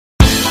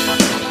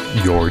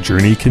Your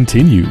journey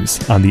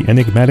continues on the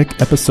enigmatic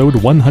episode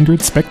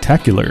 100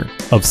 spectacular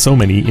of So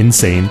Many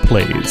Insane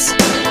Plays.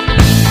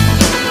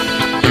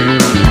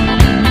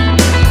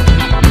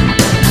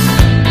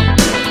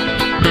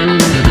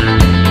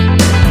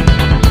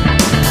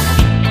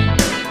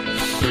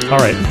 All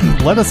right,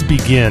 let us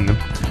begin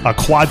a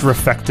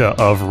quadrifecta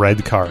of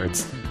red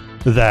cards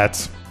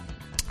that,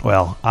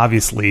 well,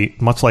 obviously,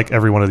 much like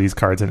every one of these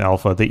cards in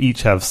Alpha, they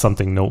each have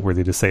something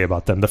noteworthy to say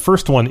about them. The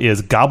first one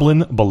is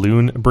Goblin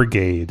Balloon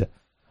Brigade.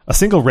 A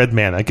single red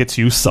mana gets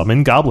you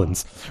Summon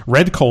Goblins.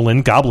 Red :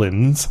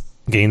 Goblins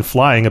gain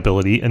flying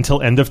ability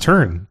until end of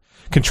turn.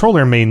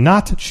 Controller may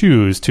not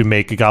choose to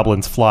make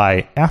goblins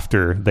fly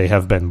after they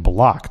have been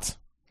blocked.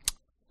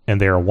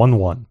 And they are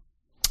 1/1.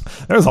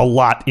 There's a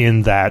lot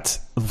in that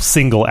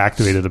single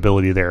activated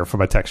ability there from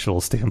a textual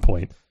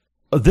standpoint.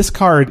 This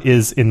card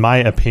is, in my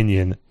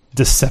opinion,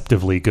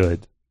 deceptively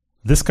good.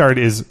 This card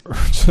is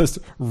just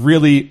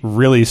really,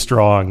 really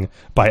strong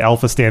by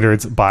Alpha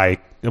standards, by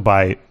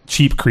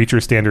cheap creature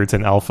standards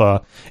in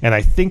Alpha. And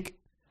I think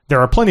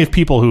there are plenty of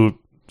people who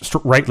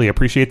rightly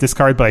appreciate this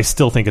card, but I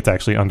still think it's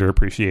actually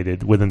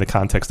underappreciated within the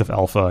context of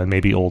Alpha and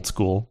maybe old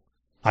school.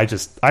 I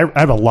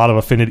have a lot of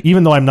affinity,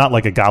 even though I'm not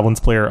like a Goblins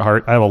player at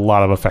heart. I have a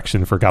lot of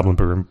affection for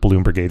Goblin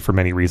Balloon Brigade for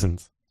many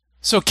reasons.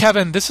 So,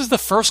 Kevin, this is the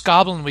first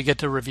Goblin we get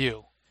to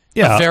review.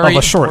 Yeah, of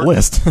a short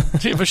list.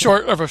 of a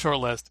short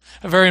list.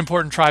 A very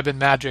important tribe in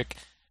Magic.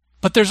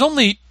 But there's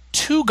only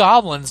 2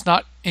 Goblins,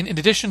 not in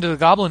addition to the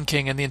Goblin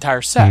King, in the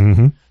entire set.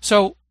 Mm-hmm.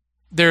 So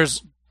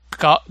there's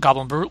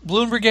Goblin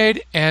Balloon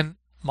Brigade and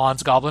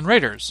Mon's Goblin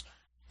Raiders.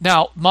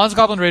 Now, Mon's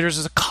Goblin Raiders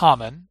is a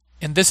common,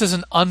 and this is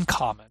an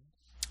uncommon.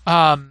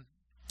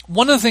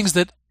 One of the things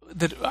that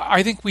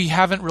I think we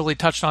haven't really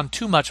touched on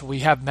too much, we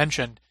have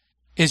mentioned,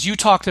 is you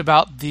talked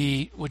about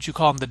what you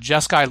call them, the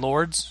Jeskai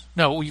Lords?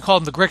 No, you call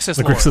them the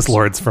Grixis Lords. The Grixis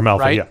Lords from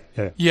Alpha, right?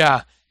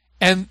 Yeah.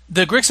 And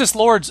the Grixis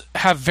Lords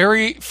have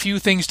very few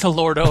things to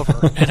lord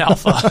over in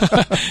Alpha.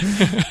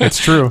 It's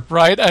true.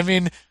 Right? I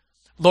mean,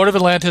 Lord of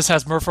Atlantis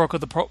has Merfolk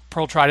with the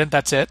Pearl Trident,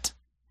 that's it.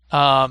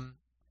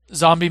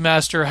 Zombie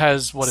Master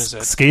has, what is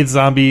it? Scathe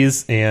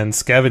Zombies and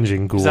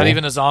Scavenging Ghoul. Is that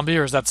even a zombie,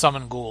 or is that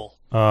Summon Ghoul?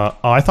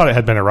 I thought it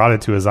had been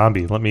eroded to a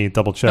zombie. Let me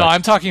double check. No,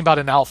 I'm talking about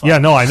in Alpha. Yeah,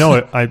 no, I know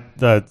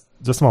it.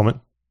 Just a moment.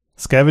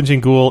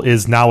 Scavenging Ghoul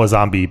is now a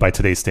zombie by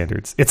today's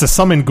standards. It's a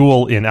Summon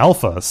Ghoul in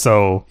Alpha,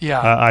 so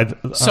yeah.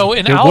 So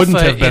in it Alpha, wouldn't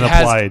have been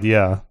applied.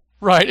 Yeah,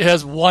 right. It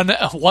has one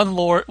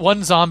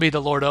zombie to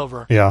lord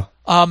over. Yeah.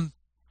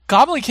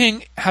 Goblin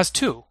King has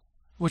 2,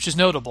 which is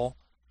notable.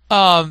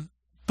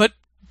 But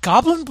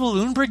Goblin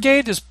Balloon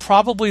Brigade is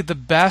probably the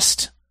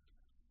best.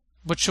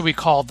 What should we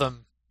call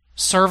them?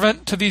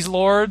 Servant to these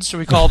lords? Should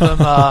we call them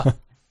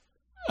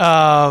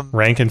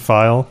rank and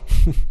file?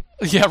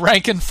 Yeah,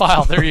 rank and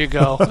file. There you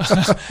go.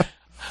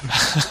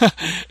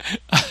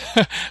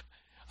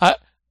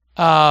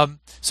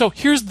 So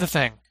here's the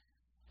thing.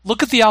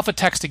 Look at the Alpha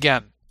text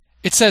again.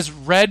 It says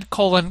red :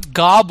 goblins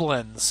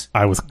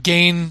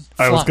gain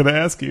fly. I was going to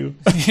ask you.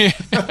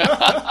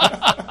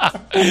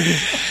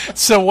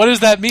 So what does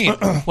that mean?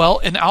 Well,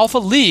 in Alpha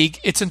League,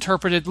 it's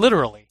interpreted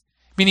literally,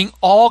 meaning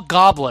all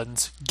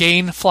goblins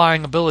gain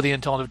flying ability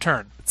until end of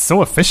turn. It's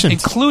so efficient.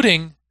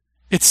 Including,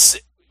 it's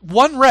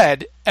 1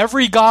 red,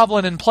 every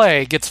goblin in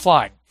play gets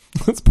flying.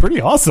 That's pretty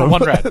awesome.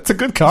 1 red. That's a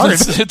good card.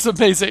 It's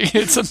amazing.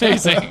 It's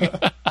amazing.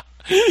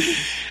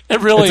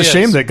 It really is. It's a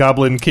shame that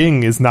Goblin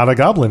King is not a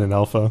goblin in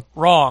Alpha.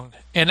 Wrong.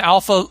 In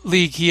Alpha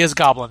League, he is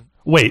goblin.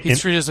 Wait.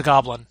 He's treated as a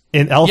goblin.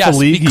 In Alpha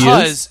League, he is?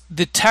 Because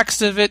the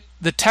text of it,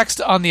 the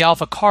text on the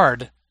Alpha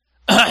card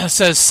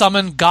says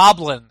summon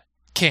Goblin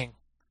King.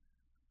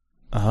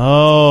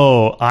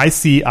 Oh, I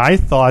see. I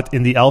thought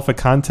in the Alpha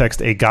context,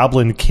 a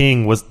Goblin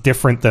King was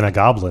different than a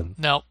goblin.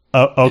 No.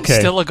 Okay. It's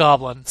still a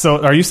goblin.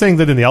 So are you saying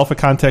that in the Alpha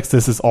context,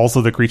 this is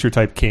also the creature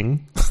type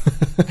king?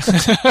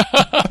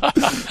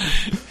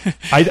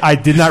 I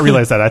did not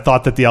realize that. I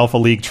thought that the Alpha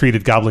League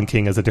treated Goblin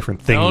King as a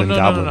different thing than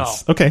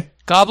goblins. No. Okay.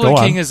 Goblin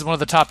King is one of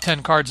the top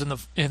 10 cards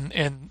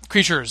in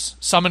creatures,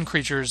 summon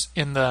creatures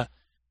in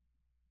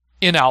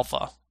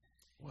Alpha.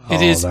 Oh,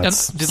 it is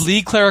the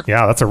League Cleric.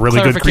 Yeah, that's a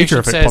really good creature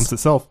if it pumps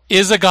itself.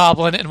 Is a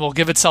goblin and will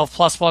give itself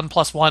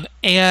 +1/+1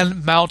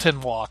 and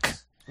Mountain Walk.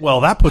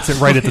 Well, that puts it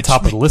right at the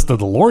top of the list of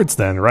the lords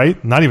then,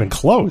 right? Not even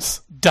close.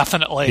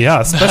 Definitely.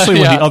 Yeah, especially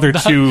when the other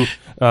 2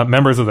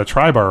 members of the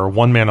tribe are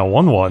 1-mana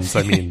 1/1s.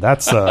 I mean,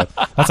 that's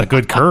a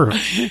good curve.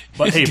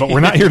 But hey, we're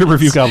not here to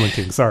review Goblin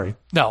King. Sorry.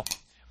 No.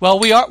 Well,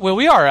 we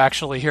are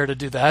actually here to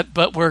do that,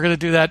 but we're going to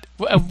do that.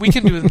 We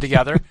can do them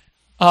together.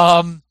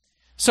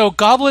 So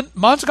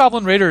Mon's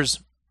Goblin Raiders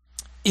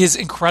is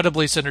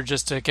incredibly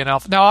synergistic in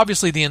Alpha. Now,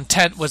 obviously, the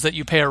intent was that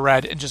you pay a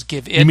red and just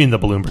give it. You mean the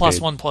Balloon Brigade?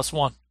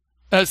 +1/+1.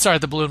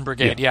 The Balloon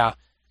Brigade. Yeah.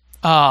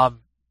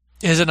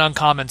 Is an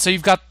uncommon. So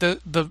you've got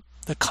the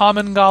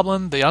common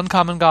goblin, the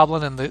uncommon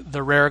goblin, and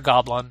the rare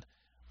goblin.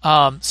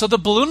 So the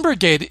Balloon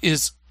Brigade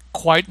is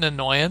quite an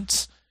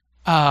annoyance.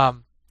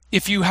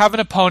 If you have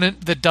an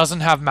opponent that doesn't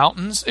have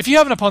mountains, if you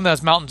have an opponent that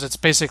has mountains, it's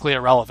basically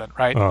irrelevant,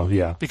 right? Oh,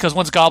 yeah. Because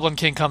once Goblin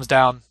King comes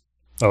down,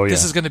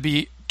 this is going to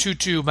be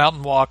 2/2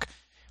 Mountain Walk.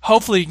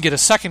 Hopefully you can get a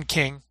second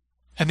king,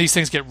 and these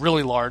things get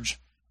really large.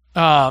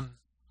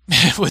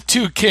 With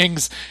 2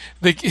 kings,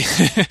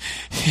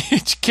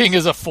 each king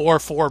is a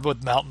 4/4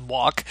 with Mountain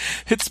Walk.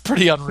 It's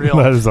pretty unreal.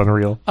 That is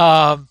unreal.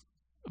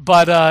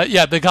 But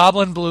the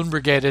Goblin Balloon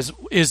Brigade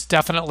is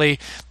definitely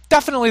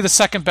the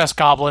second best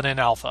goblin in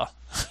Alpha.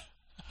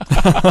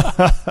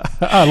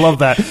 I love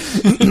that.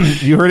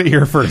 You heard it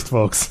here first,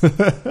 folks.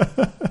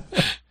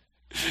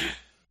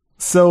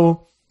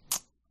 So,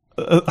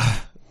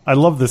 I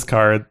love this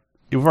card.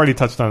 You've already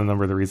touched on a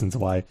number of the reasons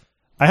why.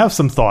 I have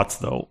some thoughts,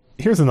 though.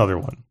 Here's another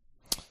one.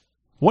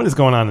 What is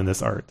going on in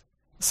this art?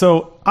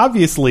 So,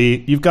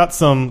 obviously, you've got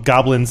some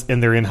goblins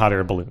and they're in hot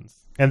air balloons.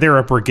 And there are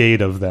a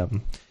brigade of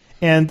them.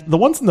 And the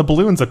ones in the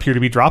balloons appear to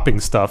be dropping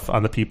stuff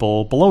on the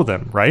people below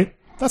them, right?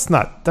 That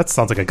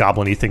sounds like a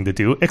goblin-y thing to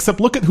do, except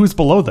look at who's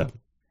below them.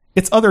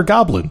 It's other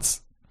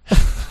goblins.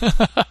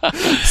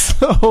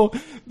 So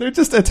they're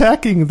just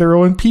attacking their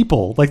own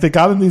people. Like, they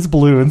got in these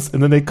balloons,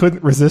 and then they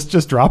couldn't resist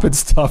just dropping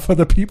stuff on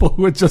the people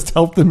who had just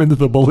helped them into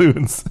the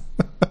balloons,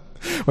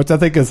 which I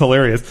think is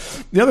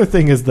hilarious. The other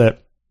thing is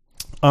that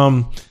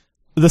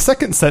the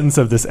second sentence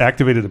of this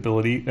activated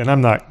ability, and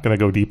I'm not going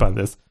to go deep on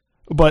this,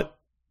 but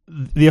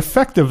the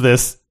effect of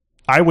this,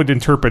 I would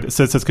interpret it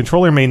says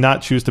controller may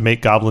not choose to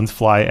make goblins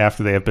fly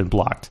after they have been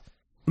blocked.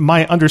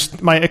 My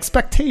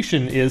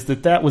expectation is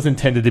that was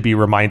intended to be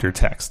reminder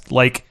text.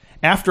 Like,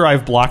 after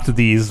I've blocked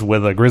these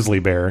with a grizzly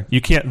bear,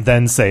 you can't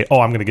then say,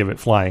 oh, I'm going to give it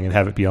flying and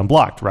have it be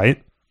unblocked,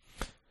 right?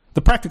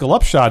 The practical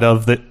upshot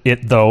of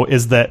it, though,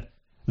 is that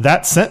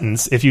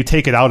sentence, if you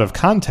take it out of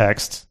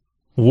context,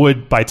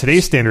 would, by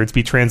today's standards,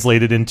 be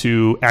translated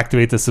into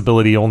activate this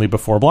ability only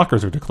before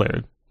blockers are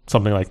declared.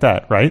 Something like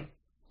that, right?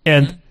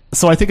 And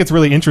so I think it's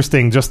really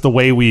interesting just the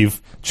way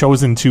we've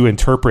chosen to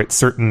interpret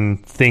certain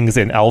things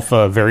in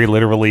alpha very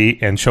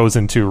literally and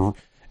chosen to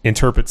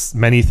interpret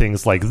many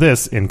things like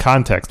this in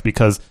context,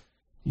 because,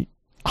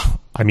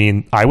 I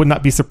mean, I would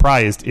not be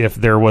surprised if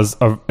there was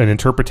an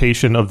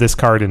interpretation of this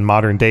card in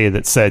modern day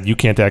that said you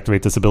can't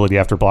activate this ability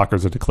after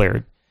blockers are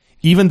declared.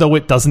 Even though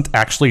it doesn't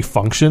actually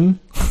function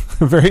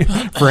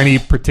for any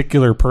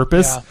particular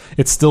purpose,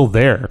 it's still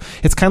there.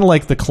 It's kind of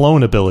like the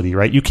clone ability,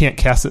 right? You can't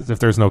cast it if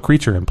there's no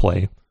creature in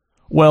play.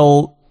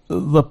 Well,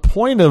 the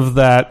point of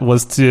that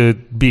was to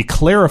be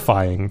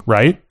clarifying,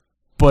 right?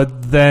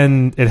 But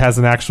then it has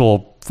an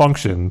actual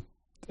function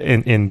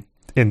in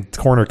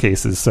corner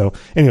cases. So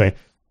anyway,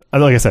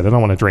 like I said, I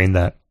don't want to drain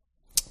that.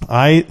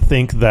 I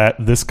think that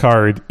this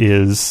card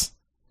is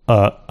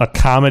a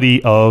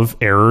comedy of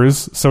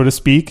errors, so to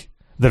speak,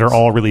 that are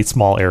all really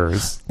small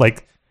errors.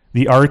 Like,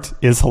 the art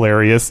is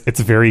hilarious. It's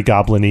very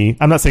goblin-y.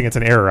 I'm not saying it's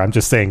an error. I'm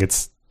just saying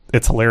it's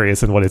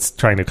hilarious in what it's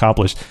trying to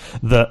accomplish.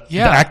 The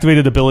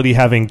activated ability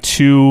having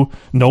 2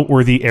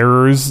 noteworthy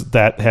errors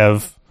that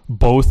have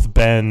both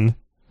been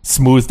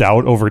smoothed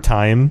out over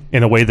time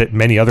in a way that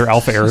many other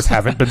alpha errors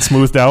haven't been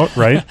smoothed out,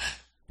 right?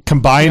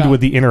 Combined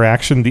with the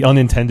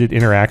unintended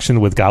interaction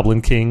with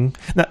Goblin King.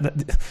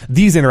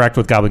 These interact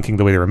with Goblin King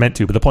the way they were meant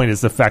to, but the point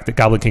is the fact that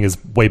Goblin King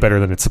is way better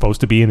than it's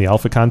supposed to be in the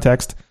alpha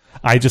context.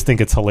 I just think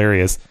it's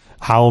hilarious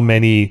how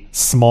many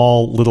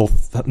small little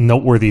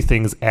noteworthy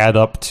things add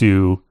up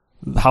to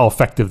how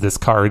effective this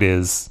card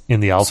is in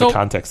the alpha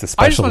context,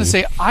 especially. I just want to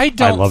say, I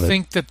don't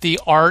think that the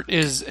art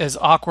is as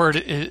awkward.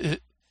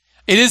 It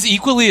is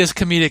equally as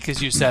comedic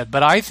as you said,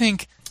 but I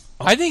think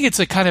it's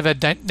a kind of a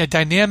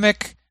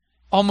dynamic,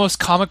 almost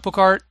comic book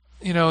art,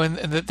 and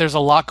there's a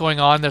lot going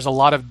on. There's a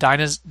lot of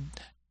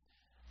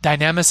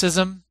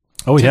dynamicism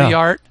to the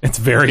art. It's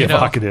very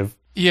evocative.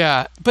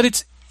 Yeah,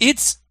 but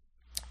it's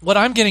what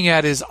I'm getting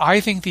at is I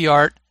think the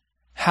art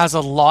has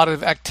a lot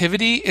of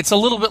activity. It's a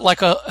little bit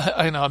like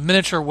a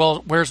miniature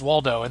Where's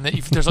Waldo, and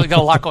there's got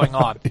a lot going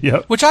on.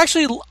 Yep. Which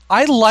actually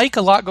I like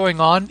a lot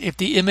going on if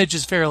the image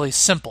is fairly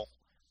simple,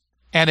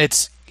 and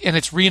it's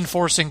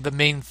reinforcing the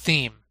main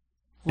theme.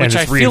 Which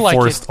and it's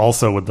reinforced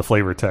also with the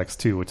flavor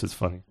text too, which is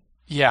funny.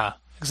 Yeah,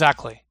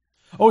 exactly.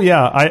 Oh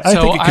yeah, I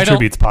think it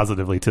contributes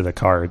positively to the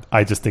card.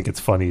 I just think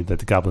it's funny that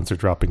the goblins are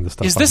dropping this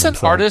stuff. Is this an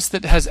artist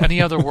that has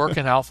any other work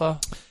in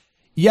alpha?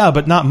 Yeah,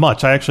 but not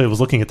much. I actually was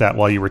looking at that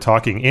while you were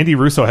talking. Andy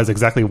Russo has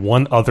exactly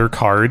one other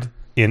card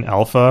in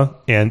alpha,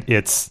 and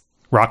it's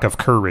Rock of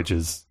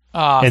Courages.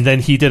 And then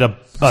he did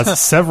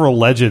several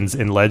legends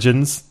in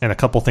Legends and a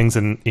couple things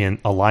in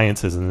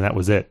Alliances, and that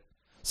was it.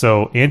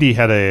 So Andy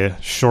had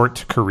a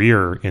short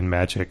career in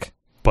Magic,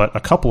 but a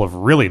couple of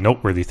really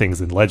noteworthy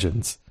things in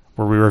Legends.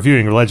 Where we were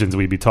reviewing Legends,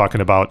 we'd be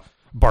talking about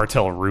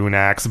Bartel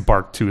Runax,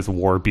 Barktooth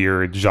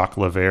Warbeard, Jacques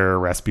Lever,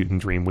 Rasputin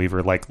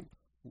Dreamweaver, like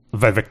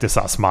Vivictus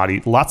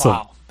Asmati. Lots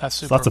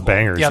of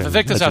bangers. Yeah,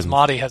 Vivictus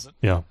Asmati has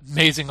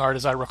amazing art,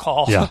 as I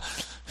recall. Yeah.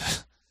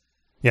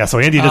 Yeah, so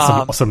Andy did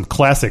some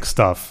classic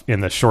stuff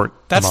in the short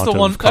That's amount the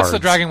one. of cards. That's the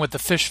dragon with the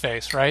fish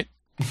face, right?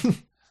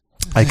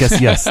 I guess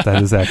yes,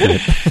 that is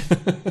accurate.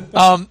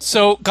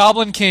 So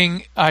Goblin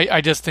King,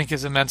 I just think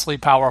is immensely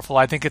powerful.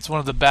 I think it's one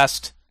of the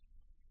best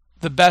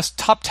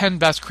top 10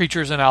 best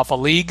creatures in Alpha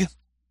League.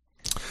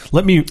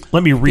 Let me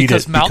read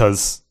it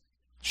because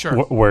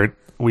sure.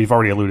 we've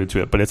already alluded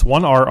to it, but it's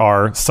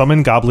 1RR,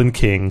 Summon Goblin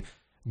King.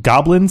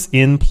 Goblins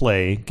in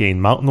play gain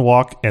Mountain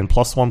Walk and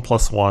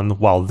 +1/+1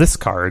 while this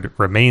card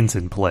remains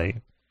in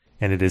play.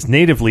 And it is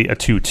natively a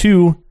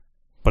 2/2,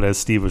 but as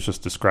Steve was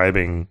just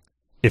describing,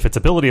 if its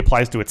ability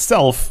applies to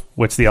itself,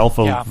 which the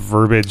alpha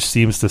verbiage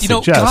seems to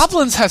suggest...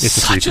 Goblins has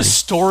such a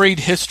storied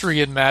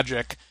history in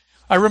Magic.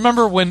 I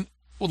remember when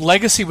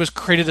Legacy was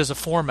created as a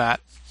format,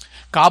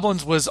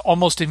 Goblins was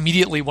almost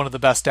immediately one of the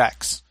best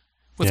decks.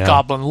 With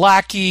Goblin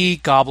Lackey,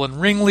 Goblin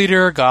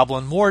Ringleader,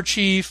 Goblin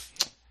Warchief...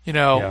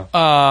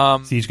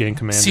 Siege Gang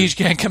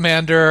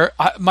Commander.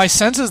 My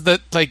sense is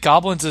that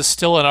Goblins is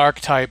still an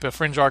archetype, a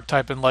fringe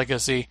archetype in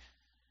Legacy.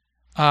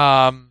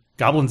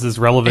 Goblins is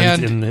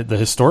relevant in the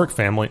historic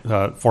family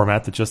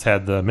format that just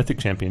had the Mythic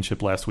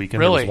Championship last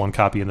weekend. There was one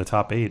copy in the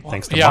top 8,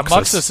 thanks to Muxus.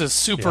 Muxus is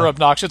super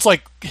obnoxious.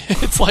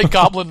 It's like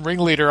Goblin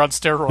Ringleader on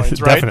steroids,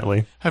 right?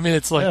 Definitely. I mean,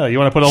 it's like... Yeah, you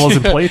want to put all those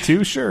in play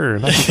too? Sure.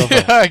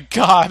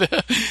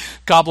 God.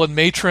 Goblin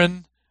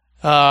Matron.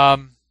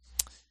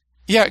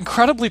 Yeah,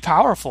 incredibly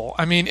powerful.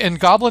 I mean, and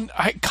Goblin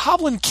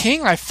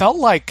King, I felt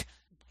like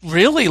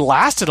really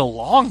lasted a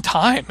long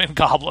time in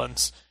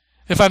Goblins.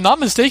 If I'm not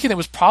mistaken, it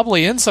was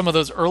probably in some of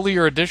those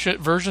earlier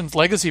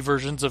legacy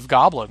versions of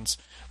Goblins,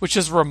 which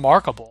is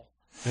remarkable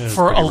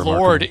for a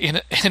Lord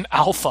in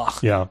Alpha.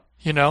 Yeah.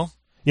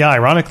 Yeah,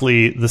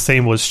 ironically, the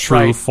same was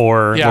true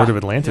for Lord of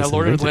Atlantis. Yeah,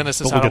 Lord of Atlantis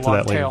has had a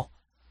long tail.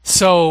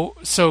 So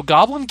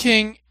Goblin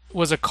King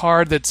was a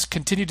card that's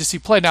continued to see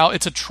play. Now,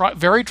 it's a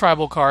very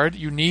tribal card.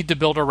 You need to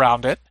build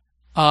around it.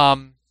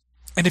 And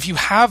if you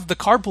have the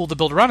card pool to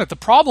build around it, the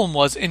problem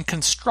was in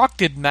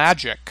constructed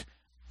Magic,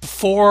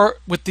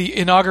 with the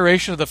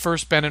inauguration of the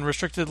first ban and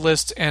restricted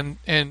lists and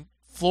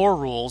floor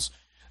rules,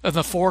 and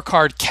the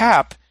 4-card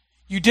cap,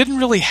 you didn't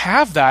really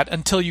have that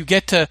until you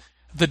get to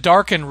the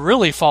Dark and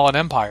really Fallen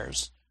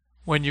Empires,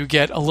 when you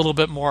get a little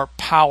bit more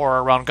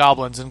power around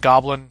Goblins and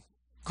Goblin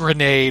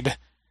Grenade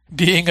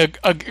being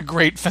a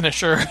great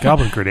finisher.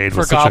 Goblin Grenade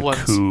was Goblins.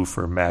 Such a coup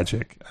for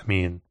Magic. I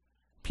mean,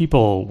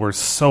 people were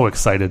so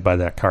excited by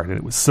that card.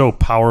 It was so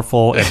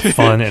powerful and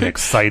fun and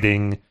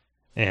exciting.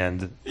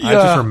 And I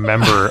just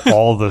remember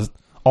all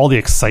the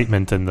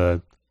excitement and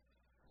the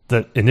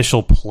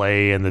initial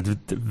play and the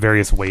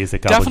various ways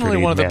that Goblin definitely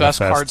Grenade one of the manifest.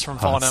 best cards from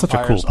Fallen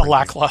Empires. Cool a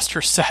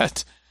lackluster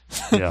set.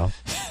 Yeah.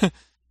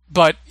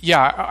 But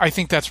I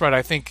think that's right.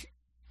 I think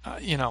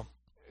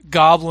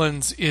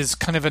Goblins is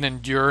kind of an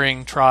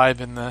enduring tribe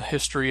in the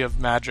history of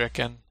Magic,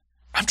 and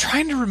I'm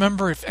trying to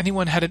remember if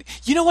anyone had it.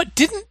 You know what?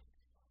 Didn't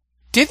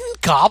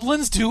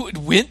Goblins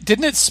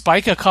didn't it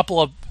spike a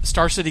couple of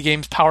Star City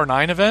Games Power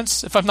 9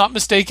 events, if I'm not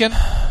mistaken?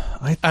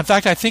 In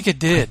fact, I think it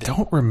did. I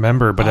don't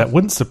remember, but that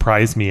wouldn't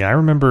surprise me. I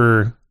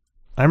remember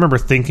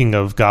thinking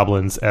of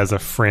Goblins as a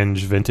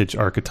fringe vintage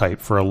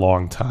archetype for a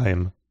long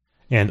time,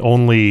 and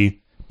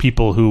only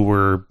people who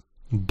were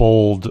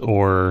bold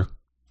or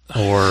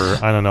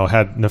I don't know,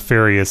 had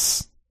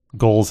nefarious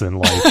goals in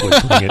life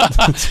would bring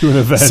it to an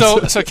event.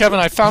 So Kevin,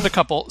 I found a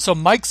couple. So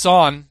Mike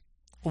Zahn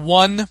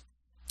won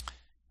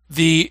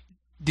the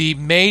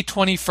May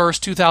 21st,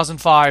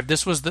 2005.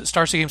 This was the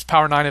Star City Games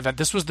Power 9 event.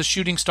 This was the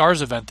Shooting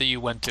Stars event that you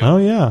went to. Oh,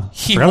 yeah.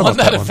 He won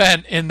that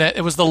event in that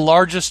it was the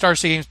largest Star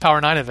City Games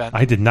Power 9 event.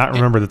 I did not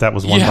remember that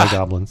was won by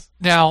Goblins.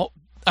 Now,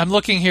 I'm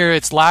looking here.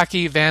 It's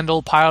Lackey,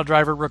 Vandal, Pile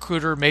Driver,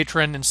 Recruiter,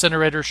 Matron,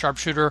 Incinerator,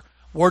 Sharpshooter,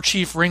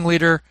 Warchief,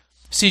 Ringleader,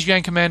 Siege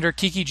Gang Commander,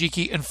 Kiki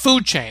Jiki, and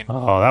Food Chain.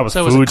 Oh, that was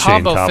so Food it was a Chain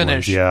combo Goblins.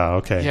 finish. Yeah,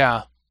 okay.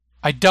 Yeah.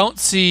 I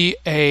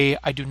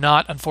do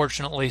not,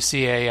 unfortunately,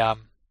 see a...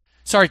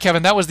 sorry,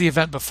 Kevin, that was the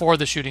event before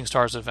the Shooting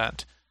Stars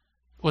event.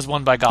 It was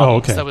won by Goblins. Oh,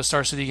 okay. That was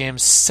Star City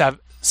Games 7.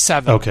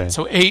 Okay.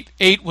 So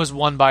 8 was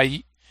won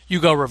by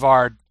Hugo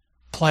Rivard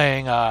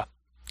playing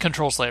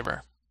Control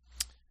Slaver.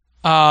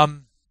 I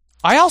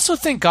also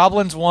think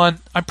Goblins won...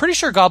 I'm pretty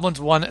sure Goblins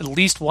won at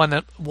least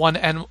one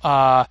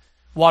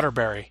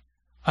Waterbury.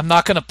 I'm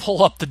not going to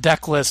pull up the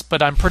deck list,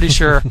 but I'm pretty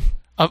sure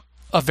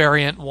a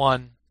variant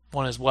won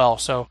as well.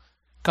 So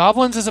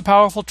Goblins is a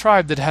powerful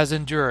tribe that has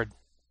endured,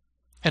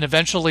 and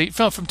eventually,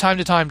 from time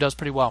to time, does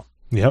pretty well.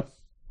 Yep.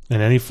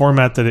 In any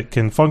format that it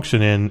can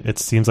function in, it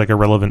seems like a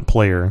relevant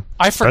player.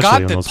 I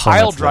forgot that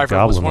Pile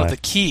Driver was one of the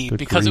key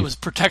because it was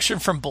protection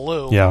from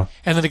blue. Yeah.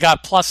 And then it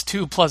got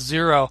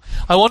 +2/+0.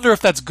 I wonder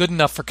if that's good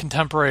enough for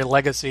Contemporary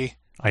Legacy.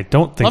 I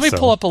don't think so. Let me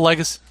pull up a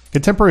Legacy.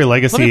 Contemporary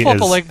Legacy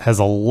has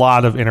a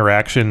lot of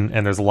interaction,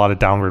 and there's a lot of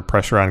downward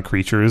pressure on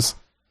creatures.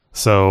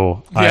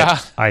 So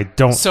I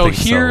don't think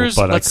so,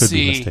 but I could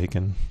be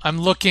mistaken. I'm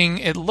looking.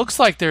 It looks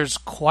like there's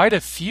quite a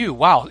few.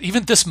 Wow,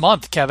 even this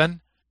month, Kevin.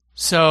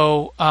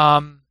 So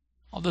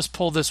I'll just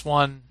pull this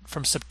one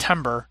from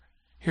September.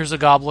 Here's a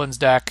Goblins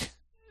deck.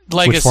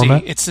 Legacy.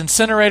 It's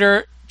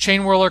Incinerator,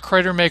 Chain Whirler,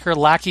 Crater Maker,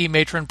 Lackey,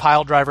 Matron,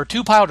 Pile Driver,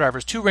 2 Pile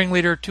Drivers, 2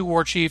 Ringleader, 2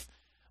 Warchief,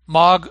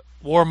 Mog,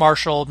 War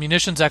Marshal,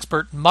 Munitions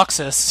Expert,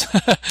 Muxus,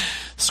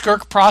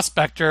 Skirk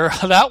Prospector.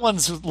 That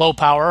one's low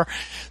power.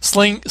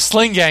 Sling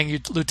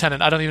Gang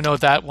Lieutenant. I don't even know what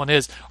that one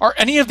is. Are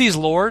any of these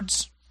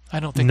lords? I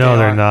don't think No, they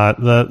they're are.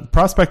 not. The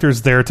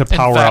Prospector's there to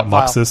power out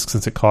Muxus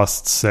since it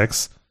costs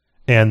 6.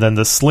 And then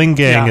the Sling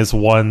Gang Yeah. is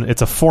one.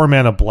 It's a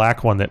 4-mana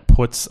black one that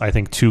puts, I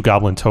think, 2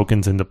 goblin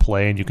tokens into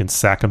play, and you can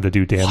sack them to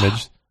do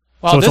damage.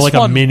 Well, So it's this like a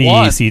one mini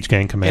won Siege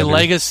Gang commander. a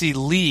Legacy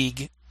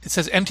League. It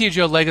says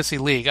MTGO Legacy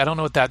League. I don't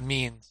know what that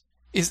means.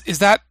 Is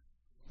that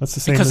That's the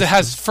same because as it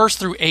has first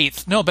through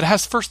 8th? No, but it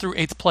has first through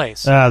 8th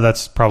place.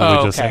 that's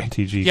probably just okay.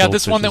 MTG. Yeah,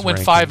 this one that went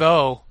Goldfish's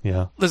 5-0. ranking.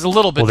 Yeah. There's a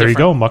little bit Well, there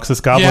different. you go.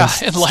 Muxus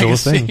Goblins Yeah, in still a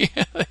thing.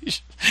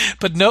 Legacy.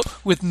 But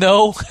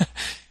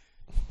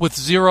with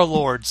 0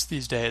 lords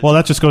these days. Well,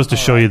 that just goes to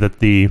show you that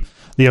the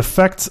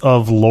effects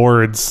of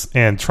lords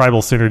and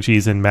tribal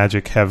synergies in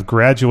Magic have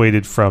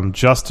graduated from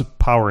just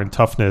power and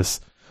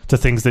toughness to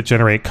things that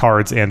generate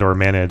cards and or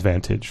mana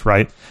advantage,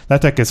 right?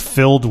 That deck is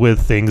filled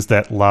with things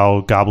that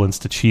allow goblins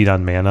to cheat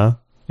on mana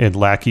in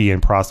Lackey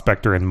and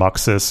Prospector and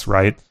Muxus,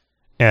 right?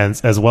 And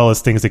as well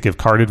as things that give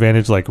card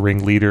advantage like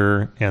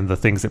Ringleader and the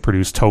things that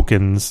produce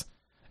tokens.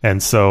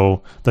 And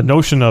so the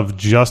notion of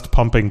just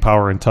pumping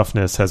power and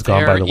toughness has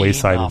gone by the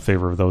wayside in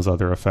favor of those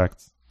other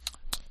effects.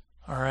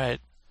 All right.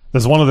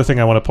 There's one other thing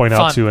I want to point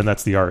out Fun. too, and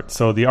that's the art.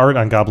 So the art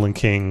on Goblin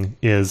King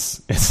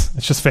it's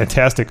just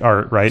fantastic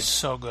art, right?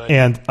 So good.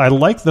 And I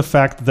like the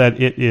fact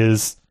that it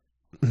is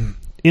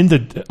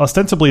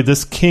ostensibly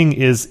this king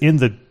is in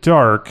the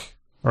dark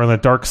or in the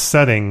dark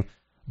setting,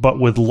 but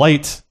with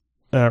light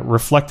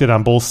reflected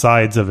on both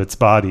sides of its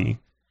body.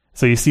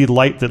 So you see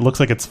light that looks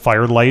like it's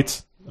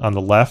firelight on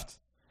the left,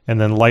 and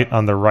then light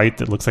on the right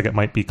that looks like it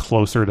might be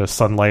closer to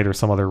sunlight or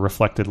some other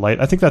reflected light.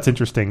 I think that's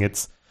interesting.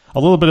 It's a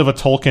little bit of a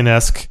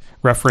Tolkien-esque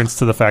reference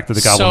to the fact that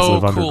the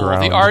goblins live cool.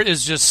 underground. The art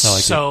is just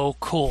so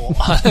cool.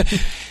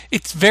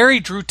 It's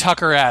very Drew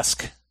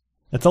Tucker-esque.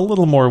 It's a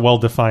little more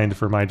well-defined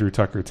for my Drew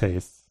Tucker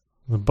tastes.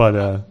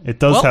 But it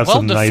does have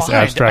some nice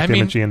well-defined. abstract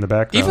imagery in the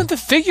background. Even the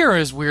figure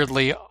is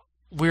weirdly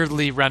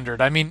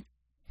rendered. I mean,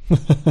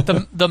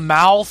 the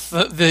mouth,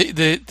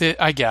 the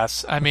I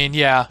guess. I mean,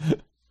 yeah.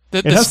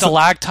 The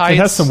stalactites. It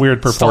has some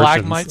weird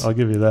proportions. Stalagmites. I'll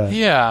give you that.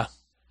 Yeah.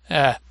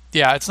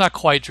 Yeah, it's not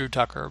quite Drew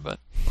Tucker, but...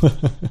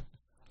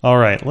 All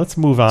right, let's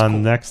move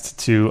on next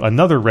to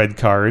another red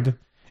card,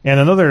 and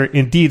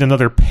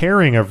another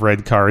pairing of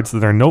red cards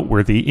that are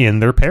noteworthy in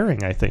their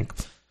pairing, I think.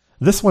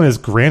 This one is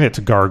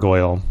Granite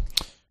Gargoyle.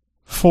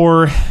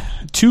 For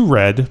 2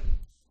 red,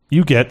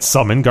 you get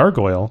Summon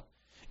Gargoyle.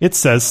 It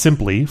says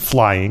simply,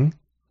 flying,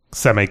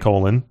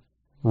 semicolon,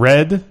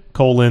 red,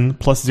 colon,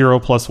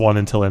 +0/+1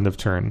 until end of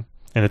turn.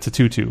 And it's a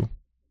 2/2.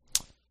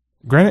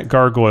 Granite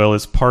Gargoyle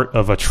is part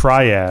of a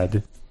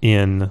triad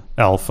in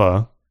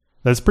Alpha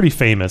that's pretty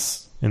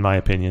famous, in my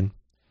opinion.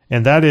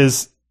 And that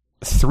is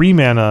 3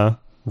 mana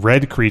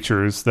red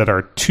creatures that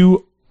are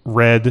 2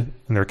 red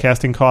in their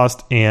casting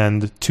cost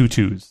and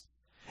 2/2s.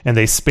 And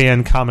they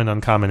span common,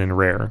 uncommon, and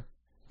rare.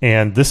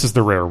 And this is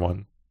the rare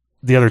one.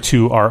 The other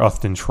 2 are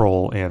Uthden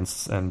Troll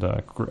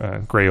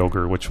and Grey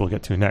Ogre, which we'll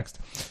get to next.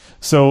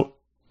 So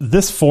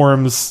this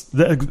forms...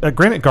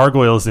 Granite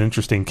Gargoyle is an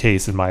interesting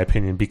case, in my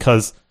opinion,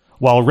 because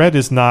while red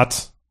is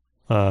not...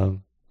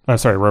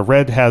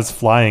 red has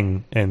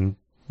flying in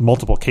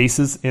multiple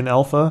cases in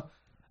Alpha,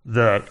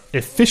 the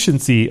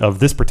efficiency of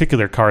this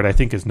particular card, I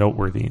think, is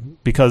noteworthy,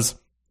 because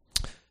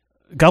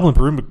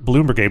Goblin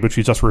Balloon Brigade, which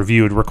we just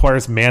reviewed,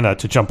 requires mana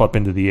to jump up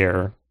into the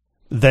air.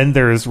 Then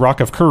there's Rock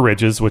of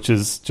Courages, which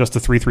is just a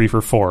 3/3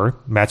 for 4,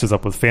 matches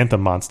up with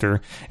Phantom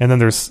Monster, and then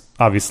there's,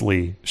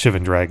 obviously,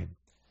 Shivan Dragon.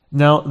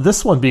 Now,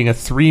 this one being a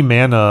 3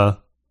 mana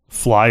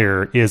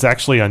flyer is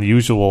actually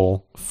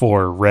unusual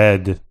for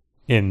red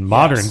in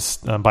modern,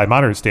 by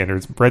modern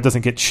standards. Red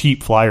doesn't get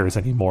cheap flyers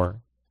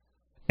anymore.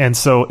 And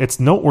so it's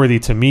noteworthy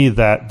to me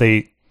that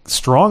they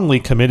strongly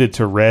committed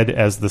to red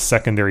as the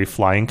secondary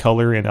flying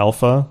color in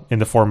Alpha in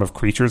the form of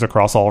creatures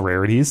across all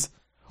rarities,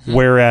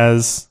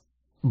 whereas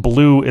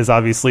blue is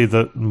obviously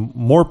the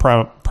more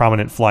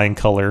prominent flying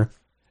color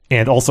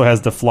and also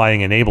has the flying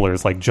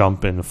enablers like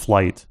jump and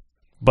flight.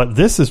 But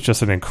this is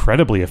just an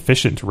incredibly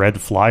efficient red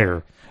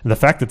flyer. And the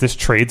fact that this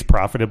trades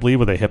profitably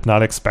with a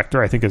Hypnotic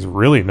Spectre, I think, is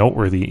really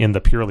noteworthy in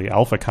the purely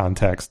Alpha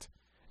context.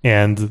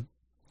 And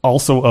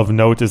also of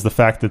note is the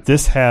fact that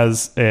this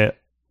has a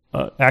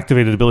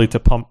activated ability to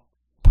pump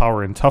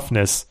power and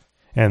toughness,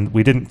 and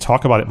we didn't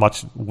talk about it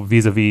much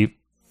vis-a-vis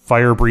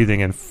Fire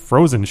Breathing and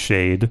Frozen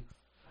Shade,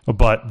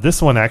 but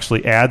this one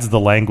actually adds the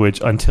language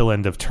until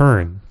end of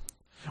turn,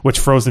 which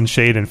Frozen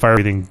Shade and Fire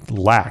Breathing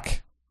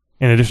lack,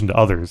 in addition to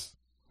others,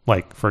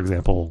 like, for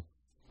example,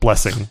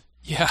 Blessing.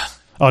 Yeah.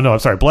 Oh, no, I'm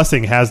sorry.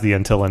 Blessing has the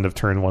until end of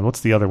turn one.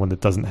 What's the other one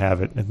that doesn't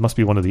have it? It must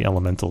be one of the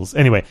elementals.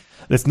 Anyway,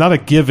 it's not a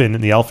given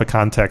in the Alpha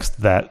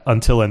context that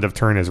until end of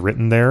turn is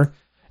written there,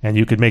 and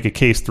you could make a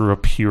case through a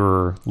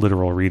pure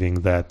literal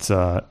reading that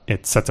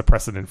it sets a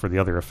precedent for the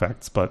other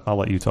effects, but I'll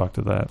let you talk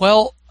to that.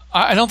 Well,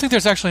 I don't think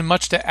there's actually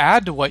much to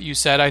add to what you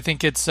said. I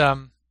think it's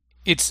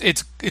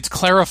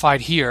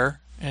clarified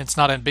here, and it's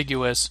not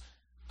ambiguous.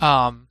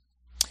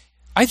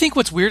 I think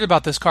what's weird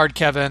about this card,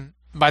 Kevin,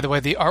 by the way,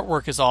 the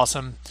artwork is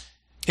awesome.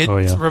 It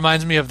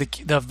reminds me of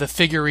the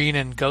figurine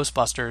in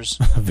Ghostbusters.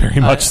 Very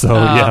much so,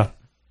 yeah.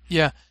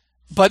 Yeah.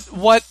 But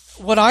what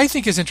I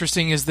think is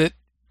interesting is that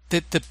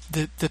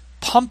the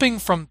pumping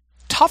from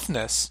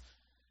toughness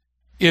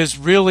is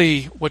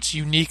really what's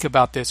unique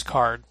about this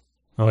card.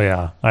 Oh,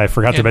 yeah. I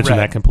forgot to mention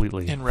that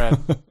completely. In red.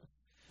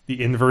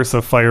 The inverse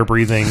of fire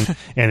breathing,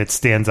 and it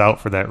stands out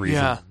for that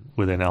reason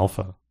within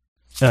Alpha.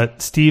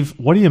 Steve,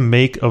 what do you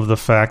make of the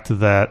fact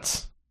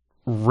that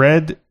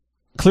red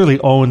clearly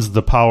owns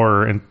the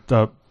power and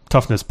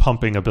toughness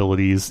pumping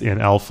abilities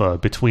in Alpha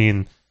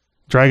between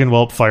Dragon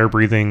Whelp, Fire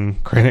Breathing,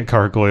 Granite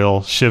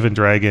Gargoyle, Shivan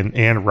Dragon,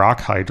 and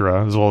Rock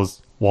Hydra, as well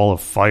as Wall of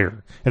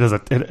Fire.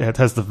 It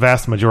has the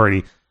vast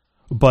majority.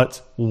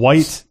 But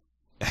white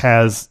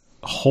has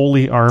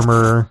Holy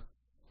Armor,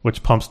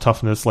 which pumps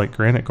toughness like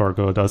Granite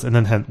Gargoyle does, and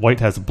then white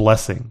has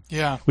Blessing.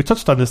 Yeah. We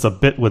touched on this a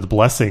bit with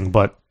Blessing,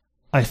 but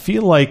I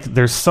feel like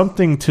there's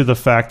something to the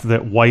fact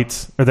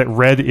that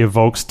red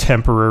evokes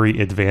temporary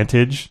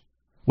advantage,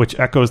 which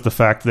echoes the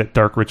fact that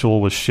Dark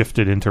Ritual was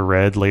shifted into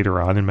red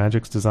later on in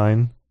Magic's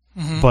design.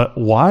 Mm-hmm. But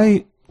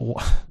why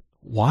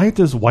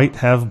does white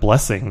have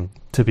Blessing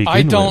to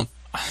begin with?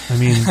 I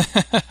mean,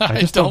 I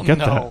just don't get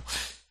know.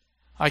 That.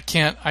 I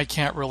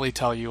can't really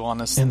tell you,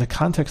 honestly. In the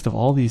context of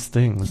all these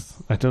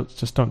things, I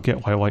just don't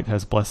get why white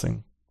has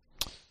Blessing.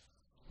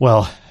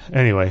 Well,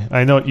 anyway,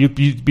 I know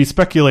you'd be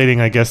speculating,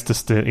 I guess,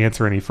 just to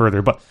answer any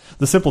further, but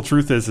the simple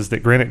truth is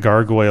that Granite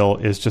Gargoyle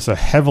is just a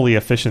heavily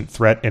efficient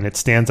threat, and it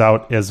stands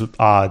out as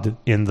odd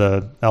in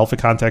the Alpha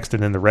context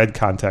and in the red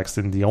context,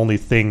 and the only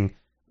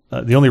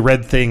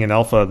red thing in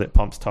Alpha that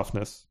pumps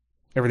toughness.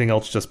 Everything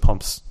else just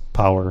pumps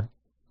power,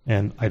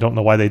 and I don't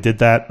know why they did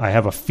that. I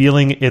have a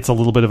feeling it's a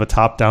little bit of a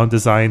top-down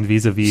design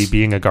vis-a-vis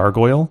being a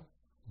gargoyle,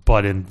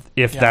 but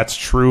if that's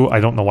true,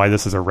 I don't know why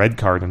this is a red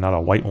card and not a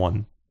white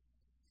one.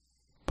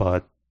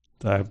 But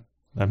I'm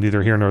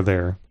neither here nor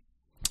there.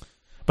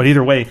 But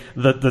either way,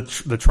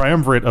 the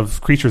triumvirate of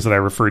creatures that I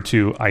referred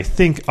to, I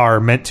think, are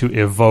meant to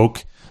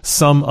evoke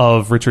some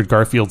of Richard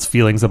Garfield's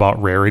feelings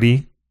about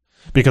rarity,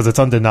 because it's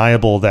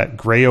undeniable that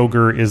Grey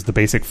Ogre is the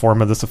basic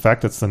form of this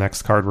effect. It's the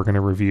next card we're going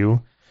to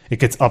review. It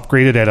gets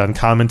upgraded at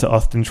uncommon to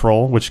Uthden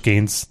Troll, which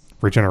gains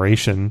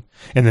regeneration,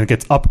 and then it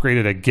gets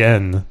upgraded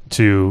again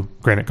to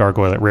Granite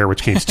Gargoyle at rare,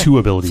 which gains 2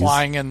 abilities.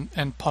 Flying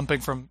and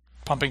pumping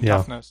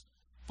toughness.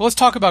 Well, let's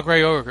talk about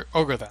Grey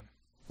Ogre then.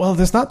 Well,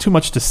 there's not too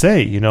much to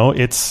say,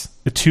 It's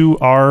a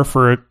 2R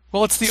for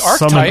it's the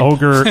archetype. Summon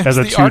Ogre as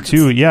a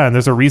 2/2. Yeah, and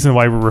there's a reason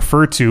why we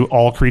refer to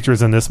all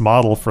creatures in this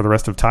model for the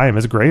rest of time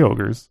as Grey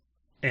Ogres.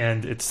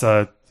 And it's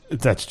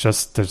that's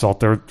just there's all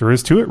there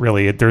is to it,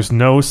 really. There's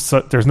no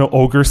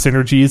ogre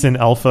synergies in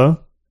Alpha.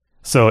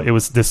 So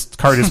this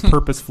card is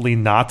purposefully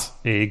not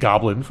a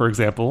goblin, for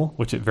example,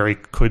 which it very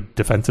could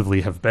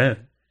defensively have been.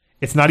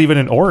 It's not even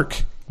an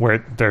orc,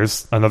 where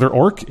there's another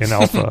orc in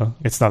Alpha.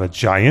 It's not a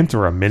giant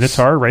or a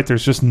minotaur, right?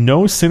 There's just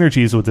no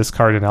synergies with this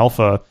card in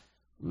Alpha,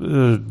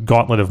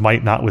 Gauntlet of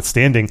Might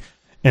notwithstanding.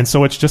 And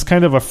so it's just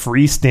kind of a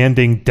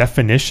freestanding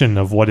definition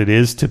of what it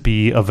is to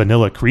be a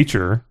vanilla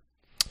creature.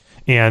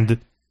 And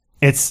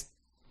it's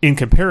in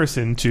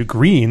comparison to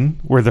green,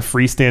 where the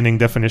freestanding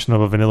definition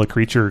of a vanilla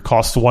creature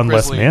costs 1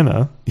 less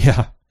mana.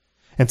 Yeah.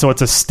 And so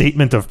it's a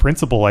statement of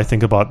principle, I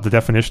think, about the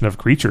definition of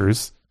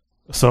creatures.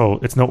 So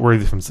it's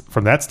noteworthy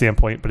from that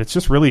standpoint, but it's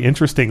just really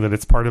interesting that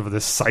it's part of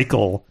this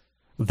cycle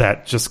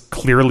that just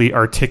clearly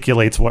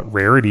articulates what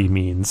rarity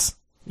means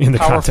in the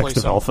context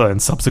of Alpha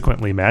and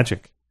subsequently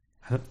Magic.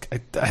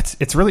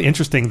 It's really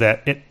interesting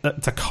that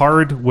it's a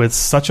card with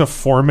such a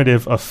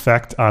formative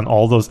effect on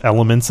all those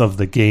elements of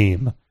the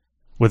game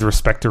with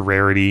respect to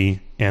rarity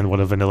and what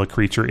a vanilla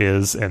creature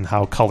is and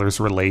how colors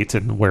relate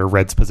and where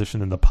red's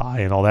positioned in the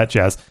pie and all that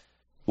jazz.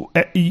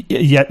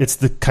 Yet it's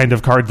the kind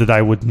of card that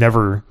I would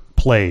never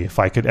play if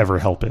I could ever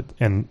help it,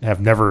 and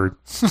I've never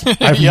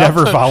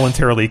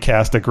voluntarily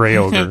cast a Grey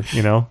Ogre,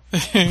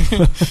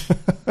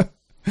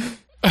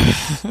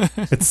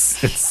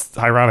 It's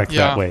ironic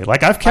that way.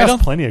 Like, I've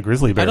cast plenty of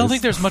Grizzly Bears. I don't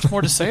think there's much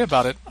more to say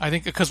about it. I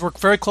think because we're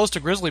very close to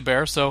Grizzly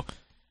Bear, so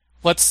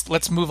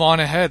let's move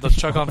on ahead. Let's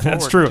chug on forward.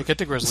 That's true. To get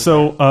to Grizzly Bear.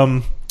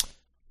 So,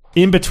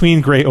 in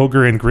between Grey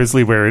Ogre and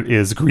Grizzly Bear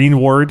is Green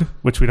Ward,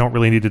 which we don't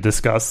really need to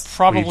discuss.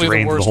 Probably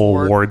the worst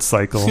whole ward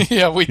cycle.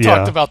 We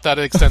talked about that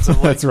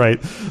extensively. That's right.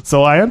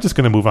 So I am just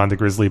going to move on to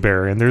Grizzly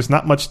Bear, and there's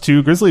not much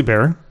to Grizzly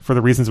Bear for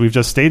the reasons we've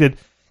just stated.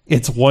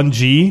 It's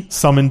 1G,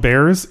 summon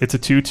bears. It's a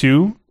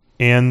 2/2,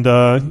 and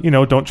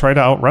don't try to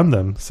outrun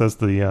them, says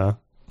the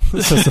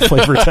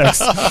flavor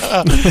text.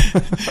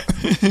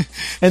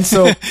 And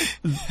so,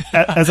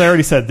 as I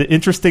already said, the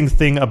interesting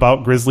thing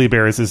about Grizzly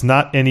Bears is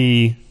not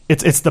any.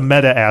 It's the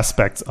meta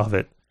aspects of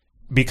it,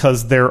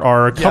 because there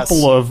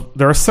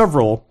are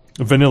several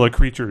vanilla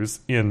creatures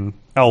in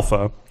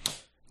Alpha,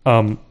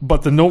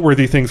 but the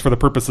noteworthy things for the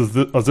purposes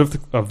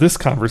of this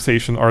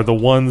conversation are the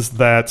ones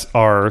that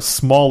are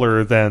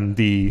smaller than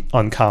the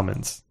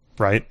uncommons,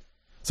 right?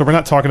 So we're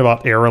not talking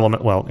about air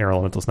element. Well, air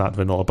elemental's not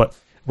vanilla, but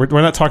we're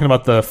not talking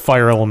about the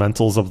fire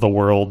elementals of the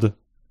world,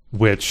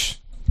 which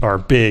are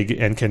big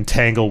and can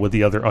tangle with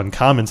the other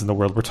uncommons in the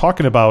world. We're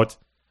talking about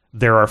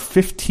there are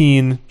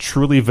 15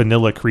 truly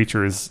vanilla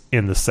creatures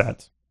in the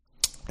set.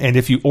 And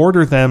if you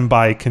order them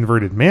by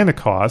converted mana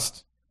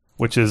cost,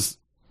 which is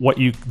what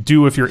you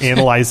do if you're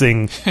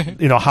analyzing,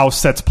 how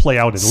sets play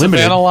out in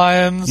limited. Savannah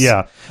Lions.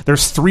 Yeah.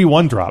 There's 3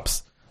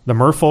 1-drops. The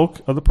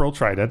Merfolk of the Pearl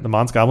Trident, the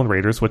Mons Goblin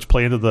Raiders, which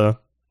play into the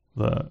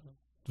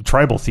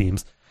tribal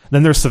themes.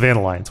 Then there's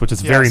Savannah Lions, which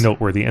is very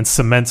noteworthy, and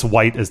cements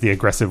white as the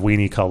aggressive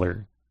weenie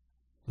color.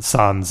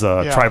 Sans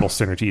tribal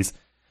synergies.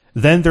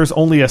 Then there's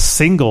only a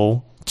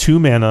single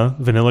 2-mana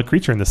vanilla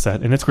creature in the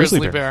set, and it's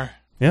Grizzly Bear.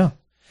 Yeah.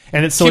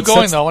 And it's Keep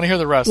going, though. I want to hear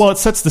the rest. Well, it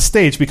sets the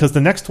stage because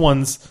the next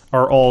ones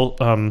are all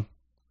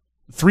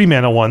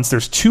 3-mana ones.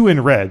 There's 2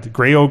 in red,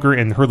 Grey Ogre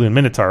and Hurloon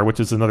Minotaur, which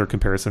is another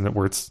comparison that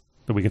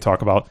we can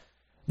talk about.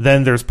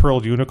 Then there's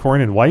Pearled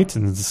Unicorn in white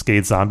and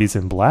Scathed Zombies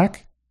in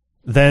black.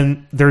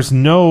 Then there's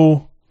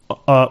no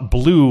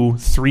blue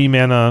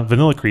 3-mana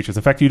vanilla creatures.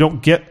 In fact, you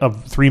don't get a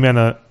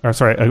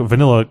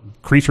vanilla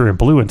creature in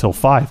blue until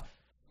 5.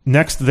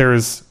 Next,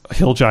 there's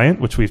Hill Giant,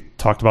 which we've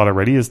talked about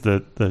already, is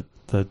the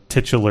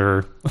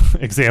titular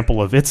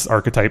example of its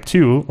archetype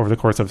too over the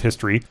course of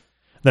history.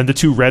 Then the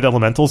 2 red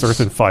elementals, Earth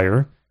and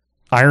Fire.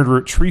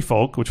 Ironroot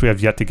Treefolk, which we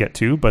have yet to get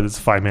to, but it's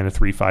 5-mana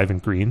 3/5 in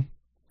green.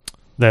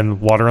 Then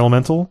Water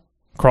Elemental,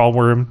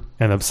 Crawlworm,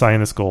 and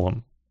Obsianus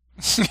Golem.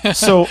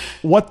 So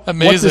what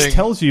this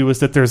tells you is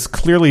that there's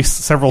clearly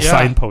several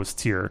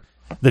signposts here.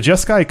 The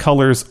Jeskai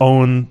colors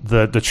own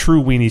the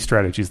true weenie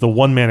strategies, the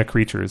 1-mana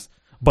creatures.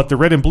 But the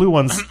red and blue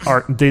ones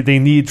they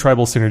need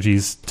tribal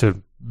synergies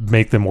to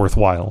make them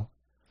worthwhile.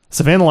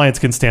 Savannah Lions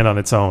can stand on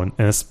its own,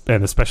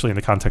 and especially in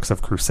the context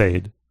of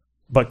Crusade.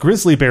 But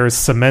Grizzly Bears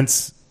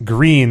cements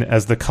green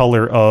as the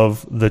color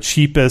of the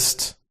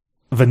cheapest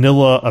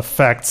vanilla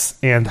effects,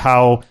 and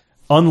how,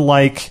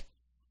 unlike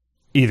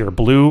either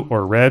blue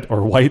or red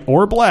or white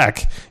or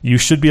black, you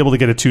should be able to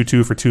get a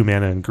 2/2 for 2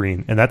 mana in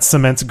green. And that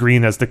cements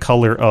green as the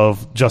color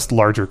of just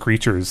larger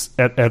creatures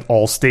at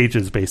all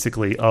stages,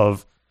 basically,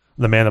 of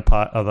the mana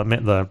pot,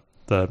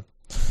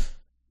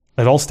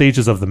 at all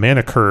stages of the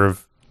mana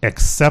curve,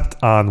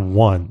 except on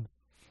 1,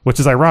 which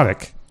is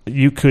ironic.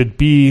 You could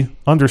be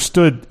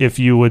understood if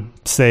you would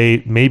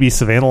say maybe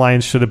Savannah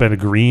Lions should have been a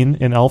green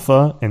in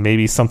alpha, and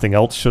maybe something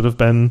else should have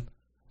been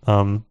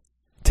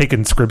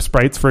taken Scrib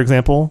Sprites, for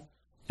example.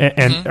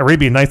 And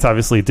Arabian Nights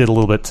obviously did a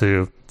little bit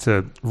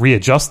to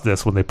readjust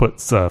this when they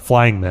put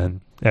Flying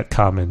Men at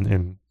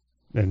common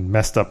and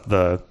messed up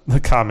the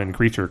common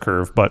creature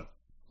curve. But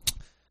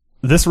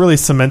this really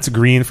cements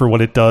green for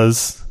what it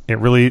does. It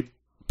really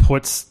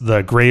puts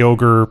the Grey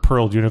Ogre,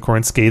 Pearled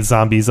Unicorn, Scathed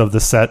Zombies of the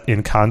set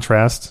in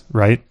contrast,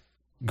 right?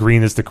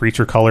 Green is the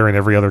creature color, and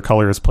every other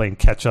color is playing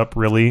catch-up,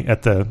 really,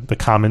 at the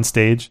common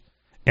stage.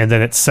 And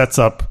then it sets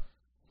up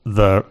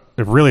it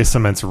really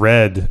cements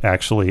red,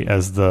 actually,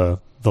 as the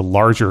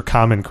larger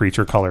common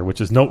creature color,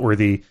 which is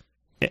noteworthy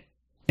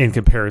in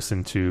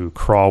comparison to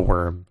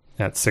Crawlworm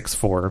at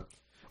 6/4.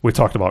 We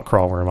talked about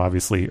Crawlworm,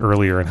 obviously,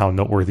 earlier, and how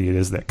noteworthy it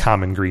is that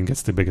common green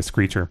gets the biggest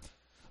creature.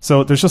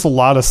 So there's just a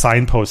lot of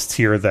signposts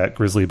here that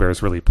Grizzly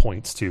Bears really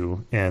points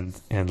to and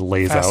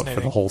lays out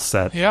for the whole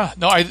set. Yeah.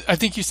 No, I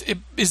think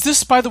is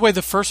this, by the way,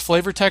 the first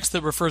flavor text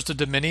that refers to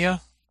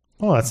Dominia?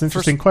 Oh, that's an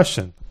interesting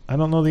question. I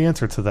don't know the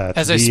answer to that.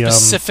 As a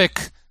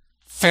specific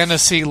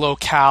fantasy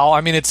locale.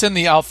 I mean, it's in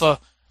the alpha.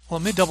 Well,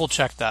 let me double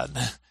check that.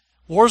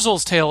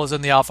 Warzul's Tale is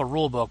in the alpha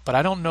rulebook, but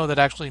I don't know that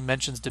actually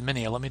mentions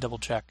Dominia. Let me double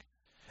check.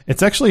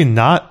 It's actually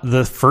not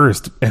the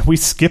first, and we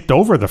skipped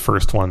over the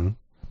first one,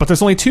 but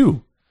there's only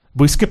 2.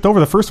 We skipped over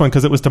the first one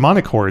because it was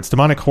Demonic Hordes.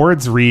 Demonic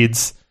Hordes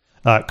reads,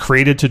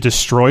 created to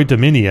destroy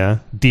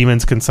Dominia,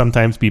 demons can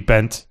sometimes be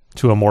bent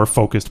to a more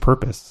focused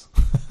purpose.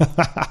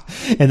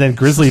 And then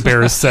Grizzly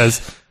Bears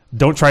says,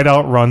 don't try to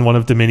outrun one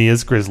of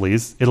Dominia's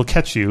grizzlies. It'll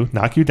catch you,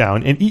 knock you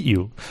down, and eat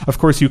you. Of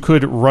course, you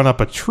could run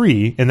up a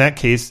tree. In that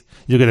case,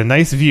 you'll get a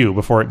nice view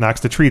before it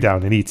knocks the tree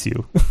down and eats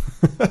you.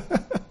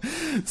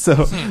 So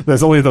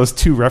there's only those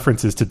 2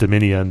 references to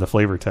Dominia in the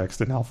flavor text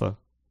in alpha.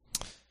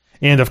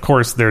 And, of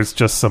course, there's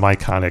just some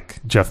iconic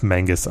Jeff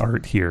Menges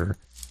art here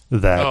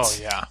that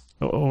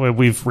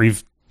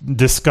we've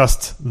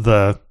discussed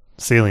the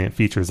salient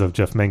features of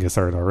Jeff Menges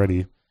art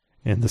already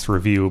in this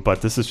review,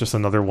 but this is just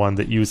another one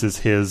that uses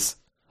his,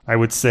 I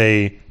would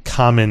say,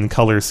 common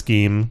color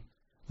scheme,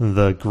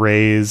 the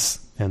grays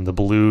and the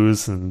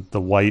blues and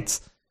the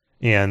whites,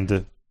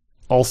 and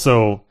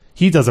also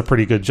he does a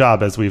pretty good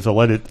job, as we've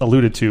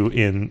alluded to,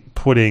 in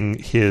putting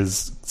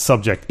his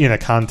subject in a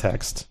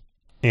context.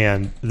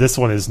 And this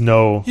one is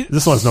no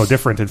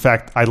different. In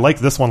fact, I like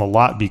this one a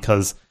lot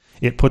because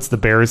it puts the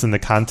bears in the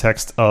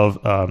context of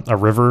a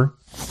river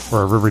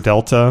or a river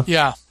delta.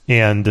 Yeah.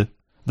 And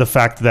the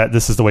fact that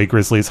this is the way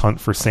grizzlies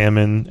hunt for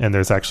salmon, and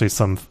there's actually there's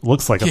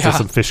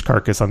some fish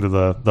carcass under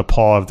the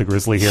paw of the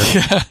grizzly here.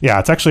 Yeah,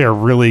 it's actually a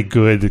really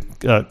good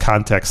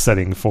context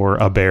setting for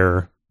a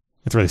bear.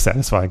 It's really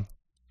satisfying.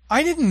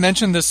 I didn't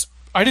mention this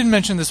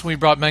when we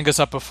brought Menges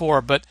up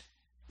before, but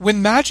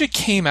when Magic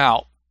came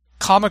out,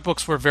 comic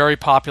books were very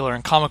popular,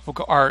 and comic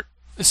book art,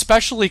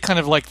 especially kind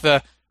of like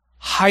the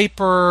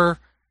hyper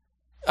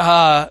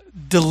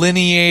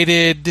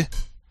delineated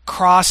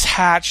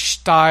cross-hatch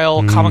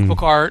style comic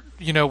book art,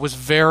 was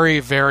very,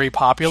 very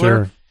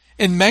popular. Sure.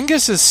 And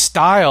Menges'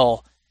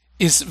 style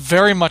is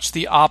very much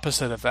the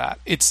opposite of that.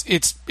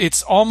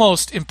 It's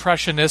almost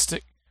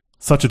impressionistic.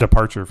 Such a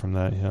departure from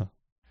that, yeah.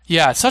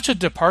 Yeah, such a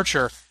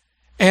departure.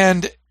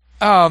 And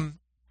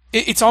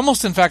it's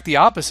almost, in fact, the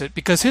opposite,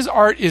 because his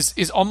art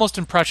is almost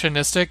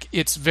impressionistic.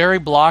 It's very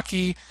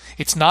blocky.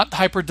 It's not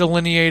hyper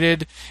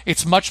delineated.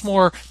 It's much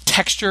more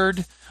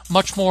textured,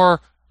 much more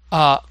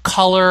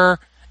color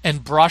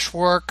and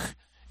brushwork.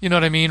 You know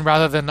what I mean?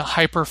 Rather than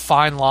hyper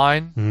fine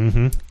line.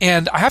 Mm-hmm.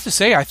 And I have to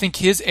say, I think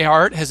his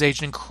art has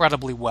aged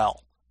incredibly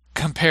well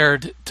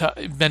compared to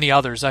many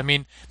others. I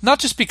mean, not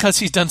just because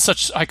he's done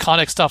such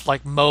iconic stuff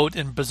like Moat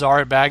and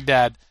Bazaar at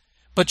Baghdad,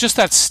 but just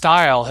that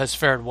style has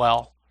fared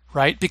well,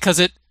 right? Because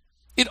it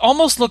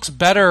almost looks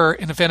better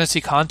in a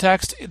fantasy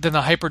context than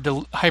a hyper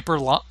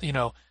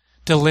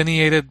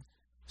delineated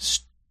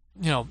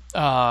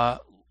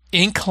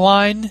ink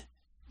line,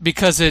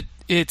 because it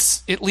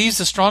leaves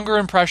a stronger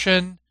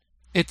impression.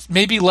 It's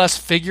maybe less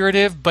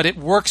figurative, but it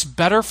works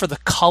better for the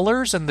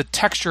colors and the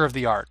texture of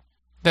the art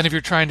than if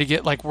you're trying to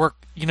get like work.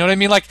 You know what I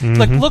mean? Like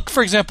look,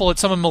 for example, at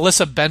some of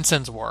Melissa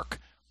Benson's work.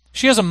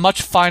 She has a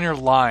much finer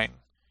line.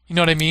 You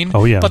know what I mean?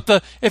 Oh yeah.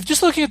 But if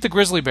just looking at the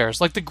grizzly bears,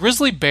 like the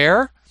grizzly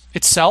bear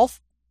itself,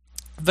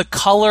 the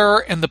color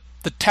and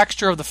the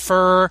texture of the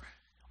fur,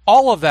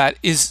 all of that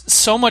is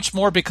so much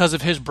more because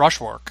of his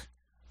brushwork,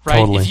 right?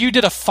 Totally. If you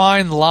did a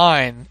fine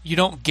line, you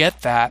don't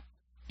get that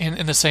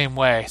in the same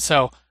way.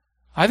 So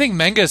I think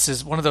Menges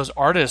is one of those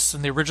artists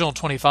in the original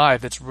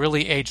 25 that's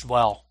really aged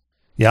well.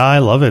 Yeah, I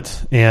love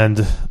it.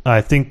 And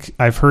I think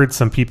I've heard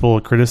some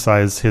people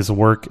criticize his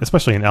work,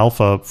 especially in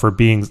Alpha, for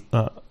being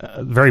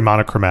very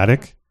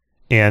monochromatic.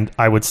 And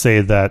I would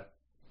say that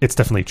it's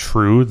definitely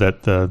true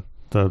that the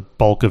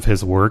bulk of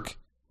his work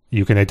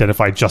you can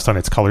identify just on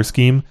its color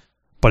scheme.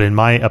 But in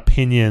my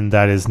opinion,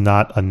 that is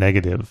not a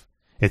negative.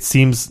 It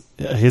seems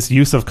his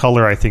use of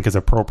color, I think, is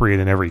appropriate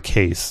in every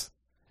case.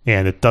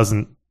 And it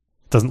doesn't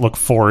look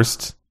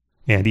forced,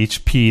 and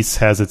each piece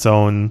has its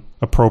own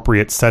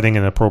appropriate setting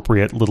and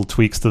appropriate little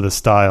tweaks to the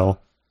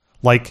style.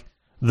 Like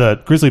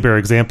the grizzly bear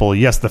example,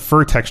 yes, the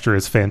fur texture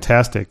is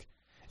fantastic.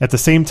 At the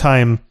same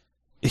time,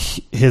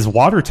 his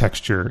water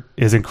texture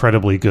is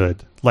incredibly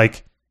good.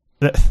 Like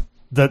the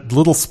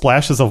little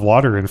splashes of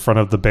water in front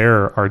of the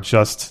bear are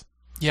just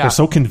they're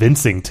so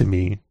convincing to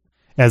me.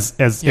 As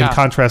in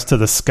contrast to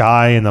the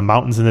sky and the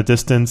mountains in the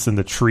distance and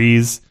the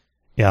trees.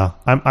 Yeah,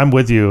 I'm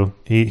with you.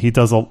 He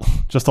does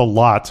just a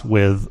lot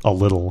with a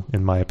little,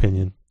 in my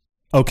opinion.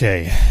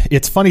 Okay,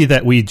 it's funny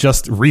that we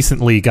just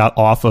recently got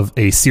off of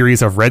a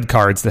series of red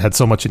cards that had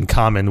so much in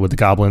common with the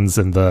goblins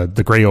and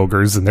the gray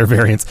ogres and their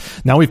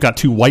variants. Now we've got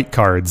 2 white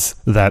cards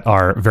that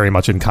are very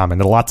much in common.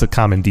 There are lots of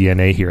common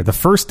DNA here. The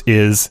first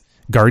is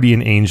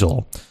Guardian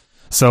Angel.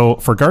 So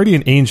for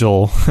Guardian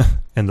Angel,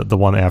 and the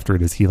one after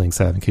it is Healing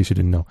Salve, in case you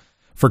didn't know.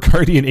 For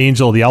Guardian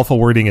Angel, the alpha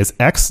wording is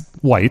X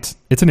white,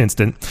 it's an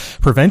instant,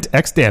 prevent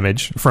X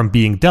damage from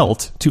being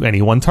dealt to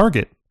any one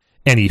target.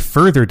 Any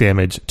further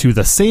damage to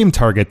the same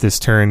target this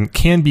turn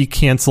can be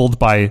cancelled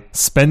by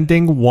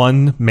spending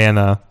 1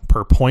 mana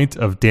per point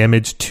of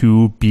damage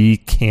to be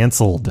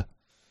cancelled.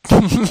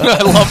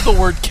 I love the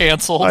word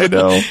cancelled. I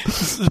know.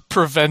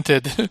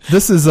 Prevented.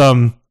 This is,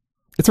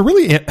 it's a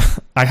really,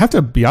 I have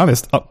to be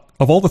honest,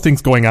 of all the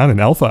things going on in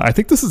Alpha, I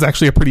think this is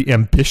actually a pretty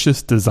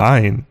ambitious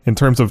design in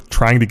terms of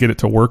trying to get it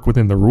to work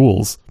within the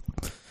rules.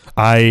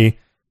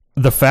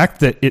 The fact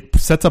that it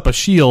sets up a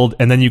shield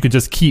and then you can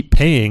just keep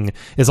paying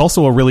is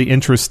also a really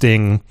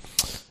interesting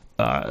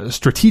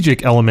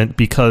strategic element,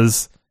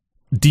 because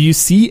do you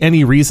see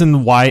any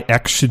reason why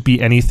X should be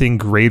anything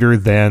greater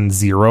than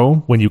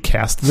 0 when you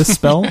cast this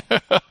spell?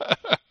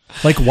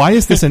 Like, why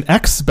is this an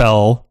X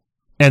spell?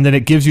 And then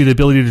it gives you the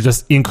ability to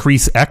just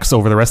increase X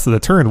over the rest of the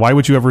turn. Why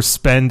would you ever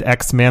spend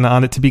X mana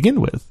on it to begin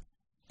with?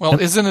 Well,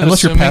 isn't it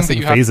unless you're assuming passing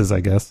that you phases,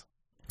 I guess.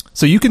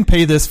 So you can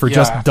pay this for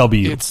just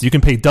W. You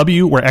can pay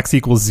W where X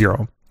equals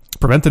 0.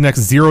 Prevent the next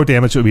 0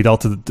 damage that would be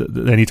dealt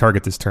to any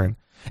target this turn.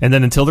 And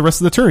then until the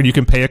rest of the turn, you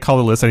can pay a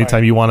colorless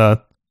anytime you want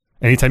to.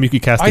 Anytime you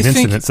can cast an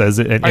instant, it says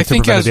it to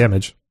prevent a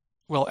damage.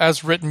 Well,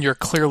 as written, you're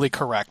clearly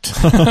correct.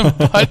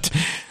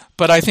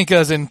 but I think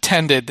as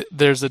intended,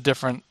 there's a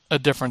different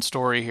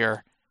story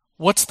here.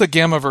 What's the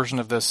gamma version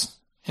of this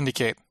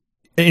indicate?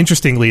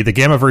 Interestingly, the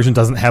gamma version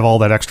doesn't have all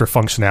that extra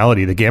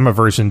functionality. The gamma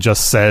version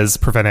just says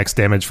prevent X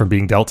damage from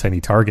being dealt to any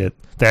target.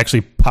 They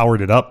actually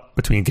powered it up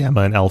between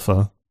gamma and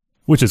alpha,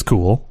 which is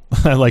cool.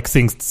 I like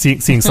seeing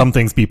some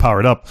things be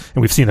powered up,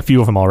 and we've seen a few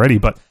of them already,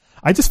 but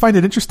I just find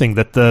it interesting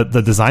that the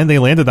design they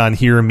landed on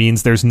here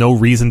means there's no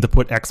reason to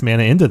put X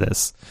mana into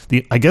this.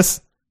 I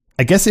guess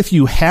if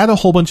you had a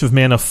whole bunch of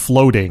mana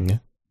floating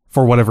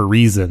for whatever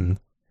reason,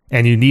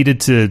 and you needed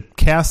to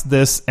cast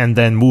this and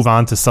then move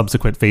on to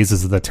subsequent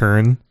phases of the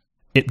turn,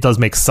 it does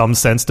make some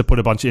sense to put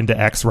a bunch into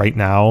X right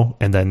now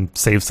and then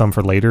save some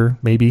for later,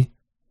 maybe.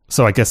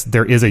 So I guess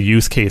there is a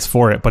use case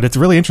for it, but it's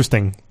really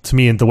interesting to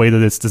me in the way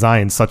that it's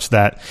designed, such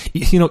that,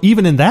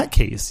 even in that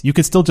case, you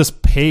could still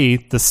just pay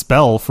the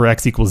spell for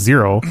X equals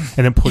 0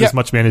 and then put as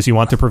much mana as you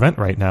want to prevent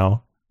right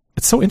now.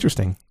 It's so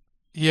interesting.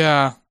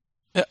 Yeah.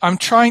 I'm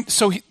trying.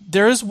 So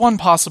there is one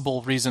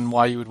possible reason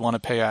why you would want to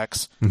pay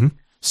X. Mm-hmm.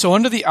 So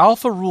under the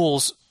alpha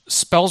rules,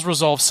 spells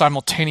resolve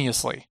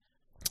simultaneously.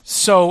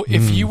 So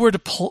if you were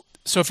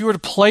to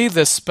play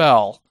this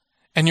spell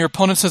and your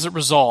opponent says it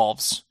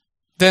resolves,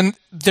 then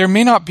there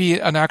may not be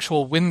an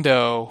actual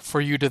window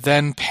for you to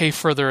then pay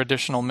further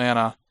additional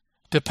mana,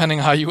 depending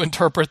how you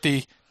interpret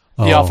the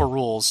alpha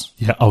rules.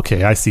 Yeah,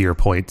 okay, I see your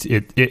point.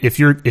 If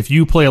your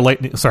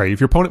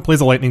opponent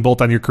plays a lightning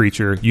bolt on your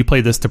creature, you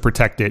play this to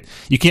protect it.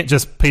 You can't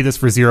just pay this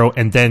for 0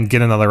 and then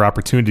get another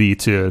opportunity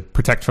to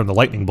protect from the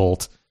lightning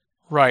bolt.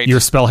 Right. Your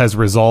spell has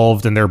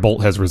resolved and their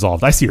bolt has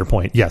resolved. I see your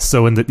point. Yes.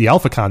 So in the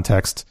alpha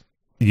context,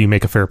 you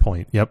make a fair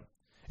point. Yep.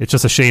 It's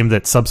just a shame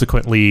that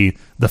subsequently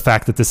the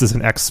fact that this is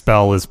an X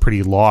spell is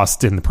pretty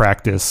lost in the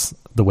practice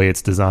the way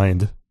it's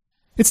designed.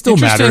 It still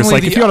matters.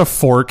 Like if you had a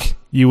fork,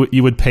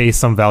 you would pay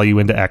some value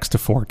into X to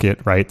fork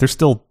it, right?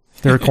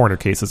 There are corner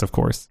cases, of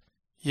course.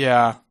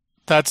 Yeah.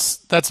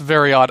 That's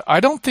very odd. I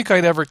don't think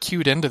I'd ever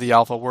queued into the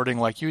alpha wording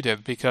like you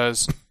did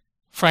because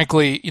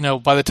frankly,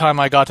 by the time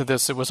I got to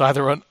this, it was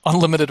either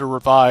unlimited or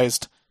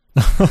revised.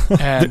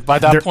 And by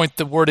that point,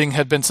 the wording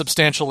had been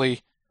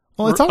substantially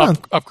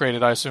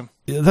upgraded, I assume.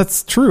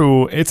 That's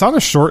true. It's on a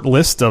short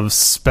list of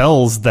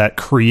spells that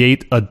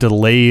create a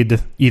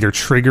delayed, either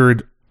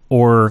triggered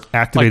or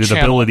activated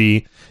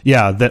ability.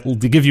 Yeah, that will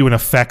give you an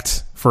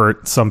effect for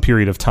some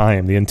period of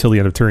time, until the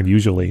end of turn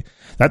usually.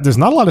 There's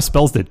not a lot of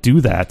spells that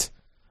do that.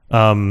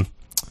 I'm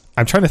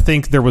trying to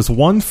think. There was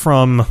one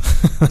from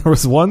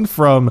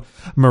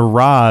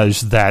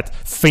Mirage that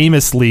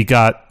famously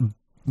got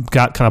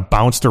kind of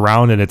bounced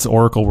around in its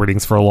Oracle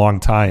wordings for a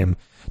long time.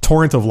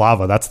 Torrent of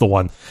Lava, that's the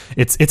one.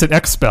 It's an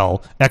X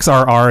spell,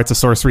 XRR. It's a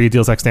sorcery. It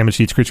deals X damage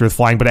to each creature with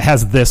flying, but it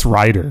has this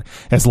rider.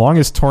 As long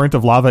as Torrent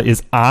of Lava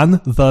is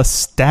on the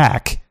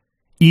stack,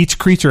 each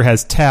creature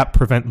has tap,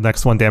 prevent the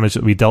next one damage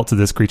that we dealt to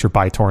this creature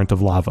by Torrent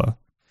of Lava.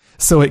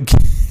 So it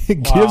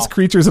gives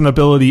creatures an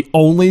ability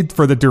only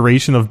for the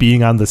duration of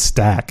being on the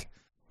stack,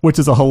 which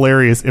is a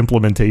hilarious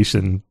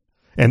implementation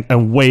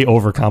and way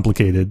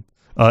overcomplicated.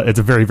 It's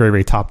a very, very,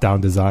 very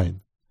top-down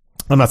design.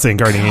 I'm not saying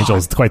Guardian Angel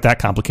is quite that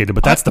complicated,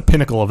 but that's the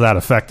pinnacle of that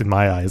effect in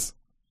my eyes.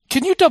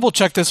 Can you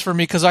double-check this for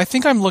me? Because I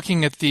think I'm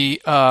looking at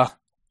the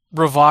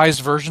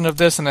revised version of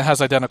this, and it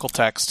has identical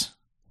text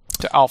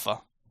to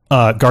Alpha.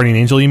 Guardian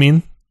Angel, you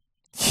mean?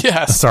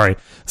 Yes. Sorry.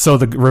 So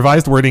the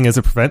revised wording is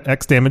to prevent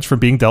X damage from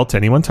being dealt to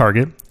any one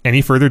target.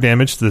 Any further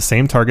damage to the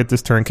same target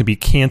this turn can be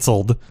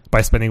canceled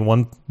by spending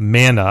 1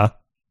 mana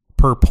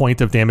per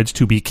point of damage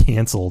to be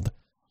canceled.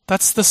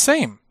 That's the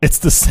same. It's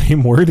the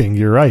same wording.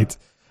 You're right.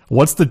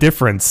 What's the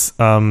difference?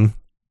 The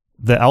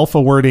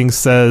alpha wording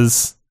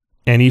says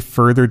any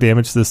further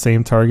damage to the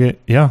same target.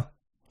 Yeah.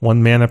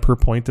 1 mana per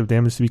point of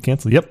damage to be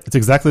canceled. Yep. It's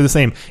exactly the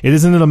same.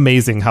 Isn't it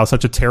amazing how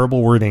such a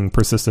terrible wording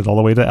persisted all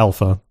the way to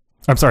alpha?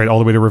 I'm sorry, all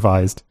the way to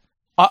revised.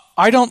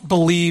 I don't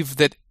believe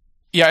that.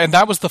 Yeah, and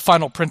that was the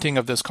final printing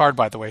of this card,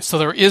 by the way. So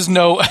there is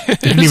no.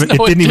 It didn't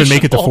even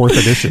make it to 4th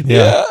edition.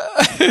 Yeah.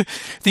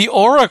 The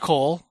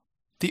Oracle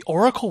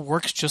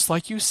works just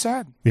like you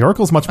said. The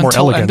Oracle's much more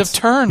elegant. End of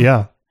turn.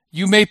 Yeah.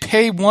 You may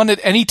pay 1 at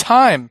any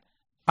time.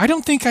 I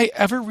don't think I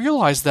ever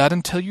realized that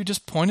until you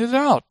just pointed it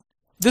out.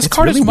 This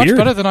card is much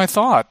better than I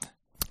thought.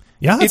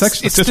 Yeah,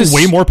 it's just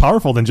way more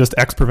powerful than just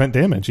X prevent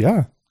damage.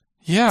 Yeah.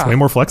 Yeah. It's way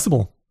more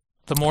flexible.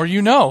 The more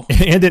you know.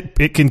 And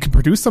it can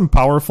produce some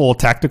powerful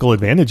tactical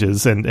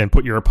advantages and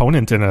put your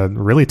opponent in a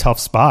really tough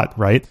spot,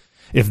 right?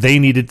 If they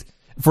needed,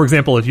 for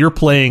example, if you're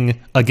playing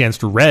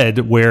against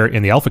red, where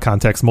in the alpha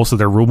context, most of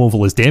their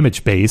removal is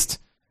damage based,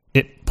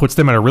 it puts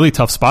them in a really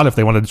tough spot if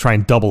they wanted to try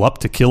and double up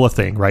to kill a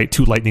thing, right?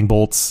 2 lightning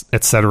bolts,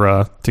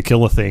 etc. to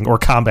kill a thing, or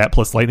combat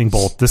plus lightning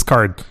bolt. This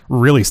card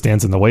really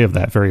stands in the way of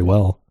that very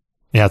well.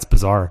 Yeah, it's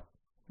bizarre.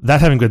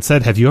 That having been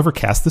said, have you ever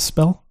cast this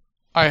spell?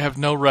 I have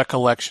no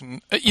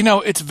recollection.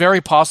 It's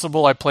very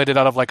possible I played it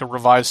out of like a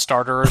revised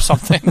starter or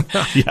something.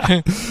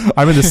 Yeah,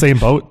 I'm in the same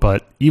boat,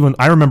 but even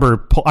I remember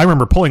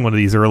pulling one of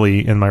these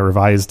early in my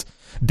revised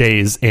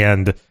days,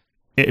 and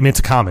it's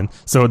a common,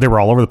 so they were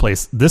all over the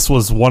place. This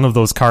was one of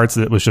those cards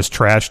that was just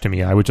trash to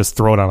me. I would just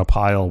throw it on a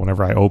pile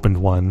whenever I opened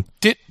one.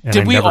 Did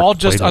we all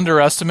just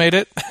underestimate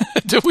it?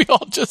 Did we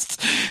all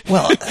just?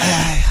 Well,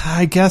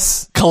 I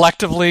guess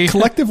collectively,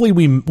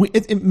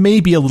 it may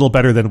be a little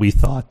better than we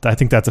thought. I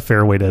think that's a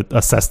fair way to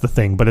assess the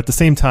thing. But at the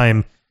same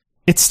time,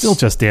 it's still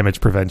just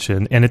damage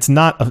prevention, and it's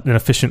not an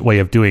efficient way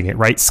of doing it.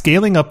 Right?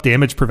 Scaling up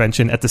damage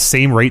prevention at the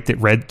same rate that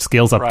red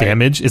scales up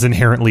damage is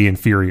inherently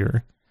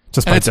inferior.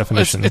 Just by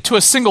definition. It's to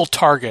a single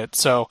target,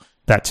 so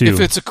that too.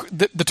 If it's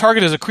the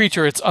target is a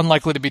creature, it's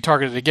unlikely to be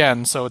targeted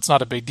again, so it's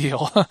not a big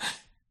deal.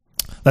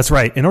 That's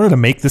right. In order to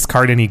make this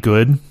card any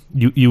good,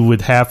 you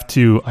would have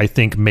to, I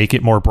think, make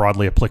it more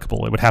broadly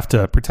applicable. It would have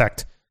to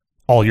protect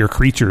all your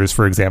creatures,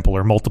 for example,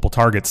 or multiple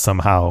targets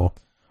somehow,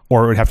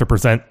 or it would have to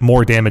present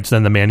more damage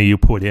than the mana you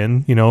put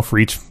in. For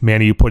each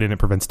mana you put in, it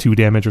prevents 2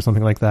 damage or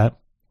something like that.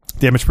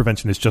 Damage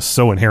prevention is just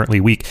so inherently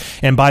weak.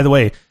 And by the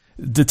way,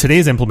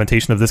 today's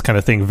implementation of this kind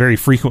of thing very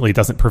frequently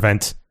doesn't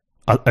prevent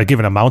a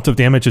given amount of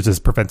damage. It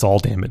just prevents all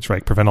damage,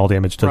 right? Prevent all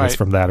damage to this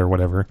from that or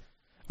whatever.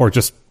 or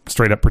just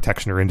straight up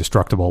protection or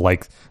indestructible.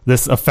 Like,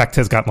 this effect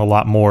has gotten a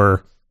lot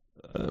more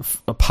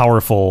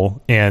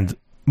powerful and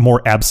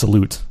more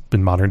absolute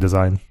in modern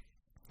design.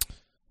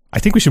 I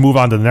think we should move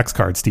on to the next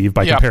card, Steve,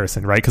 by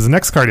comparison, right? Because the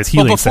next card is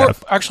Healing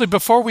Salve. Actually,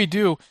 before we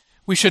do,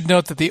 we should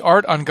note that the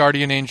art on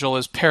Guardian Angel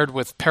is paired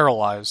with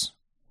Paralyze.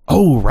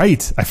 Oh,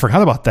 right. I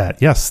forgot about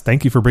that. Yes,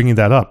 thank you for bringing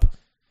that up.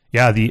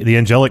 Yeah, the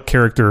angelic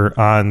character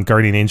on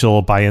Guardian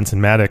Angel by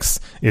Ensign Maddox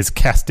is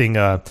casting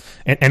an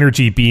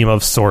energy beam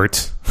of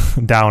sort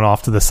down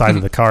off to the side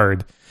of the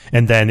card.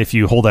 And then if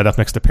you hold that up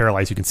next to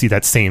Paralyze, you can see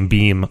that same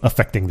beam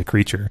affecting the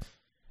creature.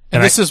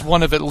 And this is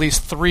one of at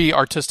least 3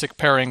 artistic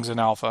pairings in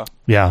Alpha.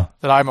 Yeah.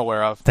 That I'm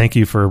aware of. Thank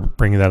you for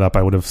bringing that up.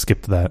 I would have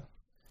skipped that.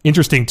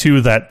 Interesting,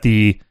 too, that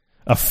the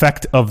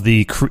effect of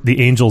the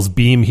Angel's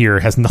beam here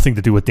has nothing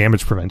to do with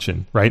damage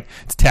prevention, right?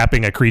 It's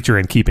tapping a creature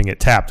and keeping it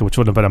tapped, which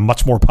would have been a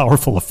much more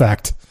powerful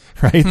effect,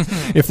 right?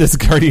 If this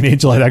Guardian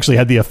Angel had actually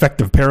had the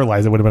effect of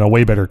Paralyze, it would have been a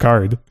way better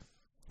card.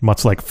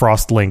 Much like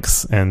Frost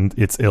Lynx and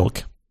its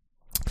ilk,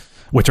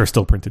 which are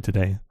still printed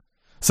today.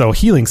 So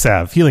Healing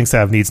Salve. Healing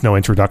Salve needs no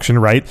introduction,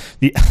 right?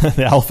 The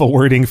alpha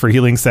wording for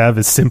Healing Salve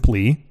is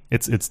simply,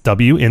 it's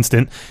W,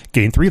 instant,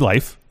 gain 3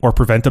 life, or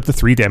prevent up to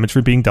 3 damage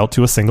from being dealt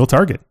to a single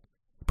target.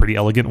 Pretty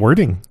elegant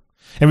wording.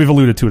 And we've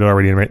alluded to it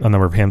already a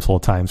number of handful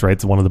of times, right?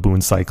 It's one of the boon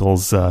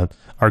cycles,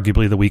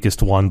 arguably the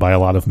weakest one by a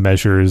lot of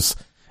measures.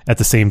 At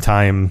the same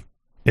time,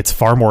 it's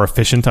far more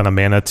efficient on a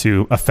mana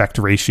to effect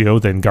ratio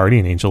than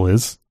Guardian Angel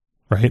is,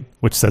 right?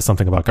 Which says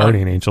something about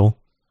Guardian Angel.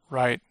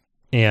 Right.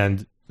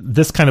 And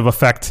this kind of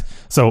effect,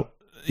 so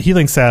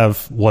Healing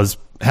Salve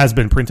has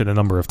been printed a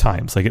number of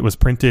times. Like, it was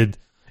printed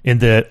in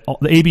the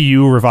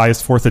ABU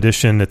revised 4th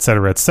edition,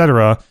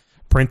 etc.,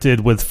 printed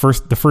with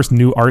the first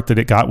new art that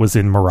it got was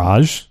in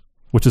Mirage,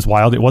 which is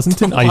wild. It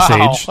wasn't in Ice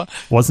Age,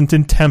 wasn't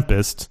in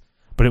Tempest,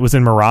 but it was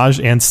in Mirage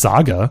and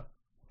Saga.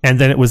 And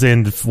then it was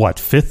in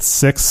 5th,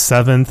 6th,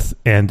 7th,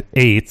 and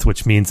 8th,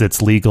 which means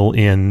it's legal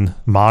in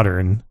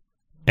Modern,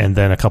 and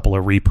then a couple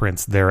of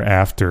reprints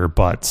thereafter.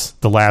 But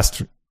the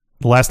last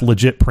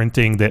legit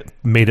printing that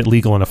made it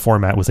legal in a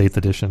format was 8th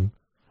edition,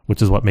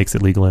 which is what makes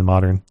it legal in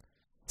Modern.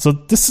 So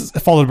this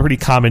followed a pretty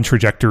common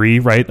trajectory,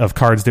 right, of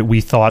cards that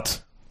we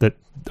thought, that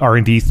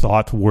R&D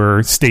thought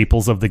were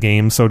staples of the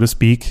game, so to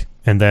speak,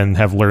 and then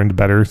have learned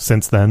better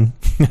since then.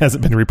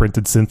 Hasn't been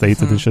reprinted since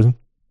 8th edition.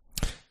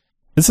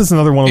 This is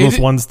another one of those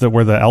ones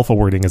where the alpha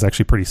wording is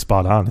actually pretty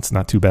spot on. It's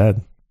not too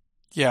bad.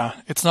 Yeah,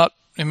 it's not,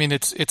 I mean,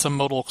 it's a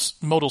modal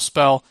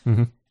spell.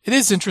 Mm-hmm. It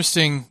is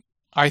interesting,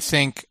 I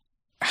think,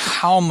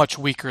 how much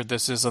weaker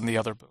this is than the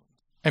other boon.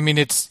 I mean,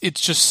 it's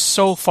just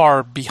so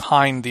far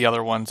behind the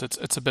other ones.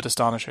 It's a bit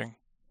astonishing.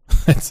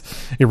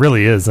 It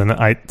really is, and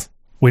I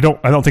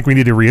don't think we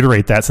need to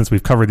reiterate that, since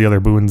we've covered the other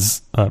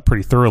boons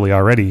pretty thoroughly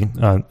already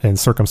in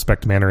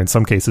circumspect manner in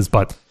some cases.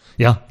 But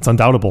yeah, it's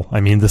undoubtable.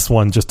 I mean, this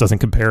one just doesn't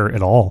compare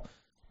at all.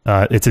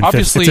 It's in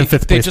fifth place by a mile.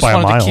 Obviously, they just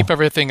wanted to keep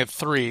everything at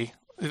 3.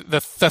 The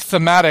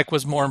thematic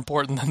was more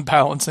important than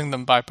balancing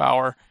them by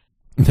power.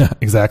 Yeah,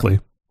 exactly.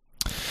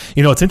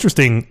 You know, it's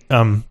interesting.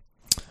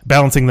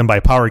 Balancing them by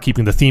power,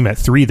 keeping the theme at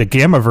 3. The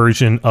Gamma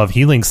version of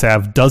Healing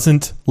Salve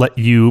doesn't let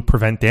you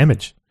prevent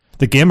damage.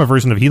 The Gamma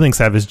version of Healing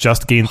Salve is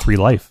just gain 3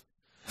 life.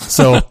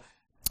 So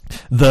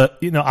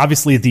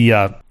obviously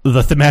the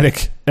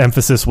thematic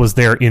emphasis was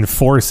there in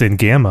Force in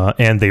Gamma,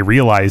 and they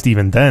realized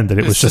even then that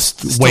it was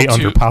just way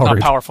underpowered. Not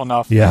powerful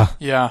enough.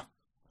 Yeah.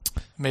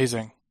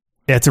 Amazing.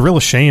 Yeah, it's a real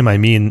shame. I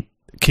mean,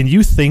 can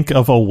you think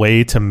of a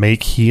way to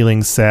make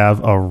Healing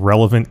Salve a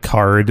relevant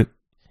card?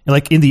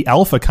 Like, in the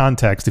alpha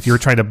context, if you were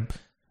trying to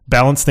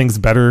balance things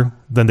better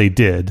than they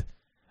did,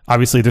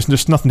 obviously there's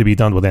just nothing to be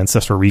done with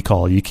Ancestral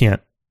Recall. You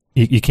can't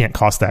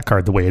cost that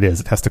card the way it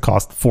is. It has to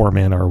cost 4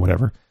 mana or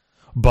whatever.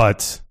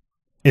 But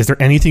is there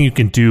anything you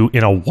can do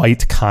in a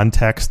white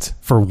context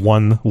for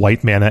 1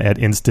 white mana at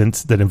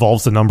instant that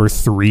involves the number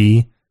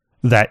 3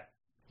 that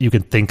you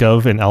can think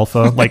of in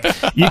alpha? Like,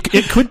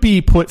 it could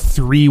be put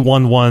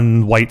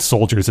 3/1/1 white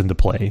soldiers into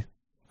play,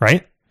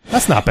 right?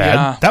 That's not bad.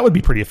 Yeah. That would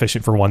be pretty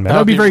efficient for 1 mana. That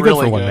would be very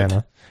really good for 1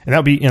 mana. And that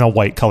would be in a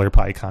white color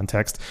pie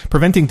context.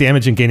 Preventing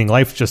damage and gaining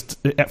life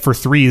just for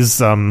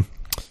 3s,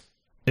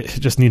 it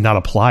just need not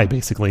apply,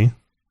 basically.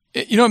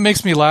 You know what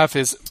makes me laugh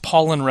is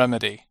Pollen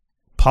Remedy.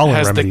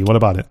 Pollen Remedy, what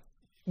about it?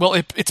 Well,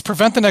 it's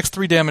prevent the next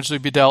 3 damage to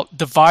be dealt,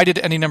 divided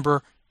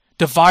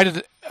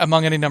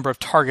among any number of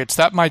targets.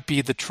 That might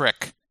be the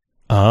trick.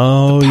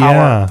 Oh,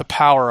 the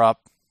power up.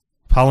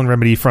 Pollen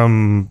Remedy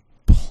from,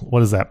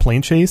 what is that,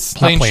 Plane Chase?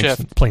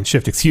 Shift. Plane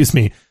Shift, excuse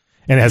me.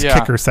 And it has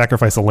kicker,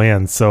 sacrifice a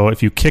land. So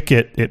if you kick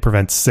it, it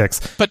prevents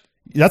 6. But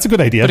that's a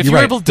good idea. But if you're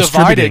able to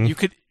divide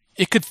it,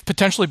 it could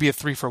potentially be a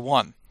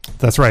 3-for-1.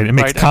 That's right. It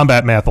makes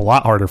combat math a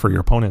lot harder for your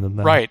opponent than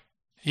that. Right.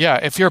 Yeah.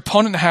 If your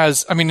opponent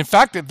has, I mean, in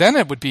fact, then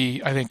it would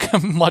be, I think,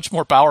 much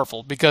more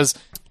powerful, because,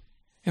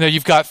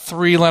 you've got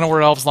 3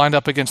 Llanowar Elves lined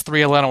up against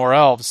 3 Llanowar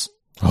Elves.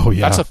 Oh,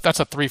 yeah. That's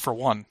a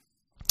 3-for-1.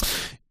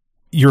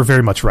 You're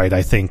very much right.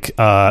 I think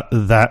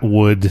that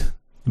would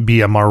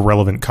be a more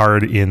relevant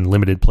card in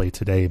limited play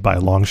today by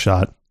a long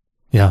shot.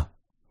 Yeah,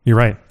 you're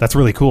right. That's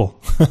really cool.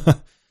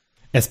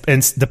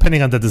 and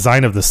depending on the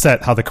design of the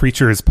set, how the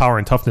creature's power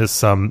and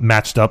toughness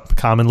matched up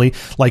commonly.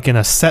 Like in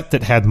a set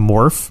that had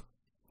Morph,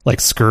 like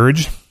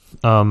Scourge,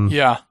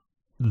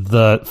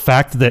 the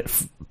fact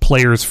that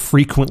players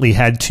frequently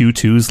had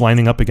 2/2s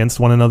lining up against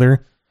one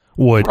another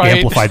would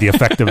amplify the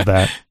effect of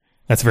that.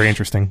 That's very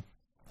interesting.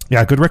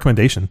 Yeah, good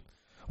recommendation.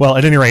 Well,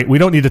 at any rate, we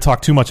don't need to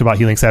talk too much about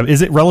Healing Salve.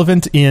 Is it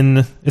relevant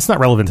in... It's not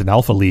relevant in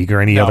Alpha League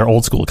or any other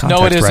old school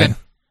context, no, it isn't. Right?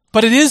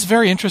 But it is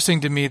very interesting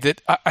to me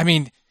that, I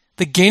mean,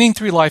 the gaining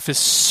 3 life is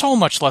so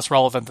much less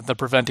relevant than the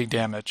preventing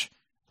damage.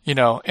 You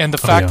know, and the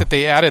fact that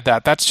they added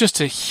that's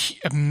just a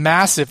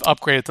massive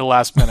upgrade at the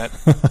last minute.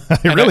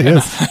 It really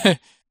is.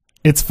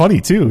 It's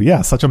funny, too.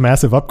 Yeah, such a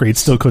massive upgrade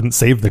still couldn't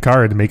save the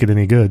card to make it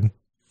any good.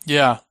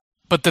 Yeah.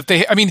 But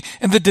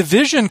and the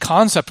division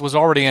concept was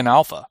already in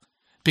Alpha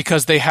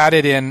because they had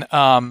it in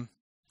on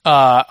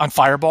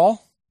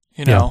Fireball,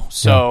 you know,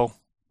 so...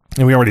 Yeah.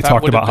 And we already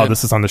talked about how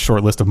this is on the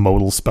short list of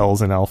modal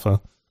spells in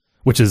Alpha,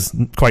 which is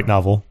quite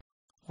novel.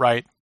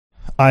 Right.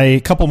 A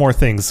couple more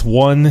things.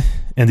 One,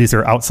 and these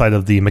are outside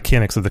of the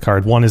mechanics of the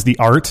card. One is the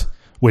art,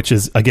 which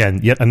is, again,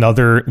 yet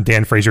another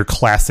Dan Frazier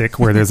classic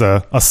where there's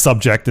a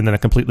subject and then a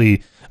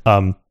completely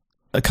a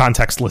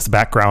contextless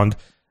background.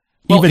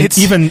 Well,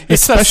 even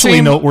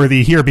especially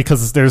noteworthy here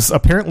because there's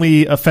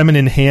apparently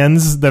feminine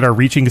hands that are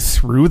reaching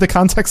through the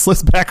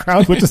contextless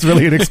background, which is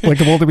really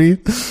inexplicable to me.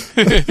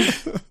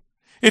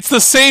 It's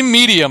the same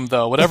medium,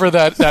 though, whatever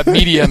that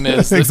medium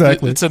is.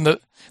 Exactly. It's in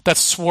that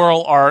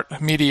swirl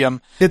art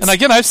medium. And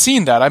again, I've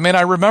seen that. I mean,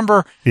 I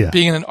remember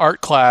being in an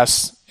art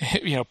class,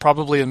 you know,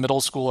 probably in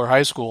middle school or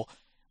high school,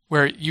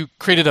 where you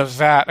created a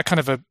vat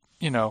of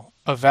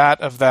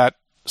that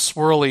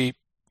swirly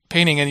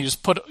painting, and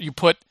you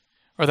put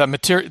or that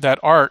material, that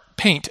art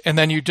paint, and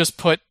then you just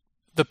put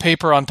the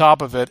paper on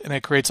top of it, and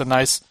it creates a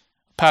nice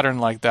pattern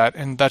like that.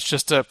 And that's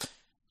just a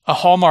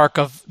hallmark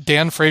of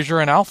Dan Frazier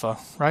and Alpha,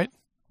 right?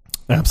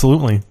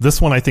 Absolutely. This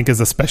one I think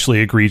is especially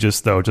egregious,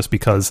 though, just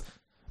because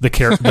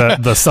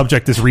the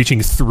subject is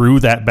reaching through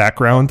that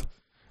background,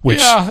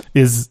 which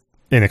is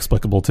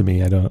inexplicable to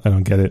me. I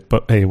don't get it,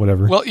 but hey,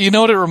 whatever. Well, you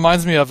know what it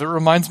reminds me of? It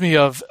reminds me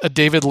of a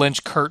David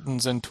Lynch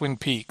curtains in Twin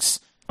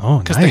Peaks. Oh,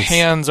 nice. Because the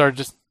hands are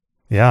just...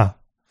 Yeah.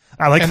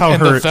 I like how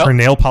her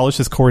nail polish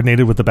is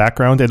coordinated with the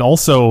background, and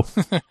also,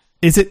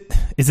 is it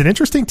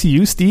interesting to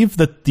you, Steve,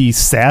 that the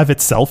salve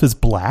itself is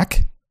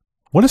black?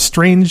 What a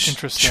strange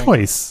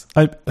choice.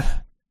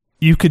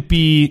 You could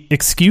be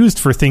excused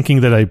for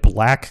thinking that a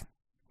black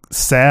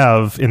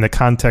salve in the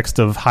context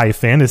of high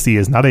fantasy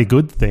is not a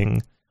good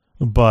thing,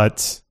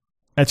 but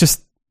that's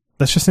just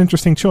an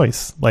interesting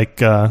choice. Like,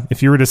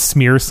 if you were to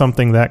smear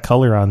something that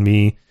color on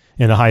me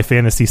in a high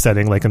fantasy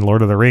setting, like in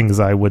Lord of the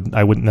Rings, I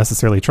wouldn't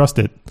necessarily trust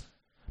it.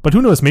 But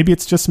who knows? Maybe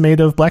it's just made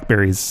of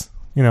blackberries.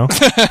 You know,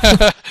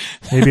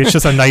 maybe it's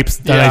just a nice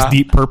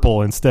deep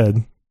purple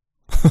instead.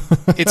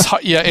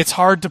 It's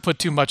hard to put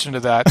too much into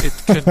that. It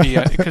could be.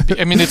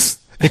 I mean,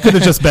 it could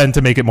have just been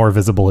to make it more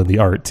visible in the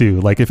art too.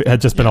 Like if it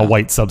had just been a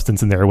white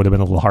substance in there, it would have been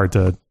a little hard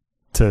to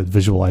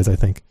visualize, I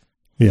think.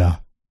 Yeah.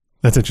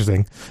 That's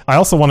interesting. I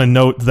also want to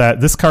note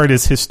that this card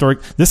is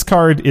historic. This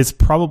card is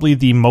probably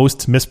the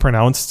most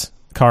mispronounced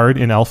card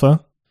in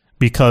Alpha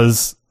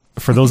because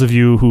for those of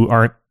you who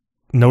aren't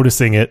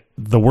noticing it,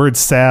 the word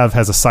salve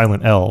has a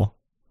silent L.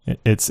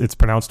 It's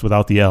pronounced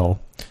without the L.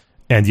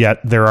 And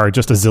yet there are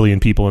just a zillion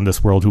people in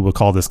this world who will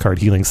call this card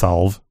Healing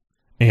Salve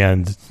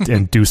and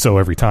do so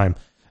every time.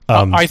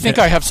 I think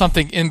I have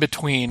something in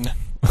between.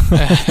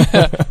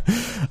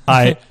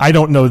 I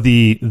don't know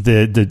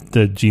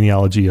the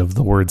genealogy of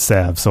the word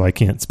salve, so I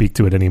can't speak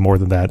to it any more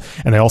than that.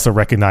 And I also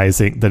recognize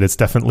that it's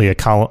definitely a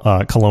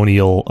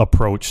colonial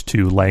approach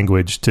to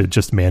language to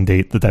just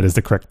mandate that is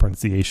the correct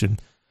pronunciation.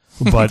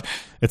 But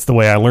it's the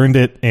way I learned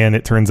it, and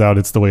it turns out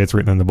it's the way it's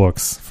written in the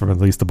books, from at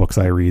least the books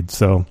I read.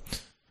 So,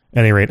 at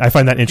any rate, I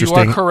find that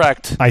interesting. You are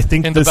correct. I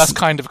think the best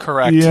kind of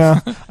correct.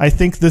 Yeah, I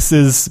think this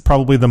is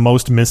probably the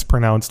most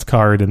mispronounced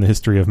card in the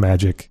history of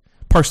Magic,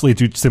 partially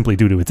simply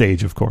due to its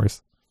age, of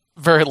course.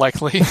 Very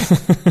likely.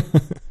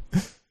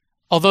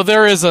 Although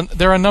there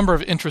are a number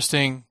of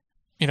interesting,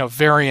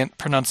 variant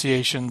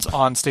pronunciations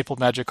on staple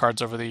Magic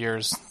cards over the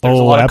years. There's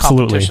a lot of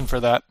competition for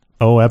that.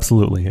 Oh,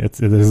 absolutely. There's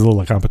a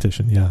little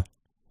competition, yeah.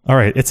 All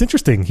right, it's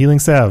interesting. Healing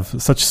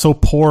Salve, so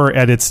poor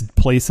at its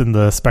place in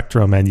the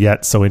spectrum, and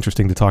yet so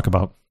interesting to talk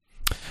about.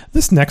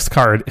 This next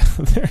card,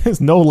 there is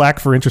no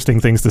lack for interesting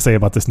things to say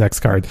about this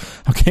next card.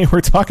 Okay,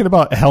 we're talking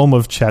about Helm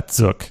of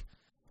Chatzuk.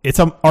 It's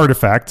an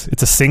artifact.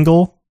 It's a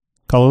single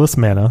colorless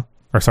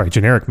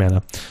generic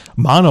mana,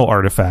 mono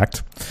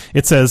artifact.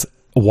 It says,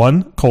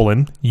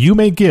 1: you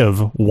may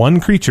give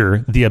one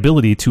creature the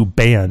ability to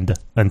band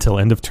until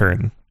end of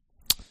turn.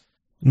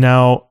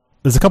 Now,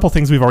 there's a couple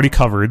things we've already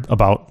covered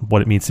about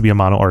what it means to be a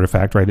mono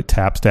artifact, right? It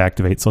taps to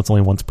activate, so it's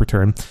only once per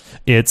turn.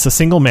 It's a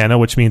single mana,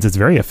 which means it's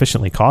very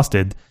efficiently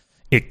costed.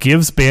 It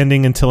gives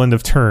banding until end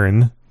of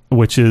turn,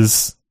 which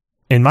is,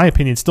 in my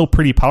opinion, still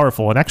pretty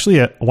powerful, and actually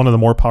one of the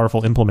more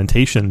powerful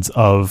implementations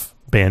of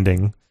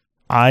banding.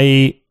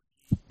 I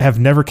have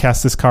never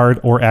cast this card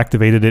or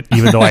activated it,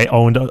 even though I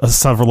owned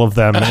several of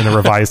them in a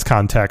revised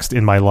context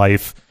in my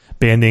life.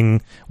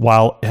 Banding,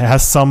 while it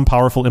has some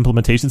powerful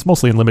implementations,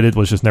 mostly in limited,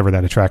 was just never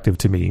that attractive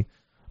to me.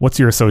 What's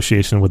your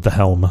association with the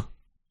helm?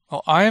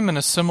 Well, I am in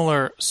a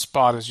similar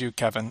spot as you,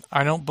 Kevin.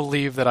 I don't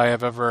believe that I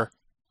have ever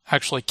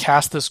actually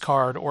cast this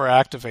card or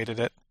activated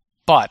it.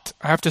 But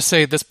I have to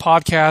say this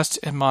podcast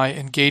and my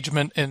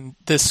engagement in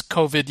this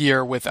COVID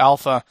year with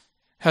Alpha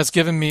has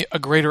given me a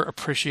greater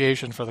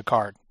appreciation for the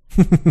card.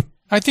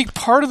 I think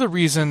part of the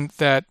reason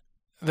that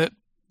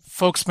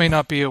folks may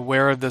not be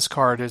aware of this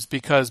card is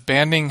because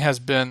banding has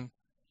been,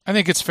 I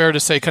think it's fair to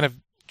say, kind of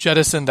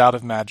jettisoned out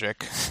of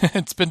Magic.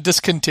 It's been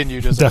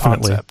discontinued as a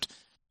concept,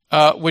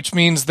 which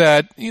means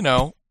that,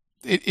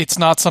 it's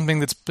not something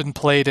that's been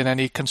played in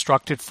any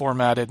constructed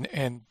format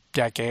in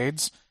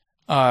decades.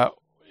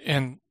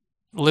 And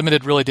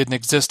Limited really didn't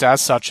exist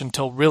as such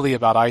until really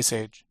about Ice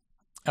Age,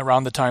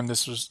 around the time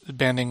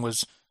banding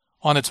was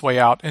on its way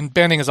out. And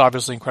banding is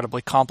obviously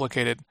incredibly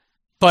complicated.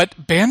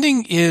 But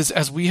banding is,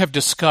 as we have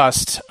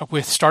discussed,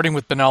 starting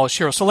with Banalish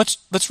Hero. So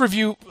let's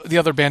review the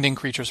other banding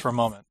creatures for a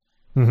moment.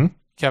 Mm-hmm.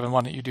 Kevin,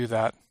 why don't you do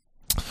that?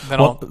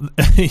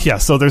 Yeah,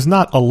 so there's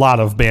not a lot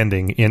of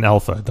banding in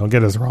Alpha. Don't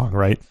get us wrong,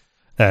 right?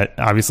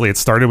 Obviously, it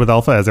started with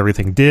Alpha, as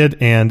everything did,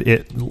 and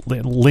it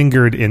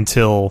lingered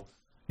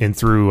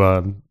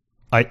through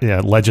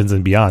Legends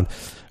and beyond.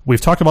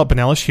 We've talked about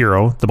Banalish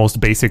Hero, the most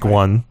basic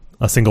one,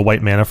 a single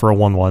white mana for a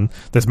 1/1.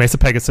 There's Mesa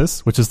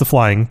Pegasus, which is the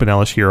flying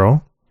Banalish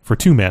Hero for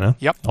 2 mana,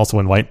 also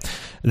in white.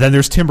 Then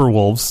there's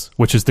Timberwolves,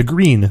 which is the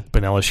green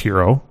Banalish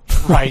Hero,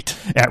 right?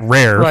 At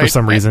rare for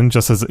some reason,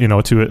 just as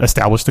to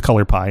establish the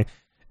color pie.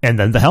 And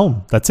then the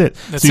Helm. That's it.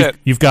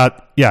 You've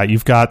got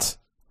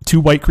 2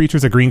 white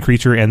creatures, a green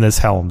creature, and this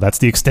Helm. That's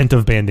the extent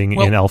of banding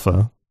in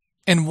Alpha.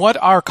 And what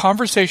our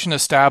conversation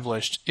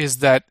established is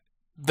that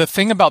the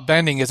thing about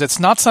banding is it's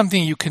not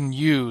something you can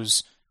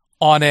use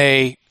on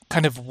a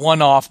kind of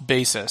one-off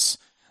basis.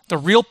 The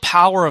real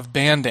power of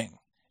banding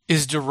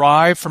is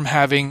derived from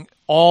having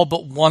all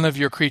but one of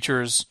your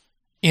creatures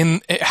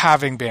in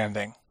having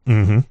banding.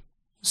 Mm-hmm.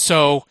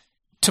 So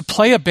to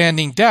play a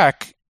banding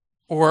deck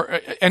or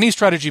any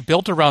strategy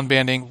built around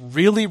banding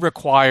really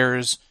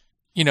requires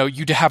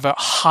you to have a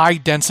high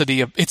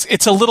density of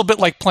it's a little bit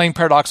like playing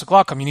Paradoxical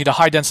Outcome. You need a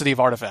high density of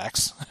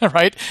artifacts,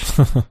 right?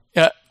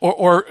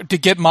 Or to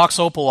get Mox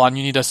Opal on,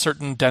 you need a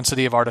certain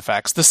density of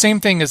artifacts. The same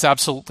thing is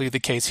absolutely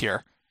the case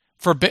here.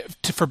 For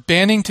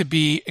banding to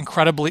be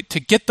to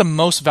get the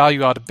most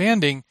value out of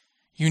banding,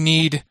 you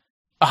need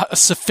a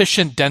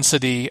sufficient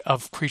density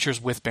of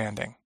creatures with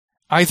banding.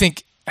 I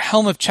think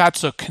Helm of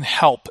Chatsuk can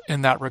help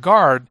in that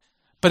regard,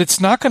 but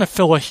it's not going to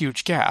fill a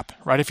huge gap,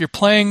 right? If you're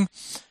playing,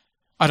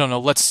 I don't know,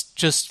 let's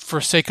just,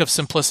 for sake of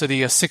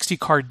simplicity, a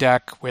 60-card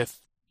deck with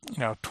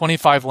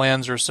 25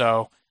 lands or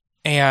so,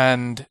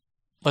 and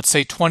let's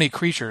say 20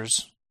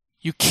 creatures,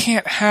 you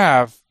can't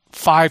have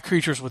 5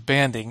 creatures with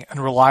banding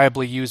and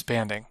reliably use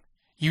banding.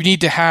 You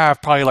need to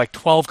have probably like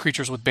 12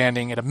 creatures with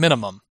banding at a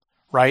minimum,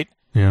 right?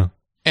 Yeah.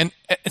 And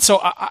so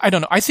I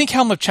don't know. I think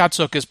Helm of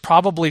Chatsuk is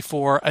probably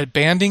for a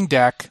banding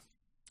deck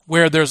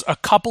where there's a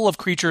couple of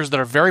creatures that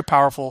are very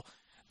powerful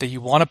that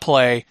you want to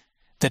play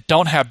that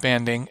don't have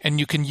banding, and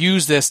you can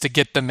use this to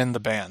get them in the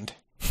band.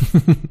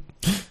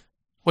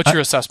 What's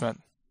your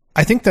assessment?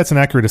 I think that's an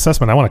accurate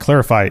assessment. I want to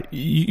clarify.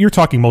 You're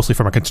talking mostly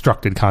from a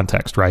constructed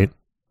context, right?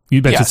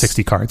 You mentioned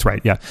 60 cards,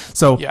 right? Yeah.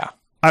 So yeah.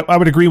 I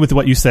would agree with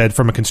what you said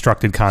from a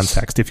constructed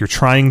context. If you're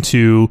trying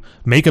to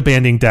make a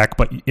banding deck,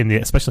 but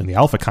especially in the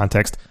Alpha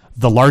context,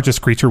 the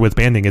largest creature with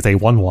banding is a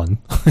 1/1.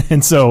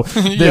 And so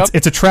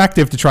it's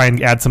attractive to try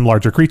and add some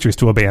larger creatures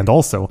to a band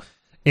also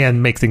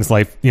and make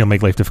life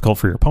difficult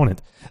for your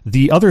opponent.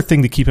 The other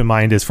thing to keep in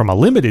mind is from a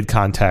limited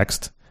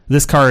context,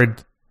 this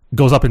card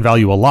goes up in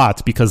value a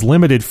lot because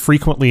limited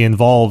frequently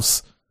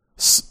involves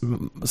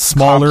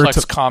smaller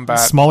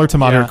to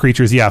moderate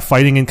creatures,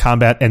 fighting in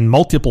combat and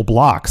multiple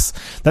blocks.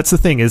 That's the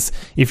thing, is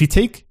if you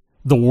take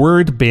the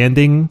word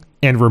banding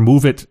and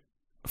remove it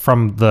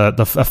from the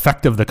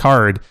effect of the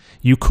card,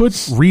 you could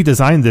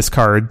redesign this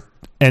card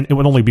and it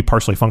would only be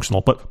partially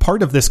functional. But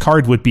part of this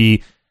card would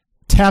be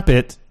tap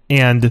it,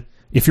 and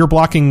if you're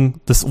blocking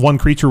this one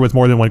creature with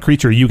more than one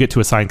creature, you get to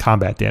assign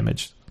combat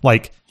damage.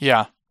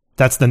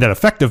 That's the net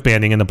effect of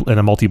banding in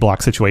a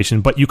multi-block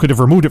situation, but you could have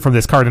removed it from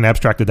this card and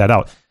abstracted that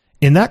out.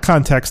 In that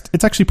context,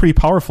 it's actually pretty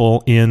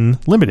powerful in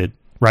limited,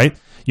 right?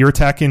 You're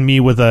attacking me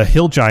with a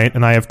hill giant,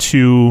 and I have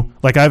 2.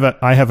 Like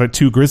I have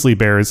 2 grizzly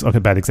bears. Okay,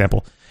 bad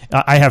example.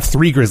 I have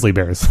 3 grizzly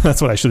bears.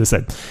 That's what I should have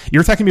said.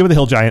 You're attacking me with a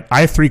hill giant.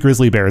 I have 3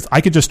 grizzly bears.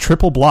 I could just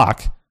triple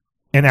block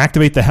and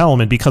activate the helm,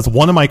 and because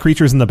one of my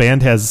creatures in the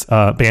band has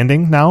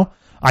banding now,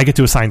 I get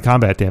to assign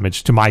combat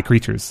damage to my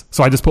creatures.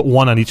 So I just put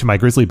 1 on each of my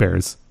grizzly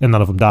bears, and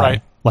none of them die.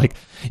 Right. Like,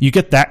 you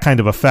get that kind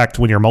of effect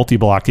when you're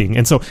multi-blocking.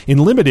 And so in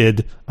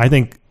limited, I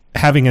think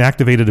having an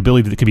activated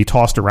ability that can be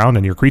tossed around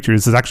in your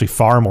creatures is actually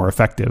far more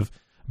effective.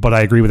 But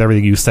I agree with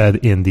everything you said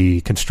in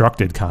the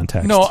constructed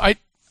context. No,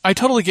 I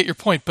totally get your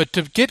point. But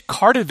to get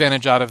card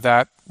advantage out of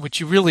that, which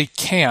you really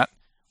can't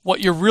what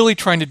you're really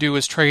trying to do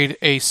is trade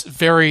a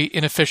very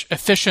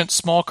efficient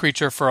small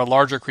creature for a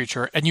larger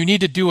creature, and you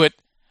need to do it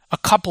a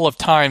couple of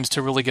times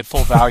to really get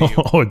full value.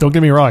 Oh, don't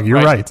get me wrong.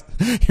 You're right.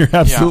 You're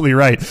absolutely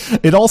right.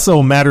 It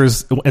also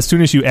matters as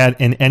soon as you add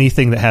in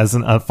anything that has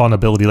a fun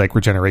ability like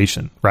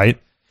regeneration,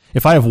 right?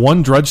 If I have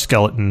one Drudge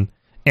Skeleton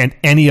and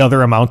any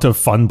other amount of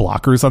fun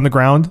blockers on the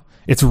ground,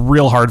 it's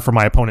real hard for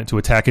my opponent to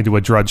attack into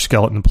a Drudge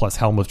Skeleton plus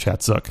Helm of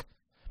Chatsuk,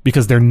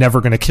 because they're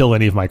never going to kill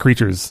any of my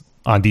creatures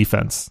on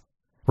defense.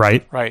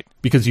 Right? Right.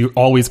 Because you're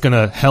always going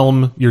to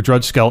helm your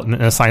Drudge Skeleton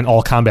and assign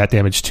all combat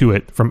damage to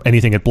it from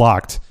anything it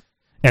blocked.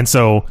 And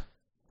so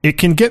it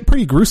can get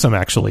pretty gruesome,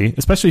 actually,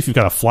 especially if you've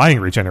got a flying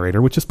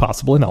regenerator, which is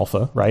possible in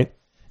alpha, right?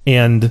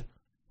 And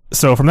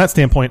so from that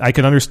standpoint, I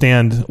can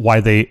understand why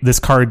this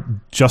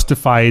card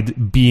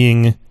justified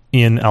being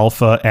in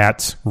alpha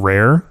at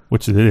rare,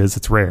 which it is,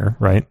 it's rare,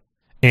 right?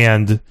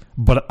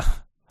 But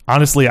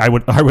honestly, I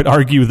would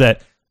argue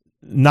that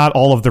not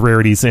all of the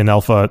rarities in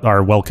alpha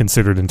are well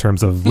considered in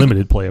terms of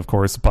limited play, of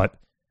course, but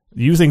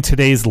using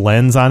today's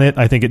lens on it,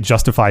 I think it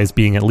justifies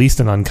being at least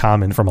an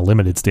uncommon from a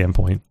limited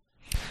standpoint.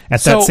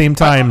 At that same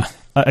time,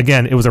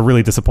 again, it was a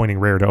really disappointing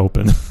rare to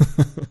open.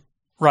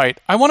 Right.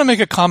 I want to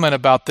make a comment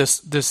about this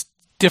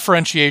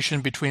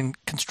differentiation between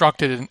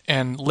constructed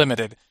and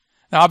limited.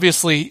 Now,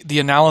 obviously, the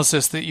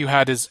analysis that you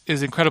had is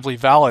incredibly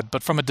valid,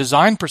 but from a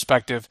design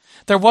perspective,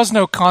 there was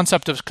no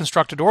concept of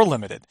constructed or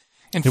limited.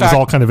 In fact, was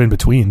all kind of in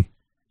between.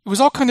 It was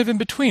all kind of in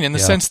between in the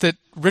sense that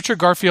Richard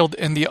Garfield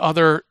and the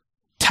other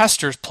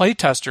play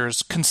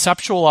testers,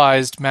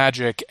 conceptualized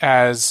Magic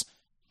as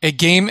a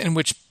game in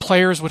which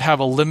players would have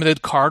a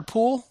limited card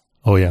pool.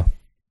 Oh, yeah.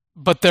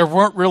 But there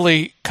weren't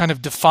really kind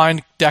of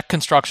defined deck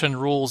construction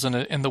rules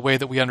in the way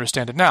that we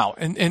understand it now.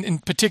 And in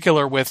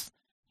particular with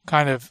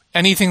kind of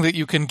anything that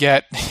you can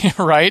get,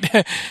 right,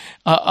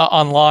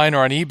 online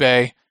or on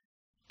eBay,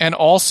 and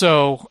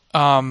also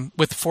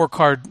with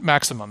 4-card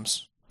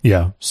maximums.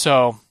 Yeah.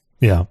 So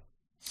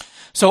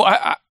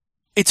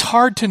it's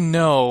hard to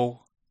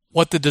know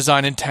what the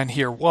design intent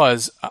here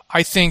was.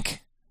 I think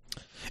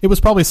it was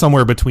probably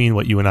somewhere between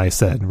what you and I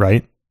said,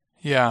 right?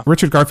 Yeah.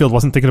 Richard Garfield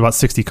wasn't thinking about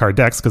 60-card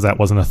decks because that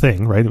wasn't a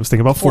thing, right? It was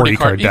thinking about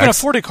 40-card decks. Even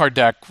a 40-card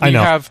deck. I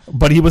know,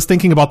 but he was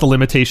thinking about the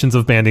limitations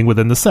of banding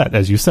within the set,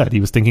 as you said. He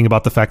was thinking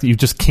about the fact that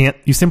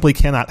you simply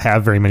cannot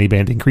have very many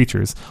banding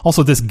creatures.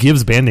 Also, this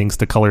gives bandings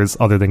to colors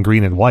other than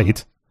green and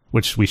white,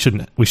 which we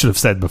should have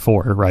said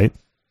before, right?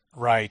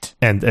 Right.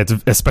 And it's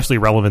especially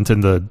relevant in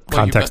the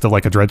context of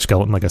like a Dredge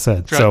Skeleton, like I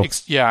said.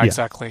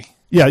 Exactly.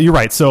 Yeah, you're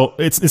right. So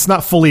it's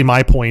not fully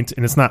my point,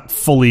 and it's not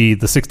fully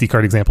the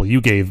 60-card example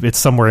you gave. It's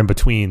somewhere in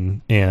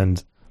between,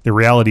 and the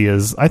reality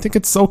is, I think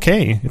it's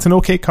okay. It's an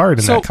okay card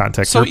in that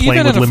context. You're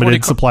playing with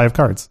limited supply of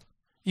cards.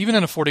 Even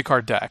in a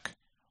 40-card deck,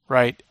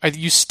 right,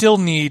 you still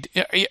need...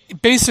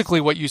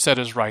 Basically what you said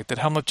is right, that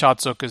Helm of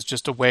Chatsuk is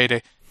just a way to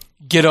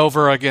get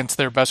over against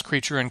their best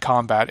creature in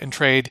combat and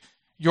trade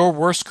your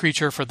worst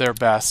creature for their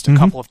best a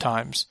couple of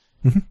times.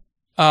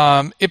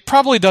 Mm-hmm. It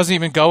probably doesn't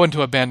even go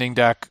into a banding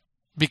deck,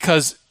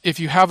 because if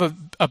you have a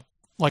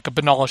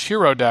Banalish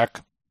Hero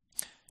deck,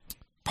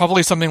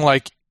 probably something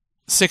like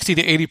 60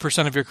 to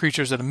 80% of your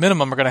creatures at a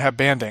minimum are going to have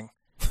banding.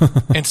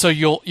 And so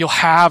you'll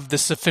have the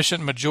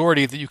sufficient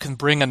majority that you can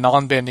bring a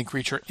non-banding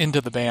creature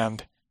into the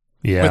band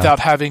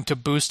without having to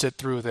boost it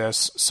through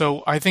this.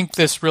 So I think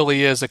this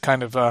really is a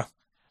kind of I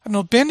don't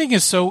know, banding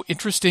is so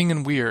interesting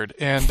and weird,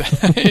 and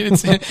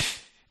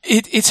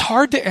it's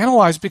hard to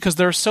analyze because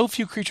there are so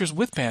few creatures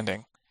with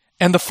banding.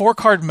 And the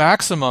 4-card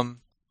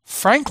maximum,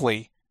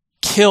 frankly,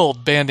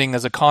 killed banding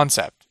as a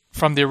concept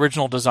from the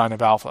original design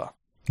of Alpha.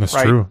 That's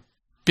true.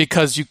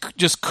 Because you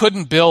just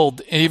couldn't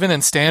build, even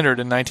in Standard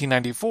in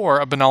 1994,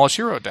 a Banalish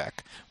Hero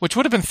deck, which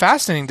would have been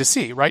fascinating to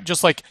see, right?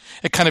 Just like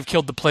it kind of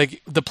killed the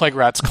Plague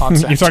Rats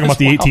concept. You're talking about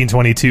the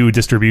 1822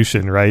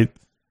 distribution, right?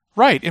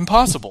 Right,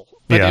 impossible.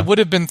 But it would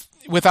have been,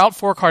 without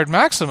 4-card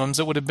maximums,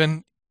 it would have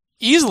been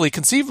easily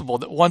conceivable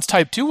that once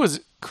Type 2 was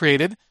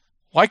created,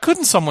 why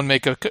couldn't someone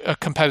make a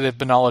competitive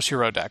Banalish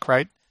Hero deck,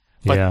 right?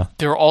 But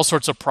there are all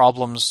sorts of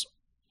problems.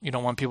 You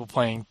don't want people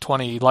playing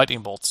 20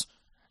 lightning bolts.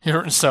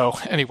 So,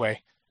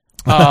 anyway.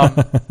 Well,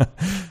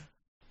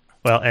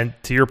 and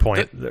to your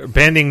point,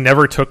 banding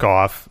never took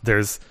off.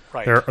 There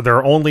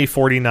are only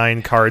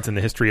 49 cards in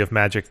the history of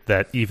Magic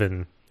that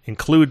even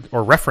include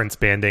or reference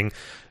banding.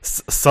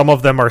 Some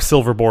of them are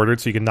silver bordered,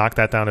 so you can knock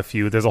that down a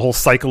few. There's a whole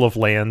cycle of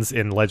lands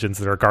in Legends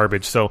that are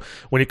garbage. So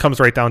when it comes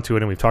right down to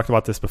it, and we've talked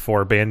about this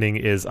before, banding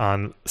is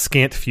on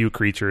scant few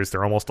creatures.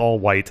 They're almost all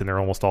white, and they're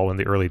almost all in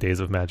the early days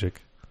of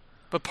Magic.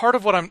 But part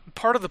of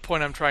the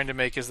point I'm trying to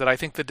make is that I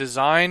think the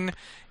design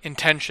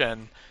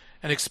intention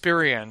and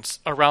experience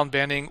around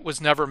banding was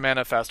never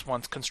manifest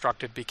once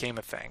constructed became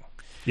a thing.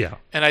 Yeah.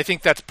 And I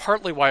think that's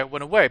partly why it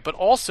went away. But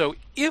also,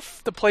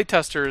 if the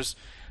playtesters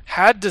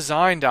had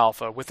designed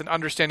Alpha with an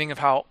understanding of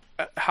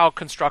how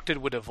constructed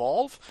would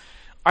evolve,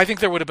 I think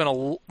there would have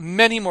been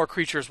many more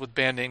creatures with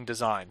banding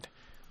designed.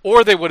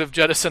 Or they would have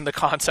jettisoned the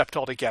concept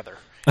altogether.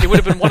 It would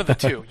have been one of the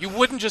two. You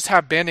wouldn't just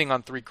have banding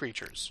on 3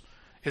 creatures,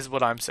 is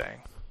what I'm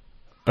saying.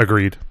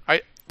 Agreed.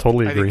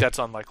 Totally agree. I think that's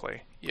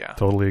unlikely. Yeah.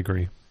 Totally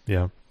agree.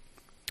 Yeah.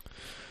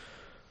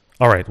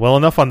 All right. Well,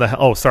 enough on the...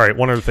 Oh, sorry.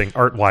 One other thing.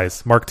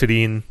 Art-wise, Mark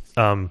Tadine.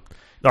 The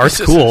art's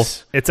cool.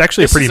 It's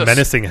actually a pretty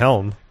menacing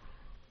helm.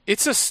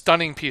 It's a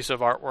stunning piece of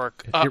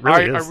artwork. It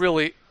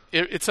really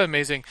is. It's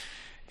amazing.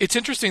 It's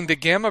interesting. The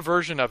Gamma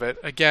version of it,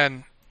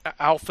 again,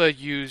 Alpha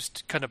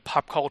used kind of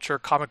pop culture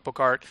comic book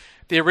art.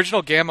 The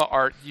original Gamma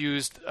art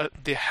used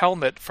the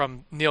helmet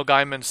from Neil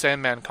Gaiman's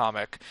Sandman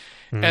comic.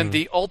 And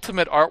the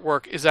ultimate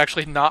artwork is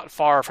actually not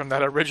far from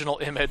that original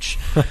image.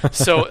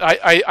 So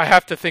I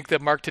have to think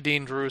that Mark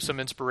Tadine drew some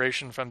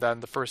inspiration from that in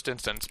the first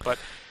instance. But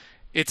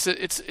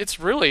it's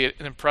really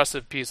an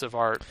impressive piece of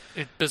art.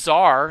 It's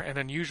bizarre and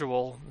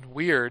unusual and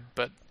weird,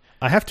 but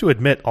I have to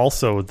admit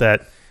also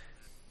that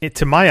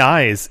to my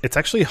eyes, it's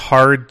actually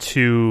hard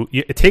to...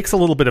 It takes a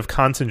little bit of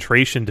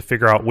concentration to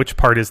figure out which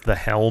part is the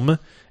helm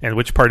and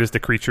which part is the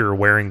creature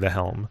wearing the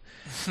helm.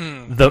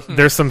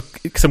 There's some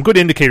good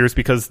indicators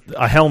because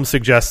a helm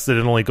suggests that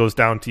it only goes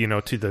down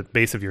to to the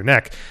base of your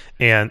neck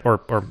and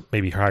or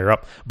maybe higher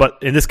up. But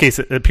in this case,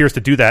 it appears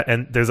to do that,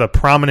 and there's a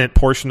prominent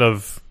portion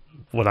of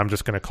what I'm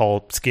just going to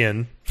call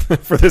skin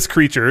for this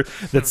creature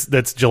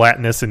that's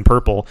gelatinous and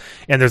purple,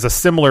 and there's a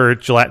similar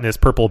gelatinous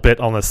purple bit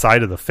on the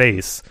side of the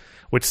face,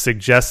 which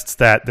suggests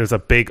that there's a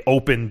big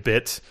open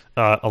bit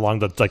along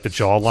the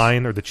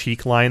jawline or the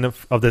cheek line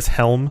of this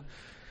helm,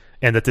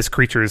 and that this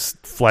creature's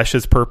flesh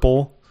is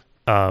purple.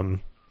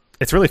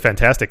 It's really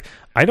fantastic.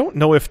 I don't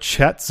know if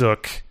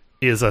Chatzuk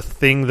is a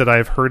thing that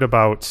I've heard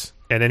about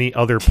at any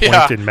other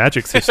point in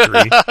Magic's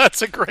history.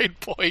 That's a great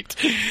point.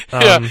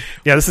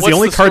 This is the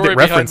only card that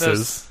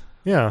references.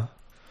 Yeah.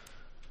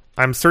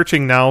 I'm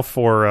searching now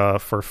for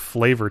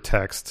flavor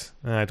text.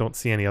 I don't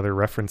see any other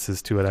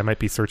references to it. I might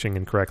be searching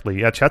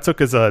incorrectly. Yeah,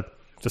 Chatzuk is a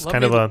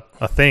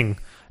thing.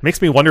 It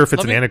makes me wonder if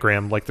it's an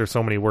anagram, like there's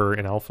so many were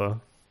in Alpha.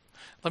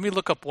 Let me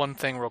look up one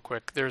thing real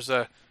quick.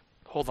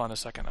 Hold on a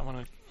second. I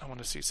want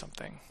to see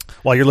something.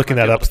 While you're looking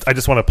that up, I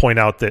just want to point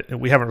out that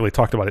we haven't really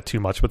talked about it too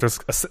much, but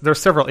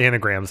there's several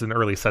anagrams in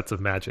early sets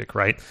of Magic,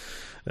 right?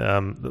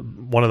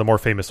 One of the more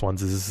famous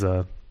ones is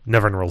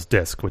Nevinyrral's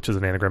Disc, which is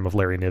an anagram of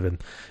Larry Niven.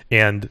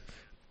 And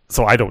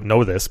so I don't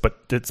know this, but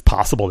it's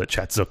possible that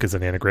Chatzuk is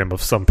an anagram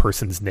of some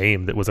person's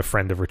name that was a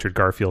friend of Richard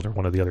Garfield or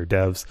one of the other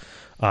devs.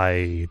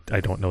 I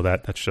don't know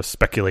that. That's just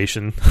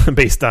speculation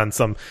based on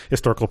some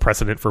historical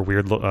precedent for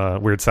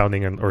weird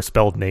sounding or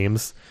spelled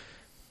names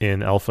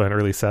in Alpha and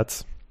early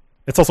sets.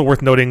 It's also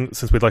worth noting,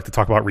 since we'd like to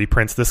talk about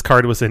reprints, this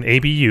card was in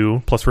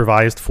ABU plus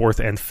revised 4th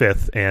and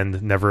 5th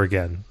and never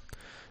again.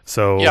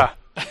 So yeah.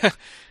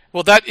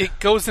 Well, it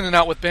goes in and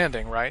out with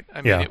banding, right?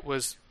 I mean, it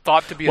was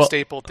thought to be a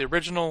staple at the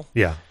original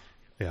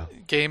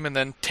game and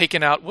then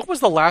taken out. What was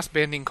the last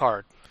banding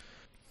card?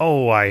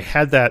 Oh, I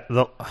had that.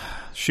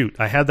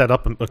 I had that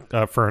up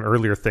for an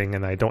earlier thing,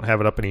 and I don't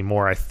have it up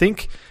anymore. I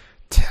think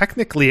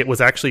technically it was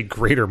actually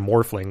Greater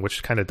Morphling,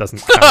 which kind of doesn't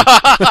count.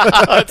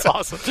 That's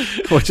awesome.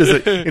 Which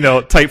is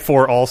Type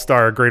 4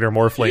 All-Star Greater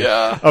Morphling.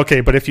 Yeah.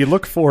 Okay, but if you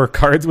look for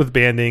cards with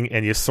banding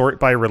and you sort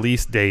by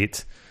release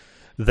date,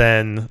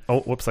 then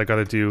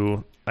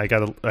I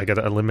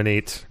gotta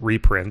eliminate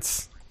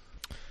reprints.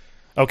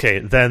 Okay,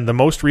 then the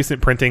most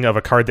recent printing of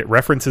a card that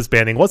references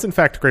banding was in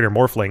fact Greater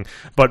Morphling,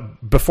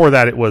 but before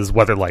that it was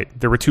Weatherlight.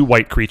 There were 2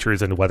 white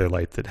creatures in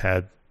Weatherlight that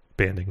had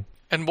banding.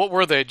 And what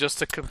were they, just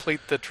to complete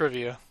the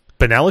trivia?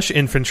 Benalish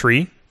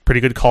Infantry,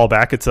 pretty good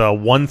callback. It's a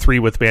 1/3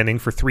 with banding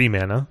for 3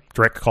 mana,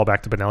 direct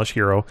callback to Benalish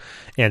Hero.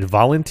 And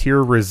Volunteer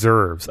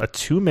Reserves, a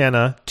 2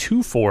 mana,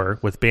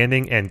 2/4 with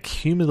banding and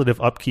cumulative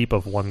upkeep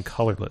of 1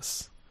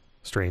 colorless.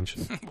 Strange.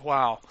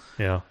 Wow.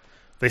 Yeah.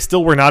 They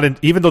still were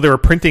not, even though they were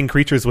printing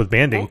creatures with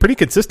banding pretty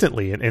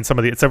consistently in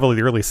several of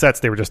the early sets,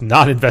 they were just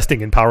not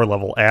investing in power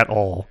level at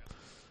all.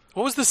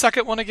 What was the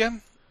second one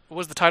again? What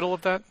was the title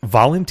of that?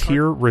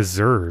 Volunteer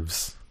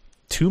Reserves.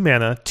 2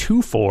 mana,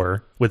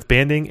 2/4 with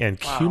banding and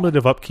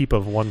cumulative upkeep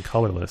of 1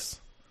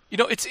 colorless.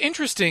 It's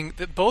interesting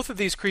that both of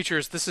these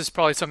creatures, this is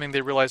probably something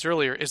they realized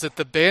earlier, is that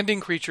the banding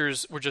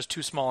creatures were just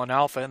too small in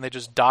Alpha and they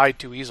just died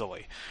too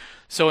easily.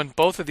 So in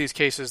both of these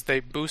cases, they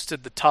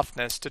boosted the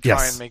toughness to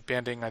try and make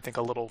banding, I think,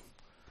 a little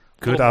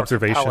good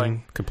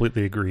observation.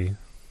 Completely agree.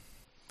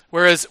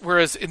 Whereas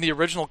in the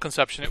original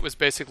conception, it was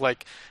basically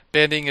like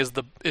banding is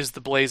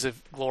the blaze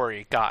of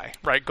glory guy,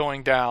 right?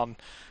 Going down,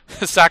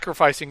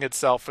 sacrificing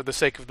itself for the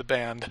sake of the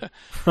band.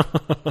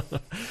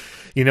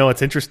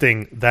 It's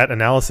interesting, that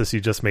analysis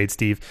you just made,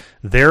 Steve.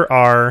 There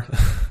are,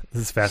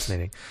 this is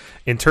fascinating.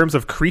 In terms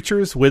of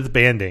creatures with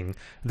banding,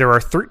 there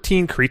are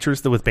 13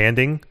 creatures with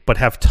banding, but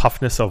have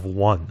toughness of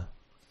 1.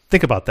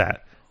 Think about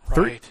that.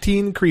 Right.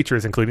 13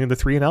 creatures, including the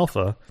 3 in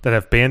Alpha, that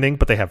have banding,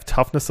 but they have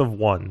toughness of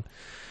 1.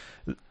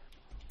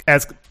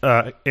 As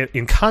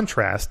in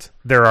contrast,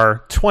 there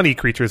are 20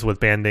 creatures with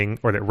banding,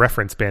 or that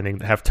reference banding,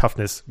 that have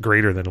toughness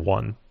greater than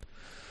 1.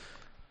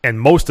 And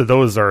most of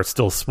those are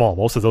still small.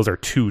 Most of those are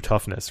 2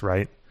 toughness,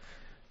 right?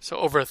 So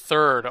over a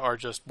third are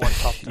just 1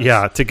 toughness.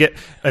 Yeah,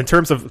 in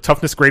terms of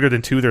toughness greater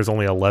than 2, there's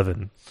only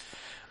 11.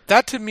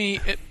 That to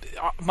me,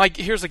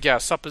 here's a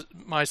guess.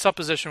 My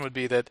supposition would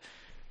be that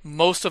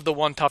most of the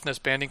 1 toughness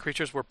banding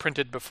creatures were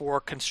printed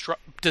before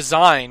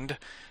designed,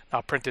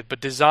 not printed, but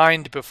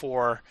designed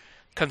before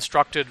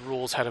constructed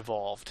rules had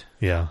evolved.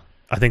 Yeah,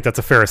 I think that's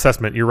a fair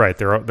assessment. You're right.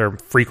 They're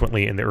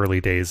frequently in the early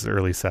days,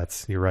 early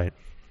sets. You're right.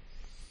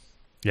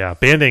 Yeah,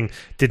 banding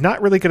did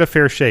not really get a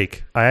fair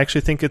shake. I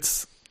actually think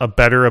it's a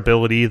better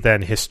ability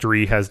than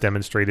history has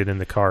demonstrated in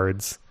the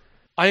cards.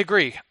 I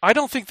agree. I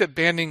don't think that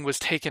banding was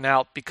taken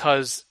out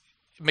because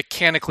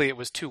mechanically it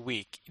was too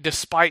weak,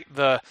 despite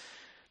the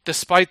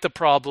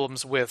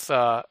problems with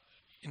the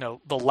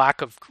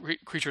lack of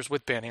creatures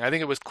with banding. I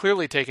think it was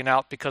clearly taken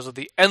out because of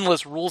the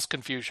endless rules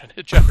confusion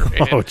it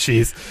generated. Oh,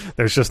 jeez.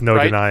 There's just no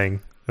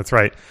denying. That's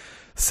right.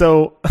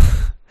 So,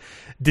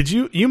 did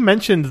you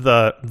mentioned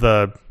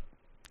the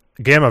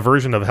Gamma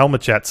version of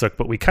Helmet Chatsuk,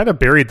 but we kind of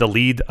buried the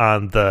lead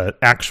on the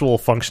actual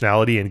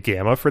functionality in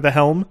Gamma for the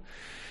helm,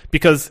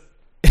 because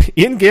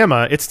in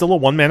Gamma, it's still a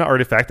 1-mana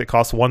artifact that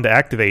costs 1 to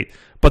activate,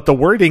 but the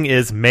wording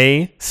is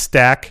may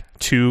stack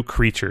 2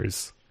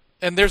 creatures.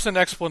 And there's an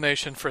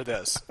explanation for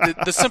this.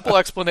 The simple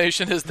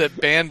explanation is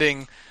that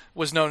banding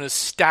was known as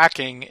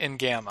stacking in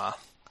Gamma.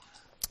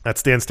 That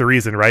stands to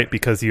reason, right?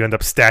 Because you end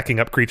up stacking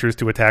up creatures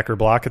to attack or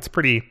block. It's a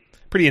pretty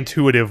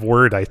intuitive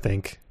word, I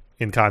think,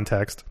 in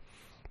context.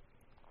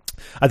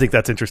 I think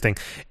that's interesting.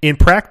 In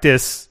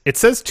practice, it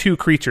says 2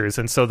 creatures,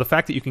 and so the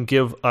fact that you can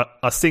give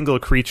a single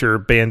creature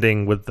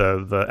banding with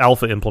the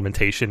alpha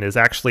implementation is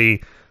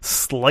actually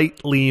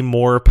slightly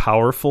more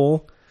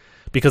powerful,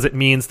 because it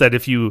means that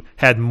if you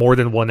had more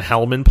than 1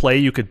 helm in play,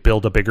 you could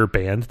build a bigger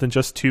band than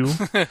just 2.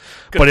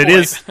 But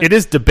it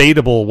is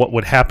debatable what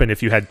would happen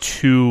if you had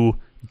 2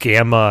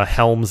 Gamma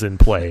helms in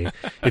play.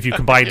 If you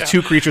combine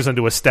 2 creatures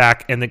into a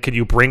stack, and then can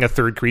you bring a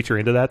 3rd creature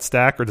into that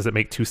stack, or does it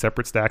make 2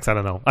 separate stacks? I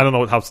don't know. I don't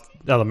know how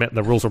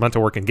the rules were meant to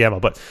work in Gamma,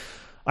 but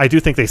I do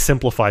think they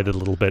simplified it a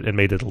little bit and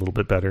made it a little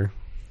bit better.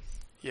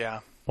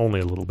 Yeah. Only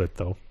a little bit,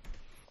 though.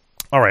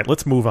 All right,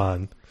 let's move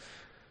on.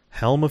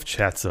 Helm of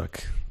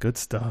Chatsuk. Good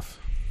stuff.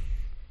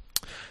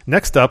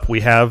 Next up,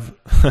 we have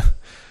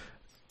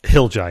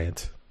Hill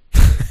Giant.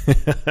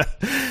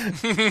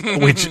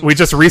 we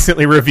just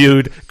recently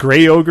reviewed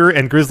Grey Ogre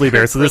and Grizzly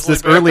Bear, so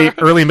this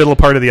early middle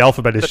part of the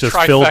alphabet is just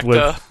filled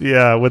with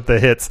the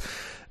hits.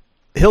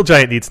 Hill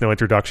Giant needs no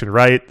introduction,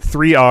 right?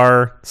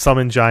 3R,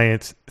 Summon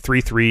Giant,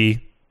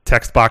 3/3,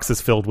 text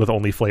boxes filled with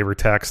only flavor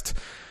text.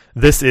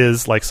 This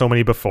is, like so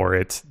many before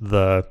it,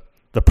 the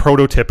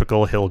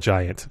prototypical Hill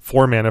Giant.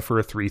 4 mana for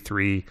a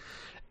 3/3.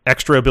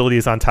 Extra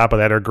abilities on top of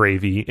that are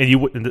gravy,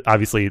 and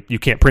obviously you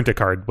can't print a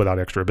card without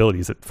extra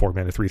abilities at 4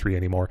 mana 3/3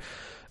 anymore.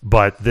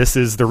 But this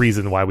is the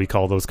reason why we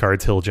call those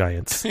cards Hill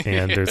Giants,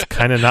 and there's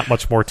kind of not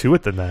much more to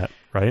it than that,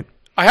 right?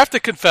 I have to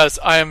confess,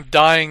 I am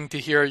dying to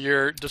hear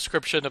your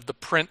description of the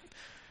print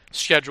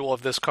schedule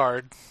of this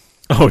card.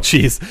 Oh,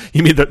 geez.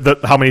 You mean the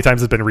how many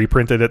times it's been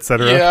reprinted,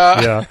 etc.?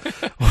 Yeah.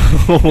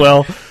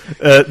 Well,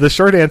 the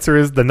short answer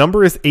is the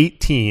number is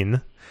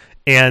 18,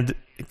 and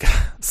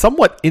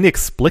somewhat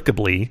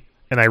inexplicably,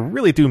 and I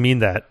really do mean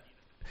that,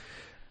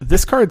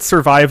 this card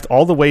survived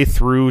all the way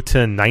through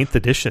to 9th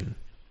edition.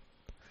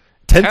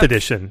 10th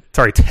edition.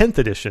 Sorry, 10th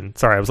edition.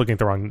 Sorry, I was looking at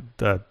the wrong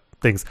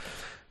things.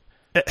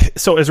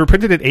 So it was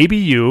reprinted at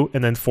ABU,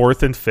 and then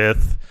 4th and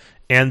 5th,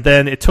 and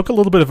then it took a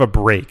little bit of a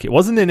break. It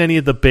wasn't in any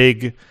of the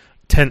big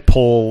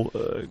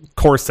tentpole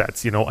core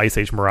sets, Ice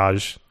Age,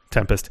 Mirage,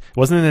 Tempest. It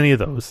wasn't in any of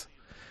those.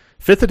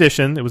 5th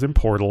edition, it was in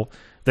Portal.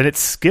 Then it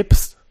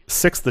skips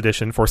 6th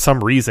edition for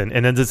some reason,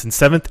 and then it's in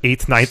 7th,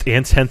 8th, 9th,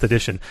 and 10th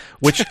edition,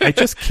 which I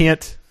just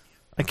can't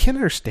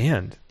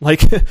understand.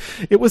 Like,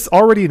 it was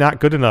already not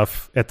good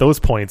enough at those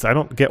points. I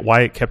don't get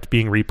why it kept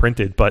being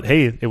reprinted, but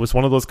hey, it was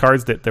one of those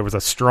cards that there was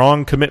a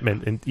strong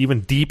commitment, and even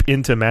deep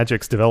into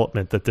Magic's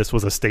development, that this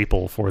was a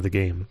staple for the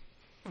game.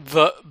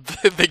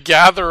 The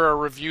Gatherer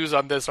reviews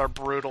on this are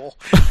brutal.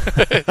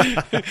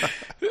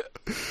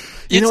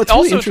 It's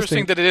also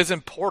interesting that it is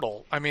in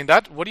Portal. I mean,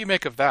 what do you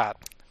make of that?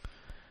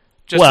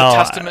 Just a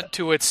testament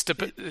to its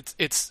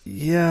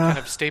kind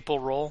of staple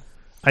role.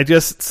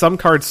 Some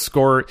cards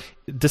score,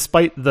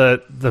 despite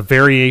the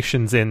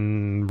variations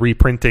in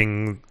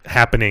reprinting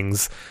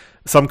happenings,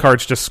 some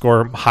cards just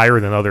score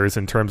higher than others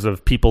in terms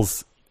of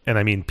people's, and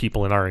I mean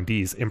people in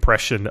R&D's,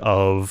 impression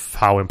of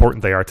how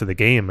important they are to the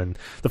game. And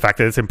the fact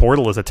that it's in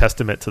Portal is a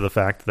testament to the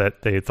fact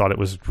that they thought it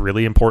was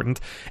really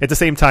important. At the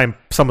same time,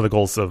 some of the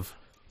goals of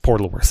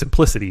Portal were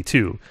simplicity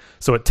too,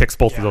 so it ticks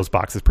both of those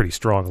boxes pretty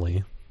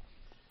strongly.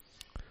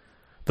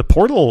 The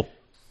Portal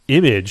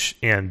image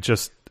and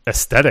just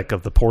aesthetic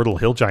of the Portal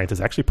Hill Giant is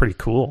actually pretty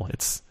cool.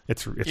 It's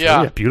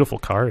really a beautiful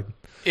card.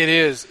 It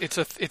is. It's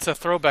a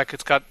throwback.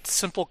 It's got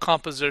simple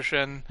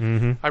composition.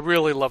 Mm-hmm. I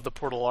really love the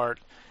Portal art.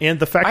 And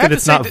the fact that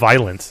it's not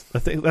violent.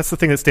 That's the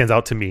thing that stands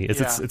out to me.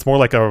 It's more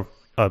like a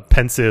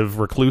pensive,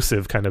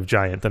 reclusive kind of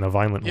giant than a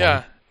violent one.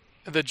 Yeah.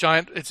 The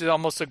giant, it's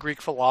almost a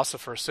Greek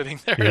philosopher sitting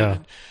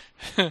there.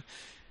 Yeah.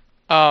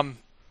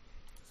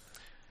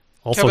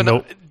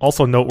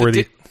 Also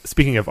noteworthy.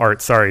 Speaking of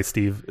art, sorry,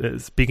 Steve.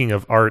 Speaking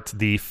of art,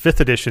 the 5th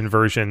edition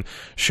version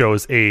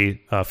shows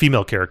a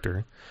female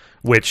character,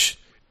 which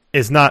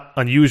is not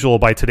unusual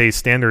by today's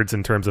standards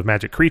in terms of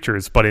Magic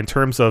creatures, but in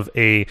terms of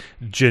a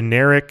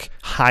generic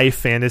high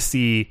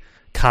fantasy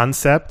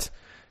concept,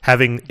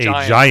 having a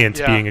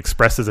giant being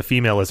expressed as a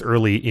female as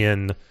early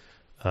in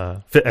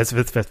as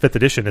fifth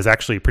edition is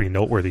actually pretty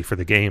noteworthy for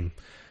the game,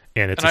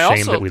 and it's a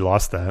shame that we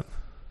lost that.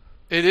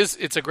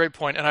 It's a great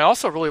point, and I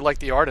also really like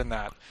the art in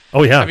that.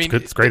 Oh yeah,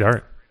 it's great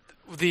art.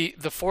 The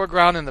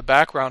foreground and the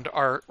background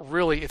are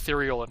really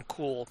ethereal and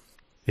cool.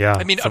 Yeah.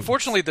 I mean,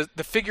 unfortunately,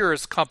 the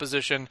figure's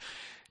composition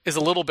is a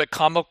little bit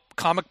comic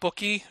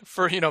booky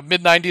for,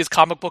 mid 90s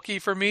comic booky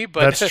for me,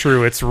 but that's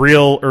true. It's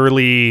real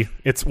early.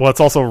 It's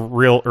also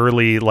real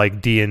early like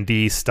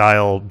D&D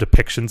style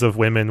depictions of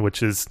women,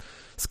 which is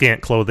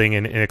scant clothing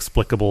and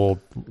inexplicable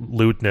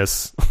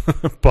lewdness.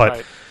 But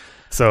right.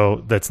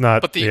 So that's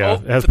not. But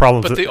it has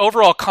problems. But the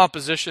overall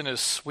composition is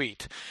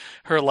sweet.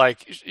 Her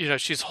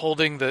she's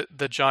holding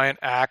the giant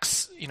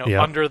axe,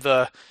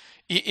 under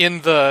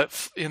in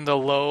the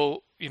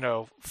low,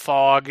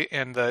 fog,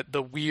 and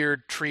the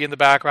weird tree in the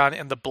background,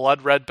 and the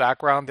blood red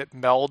background that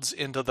melds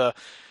into the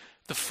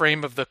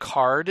frame of the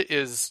card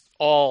is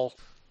all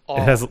it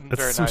has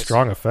very some nice.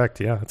 Strong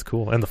effect. Yeah, it's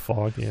cool, and the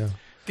fog. Yeah.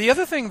 The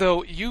other thing,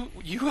 though, you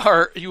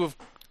have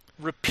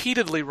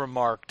repeatedly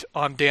remarked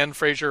on Dan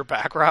Fraser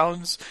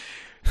backgrounds.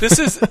 This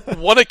is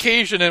one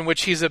occasion in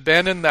which he's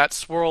abandoned that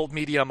swirl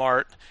medium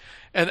art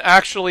and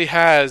actually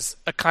has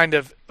a kind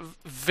of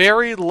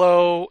very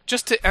low,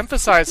 just to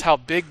emphasize how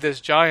big this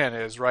giant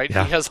is, right?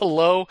 Yeah. He has a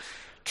low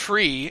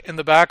tree in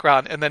the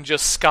background and then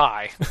just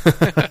sky.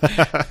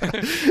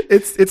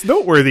 It's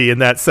noteworthy in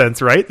that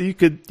sense, right?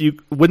 You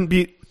wouldn't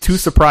be too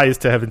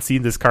surprised to have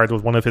seen this card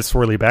with one of his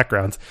swirly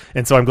backgrounds,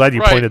 and so I'm glad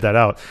you pointed that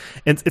out.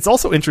 And it's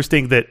also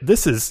interesting that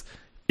this is,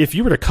 if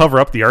you were to cover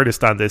up the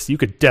artist on this, you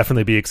could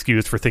definitely be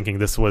excused for thinking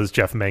this was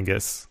Jeff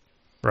Menges,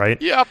 right?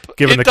 Yep.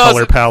 Given the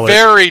color palette.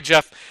 Very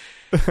Jeff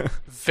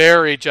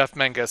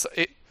Menges.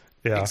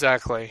 Yeah.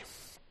 Exactly.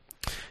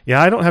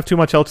 Yeah, I don't have too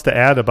much else to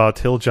add about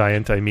Hill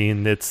Giant. I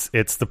mean, it's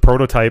the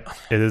prototype.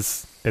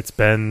 It's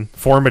been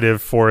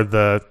formative for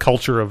the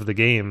culture of the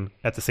game.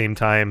 At the same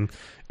time,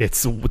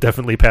 it's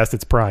definitely past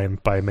its prime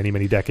by many,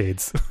 many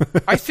decades.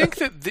 I think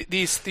that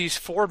these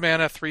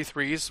 4-mana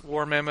 3/3s,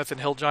 War Mammoth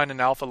and Hill Giant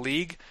and Alpha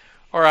League,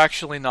 are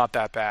actually not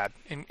that bad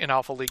in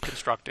Alpha League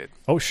constructed.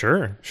 Oh,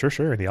 sure.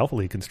 In the Alpha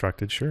League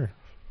constructed, sure.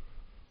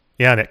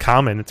 Yeah, and at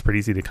Common, it's pretty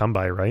easy to come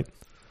by, right?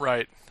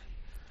 Right.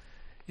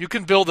 You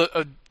can build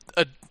a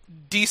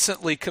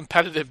decently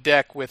competitive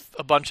deck with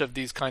a bunch of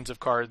these kinds of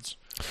cards.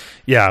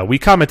 Yeah, we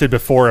commented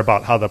before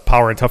about how the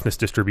power and toughness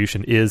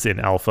distribution is in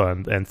Alpha,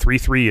 and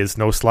 3/3 is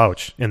no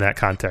slouch in that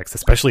context,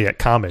 especially at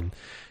Common.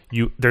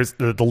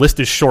 The list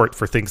is short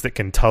for things that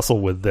can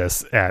tussle with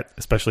this,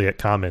 especially at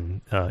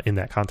Common in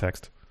that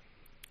context.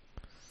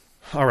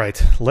 All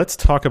right, let's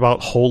talk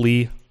about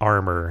Holy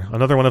Armor,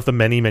 another one of the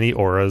many, many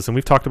auras, and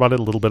we've talked about it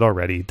a little bit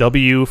already.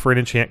 W for an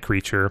enchant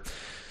creature,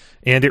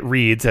 and it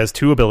reads as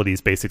 2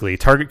 abilities, basically.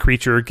 Target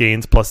creature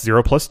gains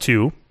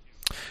 +0/+2, and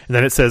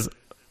then it says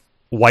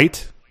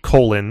white,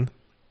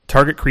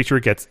 target creature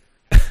gets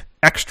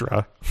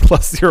extra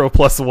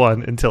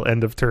 +0/+1 until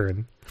end of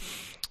turn.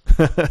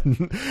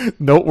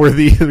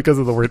 Noteworthy because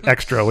of the word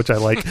extra, which I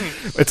like.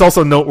 It's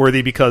also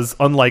noteworthy because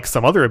unlike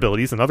some other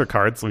abilities and other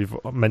cards, we've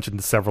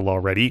mentioned several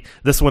already,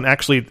 this one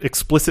actually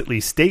explicitly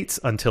states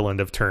until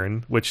end of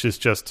turn, which is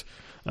just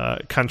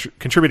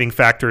contributing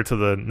factor to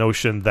the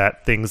notion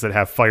that things that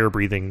have fire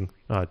breathing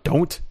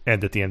don't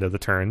end at the end of the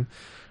turn,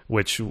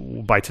 which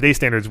by today's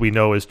standards we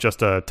know is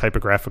just a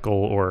typographical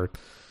or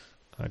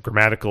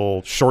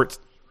grammatical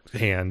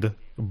shorthand,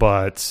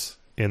 but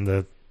in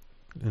the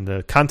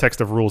context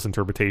of rules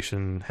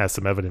interpretation has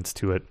some evidence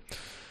to it.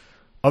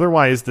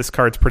 Otherwise, this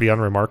card's pretty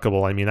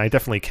unremarkable. I mean, I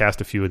definitely cast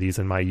a few of these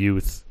in my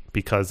youth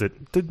because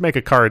it did make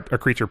a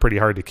creature pretty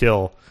hard to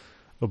kill,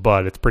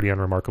 but it's pretty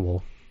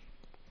unremarkable.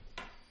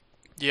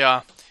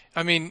 Yeah.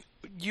 I mean,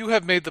 you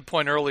have made the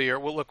point earlier.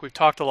 Well, look, we've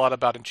talked a lot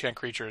about enchant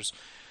creatures.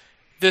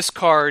 This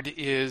card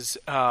is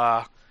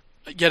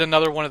yet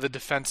another one of the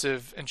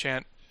defensive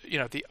enchant,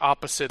 the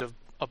opposite of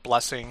a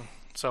blessing,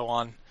 so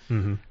on.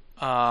 Mm-hmm.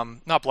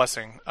 Not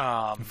blessing.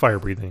 Fire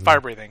breathing.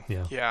 Fire breathing.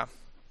 Yeah.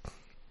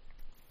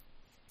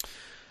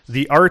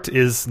 The art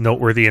is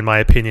noteworthy in my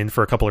opinion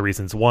for a couple of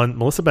reasons. One,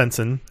 Melissa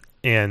Benson,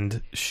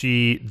 and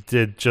she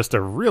did just a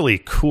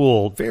really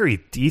cool,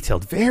 very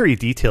detailed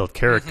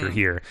character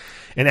here.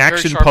 An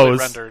action pose.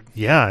 Rendered.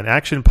 Yeah, an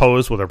action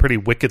pose with a pretty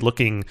wicked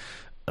looking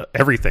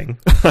everything.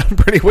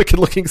 Pretty wicked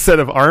looking set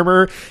of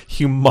armor,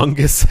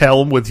 humongous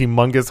helm with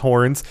humongous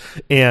horns,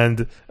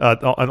 and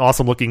an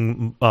awesome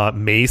looking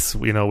mace,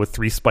 with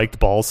 3 spiked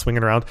balls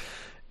swinging around.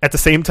 At the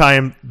same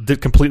time,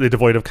 completely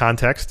devoid of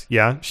context.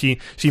 Yeah, she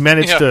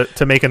managed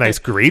to make a nice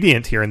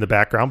gradient here in the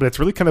background, but it's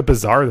really kind of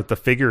bizarre that the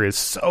figure is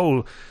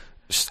so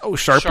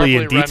sharply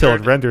and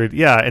detailed rendered.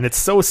 Yeah, and it's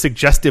so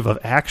suggestive of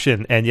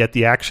action, and yet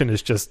the action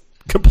is just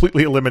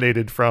completely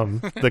eliminated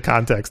from the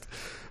context.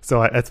 So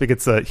I think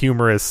it's a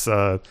humorous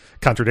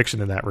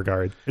contradiction in that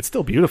regard. It's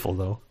still beautiful,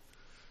 though.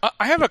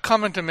 I have a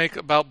comment to make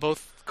about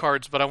both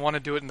cards, but I want to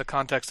do it in the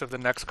context of the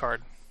next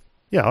card.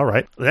 Yeah, all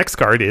right. The next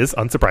card is,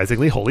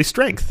 unsurprisingly, Holy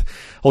Strength.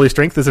 Holy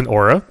Strength is an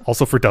aura,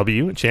 also for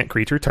W. Enchant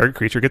creature, target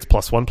creature gets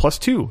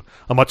 +1/+2.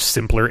 A much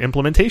simpler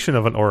implementation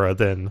of an aura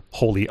than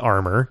Holy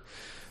Armor.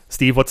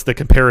 Steve, what's the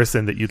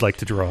comparison that you'd like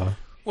to draw?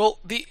 Well,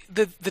 the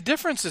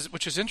difference is,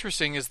 which is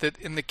interesting, is that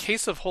in the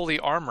case of Holy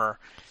Armor,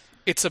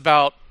 it's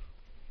about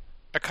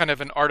a kind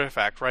of an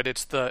artifact, right?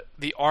 It's the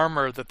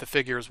armor that the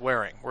figure is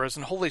wearing. Whereas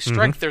in Holy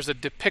Strength, there's a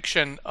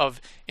depiction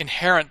of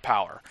inherent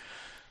power,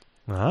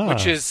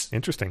 which is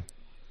interesting.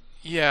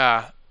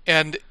 Yeah,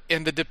 and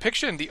the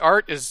depiction, the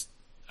art is,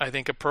 I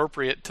think,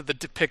 appropriate to the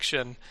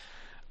depiction,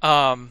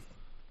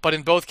 but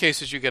in both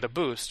cases you get a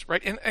boost,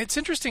 right? And it's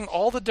interesting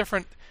all the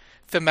different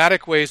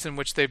thematic ways in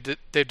which they've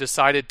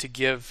decided to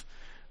give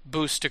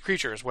boosts to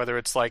creatures, whether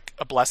it's like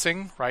a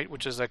blessing, right,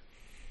 which is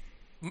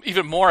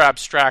even more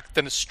abstract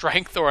than a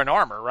strength or an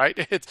armor,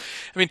 right?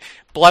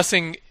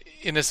 Blessing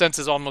in a sense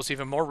is almost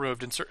even more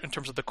removed in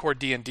terms of the core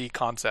D&D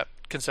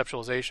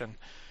conceptualization.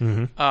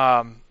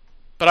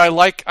 But I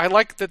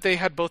like that they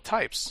had both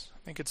types. I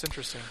think it's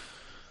interesting.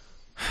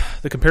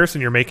 The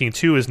comparison you're making,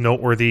 too, is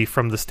noteworthy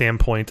from the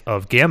standpoint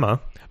of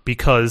Gamma,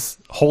 because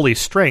Holy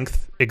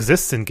Strength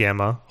exists in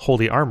Gamma,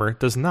 Holy Armor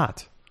does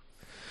not.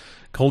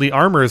 Holy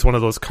Armor is one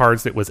of those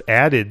cards that was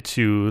added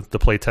to the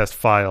playtest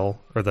file,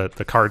 or the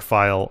card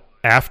file,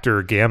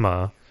 after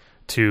Gamma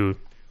to,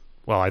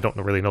 well, I don't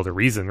really know the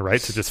reason,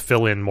 right? To just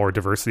fill in more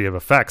diversity of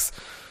effects.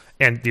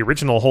 And the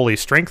original Holy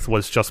Strength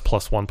was just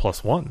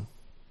 +1/+1.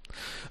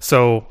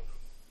 So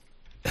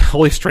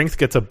Holy Strength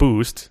gets a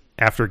boost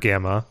after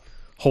Gamma.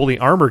 Holy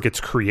Armor gets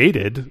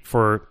created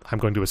for, I'm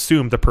going to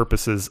assume, the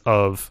purposes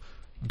of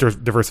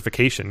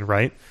diversification,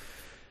 right?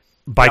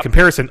 By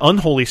comparison,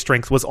 Unholy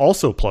Strength was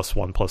also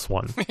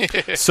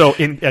 +1/+1. So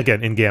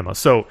in Gamma.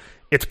 So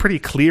it's pretty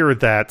clear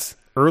that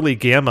early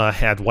Gamma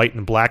had white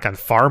and black on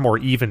far more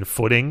even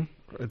footing.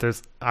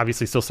 There's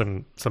obviously still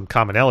some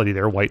commonality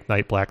there: White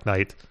Knight, Black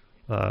Knight,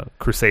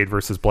 Crusade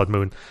versus Blood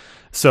Moon.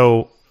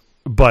 So,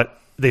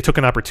 but they took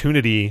an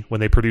opportunity when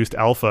they produced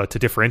Alpha to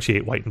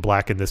differentiate white and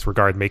black in this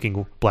regard,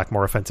 making black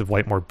more offensive,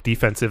 white more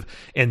defensive,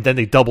 and then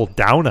they doubled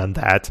down on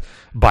that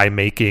by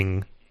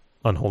making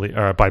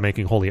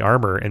Holy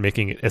Armor and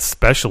making it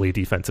especially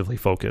defensively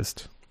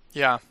focused.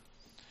 Yeah,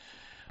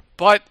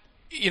 but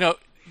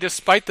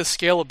despite the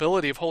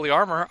scalability of Holy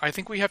Armor, I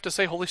think we have to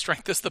say Holy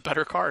Strength is the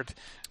better card.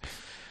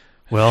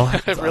 Well,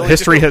 really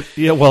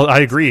I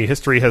agree.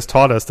 History has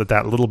taught us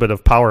that little bit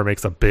of power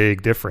makes a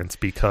big difference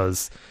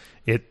because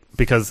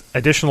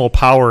additional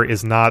power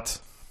is not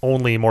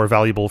only more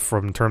valuable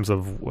in terms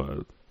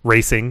of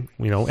racing,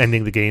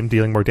 ending the game,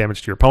 dealing more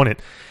damage to your opponent.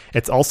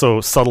 It's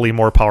also subtly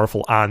more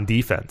powerful on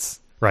defense,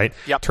 right?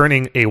 Yep.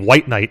 Turning a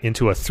White Knight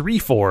into a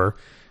 3/4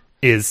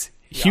 is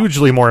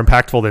hugely more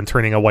impactful than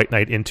turning a White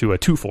Knight into a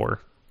 2/4,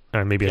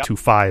 maybe a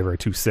 2/5 or a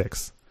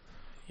 2/6.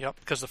 Yep,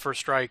 because the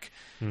first strike.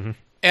 Mm-hmm.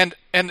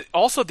 And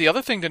also the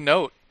other thing to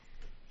note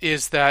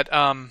is that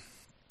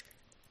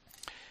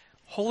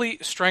Holy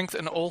Strength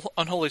and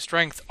Unholy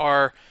Strength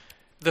are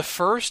the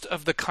first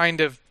of the kind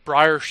of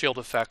Briar Shield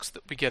effects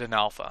that we get in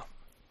Alpha.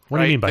 What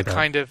do you mean by that?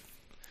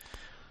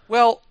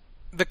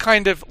 The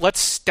kind of let's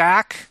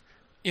stack,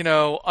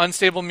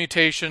 unstable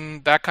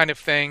mutation, that kind of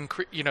thing,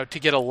 to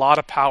get a lot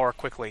of power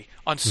quickly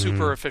on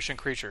super efficient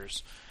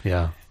creatures.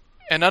 Yeah.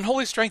 And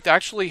Unholy Strength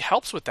actually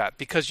helps with that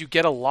because you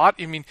get a lot.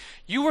 I mean,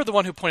 you were the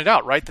one who pointed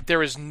out, right, that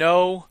there is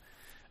no,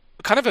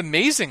 kind of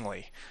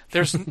amazingly,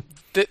 there's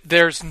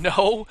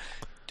no,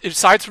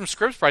 aside from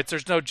script sprites,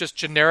 there's no just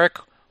generic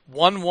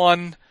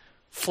 1/1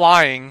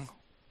 flying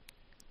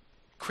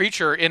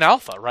creature in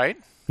Alpha, right?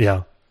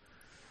 Yeah.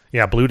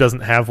 Yeah, blue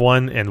doesn't have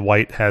one, and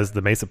white has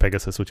the Mesa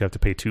Pegasus, which you have to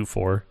pay 2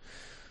 for.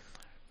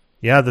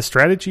 Yeah, the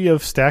strategy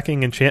of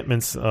stacking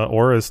enchantments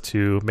auras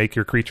to make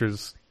your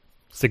creatures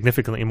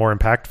significantly more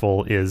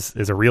impactful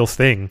is a real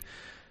thing,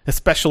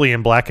 especially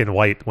in black and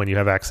white when you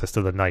have access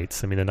to the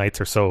knights. I mean, the knights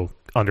are so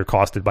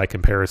undercosted by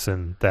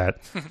comparison that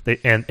they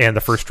and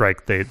the first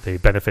strike they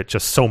benefit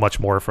just so much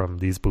more from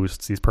these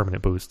boosts, these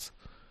permanent boosts.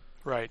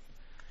 Right.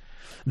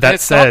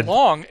 That said,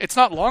 it's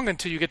not long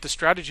until you get the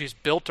strategies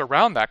built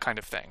around that kind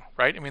of thing,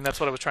 right? I mean, that's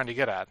what I was trying to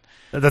get at.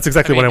 That's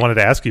exactly what I wanted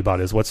to ask you about.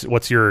 Is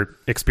what's your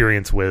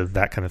experience with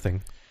that kind of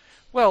thing?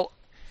 Well,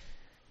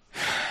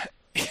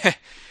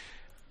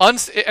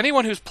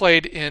 anyone who's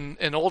played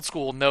in old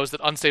school knows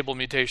that unstable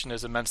mutation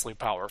is immensely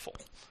powerful,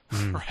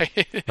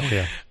 right? Oh,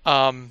 yeah.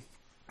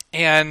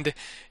 And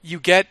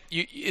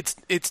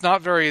it's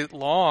not very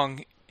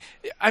long.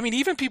 I mean,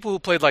 even people who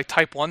played like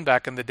Type 1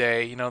 back in the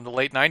day, in the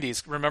late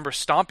 90s, remember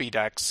Stompy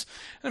decks.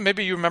 And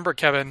maybe you remember,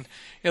 Kevin,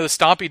 the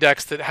Stompy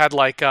decks that had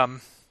like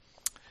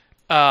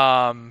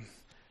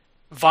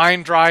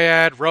Vine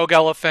Dryad, Rogue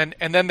Elephant,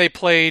 and then they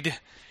played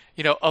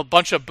a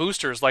bunch of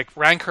boosters like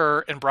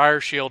Rancor and Briar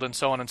Shield and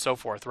so on and so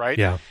forth, right?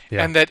 Yeah.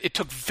 And that it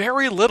took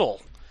very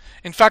little.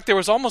 In fact, there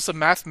was almost a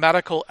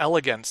mathematical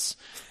elegance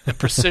and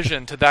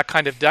precision to that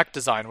kind of deck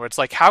design where it's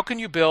like, how can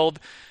you build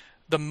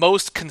the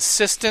most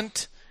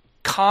consistent,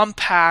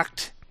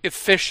 compact,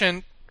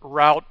 efficient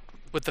route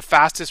with the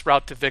fastest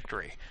route to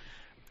victory?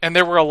 And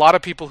there were a lot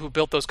of people who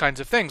built those kinds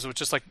of things,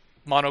 which is like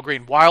mono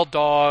green wild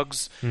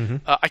dogs.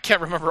 I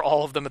can't remember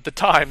all of them at the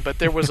time, but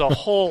there was a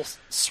whole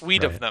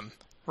suite of them,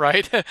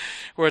 right?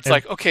 Where it's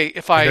like, okay,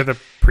 if they're the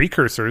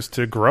precursors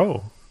to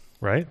Grow,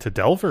 right? To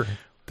Delver.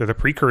 They're the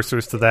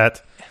precursors to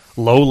that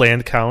low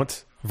land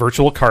count,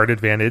 virtual card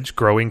advantage,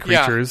 growing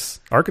creatures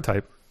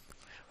archetype.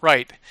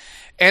 Right.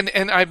 And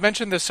I've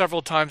mentioned this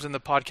several times in the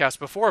podcast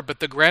before, but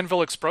the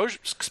Granville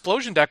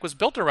Explosion deck was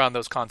built around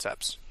those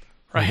concepts,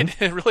 right?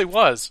 It really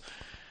was.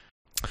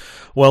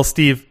 Well,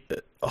 Steve,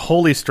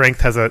 Holy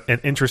Strength has an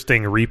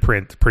interesting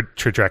reprint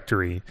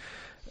trajectory.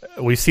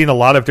 We've seen a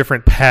lot of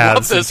different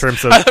paths in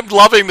terms of... I'm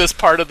loving this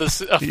part of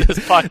this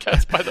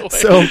podcast, by the way.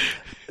 So,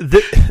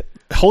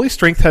 Holy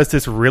Strength has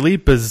this really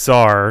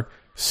bizarre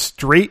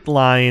straight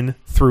line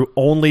through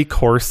only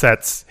core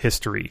sets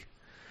history,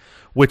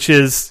 which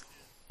is...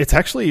 It's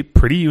actually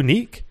pretty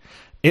unique.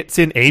 It's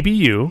in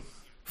ABU,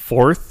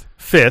 4th,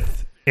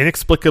 5th,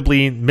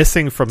 inexplicably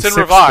missing from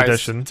 6th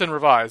edition. It's in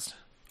Revised.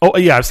 Oh,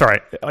 yeah, I'm sorry.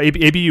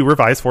 ABU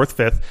Revised, 4th,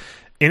 5th,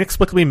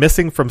 inexplicably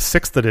missing from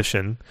 6th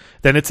edition.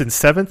 Then it's in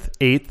 7th,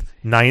 8th,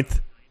 9th,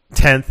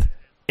 10th,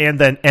 and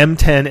then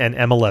M10 and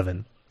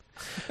M11.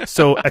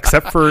 So,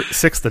 except for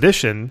 6th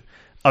edition,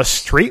 a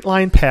straight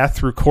line path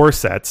through core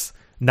sets,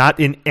 not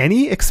in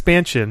any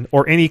expansion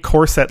or any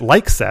core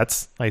set-like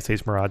sets, Ice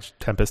Age, Mirage,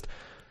 Tempest,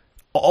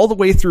 all the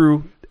way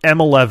through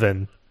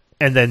M11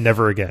 and then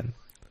never again.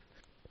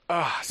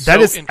 That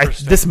is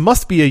interesting. This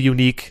must be a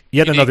unique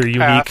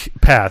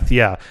path.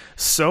 Yeah.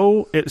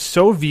 So it's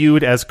so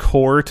viewed as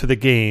core to the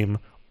game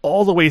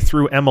all the way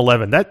through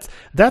M11.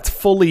 That's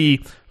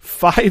fully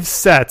 5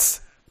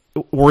 sets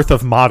worth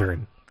of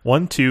modern.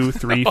 1, 2,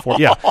 3, 4.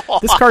 Yeah.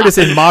 This card is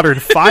in modern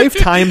 5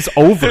 times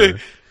over.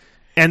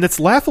 And it's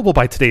laughable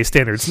by today's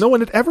standards. No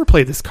one had ever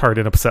played this card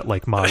in a set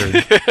like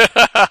Modern.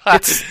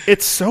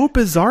 It's so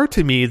bizarre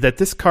to me that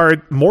this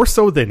card, more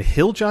so than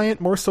Hill Giant,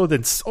 more so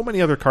than so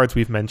many other cards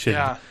we've mentioned,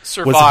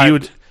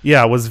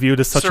 was viewed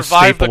as such a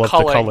staple of the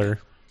color.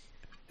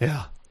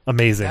 Yeah,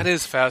 amazing. That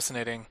is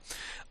fascinating.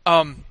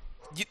 One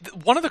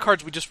of the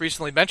cards we just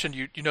recently mentioned,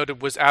 you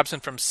noted, was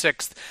absent from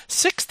 6th.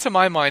 6th, to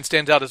my mind,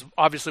 stands out as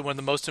obviously one of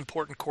the most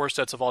important core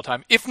sets of all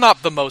time, if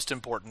not the most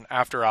important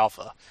after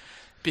Alpha.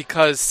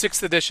 Because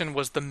 6th edition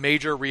was the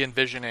major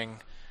re-envisioning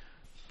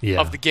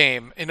of the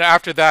game. And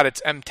after that, it's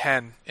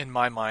M10 in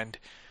my mind.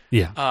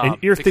 Yeah, and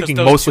you're thinking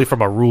mostly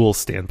from a rules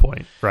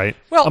standpoint, right?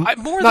 Well, more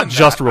than that. Not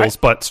just rules,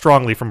 but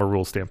strongly from a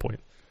rules standpoint.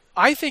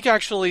 I think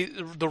actually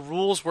the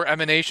rules were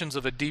emanations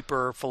of a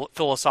deeper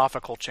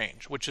philosophical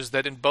change, which is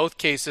that in both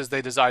cases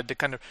they decided to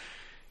kind of...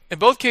 In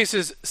both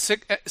cases,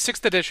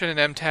 6th edition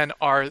and M10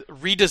 are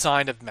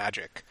redesign of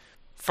Magic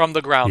from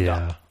the ground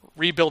up.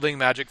 Rebuilding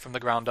Magic from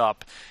the ground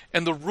up,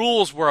 and the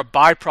rules were a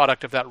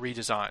byproduct of that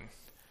redesign.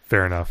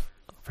 Fair enough.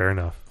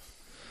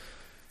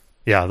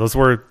 Yeah, those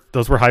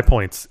were high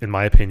points in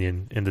my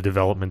opinion in the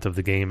development of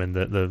the game and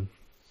the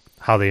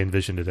how they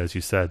envisioned it, as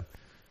you said.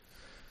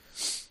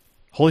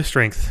 Holy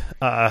Strength.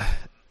 I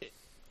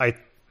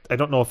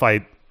don't know if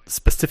I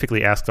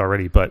specifically asked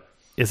already, but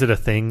is it a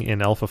thing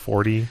in Alpha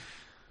 40?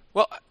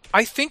 Well,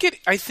 I think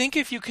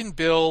if you can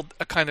build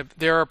a kind of,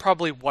 there are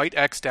probably white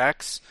X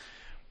decks.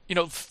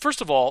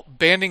 First of all,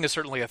 banding is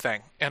certainly a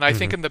thing. And I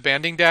think in the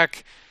banding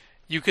deck,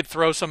 you could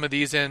throw some of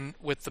these in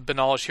with the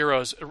Banalish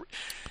Heroes.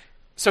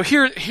 So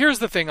here's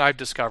the thing I've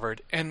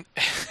discovered. And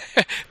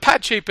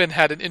Pat Chapin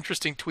had an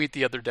interesting tweet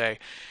the other day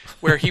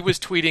where he was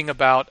tweeting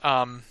about,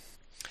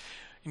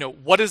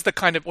 what are the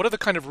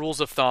kind of rules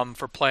of thumb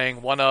for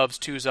playing 1-ofs,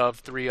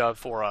 2s, 3-of,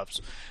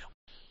 4-ofs.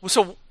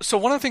 So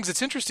one of the things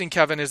that's interesting,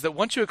 Kevin, is that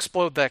once you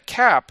explode that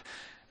cap,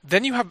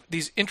 then you have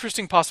these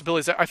interesting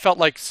possibilities. I felt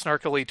like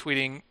snarkily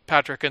tweeting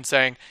Patrick and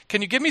saying,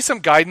 "Can you give me some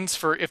guidance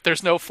for if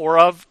there's no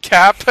 4-of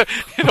cap?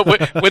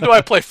 When do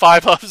I play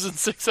 5-ofs and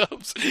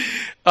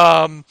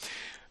 6-ofs?"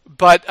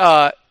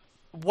 But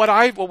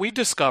what we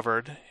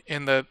discovered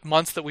in the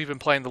months that we've been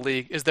playing the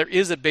league is there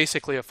is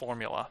basically a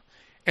formula,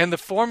 and the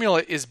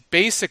formula is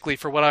basically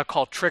for what I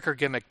call trick or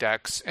gimmick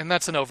decks, and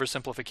that's an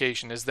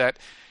oversimplification. Is that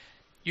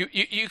you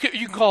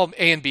can call them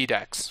A and B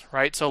decks,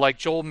 right? So like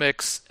Joel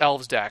Mick's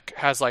Elves deck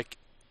has like,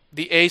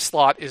 the A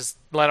slot is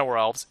Llanowar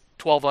Elves,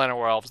 12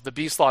 Llanowar Elves. The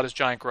B slot is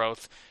Giant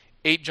Growth,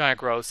 8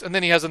 Giant Growths, and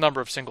then he has a number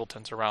of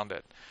singletons around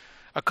it.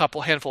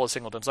 Handful of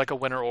singletons, like a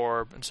Winter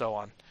Orb, and so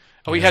on.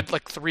 Oh, he had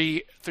like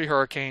three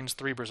Hurricanes,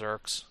 3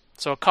 Berserks,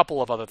 so a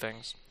couple of other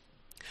things.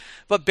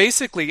 But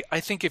basically,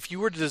 I think if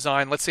you were to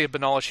design, let's say, a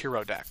Banalish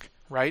Hero deck,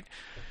 right?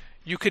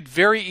 You could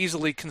very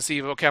easily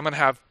conceive, okay, I'm going to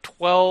have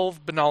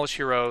 12 Banalish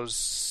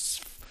Heroes,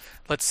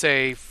 let's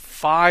say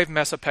 5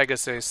 Mesa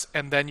Pegasus,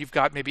 and then you've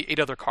got maybe 8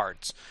 other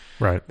cards.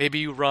 Right. Maybe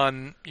you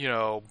run,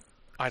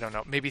 I don't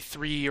know, maybe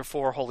 3 or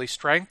 4 Holy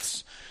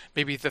Strengths,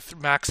 maybe the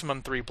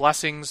maximum 3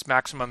 Blessings,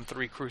 maximum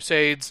 3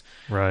 Crusades.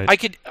 Right.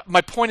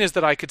 My point is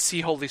that I could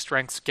see Holy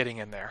Strengths getting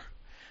in there.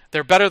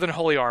 They're better than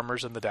Holy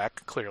Armors in the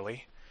deck,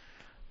 clearly.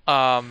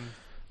 They're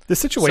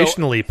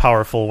situationally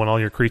powerful when all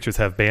your creatures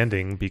have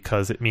banding,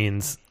 because it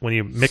means when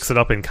you mix it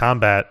up in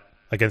combat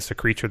against a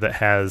creature that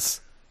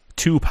has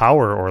 2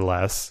 power or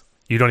less,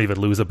 you don't even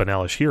lose a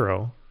Banalish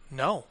hero.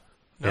 No.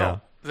 Yeah.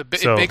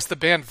 It makes the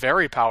band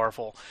very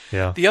powerful.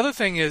 Yeah. The other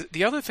thing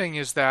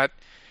is that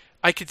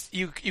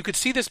you could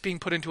see this being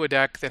put into a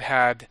deck that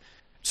had.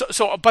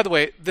 So by the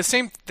way, the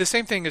same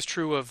thing is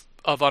true of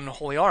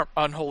unholy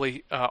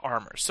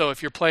armor. So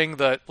if you're playing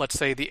let's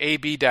say the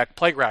AB deck,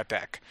 Plague Rat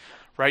deck,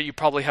 right? You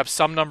probably have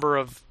some number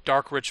of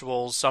dark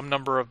rituals,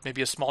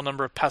 maybe a small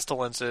number of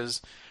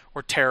pestilences,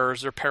 or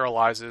terrors, or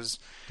paralyzes.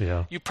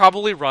 Yeah. You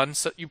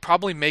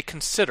probably may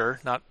consider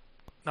not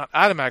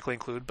automatically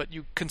include, but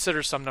you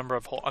consider some number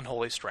of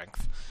unholy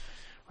strength,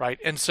 right?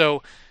 And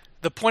so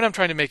the point I'm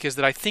trying to make is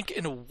that I think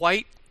in a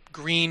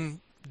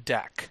white-green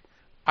deck,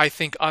 I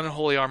think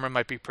unholy armor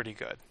might be pretty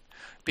good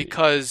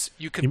because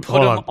you could put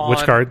them on.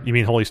 Which card? You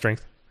mean Holy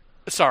Strength?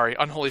 Sorry,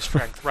 unholy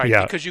strength, right?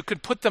 Yeah. Because you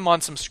could put them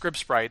on some script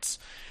sprites,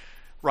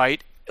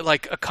 right?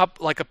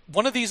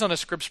 One of these on a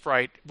script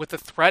sprite with the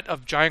threat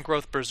of Giant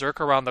Growth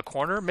Berserk around the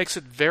corner makes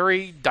it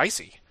very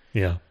dicey.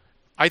 Yeah.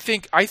 I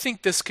think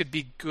this could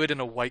be good in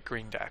a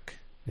white-green deck,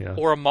 yeah,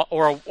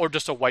 or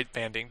just a white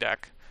banding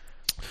deck.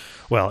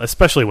 Well,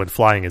 especially when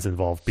flying is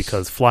involved,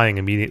 because flying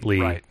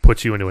immediately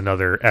puts you into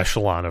another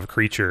echelon of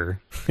creature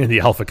in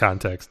the alpha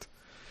context.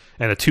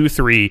 And a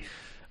 2/3,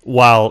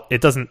 while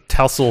it doesn't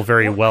tussle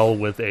very well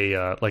with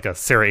a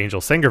Sarah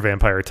Angel Singer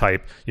Vampire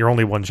type, you're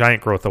only one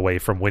Giant Growth away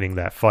from winning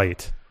that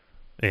fight.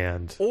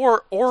 And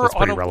or so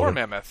on a War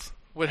Mammoth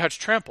would have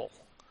Trample.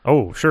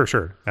 Oh,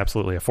 sure.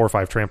 Absolutely. A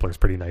 4/5 Trampler is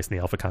pretty nice in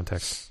the alpha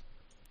context.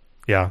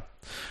 Yeah.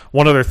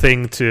 One other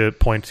thing to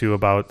point to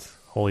about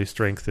Holy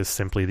Strength is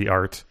simply the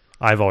art.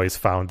 I've always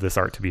found this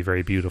art to be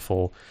very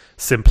beautiful.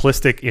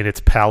 Simplistic in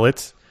its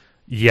palette,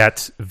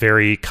 yet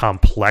very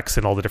complex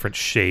in all the different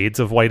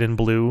shades of white and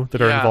blue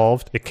that are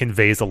involved. It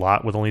conveys a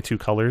lot with only 2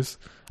 colors.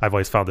 I've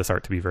always found this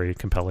art to be very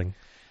compelling.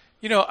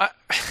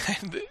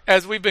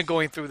 As we've been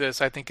going through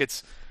this, I think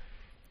it's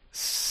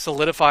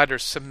solidified or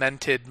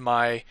cemented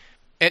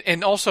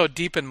and also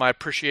deepened my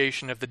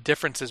appreciation of the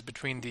differences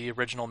between the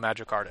original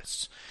Magic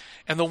artists.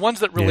 And the ones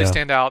that really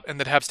stand out and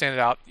that have stand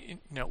out,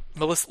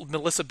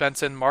 Melissa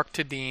Benson, Mark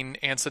Tadine,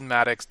 Anson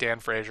Maddox, Dan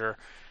Frazier,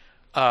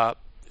 Jeff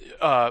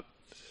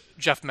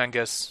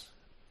Menges,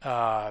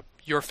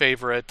 your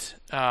favorite,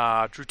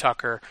 Drew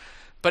Tucker.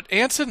 But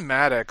Anson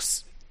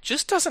Maddox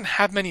just doesn't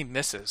have many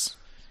misses.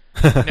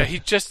 They're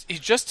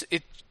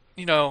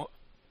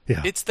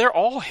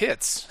all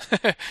hits.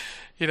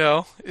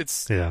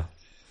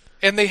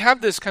 And they have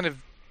this kind of,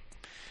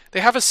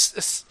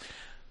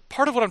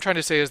 part of what I'm trying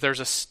to say is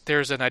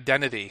there's an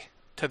identity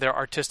to their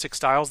artistic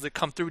styles that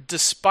come through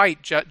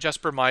despite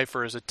Jesper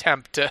Meifer's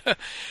attempt to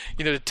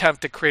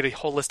create a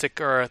holistic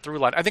or a through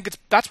line. I think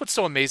that's what's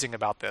so amazing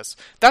about this.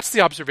 That's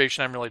the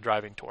observation I'm really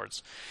driving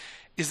towards,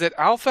 is that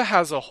Alpha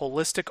has a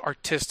holistic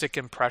artistic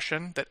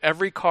impression that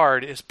every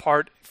card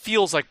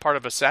feels like part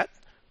of a set,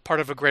 part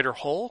of a greater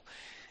whole,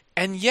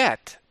 and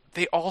yet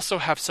they also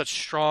have such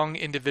strong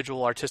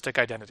individual artistic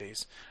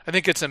identities. I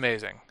think it's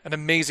amazing. An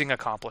amazing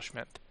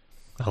accomplishment.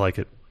 I like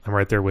it. I'm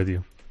right there with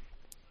you.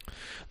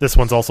 This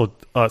one's also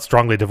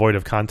strongly devoid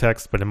of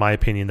context, but in my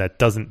opinion, that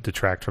doesn't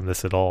detract from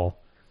this at all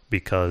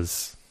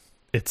because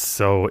it's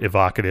so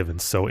evocative and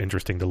so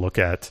interesting to look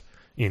at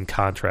in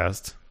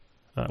contrast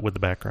with the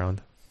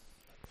background.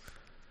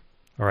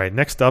 All right,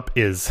 next up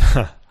is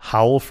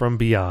Howl from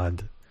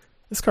Beyond.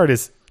 This card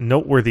is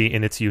noteworthy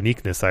in its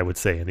uniqueness, I would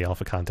say, in the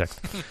alpha context.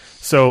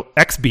 So,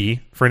 XB,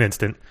 for an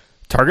instant,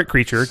 target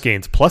creature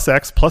gains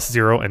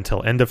 +X/+0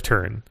 until end of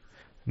turn.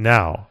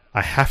 Now,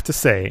 I have to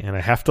say, and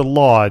I have to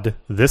laud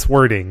this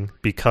wording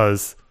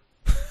because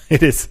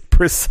it is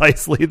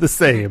precisely the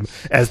same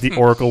as the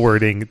Oracle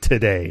wording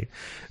today.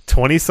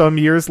 20-some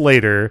years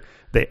later,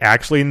 they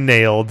actually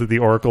nailed the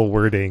Oracle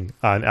wording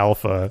on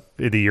alpha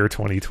in the year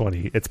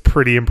 2020. It's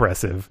pretty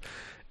impressive.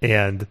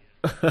 And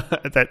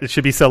that it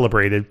should be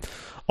celebrated.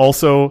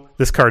 Also,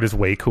 this card is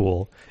way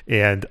cool,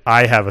 and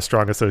I have a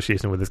strong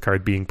association with this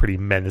card being pretty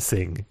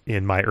menacing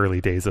in my early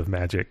days of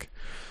Magic.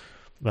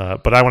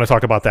 But I want to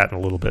talk about that in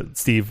a little bit.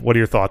 Steve, what are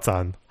your thoughts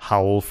on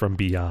Howl from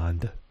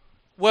Beyond?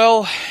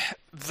 Well,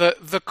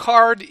 the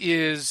card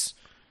is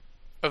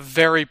a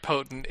very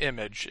potent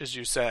image, as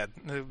you said,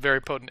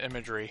 very potent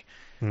imagery.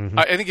 Mm-hmm.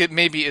 I think it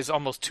maybe is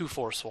almost too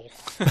forceful.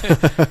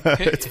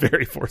 It's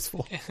very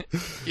forceful.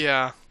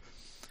 Yeah.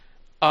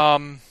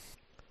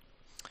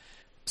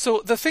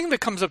 So the thing that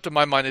comes up to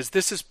my mind is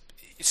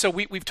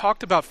we've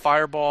talked about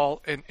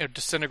Fireball and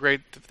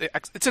Disintegrate.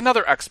 It's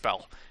another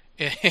X-Spell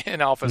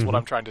in Alpha is what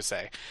I'm trying to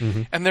say.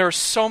 Mm-hmm. And there are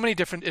so many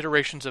different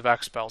iterations of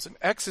X-Spells. And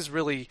X is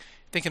really,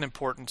 I think, an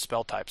important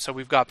spell type. So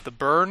we've got the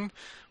Burn,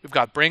 we've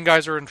got Brain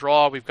Geyser and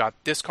Draw, we've got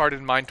Discard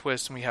and Mind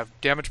Twist, and we have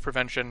Damage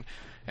Prevention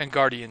and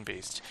Guardian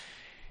Beast.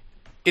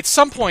 At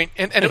some point,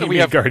 and we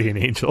have Guardian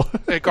Angel.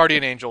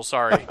 Guardian Angel,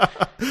 sorry.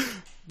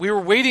 We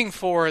were waiting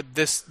for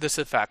this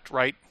effect,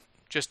 right?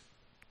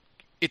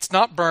 It's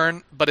not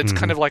Burn, but it's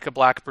kind of like a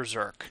Black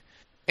Berserk.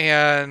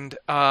 And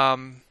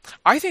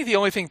I think the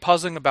only thing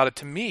puzzling about it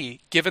to me,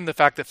 given the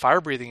fact that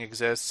Fire Breathing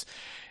exists,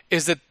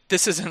 is that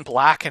this is in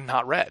black and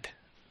not red.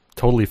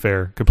 Totally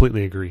fair.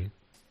 Completely agree.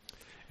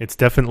 It's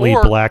definitely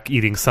Or- black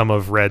eating some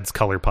of red's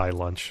color pie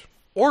lunch.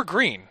 Or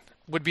green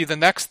would be the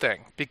next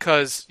thing,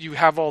 because you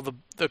have all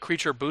the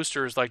creature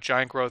boosters like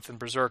Giant Growth and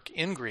Berserk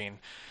in green.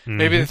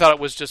 Maybe they thought it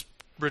was just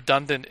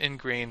redundant in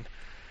green.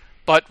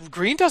 But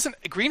green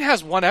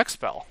has one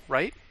X-Spell,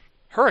 right?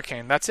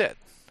 Hurricane, that's it.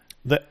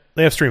 They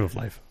have Stream of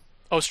Life.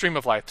 Oh, Stream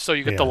of Life. So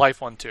you get the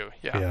life one too.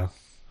 Yeah.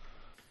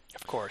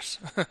 Of course.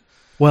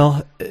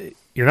 Well,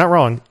 you're not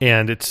wrong,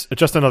 and it's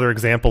just another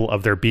example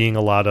of there being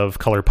a lot of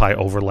color pie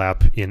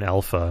overlap in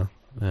alpha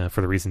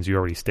for the reasons you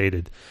already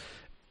stated.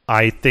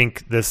 I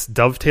think this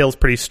dovetails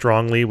pretty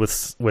strongly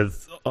with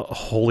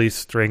holy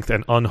strength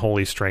and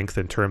unholy strength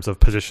in terms of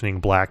positioning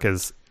black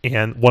as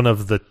and one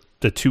of the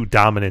two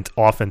dominant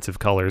offensive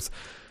colors.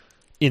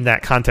 In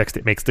that context,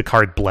 it makes the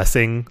card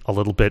Blessing a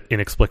little bit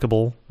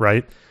inexplicable,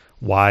 right?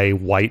 Why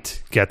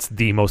white gets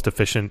the most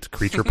efficient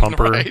creature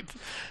pumper.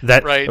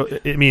 Right.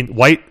 I mean,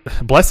 white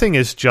Blessing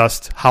is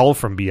just Howl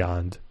from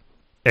Beyond,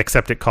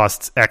 except it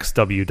costs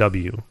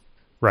XWW,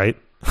 right?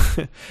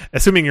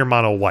 Assuming you're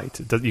mono white,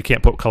 you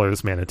can't put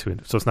colorless mana to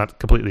it, so it's not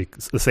completely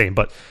the same.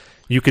 But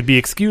you could be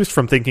excused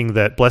from thinking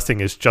that Blessing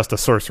is just a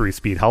sorcery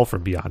speed Howl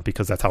from Beyond,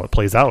 because that's how it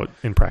plays out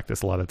in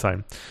practice a lot of the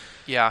time.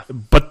 Yeah.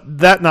 But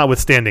that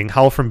notwithstanding,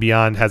 Howl from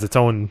Beyond has its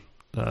own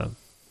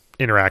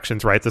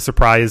interactions, right? The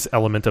surprise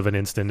element of an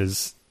instant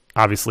is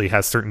obviously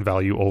has certain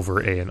value over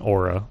an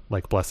aura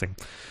like Blessing.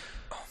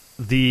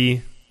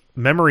 The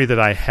memory that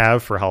I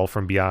have for Howl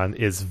from Beyond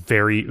is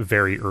very,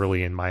 very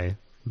early in my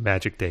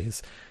Magic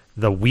days.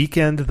 The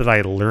weekend that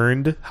I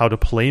learned how to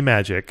play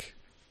Magic,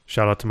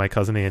 shout out to my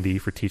cousin Andy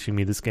for teaching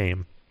me this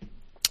game.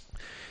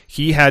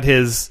 He had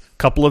his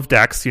couple of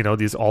decks,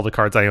 these all the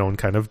cards I own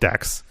kind of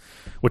decks,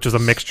 which is a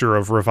mixture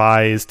of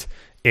revised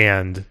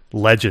and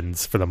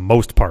legends for the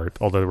most part,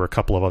 although there were a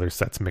couple of other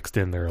sets mixed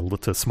in there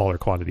to smaller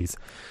quantities.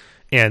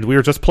 And we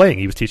were just playing.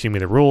 He was teaching me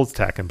the rules,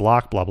 attack and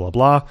block, blah, blah,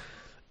 blah.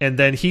 And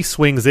then he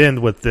swings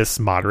in with this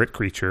moderate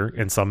creature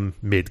in some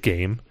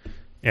mid-game.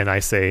 And I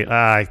say,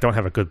 I don't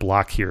have a good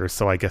block here,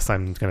 so I guess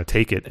I'm going to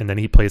take it. And then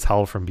he plays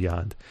Howl from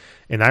Beyond.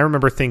 And I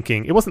remember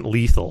thinking, it wasn't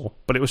lethal,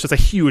 but it was just a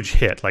huge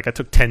hit. Like I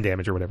took 10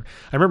 damage or whatever.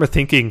 I remember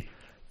thinking,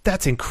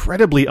 that's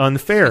incredibly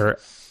unfair.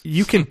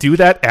 You can do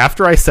that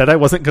after I said I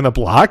wasn't going to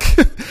block?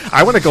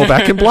 I want to go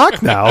back and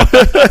block now.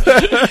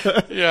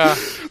 Yeah.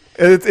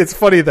 It's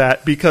funny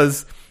that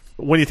because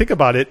when you think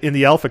about it in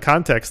the alpha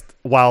context,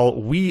 while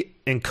we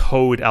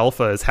encode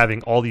alpha as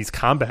having all these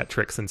combat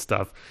tricks and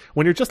stuff,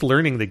 when you're just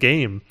learning the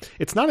game,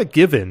 it's not a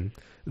given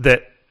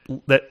that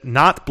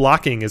not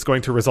blocking is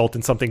going to result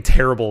in something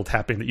terrible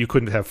happening that you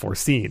couldn't have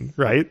foreseen,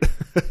 right?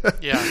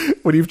 Yeah.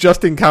 When you've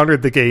just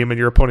encountered the game and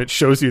your opponent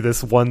shows you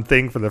this one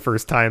thing for the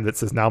first time that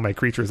says, now my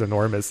creature's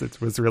enormous,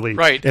 it was really,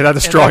 right. It had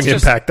a strong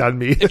impact on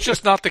me. It's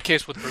just not the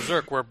case with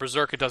Berserk, where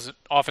Berserk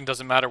often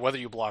doesn't matter whether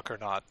you block or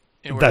not.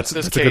 That's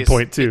a good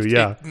point too.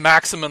 Yeah, it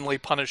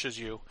maximally punishes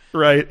you.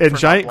 Right, and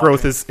giant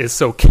growth is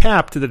so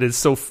capped that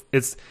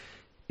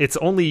it's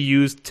only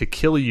used to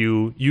kill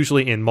you,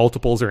 usually in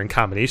multiples or in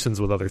combinations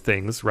with other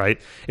things.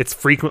 Right, it's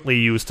frequently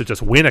used to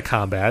just win a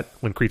combat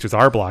when creatures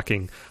are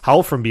blocking.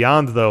 Howl from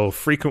Beyond, though,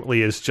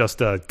 frequently is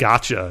just a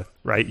gotcha.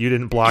 Right, you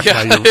didn't block,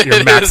 now you're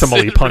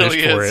maximally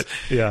punished for it.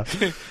 Yeah,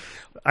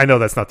 I know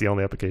that's not the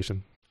only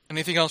application.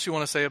 Anything else you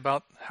want to say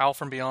about Howl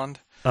from Beyond?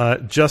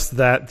 Just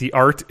that the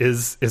art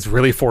is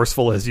really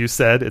forceful, as you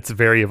said. It's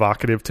very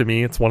evocative to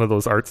me. It's one of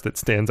those arts that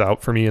stands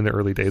out for me in the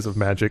early days of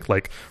Magic,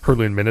 like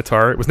Hurloon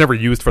Minotaur. It was never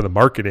used for the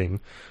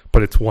marketing,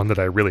 but it's one that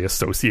I really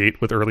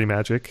associate with early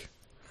Magic.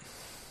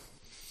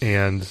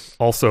 And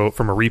also,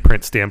 from a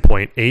reprint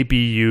standpoint,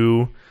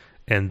 ABU,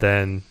 and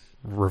then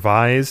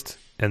Revised,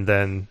 and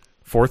then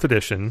 4th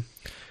edition,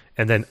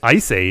 and then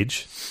Ice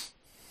Age,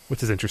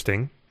 which is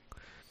interesting,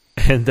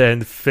 and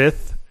then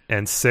 5th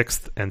and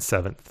 6th and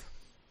 7th.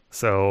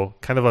 So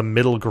kind of a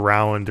middle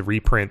ground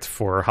reprint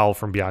for Howl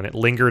from Beyond. It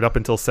lingered up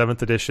until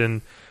 7th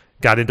edition,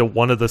 got into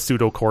one of the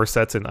pseudo core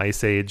sets in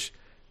Ice Age,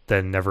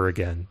 then never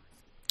again.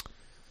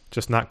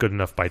 Just not good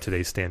enough by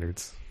today's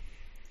standards.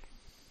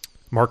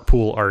 Mark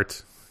Poole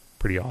art,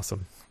 pretty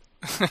awesome.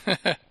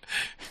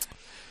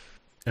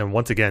 And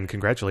once again,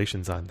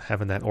 congratulations on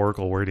having that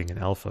Oracle wording in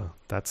Alpha.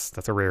 That's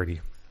a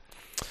rarity.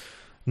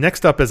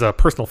 Next up is a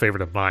personal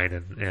favorite of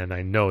mine, and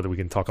I know that we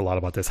can talk a lot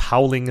about this.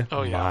 Howling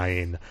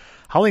Mine.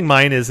 Howling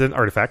Mine is an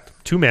artifact,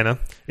 2 mana.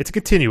 It's a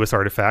continuous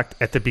artifact.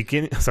 At the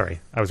beginning, sorry,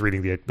 I was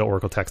reading the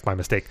Oracle text by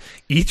mistake.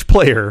 Each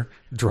player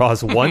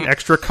draws 1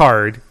 extra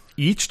card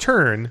each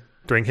turn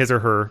during his or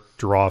her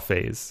draw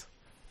phase.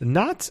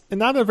 Not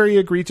a very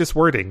egregious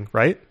wording,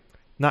 right?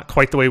 Not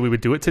quite the way we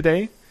would do it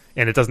today,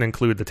 and it doesn't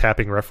include the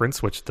tapping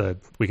reference, which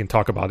we can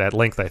talk about at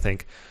length, I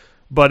think.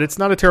 But it's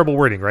not a terrible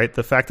wording, right?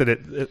 The fact that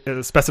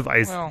it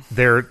specifies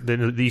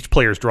each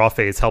player's draw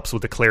phase helps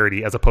with the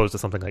clarity as opposed to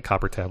something like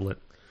Copper Tablet.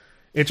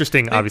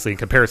 Interesting, obviously, in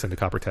comparison to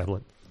Copper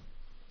Tablet.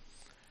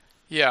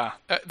 Yeah,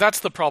 that's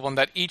the problem,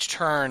 that each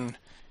turn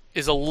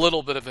is a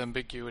little bit of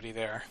ambiguity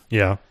there.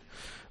 Yeah.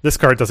 This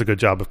card does a good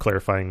job of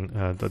clarifying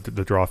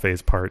the draw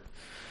phase part.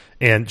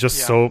 And just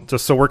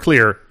so we're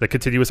clear, the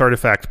continuous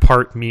artifact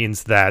part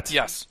means that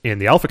in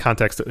the alpha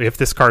context, if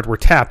this card were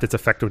tapped, its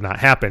effect would not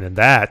happen, and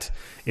that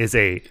is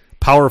a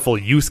powerful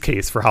use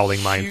case for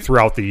Howling Mine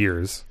throughout the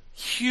years.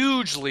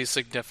 Hugely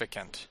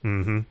significant.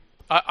 Mm-hmm.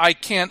 I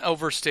can't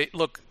overstate.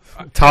 Look,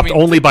 topped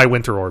only by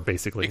Winter Orb,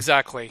 basically.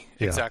 Exactly.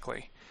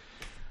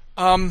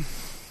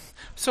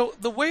 So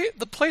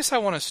the place I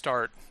want to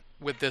start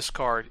with this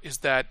card is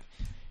that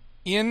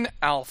in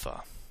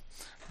alpha,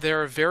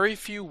 there are very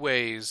few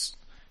ways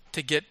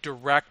to get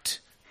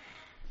direct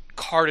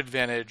card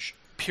advantage,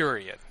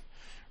 period.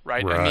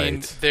 Right? I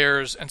mean,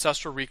 there's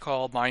Ancestral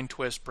Recall, Mind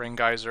Twist, Brain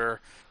Geyser.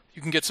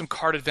 You can get some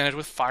card advantage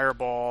with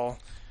Fireball,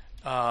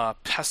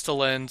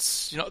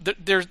 Pestilence.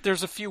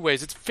 There's a few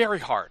ways. It's very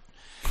hard.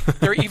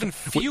 There are even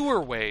fewer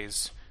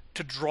ways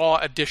to draw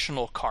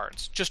additional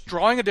cards. Just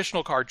drawing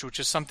additional cards, which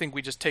is something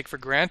we just take for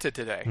granted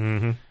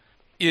today,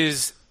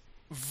 is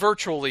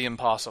virtually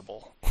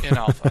impossible in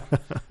alpha.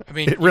 I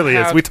mean, it really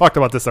is. We talked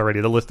about this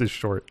already. The list is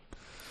short.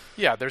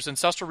 Yeah, there's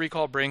Ancestral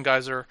Recall, Brain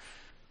Geyser,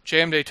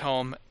 JMD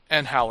Tome,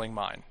 and Howling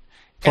Mine.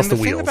 Plus the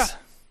wheels.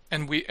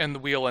 And the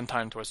wheel and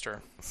Time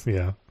Twister.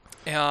 Yeah.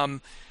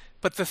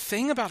 But the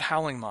thing about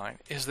Howling Mine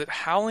is that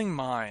Howling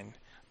Mine,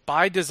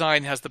 by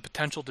design, has the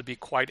potential to be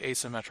quite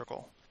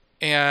asymmetrical.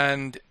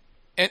 So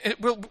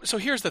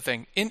here's the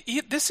thing.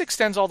 This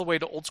extends all the way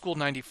to Old School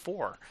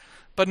 94.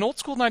 But in Old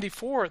School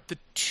 94, the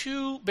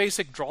two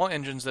basic draw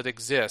engines that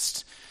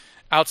exist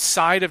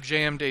outside of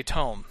JMD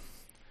Tome.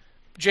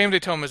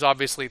 JMD Tome is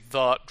obviously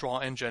the draw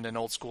engine in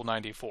Old School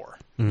 94,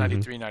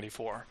 93,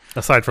 94.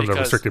 Aside from the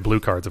restricted blue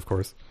cards, of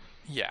course.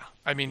 Yeah.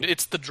 I mean,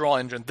 it's the draw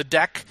engine. The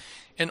deck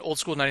in Old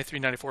School 93,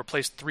 94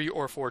 plays 3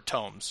 or 4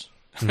 tomes,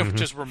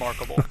 which is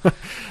remarkable.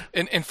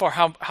 and for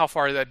how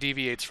far that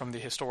deviates from the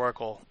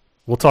historical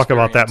We'll talk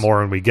about that more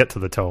when we get to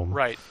the tome.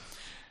 Right.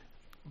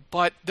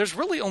 But there's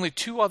really only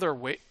two other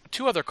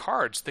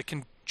cards that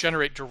can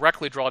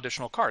directly draw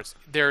additional cards.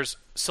 There's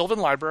Sylvan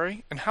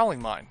Library and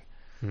Howling Mine.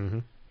 Mm-hmm.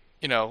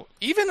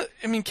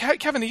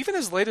 Kevin, even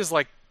as late as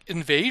like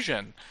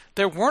Invasion,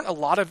 there weren't a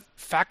lot of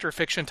Fact or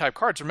Fiction type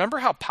cards. Remember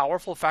how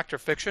powerful Fact or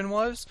Fiction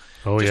was?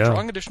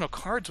 Drawing additional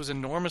cards was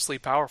enormously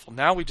powerful.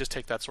 Now we just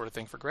take that sort of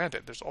thing for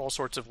granted. There's all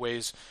sorts of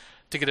ways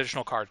to get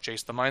additional cards.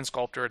 Jace the Mind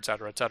Sculptor,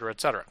 etc., etc.,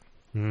 etc.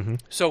 Mm-hmm.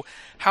 So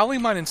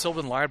Howling Mine and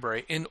Sylvan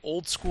Library in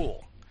Old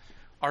School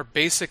are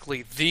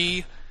basically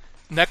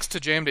next to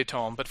JMD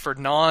Tome, but for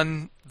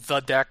non-the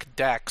deck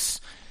decks,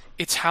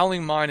 it's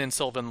Howling Mine and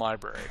Sylvan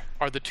Library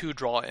are the two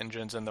draw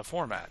engines in the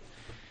format.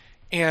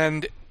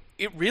 And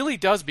it really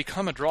does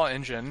become a draw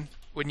engine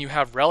when you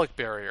have Relic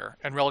Barrier,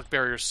 and Relic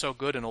Barrier is so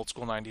good in Old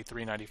School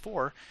 93,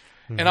 94.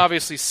 Mm-hmm. And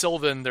obviously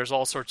Sylvan, there's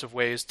all sorts of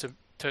ways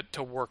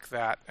to work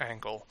that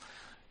angle.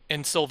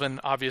 And Sylvan,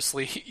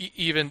 obviously,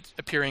 even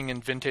appearing in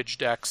vintage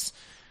decks,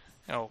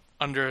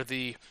 under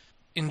the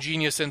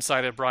ingenious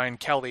insight of Brian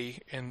Kelly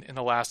in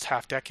the last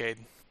half decade.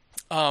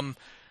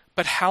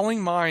 But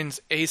Howling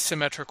Mine's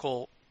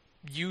asymmetrical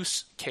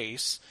use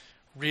case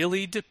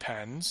really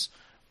depends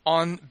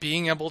on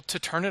being able to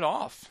turn it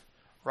off,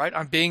 right?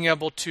 On being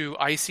able to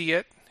icy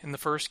it in the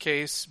first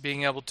case,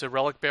 being able to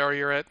Relic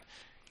Barrier it,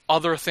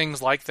 other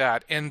things like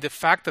that. And the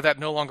fact that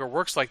no longer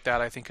works like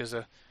that, I think, is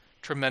a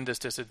tremendous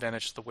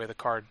disadvantage to the way the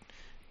card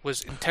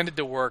was intended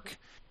to work.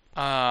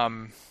 Also,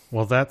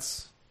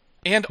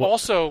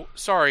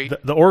 sorry.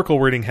 The Oracle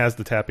wording has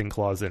the tapping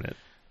clause in it.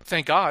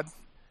 Thank God.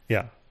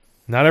 Yeah.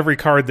 Not every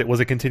card that was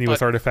a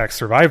continuous artifact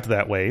survived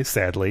that way,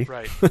 sadly.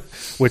 Right.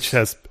 Which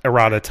has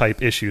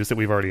errata-type issues that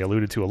we've already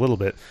alluded to a little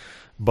bit.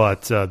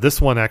 But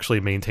this one actually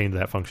maintained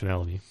that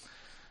functionality.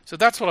 So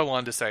that's what I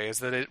wanted to say, is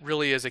that it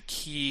really is a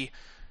key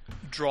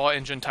draw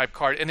engine type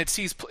card, and it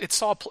sees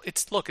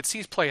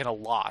play in a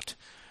lot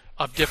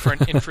of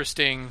different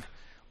interesting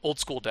old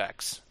school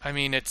decks. I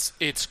mean,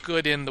 it's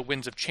good in the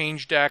Winds of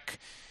Change deck.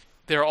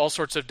 There are all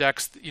sorts of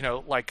decks,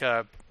 like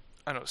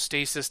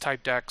stasis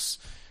type decks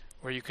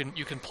where you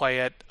can play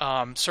it.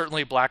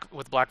 Certainly Black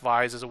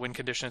Vise as a win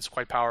condition, it's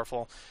quite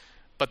powerful.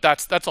 But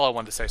that's all I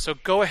wanted to say. So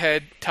go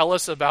ahead, tell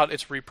us about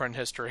its reprint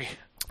history.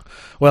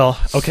 Well,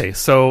 okay,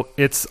 so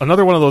it's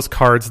another one of those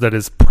cards that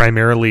is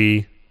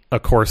primarily a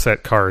core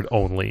set card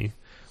only,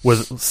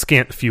 with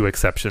scant few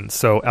exceptions.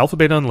 So Alpha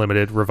Beta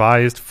Unlimited,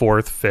 Revised,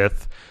 4th,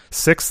 5th,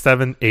 6,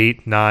 7,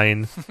 8,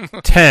 9,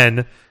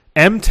 10,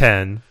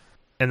 M10,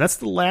 and that's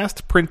the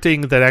last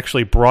printing that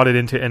actually brought it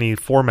into any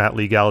format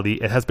legality.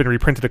 It has been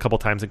reprinted a couple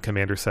times in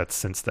Commander sets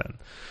since then.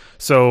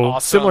 So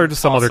similar to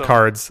some other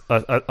cards,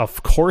 a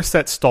core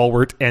set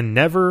stalwart, and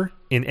never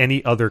in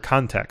any other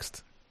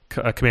context,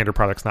 Commander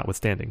products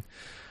notwithstanding,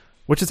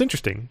 which is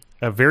interesting.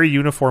 A very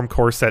uniform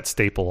core set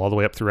staple all the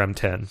way up through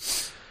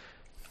M10.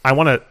 I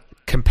want to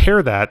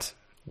compare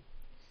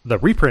the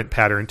reprint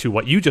pattern to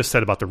what you just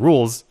said about the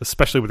rules,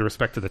 especially with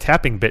respect to the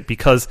tapping bit,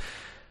 because,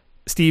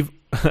 Steve,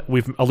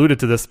 we've alluded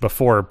to this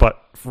before,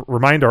 but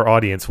remind our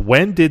audience,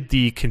 when did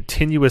the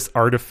continuous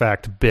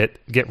artifact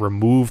bit get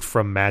removed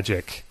from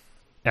Magic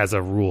as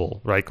a rule?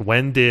 Like,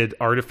 when did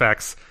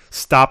artifacts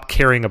stop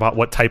caring about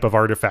what type of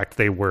artifact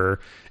they were,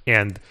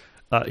 and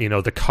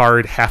the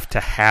card have to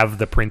have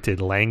the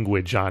printed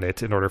language on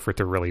it in order for it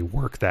to really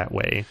work that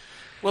way?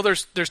 Well,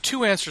 there's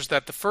two answers to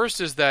that. The first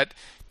is that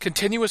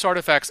continuous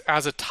artifacts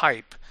as a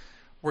type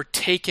were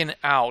taken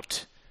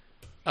out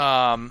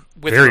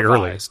with very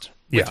revised,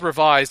 early. with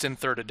revised in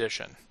 3rd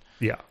edition.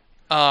 Yeah.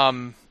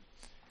 And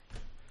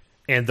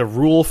the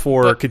rule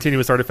for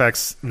continuous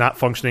artifacts not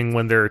functioning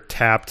when they're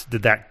tapped,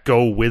 did that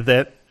go with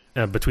it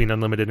between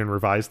unlimited and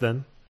revised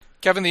then?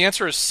 Kevin, the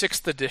answer is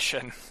 6th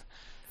edition.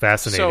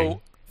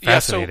 Fascinating.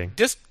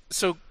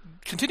 So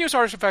continuous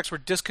artifacts were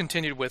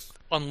discontinued with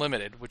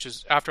unlimited, which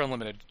is after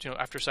unlimited,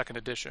 after 2nd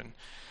edition.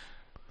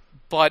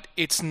 But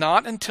it's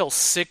not until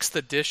 6th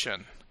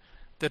edition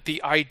that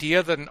the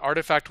idea that an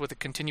artifact with a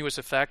continuous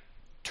effect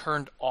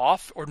turned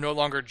off or no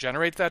longer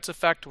generate that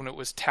effect when it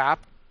was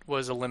tapped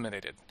was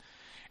eliminated.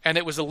 And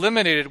it was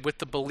eliminated with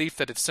the belief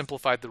that it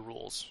simplified the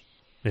rules.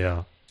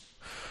 Yeah.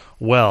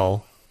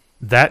 Well,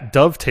 that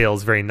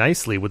dovetails very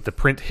nicely with the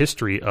print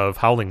history of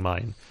Howling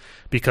Mine,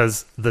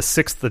 because the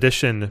 6th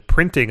edition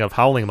printing of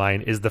Howling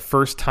Mine is the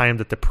first time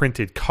that the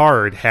printed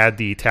card had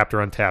the tapped or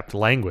untapped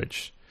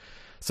language.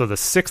 So the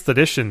 6th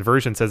edition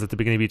version says at the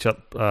beginning of each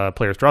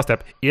player's draw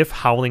step, if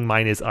Howling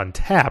Mine is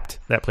untapped,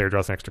 that player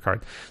draws an extra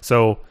card.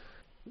 So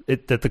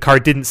that the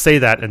card didn't say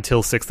that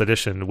until 6th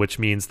edition, which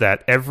means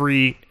that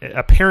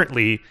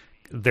apparently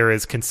there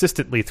is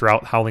consistently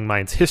throughout Howling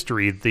Mine's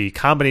history the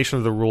combination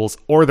of the rules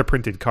or the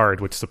printed card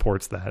which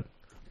supports that.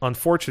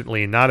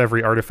 Unfortunately, not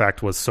every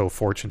artifact was so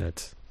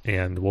fortunate,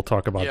 and we'll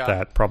talk about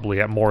that probably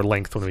at more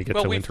length when we get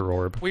to Winter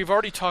Orb. We've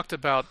already talked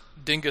about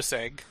Dingus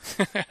Egg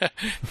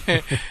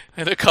and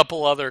a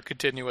couple other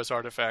continuous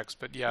artifacts,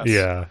 but yes.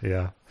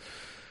 Yeah.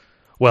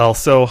 Well,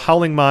 so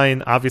Howling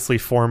Mine, obviously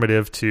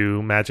formative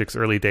to Magic's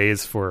early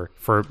days for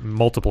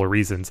multiple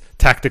reasons,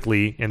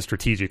 tactically and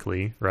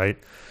strategically, right?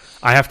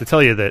 I have to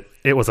tell you that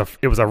it was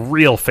a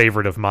real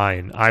favorite of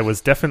mine. I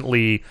was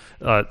definitely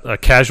a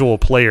casual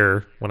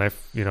player when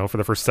for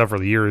the first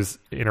several years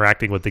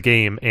interacting with the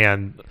game,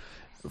 and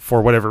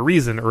for whatever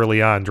reason,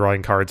 early on,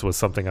 drawing cards was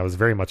something I was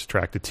very much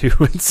attracted to,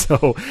 and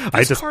so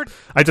I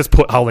just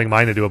put Howling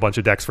Mine into a bunch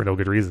of decks for no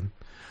good reason.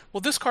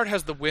 Well, this card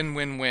has the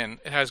win-win-win.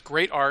 It has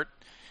great art,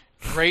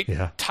 great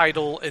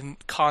title and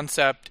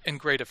concept, and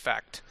great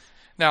effect.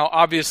 Now,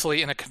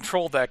 obviously, in a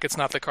control deck, it's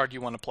not the card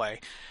you want to play.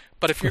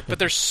 But but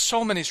there's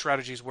so many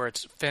strategies where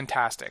it's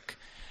fantastic.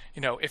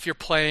 If you're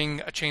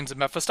playing a Chains of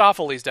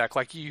Mephistopheles deck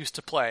like you used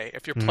to play,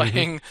 if you're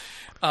playing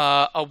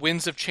a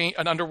Winds of Change,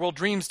 an Underworld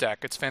Dreams deck,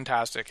 it's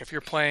fantastic. If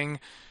you're playing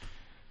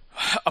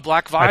a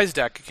Black Vise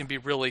deck, it can be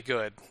really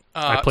good.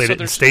 I played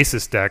it in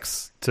Stasis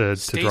decks to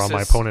draw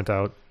my opponent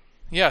out.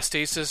 Yeah,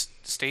 Stasis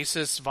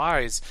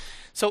Vise.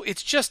 So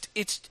this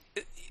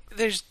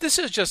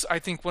is just, I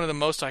think, one of the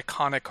most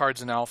iconic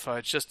cards in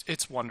Alpha.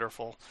 It's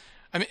wonderful.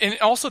 I mean, and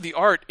also the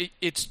art,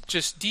 it's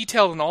just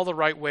detailed in all the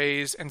right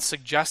ways and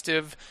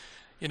suggestive.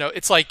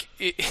 It's like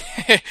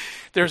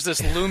there's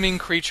this looming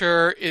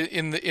creature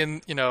in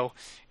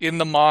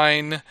the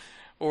mine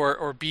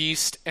or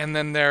beast, and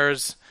then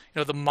there's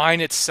the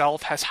mine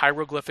itself has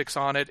hieroglyphics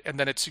on it, and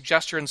then it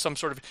suggests you're in some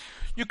sort of.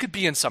 You could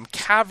be in some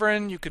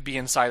cavern, you could be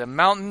inside a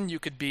mountain, you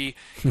could be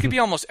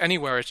almost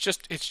anywhere. It's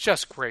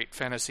just great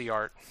fantasy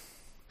art.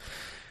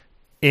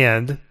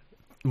 And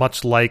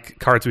much like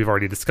cards we've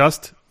already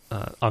discussed,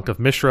 Ankh of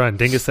Mishra and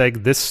Dingus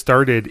Egg, this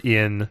started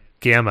in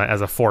Gamma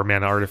as a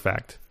 4-mana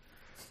artifact.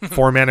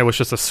 4 mana was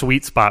just a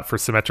sweet spot for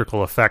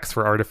symmetrical effects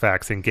for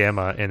artifacts in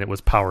Gamma, and it was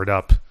powered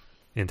up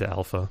into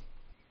Alpha.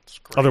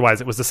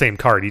 Otherwise, it was the same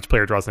card. Each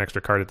player draws an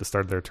extra card at the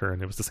start of their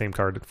turn. It was the same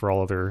card for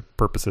all other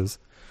purposes.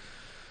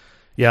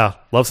 Yeah,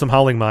 love some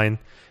Howling Mine.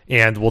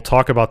 And we'll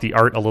talk about the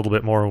art a little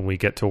bit more when we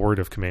get to Word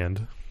of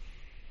Command.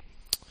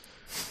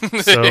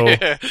 So,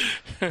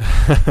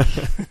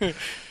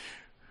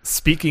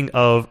 speaking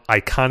of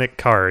iconic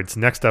cards,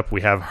 next up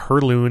we have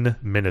Herloon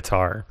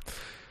Minotaur.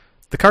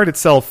 The card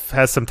itself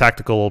has some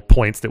tactical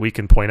points that we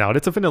can point out.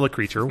 It's a vanilla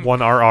creature,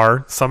 1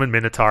 RR, summon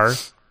Minotaur,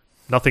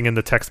 nothing in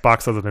the text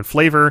box other than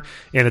flavor,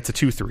 and it's a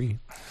 2/3.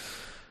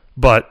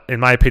 But in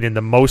my opinion,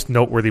 the most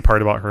noteworthy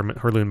part about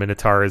Herloon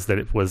Minotaur is that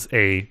it was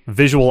a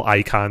visual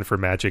icon for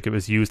Magic. It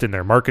was used in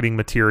their marketing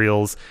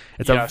materials.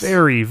 It's a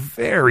very,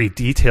 very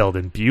detailed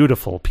and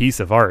beautiful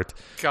piece of art.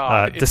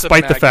 God,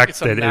 despite the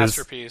fact that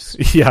masterpiece.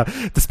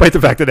 Despite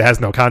the fact that it has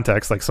no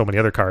context like so many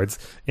other cards.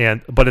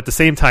 But at the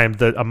same time,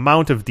 the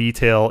amount of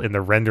detail in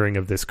the rendering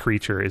of this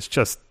creature is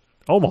just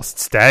almost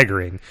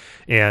staggering.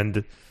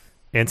 And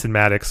Anson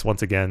Maddox,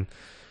 once again,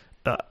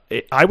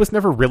 I was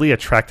never really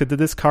attracted to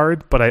this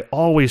card, but I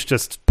always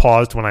just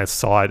paused when I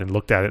saw it and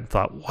looked at it and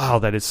thought, wow,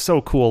 that is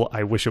so cool.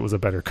 I wish it was a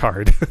better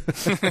card.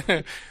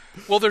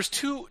 Well, there's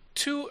two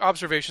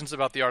observations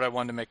about the art I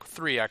wanted to make.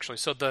 3, actually.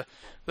 So the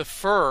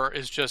fur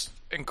is just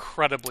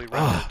incredibly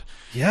rendered.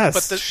 Yes.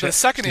 But the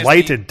second is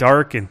light and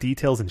dark and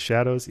details and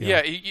shadows.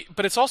 Yeah,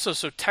 but it's also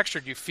so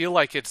textured. You feel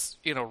like it's,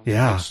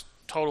 it's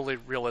totally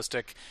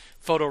realistic,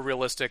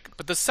 photorealistic.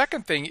 But the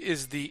second thing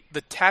is the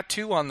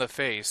tattoo on the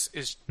face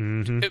is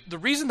the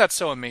reason that's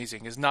so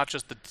amazing is not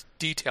just the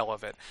detail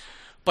of it,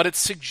 but it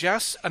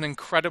suggests an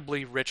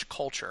incredibly rich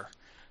culture.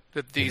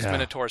 that these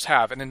Minotaurs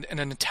have, and an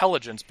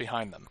intelligence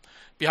behind them,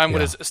 behind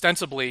what is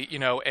ostensibly,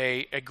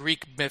 a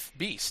Greek myth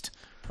beast,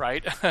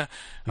 right?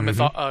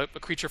 A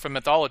creature from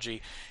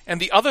mythology. And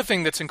the other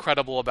thing that's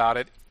incredible about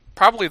it,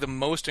 probably the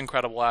most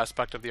incredible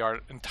aspect of the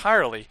art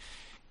entirely,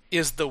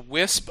 is the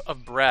wisp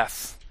of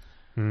breath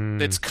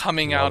that's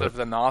coming out of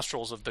the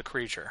nostrils of the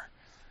creature.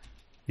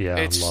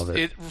 Yeah, love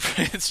it.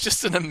 It's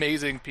just an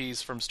amazing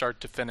piece from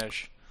start to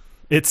finish.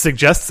 It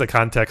suggests a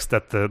context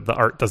that the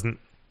art doesn't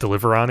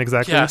deliver on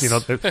exactly. Yes.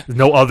 There's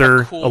no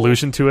other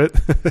allusion to it.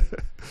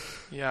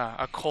 Yeah,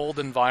 a cold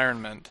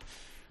environment.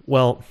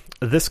 Well,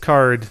 this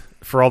card,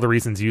 for all the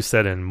reasons you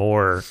said and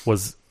more,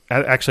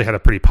 actually had a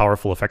pretty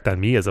powerful effect on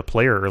me as a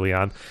player early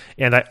on.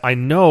 And I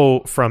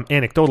know from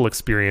anecdotal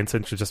experience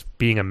and just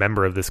being a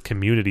member of this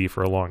community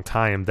for a long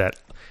time that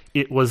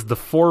it was the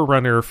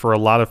forerunner for a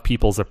lot of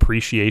people's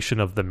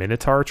appreciation of the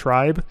Minotaur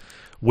tribe,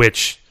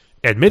 which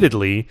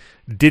admittedly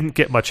didn't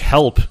get much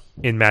help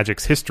in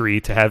Magic's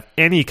history to have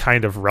any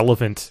kind of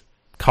relevant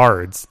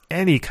cards,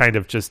 any kind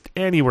of just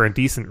anywhere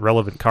decent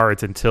relevant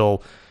cards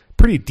until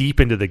pretty deep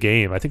into the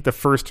game. I think the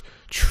first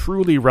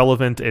truly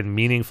relevant and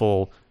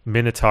meaningful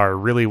Minotaur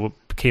really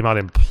came out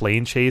in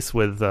Plane Shift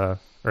with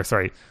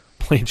Tangarth,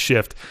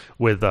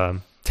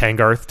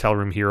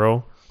 Talroom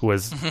Hero, who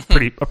was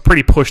a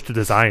pretty pushed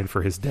design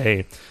for his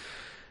day.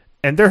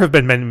 And there have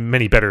been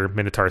many better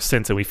Minotaurs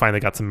since, and we finally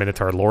got some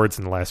Minotaur Lords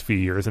in the last few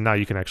years, and now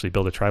you can actually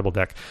build a tribal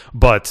deck.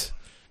 But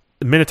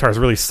Minotaurs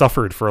really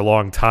suffered for a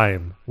long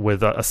time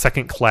with a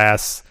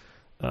second-class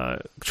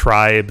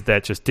tribe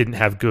that just didn't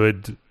have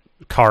good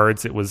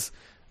cards. It was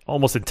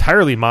almost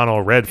entirely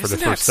mono-red for the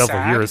first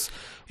several years,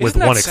 with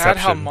one exception.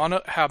 Isn't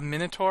that sad how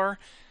Minotaur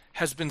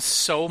has been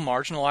so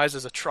marginalized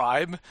as a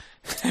tribe?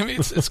 I mean,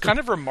 it's kind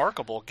of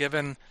remarkable,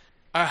 given...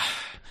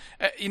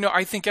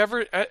 I think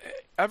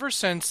ever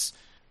since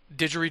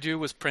Didgeridoo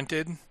was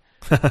printed,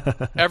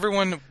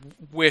 everyone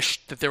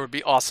wished that there would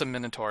be awesome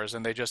Minotaurs,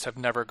 and they just have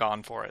never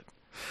gone for it.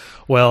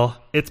 Well,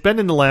 it's been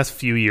in the last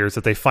few years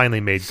that they finally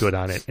made good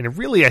on it, and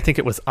really I think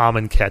it was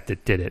Amonkhet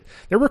that did it.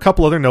 There were a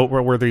couple other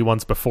noteworthy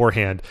ones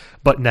beforehand,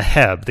 but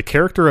Neheb, the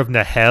character of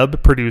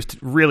Neheb, produced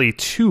really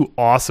two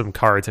awesome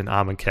cards in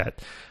Amonkhet.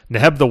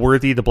 Neheb the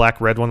Worthy, the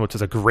black-red one, which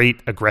is a great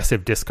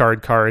aggressive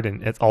discard card,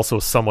 and it's also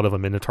somewhat of a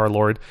Minotaur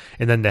Lord.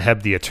 And then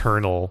Neheb the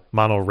Eternal,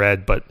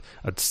 mono-red, but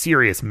a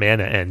serious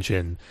mana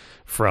engine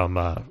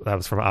that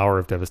was from Hour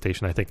of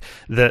Devastation, I think.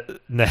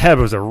 The Neheb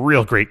was a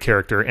real great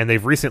character, and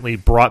they've recently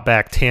brought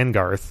back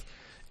Tangarth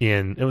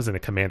it was in a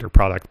Commander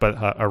product, but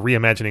a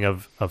reimagining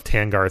of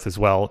Tangarth as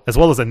well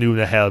as a new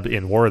Neheb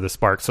in War of the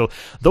Spark. So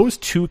those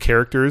two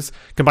characters,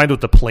 combined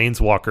with the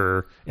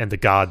Planeswalker and the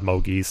God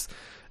Mogis,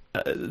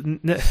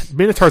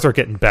 Minotaurs are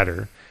getting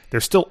better. They're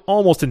still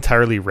almost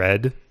entirely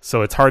red,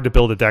 so it's hard to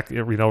build a deck.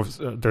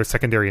 They're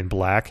secondary in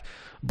black,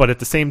 but at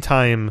the same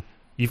time,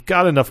 you've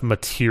got enough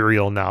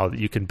material now that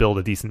you can build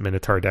a decent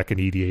Minotaur deck in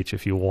EDH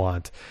if you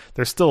want.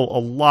 There's still a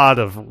lot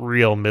of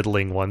real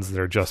middling ones that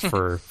are just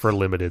for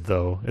limited,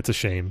 though. It's a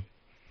shame.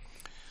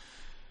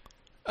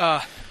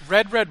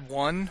 Red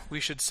 1, we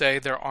should say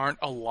there aren't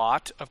a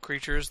lot of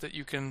creatures that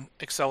you can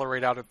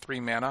accelerate out at 3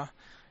 mana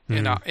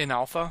in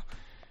Alpha.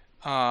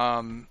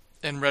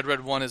 And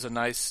Red 1 is a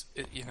nice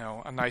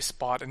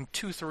spot, and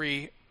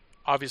 2/3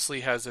 obviously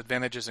has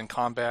advantages in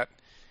combat.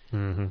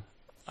 Mm-hmm.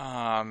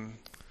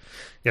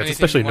 It's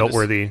especially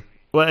noteworthy.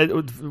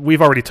 Well,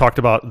 we've already talked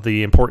about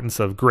the importance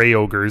of gray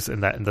ogres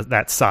and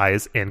that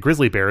size, and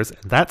grizzly bears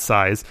and that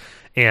size,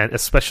 and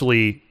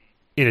especially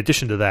in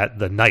addition to that,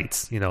 the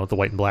knights, the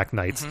white and black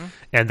knights,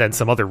 and then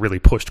some other really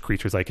pushed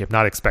creatures like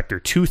Hypnotic Spectre.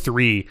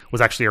 2/3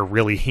 was actually a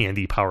really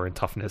handy power and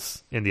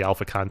toughness in the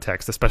alpha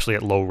context, especially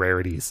at low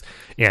rarities,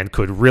 and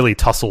could really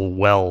tussle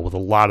well with a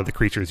lot of the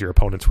creatures your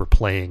opponents were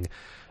playing,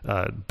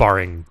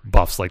 barring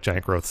buffs like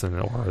giant growths and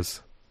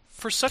auras.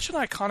 For such an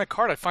iconic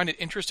card, I find it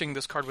interesting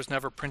this card was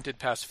never printed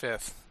past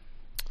 5th.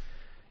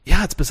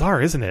 Yeah, it's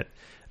bizarre, isn't it?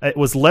 It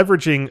was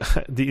leveraging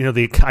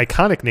the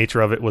iconic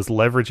nature of it was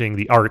leveraging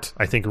the art,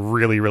 I think,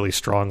 really, really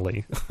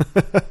strongly.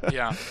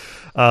 Yeah.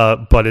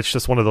 But it's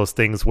just one of those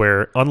things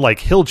where, unlike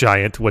Hill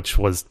Giant, which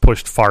was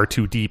pushed far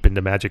too deep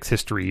into Magic's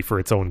history for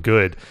its own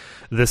good,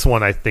 this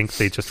one I think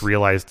they just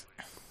realized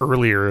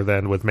earlier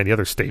than with many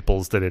other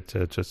staples that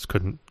it just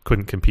couldn't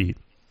compete.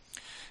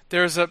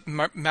 There's a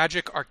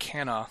Magic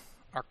Arcana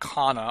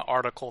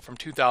article from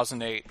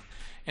 2008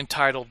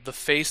 entitled "The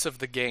Face of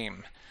the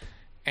Game."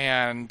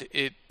 And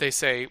they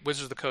say,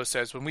 Wizards of the Coast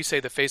says, when we say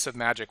the face of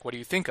Magic, what do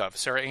you think of?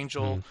 Sarah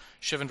Angel,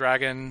 Shivan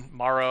Dragon,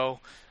 Morrow.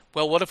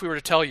 Well, what if we were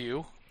to tell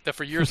you that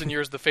for years and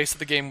years the face of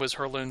the game was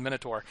Herloon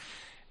Minotaur?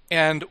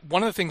 And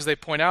one of the things they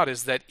point out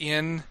is that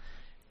in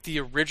the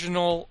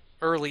original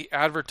early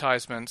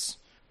advertisements,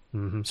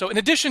 so in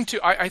addition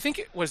to, I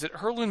think,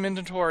 Herloon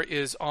Minotaur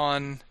is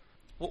on...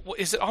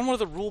 Is it on one of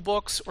the rule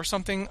books or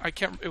something?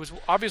 It was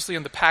obviously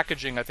in the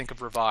packaging, I think,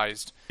 of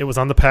Revised. It was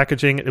on the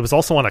packaging. It was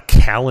also on a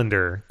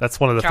calendar. That's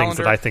one of the things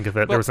that I think of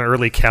it. There was an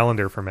early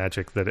calendar for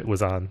Magic that it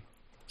was on.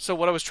 So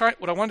what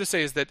I wanted to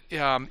say is that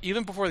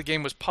even before the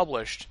game was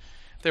published,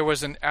 there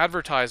was an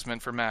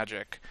advertisement for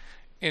Magic,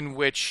 in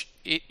which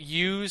it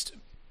used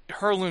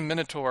Herloon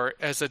Minotaur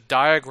as a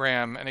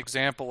diagram, an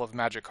example of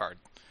Magic card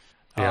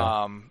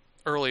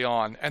early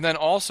on. And then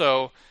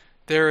also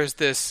there is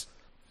this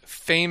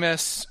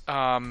famous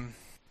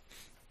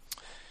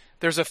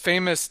there's a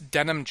famous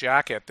denim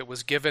jacket that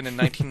was given in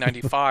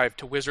 1995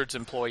 to Wizards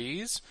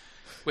employees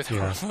with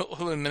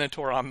Herloon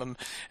Minotaur on them,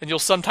 and you'll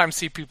sometimes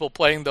see people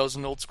playing those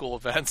in old school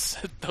events.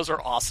 Those are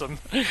awesome.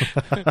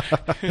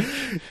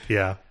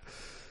 Yeah,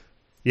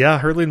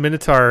 Herloon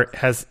Minotaur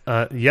has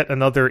yet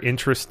another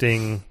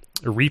interesting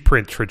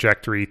reprint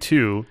trajectory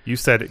too. You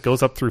said it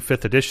goes up through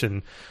 5th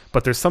edition,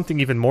 but there's something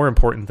even more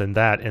important than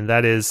that, and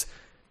that is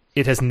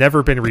it has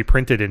never been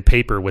reprinted in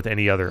paper with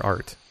any other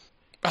art.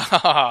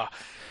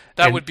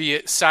 That would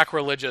be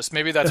sacrilegious.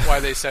 Maybe that's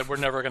why they said we're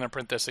never going to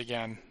print this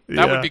again.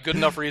 That would be good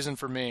enough reason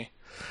for me.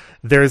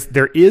 There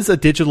is a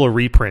digital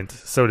reprint,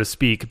 so to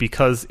speak,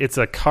 because it's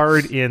a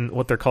card in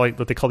what they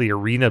call the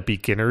Arena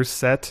Beginners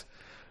set,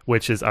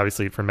 which is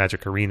obviously from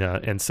Magic Arena,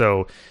 and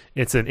so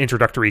it's an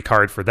introductory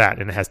card for that,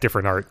 and it has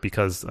different art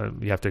because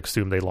you have to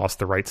assume they lost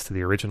the rights to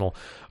the original.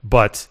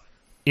 But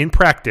in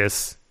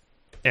practice,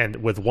 and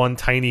with one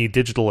tiny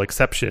digital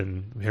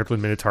exception, Herloon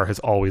Minotaur has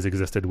always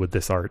existed with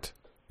this art,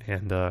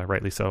 and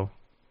rightly so.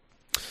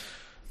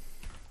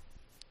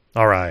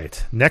 All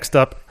right, next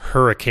up,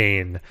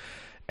 Hurricane.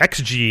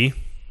 XG,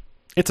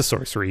 it's a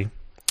sorcery,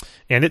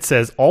 and it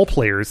says all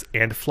players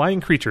and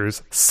flying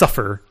creatures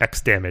suffer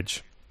X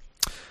damage.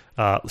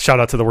 Shout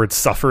out to the word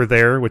suffer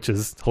there, which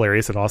is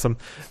hilarious and awesome.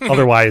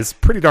 Otherwise,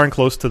 pretty darn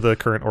close to the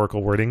current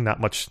Oracle wording. Not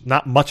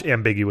much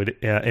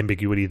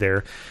ambiguity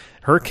there.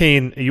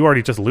 Hurricane, you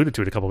already just alluded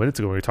to it a couple minutes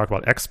ago when we talked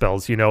about X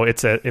spells. You know,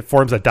 it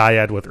forms a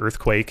dyad with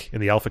Earthquake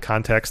in the alpha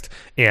context,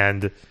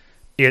 and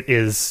it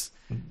is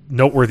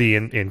noteworthy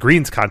in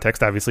Green's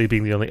context, obviously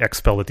being the only X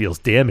spell that deals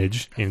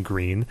damage in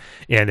Green,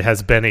 and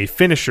has been a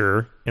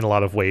finisher in a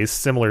lot of ways,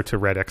 similar to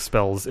red X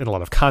spells in a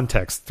lot of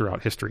contexts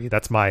throughout history.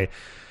 That's my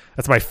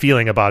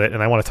feeling about it,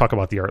 and I want to talk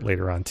about the art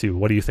later on too.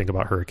 What do you think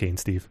about Hurricane,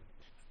 Steve?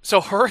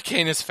 So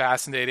Hurricane is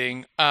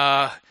fascinating.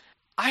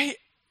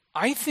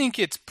 I think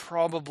it's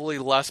probably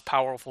less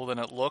powerful than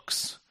it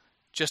looks,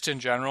 just in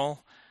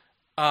general.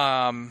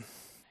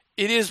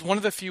 It is one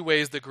of the few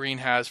ways that Green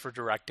has for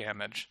direct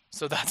damage.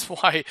 So that's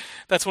one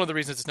of the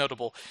reasons it's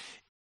notable.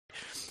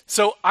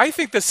 So I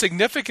think the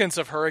significance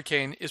of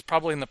Hurricane is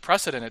probably in the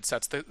precedent it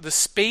sets. The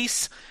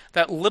space,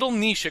 that little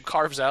niche it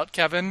carves out,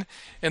 Kevin,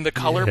 in the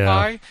color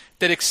pie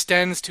that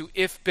extends to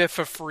If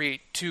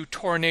Bifafreet, to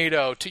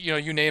Tornado, to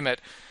you name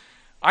it.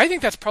 I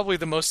think that's probably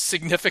the most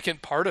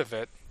significant part of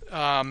it.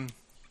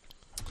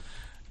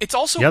 It's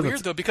also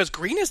weird though, because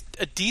Green is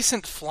a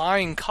decent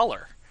flying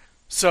color.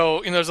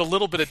 So, there's a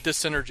little bit of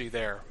dyssynergy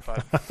there.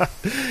 But.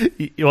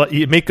 Well,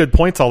 you make good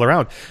points all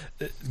around.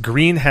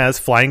 Green has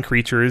flying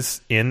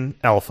creatures in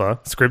Alpha,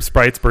 Scrib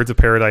Sprites, Birds of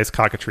Paradise,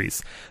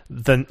 Cockatrice.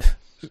 The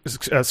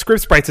Scrib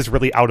Sprites is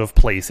really out of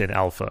place in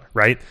Alpha,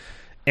 right?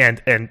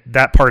 And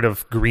that part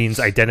of Green's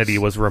identity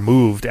was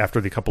removed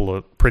after the couple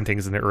of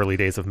printings in the early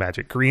days of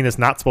Magic. Green is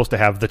not supposed to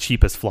have the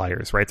cheapest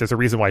flyers, right? There's a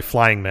reason why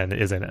Flying Men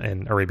is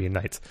in Arabian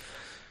Nights.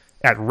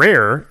 At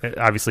Rare,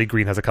 obviously,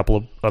 Green has a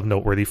couple of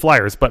noteworthy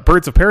flyers, but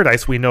Birds of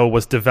Paradise, we know,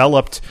 was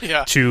developed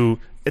to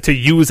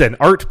use an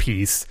art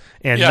piece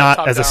and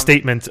not as a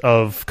statement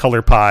of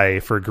color pie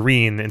for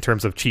Green in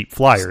terms of cheap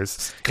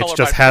flyers. It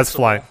just has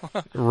flying.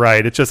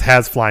 Right, it just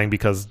has flying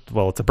because,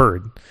 well, it's a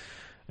bird.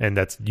 And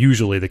that's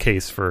usually the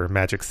case for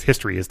Magic's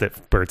history, is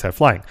that birds have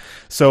flying.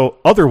 So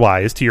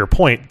otherwise, to your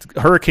point,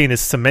 Hurricane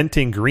is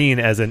cementing Green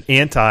as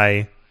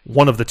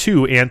one of the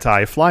two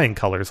anti-flying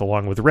colors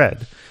along with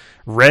red.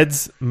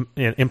 Red's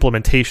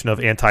implementation of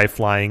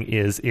anti-flying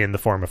is in the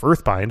form of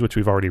Earthbind, which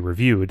we've already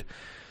reviewed.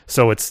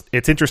 So it's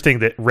interesting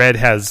that red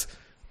has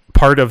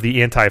part of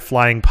the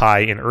anti-flying pie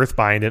in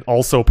Earthbind and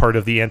also part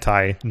of the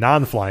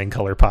anti-non-flying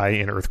color pie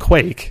in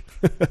Earthquake.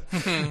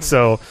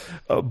 So,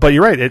 but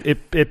you're right.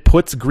 It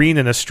puts Green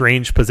in a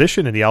strange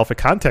position in the alpha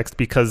context,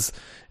 because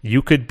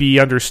you could be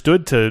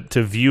understood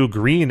to view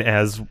Green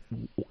as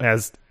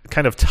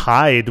kind of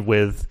tied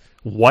with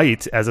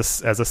white as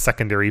a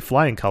secondary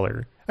flying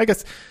color. I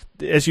guess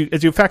as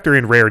you factor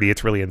in rarity,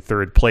 it's really in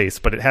third place,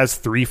 but it has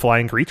 3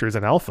 flying creatures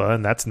in alpha,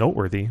 and that's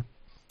noteworthy.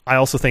 I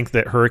also think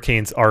that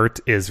Hurricane's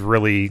art is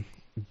really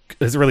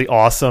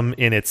awesome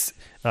in its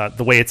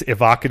the way it's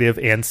evocative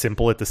and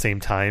simple at the same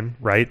time,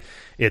 right?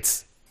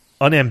 It's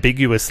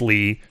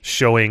unambiguously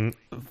showing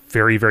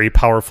very, very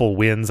powerful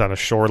winds on a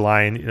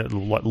shoreline,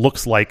 what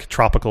looks like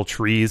tropical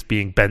trees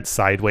being bent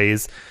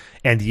sideways,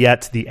 and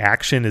yet the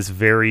action is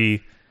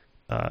very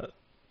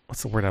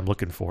what's the word I'm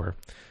looking for?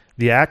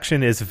 The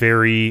action is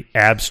very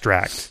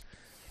abstract.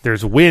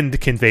 There's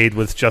wind conveyed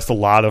with just a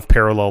lot of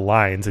parallel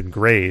lines and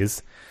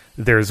grays.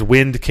 There's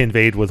wind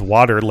conveyed with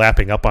water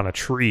lapping up on a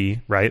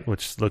tree, right,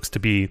 which looks to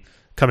be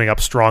coming up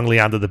strongly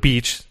onto the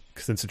beach,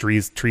 since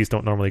trees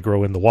don't normally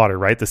grow in the water,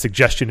 right? The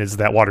suggestion is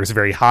that water is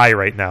very high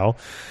right now.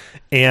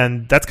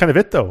 And that's kind of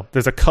it, though.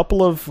 There's a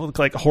couple of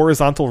like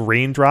horizontal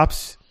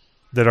raindrops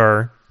that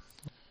are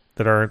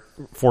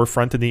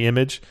forefront in the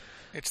image.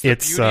 It's the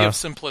beauty of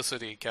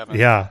simplicity, Kevin.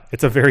 Yeah,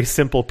 it's a very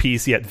simple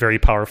piece, yet very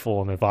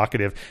powerful and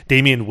evocative.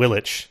 Damian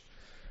Willich,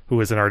 who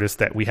is an artist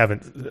that we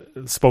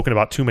haven't spoken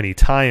about too many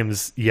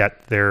times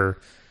yet.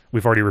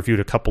 We've already reviewed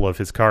a couple of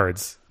his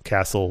cards.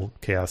 Castle,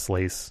 Chaos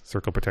Lace,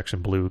 Circle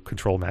Protection Blue,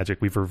 Control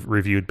Magic. We've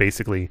reviewed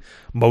basically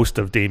most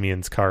of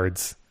Damian's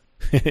cards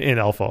in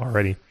Alpha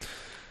already.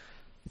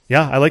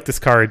 Yeah, I like this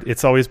card.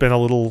 It's always been a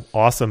little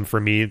awesome for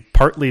me,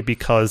 partly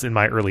because in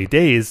my early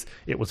days,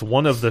 it was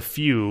one of the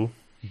few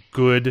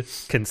good,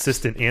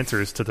 consistent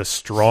answers to the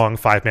strong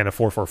 5-mana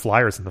 4/4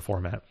 flyers in the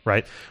format,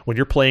 right? When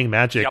you're playing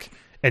Magic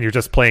and you're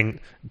just playing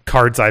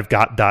cards I've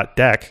got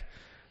 .deck,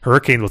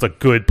 Hurricane was a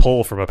good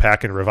pull from a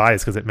pack and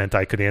revise because it meant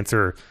I could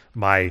answer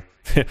my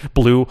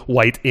blue,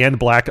 white, and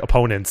black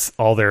opponents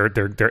all their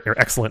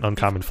excellent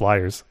uncommon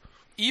flyers.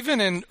 Even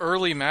in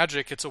early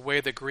Magic, it's a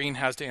way that green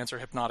has to answer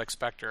Hypnotic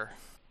Spectre.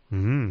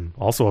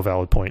 Also a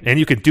valid point. And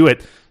you could do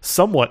it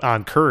somewhat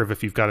on curve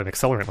if you've got an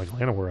accelerant like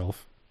Llanowar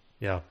Elf.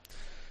 Yeah.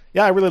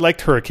 Yeah, I really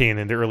liked Hurricane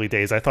in the early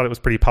days. I thought it was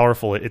pretty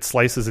powerful. It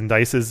slices and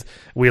dices.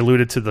 We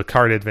alluded to the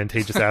card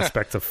advantageous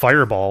aspects of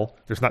Fireball.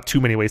 There's not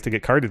too many ways to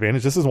get card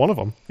advantage. This is one of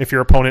them. If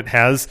your opponent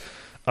has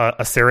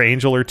a Serra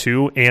Angel or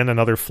two and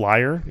another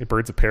flyer,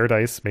 Birds of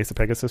Paradise, Mesa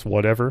Pegasus,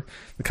 whatever,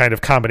 the kind of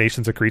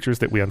combinations of creatures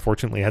that we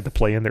unfortunately had to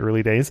play in the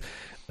early days,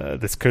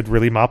 this could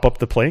really mop up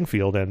the playing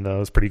field, and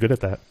was pretty good at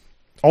that.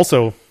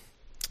 Also,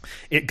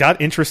 it got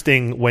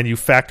interesting when you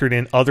factored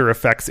in other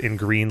effects in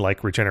green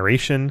like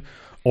Regeneration,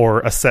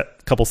 or a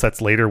couple sets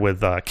later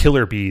with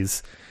Killer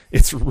Bees.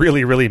 It's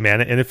really, really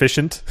mana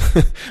inefficient,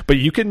 but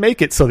you can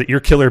make it so that your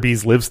Killer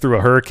Bees lives through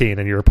a Hurricane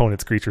and your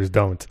opponent's creatures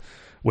don't,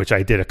 which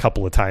I did a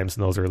couple of times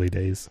in those early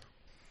days.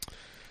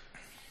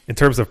 In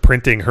terms of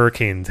printing,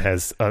 Hurricane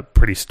has a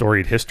pretty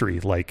storied history.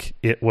 Like,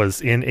 it was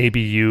in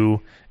ABU,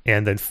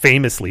 and then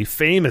famously,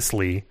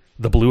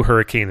 the Blue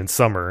Hurricane in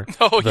Summer,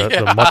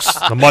 the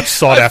much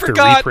sought after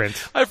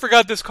reprint. I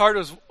forgot this card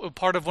was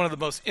part of one of the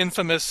most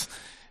infamous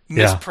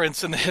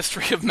misprints in the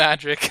history of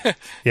Magic.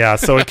 Yeah,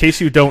 so in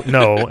case you don't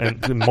know,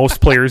 and most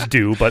players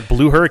do, but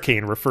Blue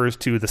Hurricane refers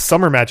to the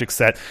Summer Magic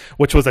set,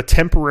 which was a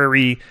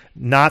temporary,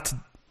 not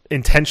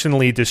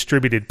intentionally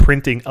distributed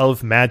printing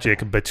of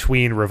Magic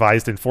between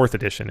Revised and 4th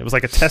edition. It was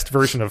like a test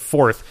version of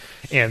 4th,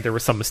 and there were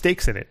some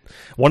mistakes in it.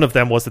 One of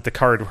them was that the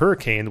card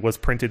Hurricane was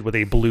printed with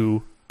a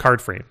blue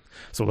card frame.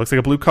 So it looks like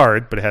a blue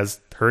card, but it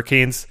has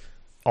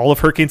all of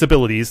Hurricane's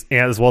abilities,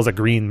 and as well as a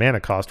green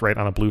mana cost, right,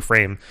 on a blue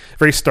frame.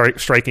 Very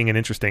striking and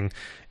interesting,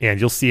 and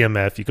you'll see him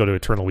if you go to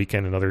Eternal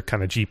Weekend and other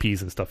kind of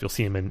GPs and stuff. You'll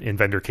see him in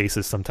vendor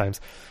cases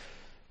sometimes.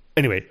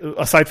 Anyway,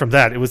 aside from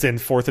that, it was in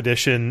 4th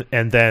edition,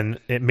 and then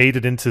it made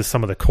it into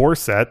some of the core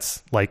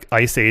sets, like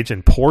Ice Age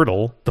and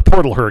Portal. The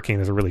Portal Hurricane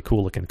is a really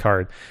cool-looking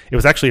card. It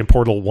was actually in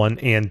Portal 1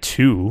 and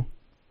 2,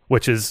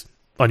 which is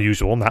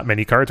unusual. Not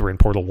many cards were in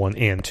Portal 1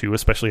 and 2,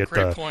 especially at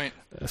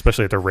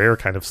the rare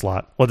kind of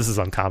slot. Well, this is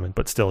uncommon,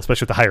 but still,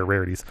 especially at the higher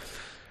rarities.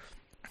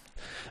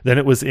 Then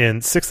it was in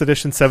 6th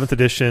edition, 7th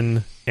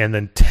edition, and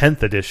then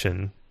 10th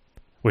edition,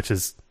 which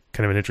is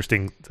kind of an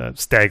interesting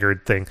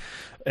staggered thing.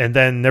 And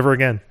then never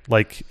again,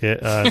 like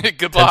Goodbye.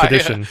 10th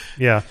edition.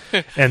 Yeah.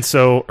 And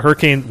so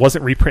Hurricane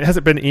wasn't reprint.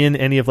 Hasn't been in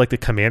any of like the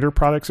Commander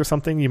products or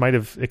something. You might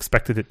have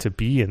expected it to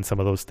be in some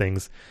of those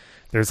things.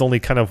 There's only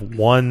kind of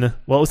one.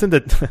 Well, it was in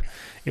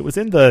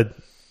the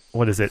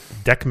what is it,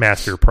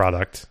 Deckmaster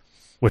product,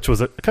 which was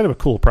a kind of a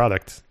cool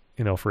product,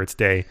 for its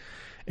day.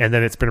 And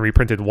then it's been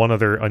reprinted one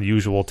other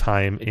unusual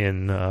time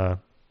in a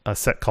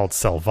set called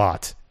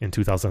Selvat in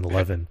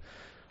 2011.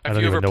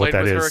 Have you ever played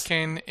with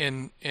Hurricane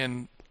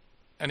in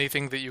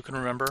anything that you can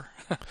remember?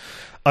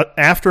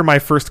 After my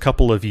first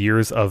couple of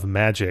years of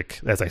Magic,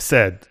 as I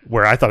said,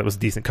 where I thought it was a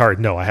decent card,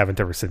 no, I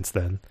haven't ever since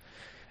then.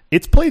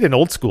 It's played in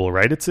Old School,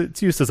 right?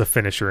 It's used as a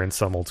finisher in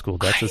some Old School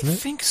decks, isn't it? I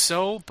think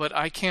so, but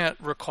I can't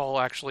recall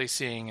actually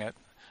seeing it.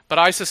 But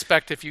I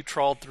suspect if you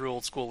trawled through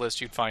Old School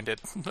lists, you'd find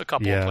it a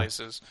couple of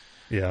places.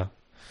 Yeah.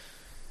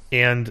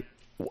 And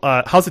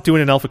how's it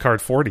doing in Alpha Card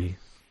 40?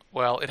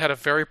 Well, it had a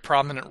very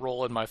prominent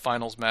role in my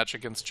finals match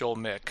against Joel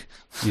Mick.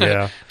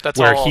 Yeah. That's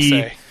all I'll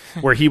say.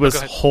 Where he was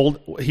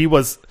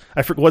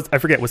I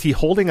forget, was he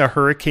holding a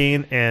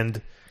Hurricane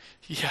and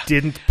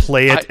didn't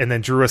play it and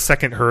then drew a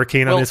second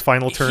Hurricane on his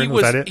final turn?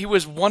 Was that it? He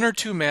was 1 or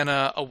 2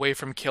 mana away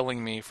from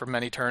killing me for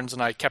many turns,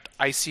 and I kept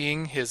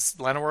icying his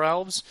Llanowar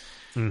Elves.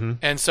 Mm-hmm.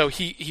 And so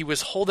he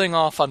was holding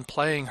off on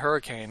playing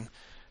Hurricane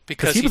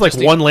because he was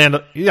like one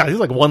land. Yeah, he was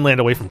like 1 land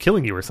away from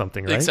killing you or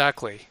something, right?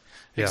 Exactly.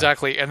 Yeah.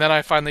 Exactly. And then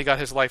I finally got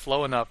his life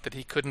low enough that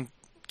he couldn't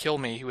kill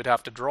me. He would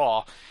have to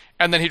draw,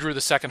 and then he drew the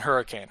second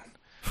Hurricane.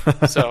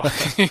 So,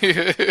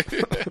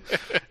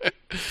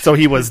 so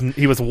he was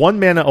 1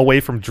 mana away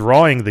from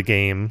drawing the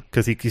game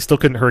because he still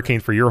couldn't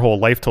Hurricane for your whole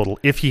life total.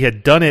 If he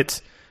had done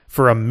it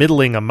for a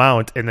middling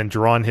amount and then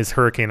drawn his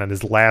Hurricane on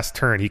his last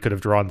turn, he could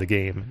have drawn the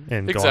game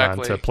and gone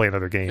on to play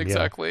another game.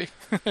 Exactly.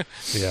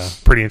 Yeah,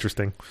 pretty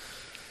interesting.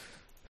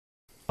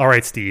 All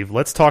right, Steve,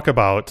 let's talk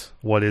about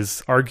what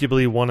is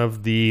arguably one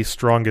of the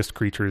strongest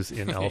creatures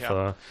in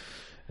Alpha.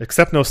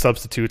 Except no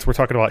substitutes. We're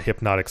talking about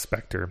Hypnotic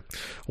Spectre.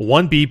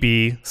 1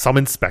 BB,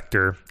 Summon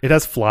Spectre. It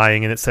has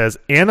flying, and it says,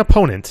 an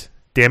opponent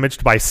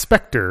damaged by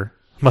Spectre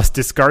must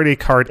discard a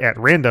card at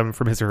random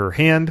from his or her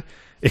hand.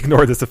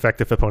 Ignore this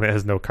effect if opponent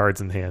has no cards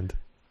in hand.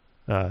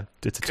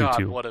 It's a 2/2.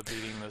 God, what a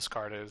beating this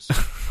card is.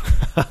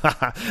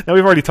 Now,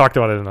 we've already talked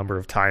about it a number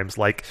of times.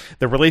 Like,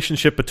 the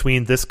relationship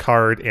between this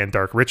card and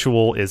Dark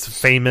Ritual is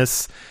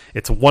famous.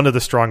 It's one of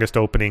the strongest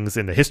openings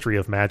in the history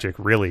of Magic,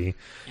 really.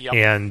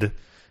 Yep.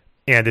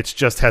 And it's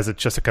just has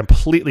a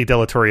completely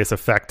deleterious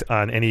effect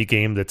on any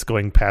game that's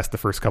going past the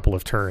first couple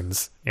of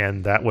turns.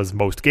 And that was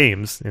most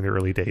games in the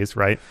early days,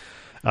 right?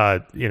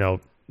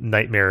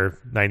 Nightmare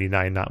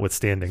 99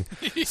 notwithstanding.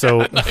 So,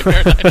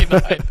 Nightmare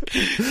 99.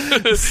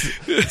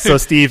 So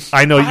Steve,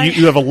 I know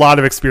you have a lot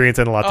of experience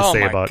and a lot to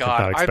say about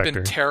Hypnotic Spectre. I've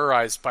been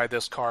terrorized by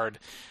this card.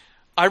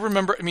 I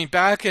remember,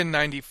 back in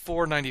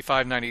 94,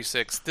 95,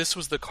 96, this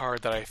was the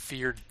card that I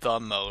feared the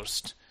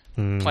most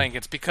playing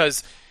against,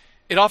 because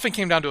it often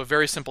came down to a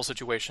very simple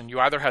situation.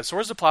 You either had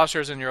Swords to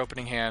Plowshares in your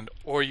opening hand,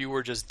 or you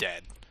were just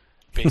dead,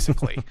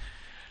 basically.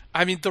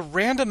 The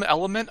random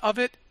element of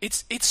it,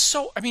 it's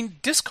so...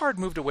 discard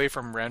moved away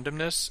from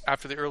randomness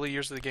after the early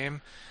years of the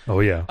game.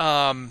 Oh, yeah.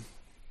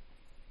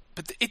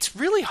 But it's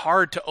really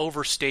hard to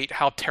overstate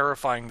how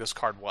terrifying this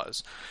card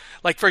was.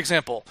 Like, for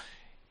example,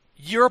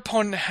 your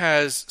opponent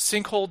has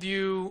Sinkholed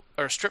you,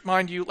 or Strip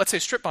Mined you, let's say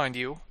Strip Mined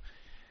you,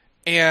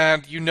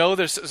 and you know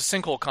there's a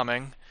Sinkhole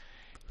coming,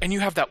 and you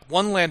have that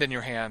one land in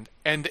your hand,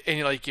 and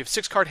you have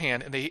 6-card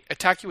hand, and they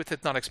attack you with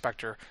Hypnotic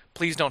Spectre.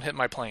 Please don't hit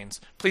my plains.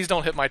 Please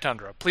don't hit my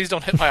tundra. Please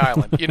don't hit my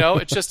island.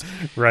 It's just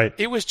right.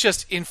 It was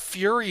just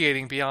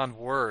infuriating beyond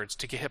words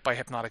to get hit by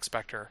Hypnotic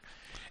Spectre.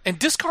 And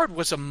discard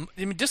was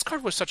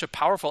such a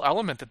powerful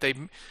element that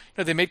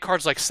they made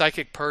cards like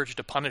Psychic Purge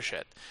to punish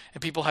it,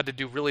 and people had to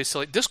do really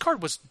silly.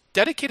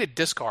 Dedicated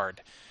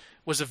discard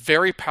was a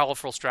very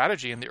powerful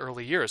strategy in the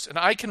early years, and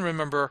I can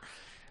remember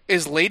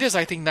as late as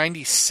I think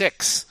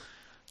 96.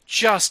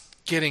 Just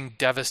getting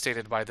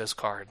devastated by this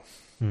card.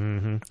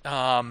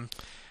 Mm-hmm.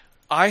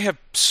 I have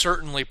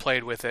certainly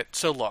played with it.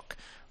 So look,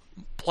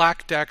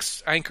 black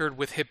decks anchored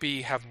with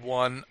Hippie have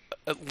won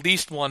at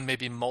least one,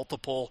 maybe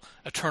multiple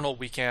Eternal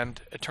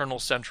Weekend, Eternal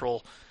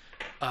Central,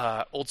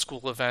 old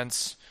school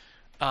events,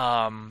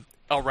 around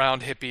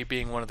Hippie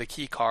being one of the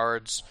key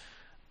cards.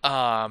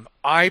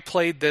 I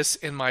played this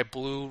in my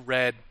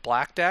blue-red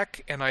black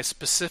deck, and I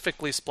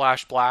specifically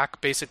splashed black,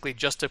 basically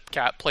just to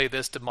play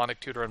this Demonic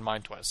Tutor and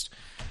Mind Twist.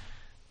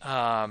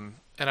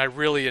 And I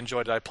really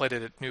enjoyed it. I played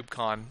it at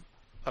NoobCon.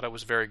 Thought it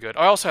was very good.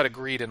 I also had a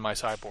Greed in my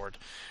sideboard,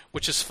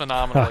 which is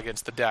phenomenal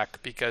against the deck,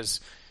 because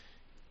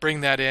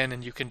bring that in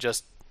and you can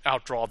just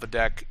outdraw the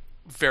deck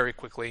very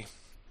quickly.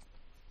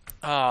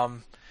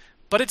 But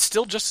it's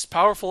still just as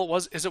powerful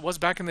as it was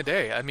back in the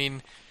day.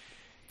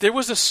 There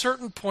was a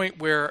certain point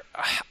where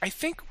I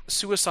think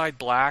Suicide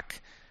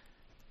Black,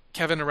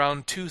 Kevin,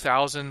 around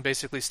 2000,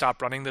 basically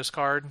stopped running this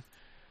card.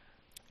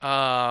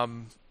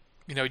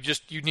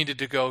 You needed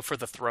to go for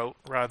the throat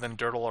rather than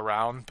dirtle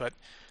around. But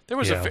there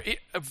was a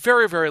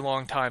very, very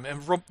long time,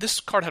 and this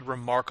card had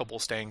remarkable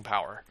staying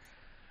power.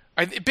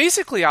 It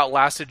basically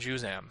outlasted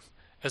Juzam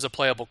as a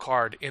playable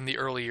card in the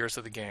early years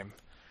of the game.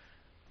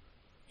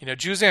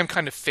 Juzam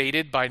kind of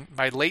faded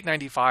by late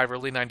 95,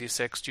 early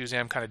 96.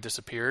 Juzam kind of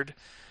disappeared.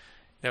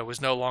 It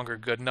was no longer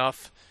good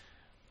enough.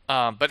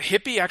 But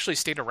Hippie actually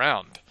stayed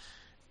around.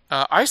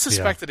 I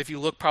suspect that if you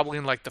look probably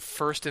in the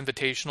first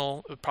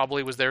Invitational, it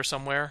probably was there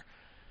somewhere.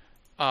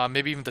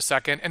 Maybe even the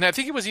second. And I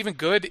think it was even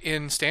good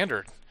in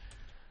Standard.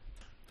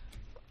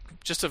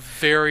 Just a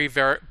very,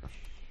 very...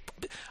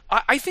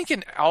 I think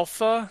in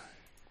Alpha,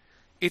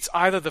 it's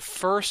either the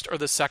first or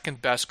the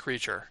second best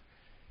creature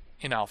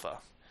in Alpha.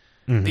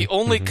 Mm-hmm. The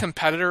only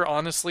competitor,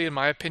 honestly, in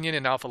my opinion,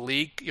 in Alpha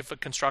League, if it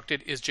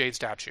constructed, is Jade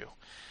Statue.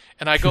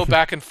 And I go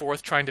back and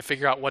forth trying to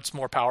figure out what's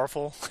more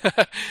powerful.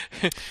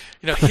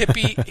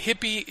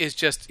 Hippie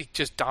is it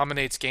just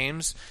dominates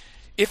games.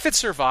 If it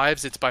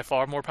survives, it's by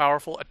far more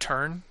powerful a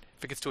turn,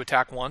 if it gets to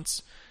attack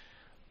once.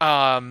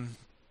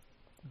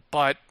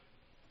 But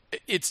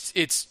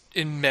it's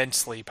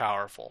immensely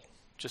powerful,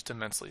 just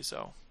immensely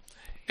so.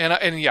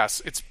 And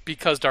yes, it's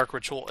because Dark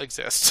Ritual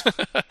exists.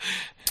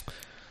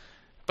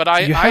 But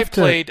I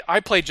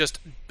played just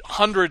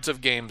hundreds of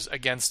games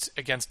against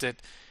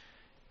it,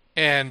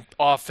 and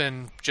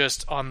often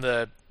just on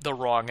the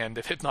wrong end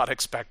of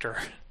Hypnotic Spectre.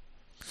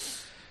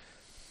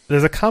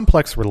 There's a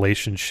complex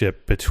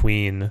relationship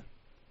between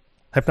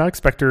Hypnotic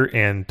Spectre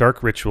and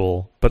Dark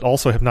Ritual, but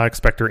also Hypnotic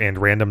Spectre and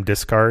random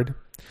discard.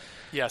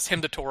 Yes,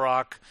 Hymn to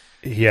Torok.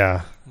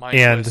 Yeah.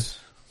 Mind Twist.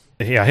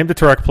 Yeah, Hymn to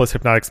Torok plus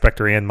Hypnotic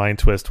Spectre and Mind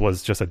Twist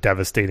was just a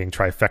devastating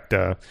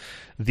trifecta.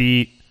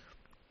 The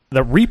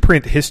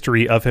reprint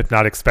history of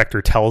Hypnotic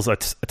Spectre tells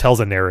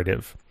a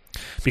narrative,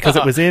 because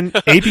it was in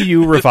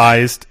ABU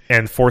Revised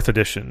and 4th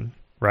edition,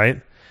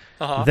 right?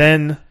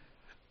 Then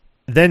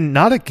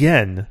not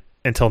again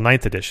until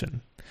 9th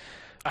edition.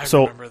 I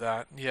remember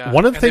that. Yeah.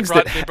 One of the things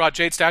they brought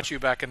Jade Statue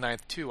back in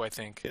 9th too, I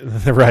think.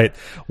 Right.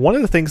 One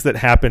of the things that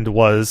happened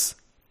was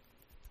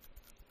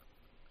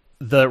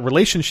the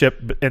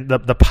relationship and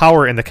the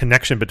power and the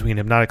connection between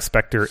Hypnotic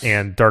Spectre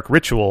and Dark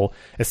Ritual,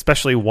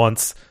 especially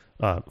once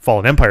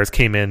Fallen Empires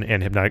came in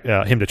and Hymn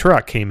to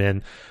Turok came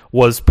in,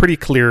 was pretty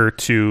clear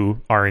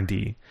to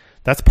R&D.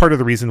 That's part of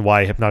the reason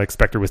why Hypnotic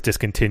Spectre was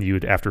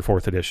discontinued after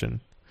 4th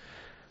edition.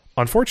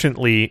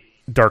 Unfortunately,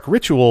 Dark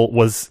Ritual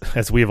was,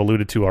 as we have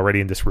alluded to already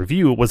in this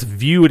review, was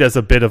viewed as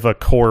a bit of a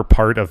core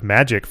part of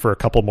Magic for a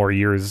couple more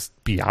years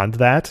beyond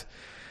that.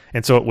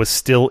 And so it was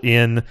still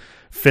in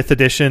 5th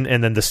edition,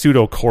 and then the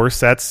pseudo core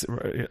sets,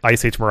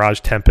 Ice Age,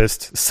 Mirage,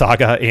 Tempest,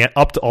 Saga, and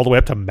all the way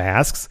up to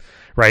Masks,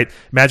 right?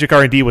 Magic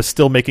R&D was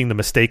still making the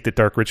mistake that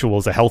Dark Ritual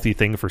is a healthy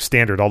thing for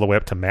Standard all the way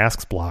up to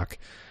Masks block,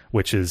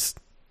 which is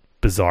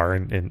bizarre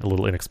and a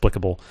little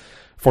inexplicable.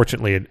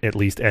 Fortunately, it at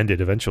least ended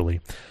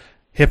eventually.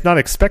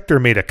 Hypnotic Spectre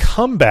made a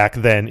comeback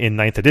then in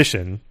 9th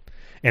edition,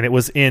 and it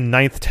was in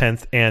 9th,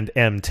 10th, and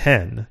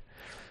M10.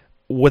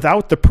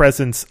 Without the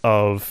presence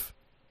of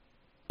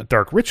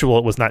Dark Ritual,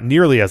 it was not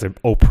nearly as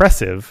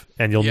oppressive,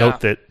 and you'll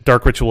note that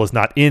Dark Ritual is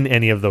not in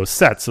any of those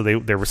sets, so they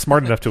were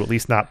smart enough to at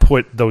least not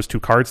put those two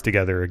cards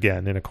together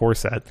again in a core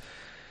set.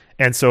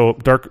 And so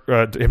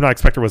Hypnotic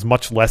Spectre was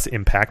much less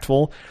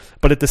impactful,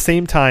 but at the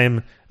same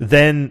time,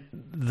 then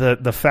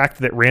the fact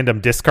that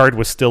random discard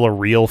was still a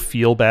real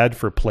feel bad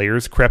for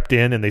players crept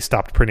in, and they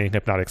stopped printing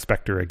Hypnotic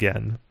Spectre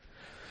again.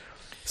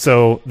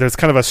 So there's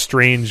kind of a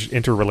strange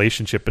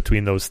interrelationship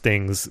between those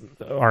things.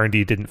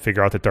 R&D didn't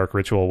figure out that Dark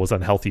Ritual was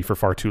unhealthy for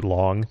far too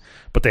long,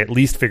 but they at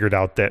least figured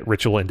out that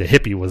Ritual into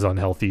Hippie was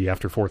unhealthy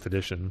after 4th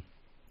edition.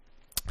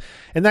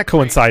 And that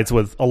coincides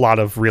with a lot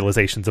of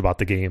realizations about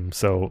the game,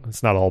 so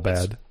it's not all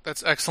bad.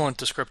 That's excellent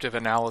descriptive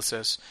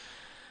analysis.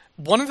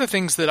 One of the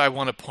things that I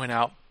want to point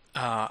out,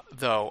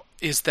 though,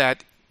 is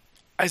that,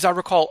 as I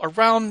recall,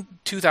 around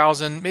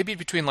 2000, maybe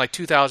between like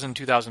 2000 and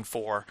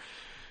 2004,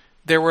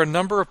 there were a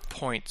number of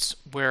points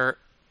where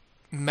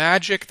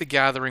Magic the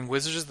Gathering,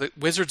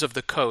 Wizards of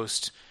the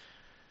Coast,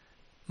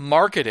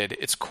 marketed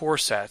its core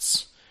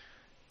sets,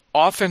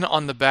 often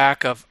on the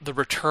back of the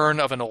return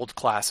of an old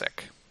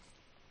classic.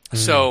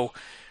 So,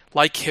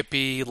 like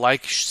Hippie,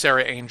 like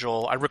Sarah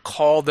Angel, I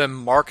recall them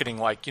marketing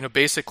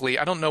basically,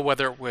 I don't know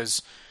whether it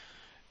was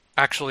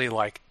actually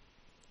like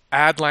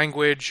ad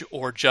language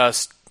or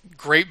just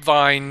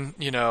grapevine,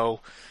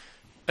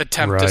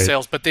 attempt to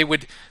sales, but they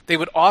would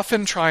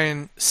often try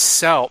and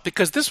sell,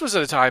 because this was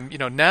at a time,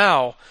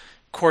 now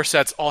core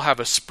sets all have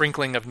a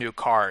sprinkling of new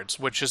cards,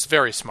 which is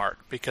very smart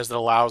because it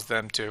allows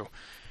them to.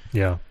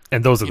 Yeah,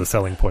 and those are the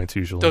selling points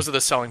usually. Those are the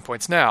selling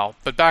points now,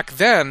 but back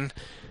then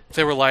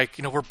they were like,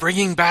 we're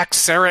bringing back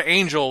Sarah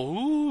Angel,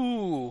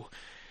 ooh,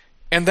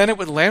 and then it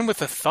would land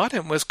with a thud,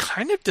 and it was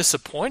kind of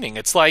disappointing.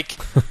 It's like,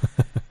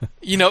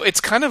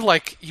 it's kind of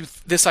like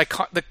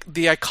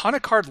the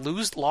iconic card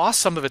lost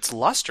some of its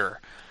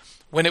luster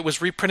when it was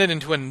reprinted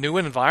into a new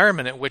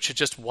environment in which it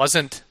just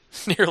wasn't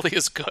nearly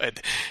as good.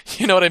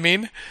 You know what I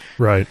mean?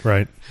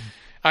 Right.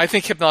 I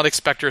think Hypnotic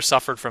Spectre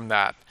suffered from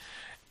that,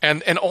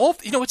 and all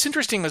what's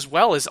interesting as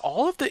well is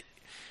all of the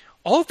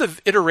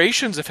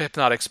iterations of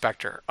Hypnotic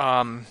Spectre,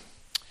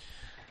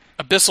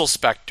 Abyssal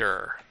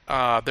Spectre.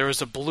 There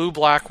was a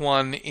blue-black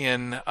one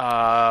in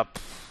I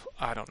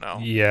don't know.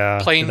 Yeah,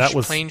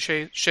 Plane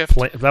Shift.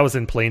 That was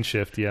in Plane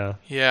Shift. Yeah.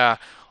 Yeah,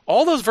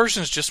 all those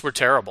versions just were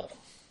terrible.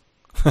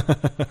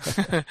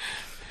 There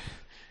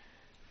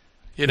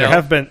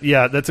have been.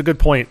 Yeah, that's a good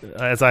point.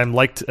 As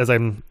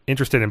I'm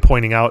interested in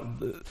pointing out,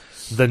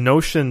 the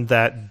notion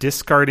that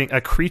discarding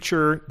a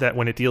creature that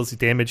when it deals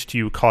damage to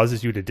you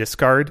causes you to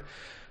discard.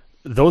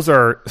 Those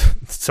are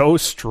so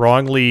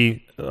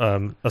strongly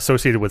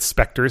associated with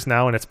specters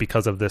now, and it's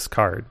because of this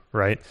card,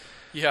 right?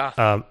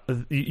 Yeah.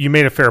 You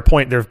made a fair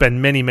point. There have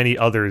been many, many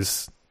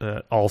others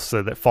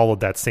also that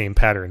followed that same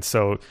pattern.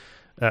 So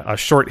a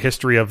short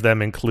history of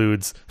them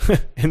includes,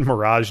 in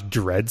Mirage,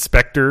 Dread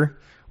Spectre,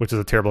 which is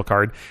a terrible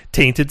card.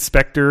 Tainted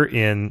Spectre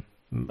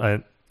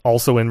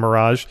also in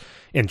Mirage.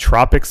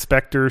 Entropic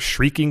Spectre,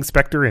 Shrieking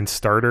Spectre in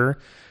Starter.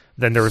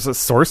 Then there was a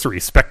sorcery,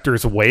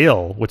 Spectre's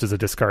Wail, which is a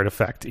discard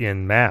effect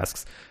in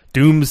Masks.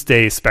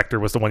 Doomsday Spectre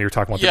was the one you were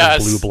talking about.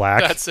 Yes,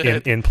 blue-black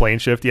in Plane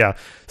Shift. Yeah.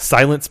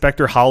 Silent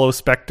Spectre, Hollow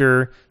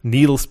Spectre,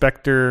 Needle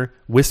Spectre,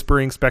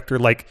 Whispering Spectre.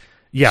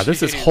 There's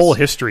this whole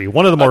history.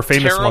 One of the more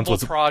famous ones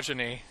was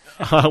progeny.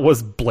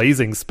 Was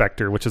Blazing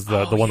Spectre, which is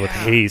the one with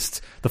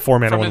haste, the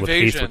 4-mana one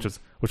Invasion. with haste,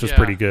 which was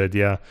pretty good.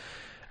 Yeah.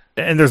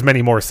 And there's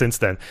many more since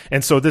then.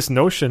 And so this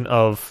notion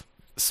of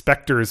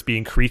specters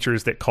being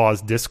creatures that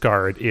cause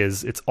discard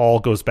all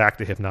goes back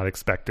to Hypnotic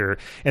Spectre,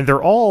 and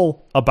they're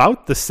all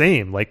about the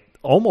same.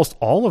 Almost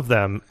all of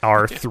them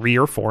are 3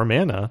 or 4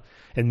 mana,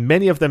 and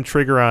many of them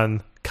trigger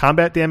on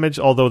combat damage,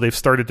 although they've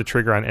started to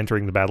trigger on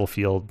entering the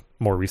battlefield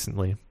more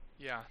recently.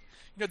 Yeah.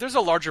 There's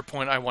a larger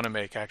point I want to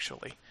make,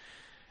 actually.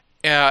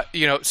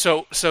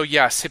 So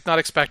yes,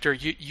 Hypnotic Spectre,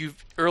 you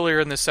earlier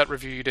in this set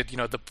review you did,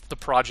 the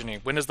progeny.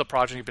 When has the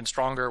progeny been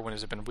stronger? When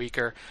has it been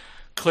weaker?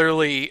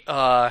 Clearly,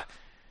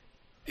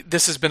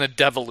 this has been a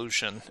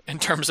devolution in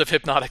terms of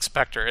Hypnotic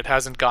Spectre. It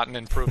hasn't gotten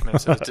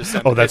improvements in its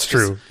descendants. Oh, that's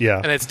true. Yeah.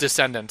 And its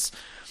descendants.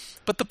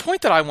 But the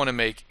point that I want to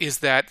make is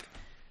that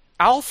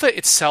Alpha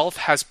itself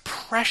has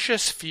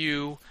precious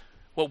few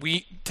what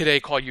we today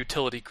call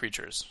utility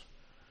creatures.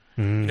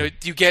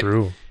 You get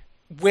true.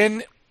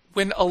 when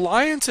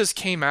alliances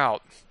came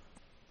out,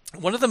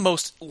 one of the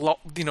most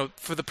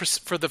for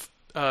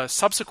the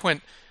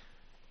subsequent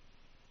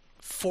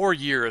 4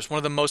 years, one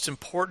of the most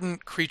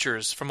important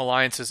creatures from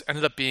alliances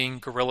ended up being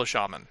Gorilla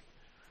Shaman,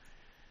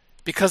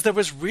 because there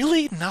was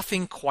really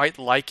nothing quite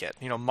like it.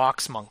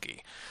 Mox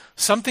Monkey,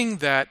 something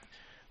that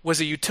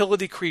was a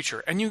utility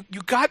creature, and you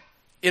got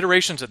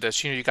iterations of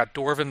this. You got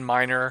Dwarven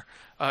Miner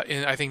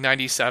in I think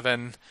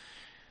 97,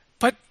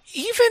 but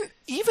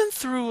even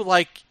through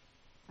like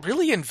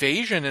really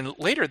Invasion and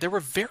later, there were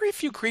very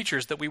few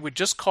creatures that we would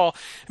just call.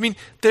 I mean,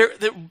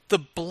 the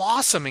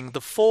blossoming,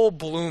 the full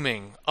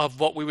blooming of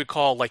what we would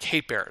call like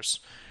hate bears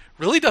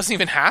really doesn't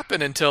even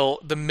happen until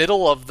the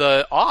middle of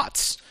the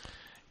aughts.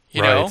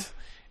 You know,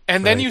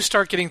 and then you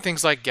start getting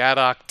things like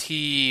Gadok,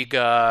 Teague,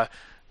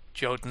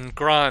 Jotun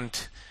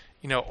Grunt.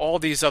 All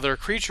these other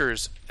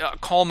creatures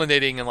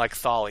culminating in like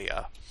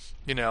Thalia,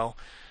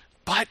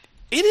 But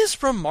it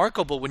is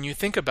remarkable when you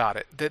think about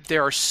it that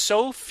there are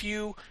so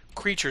few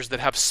creatures that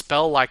have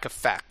spell-like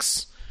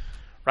effects,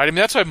 right? I mean,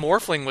 that's why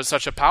Morphling was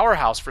such a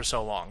powerhouse for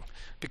so long,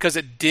 because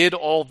it did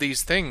all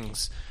these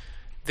things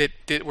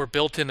that were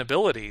built-in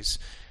abilities.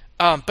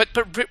 But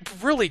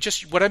really,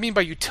 just what I mean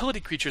by utility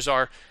creatures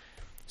are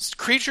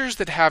creatures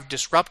that have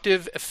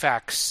disruptive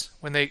effects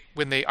when they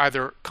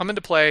either come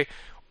into play,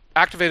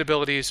 activate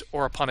abilities,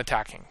 or upon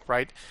attacking,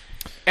 right?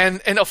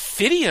 And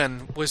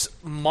Ophidian was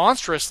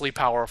monstrously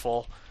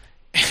powerful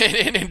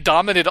and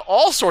dominated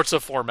all sorts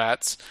of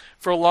formats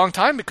for a long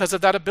time because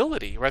of that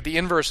ability, right? The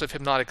inverse of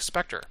Hypnotic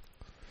Spectre.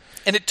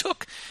 And it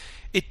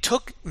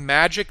took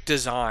Magic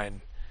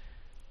design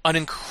an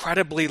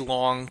incredibly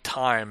long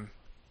time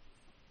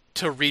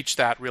to reach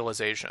that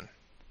realization.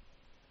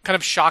 Kind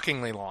of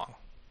shockingly long.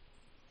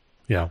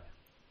 Yeah.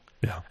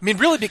 I mean,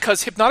 really,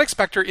 because Hypnotic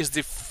Spectre is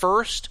the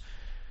first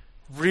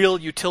real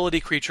utility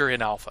creature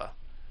in Alpha.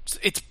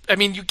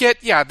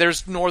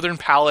 There's Northern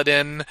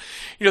Paladin,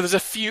 there's a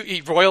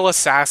few Royal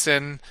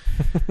Assassin,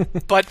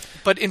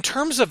 but in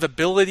terms of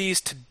abilities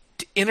to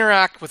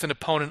interact with an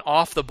opponent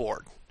off the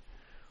board,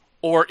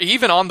 or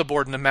even on the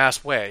board in a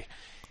mass way,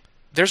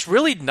 there's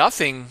really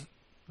nothing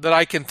that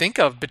I can think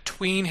of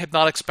between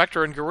Hypnotic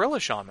Spectre and Gorilla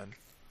Shaman.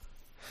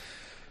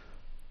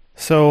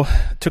 So,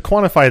 to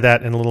quantify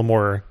that in a little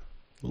more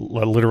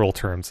literal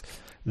terms,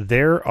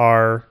 there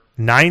are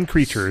 9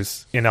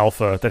 creatures in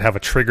Alpha that have a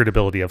triggered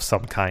ability of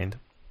some kind.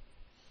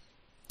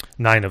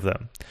 9 of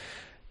them.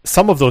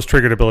 Some of those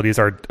triggered abilities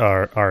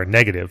are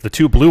negative. The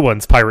 2 blue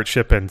ones, Pirate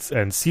Ship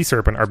and Sea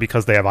Serpent, are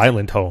because they have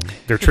Island Home.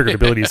 Their triggered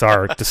abilities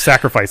are to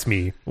sacrifice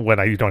me when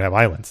you don't have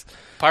islands.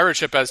 Pirate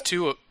Ship has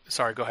 2...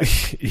 Sorry, go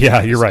ahead.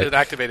 Yeah, you're right. It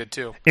activated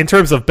 2. In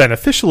terms of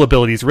beneficial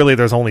abilities, really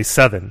there's only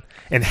 7.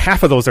 And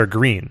half of those are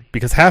green,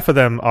 because half of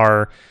them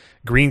are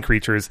green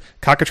creatures.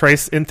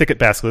 Cockatrice and Thicket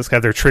Basilisk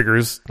have their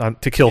triggers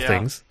to kill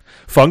things.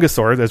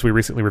 Fungusaur, as we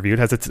recently reviewed,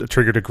 has its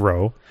trigger to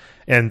grow.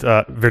 And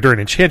Verduran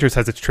Enchantress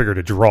has its trigger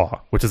to draw,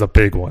 which is a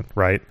big one,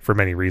 right? For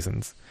many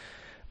reasons.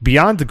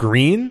 Beyond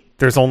green,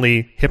 there's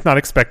only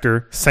Hypnotic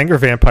Spectre, Sanger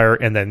Vampire,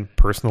 and then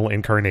Personal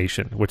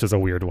Incarnation, which is a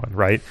weird one,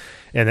 right?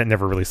 And it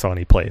never really saw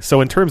any play. So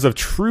in terms of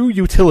true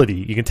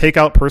utility, you can take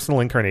out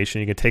Personal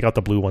Incarnation, you can take out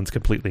the blue ones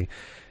completely.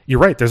 You're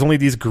right, there's only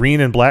these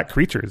green and black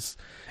creatures.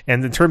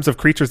 And in terms of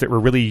creatures that were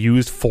really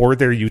used for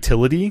their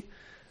utility,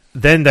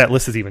 then that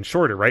list is even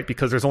shorter, right?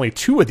 Because there's only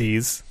 2 of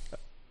these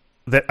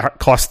that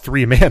cost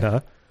 3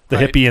 mana, the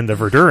Hippie and the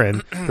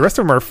Verduran. The rest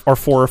of them are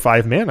 4 or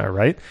 5 mana,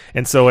 right?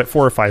 And so at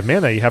 4 or 5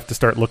 mana, you have to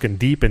start looking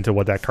deep into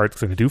what that card's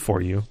going to do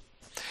for you.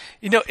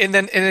 And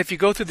if you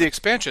go through the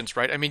expansions,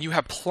 right? I mean, you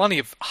have plenty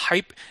of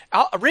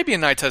Arabian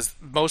Nights has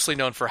mostly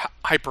known for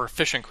hyper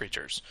efficient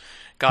creatures,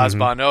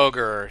 Gazban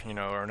Ogre,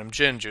 Urnam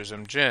Jin,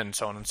 Juzum Jin,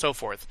 so on and so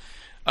forth.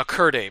 A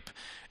Kurd Ape.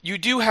 You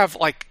do have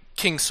like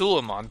King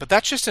Suleiman, but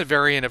that's just a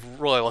variant of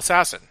Royal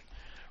Assassin,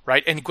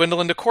 right? And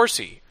Gwendolyn de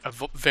Courcy, a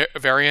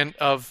variant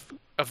of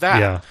that.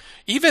 Yeah.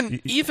 Even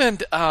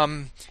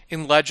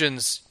in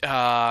Legends,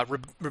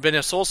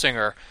 Rabinia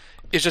Soulsinger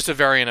is just a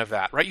variant of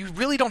that, right? You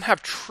really don't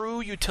have true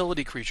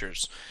utility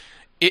creatures.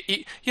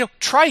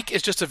 Trike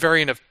is just a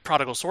variant of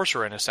Prodigal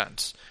Sorcerer in a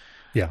sense.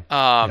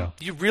 Yeah.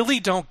 You really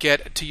don't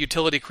get to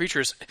utility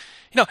creatures.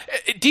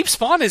 Deep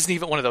Spawn isn't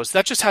even one of those.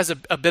 That just has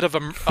a bit of a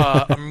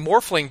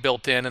Morphling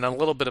built in and a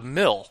little bit of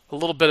mill.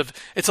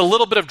 It's a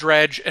little bit of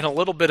Dredge and a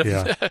little bit of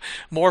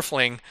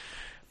Morphling.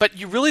 But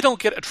you really don't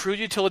get a true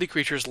utility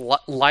creatures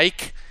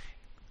like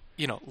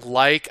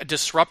a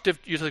disruptive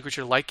utility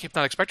creature like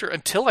Hypnotic Spectre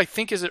until I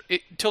think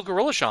until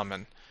Gorilla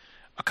Shaman,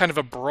 a kind of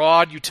a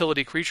broad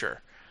utility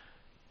creature.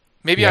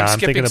 Maybe I'm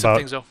skipping some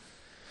things though.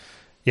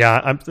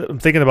 Yeah, I'm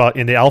thinking about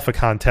in the Alpha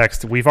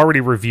context, we've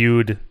already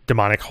reviewed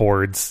Demonic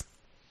Hordes.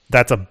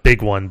 That's a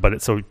big one,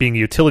 but so being a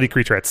utility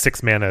creature at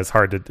 6 mana is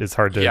hard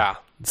to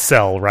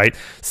sell, right?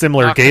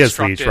 Similar Gaia's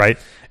Reach, right?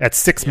 At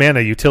 6 mana,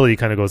 utility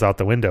kind of goes out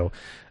the window.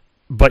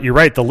 But you're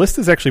right, the list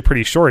is actually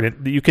pretty short.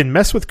 You can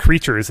mess with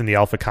creatures in the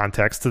alpha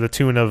context to the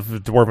tune of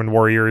Dwarven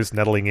Warriors,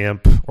 Nettling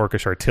Imp,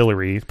 Orcish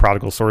Artillery,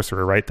 Prodigal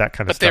Sorcerer, right? That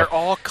kind of stuff. But they're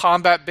all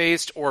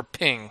combat-based or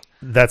ping.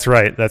 That's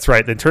right.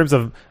 In terms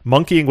of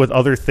monkeying with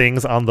other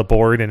things on the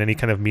board in any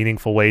kind of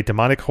meaningful way,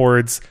 Demonic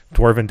Hordes,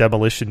 Dwarven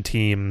Demolition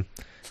Team,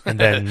 and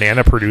then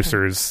mana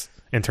producers.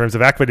 In terms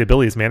of activated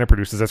abilities, mana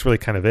producers, that's really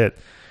kind of it.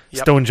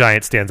 Yep. Stone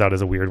Giant stands out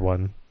as a weird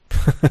one.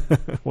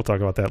 We'll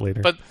talk about that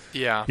later. But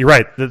yeah, you're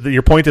right.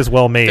 Your point is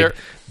well made.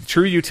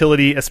 True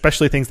utility,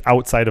 especially things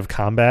outside of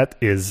combat,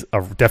 is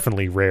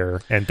definitely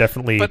rare and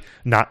definitely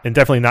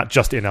not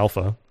just in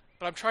alpha.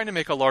 But I'm trying to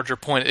make a larger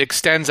point. It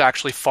extends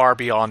actually far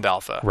beyond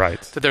alpha.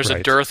 Right. So there's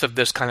a dearth of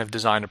this kind of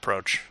design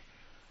approach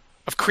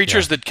of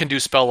creatures that can do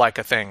spell-like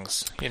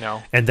things.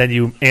 And then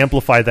you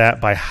amplify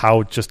that by how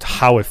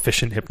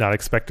efficient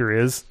Hypnotic Spectre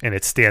is, and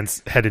it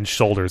stands head and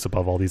shoulders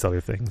above all these other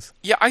things.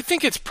 Yeah, I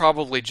think it's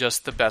probably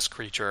just the best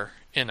creature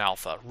in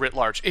alpha writ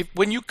large.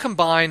 When you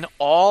combine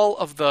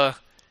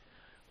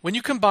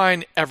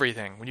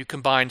everything, when you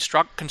combine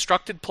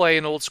constructed play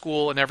in old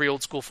school and every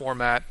old school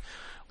format,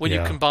 when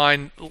you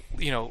combine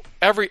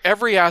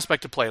every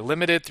aspect of play,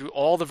 limited through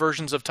all the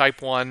versions of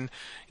Type 1,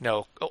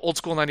 old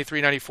school 93,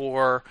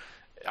 94.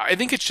 I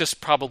think it's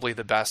just probably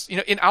the best.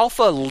 In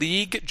Alpha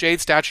League, Jade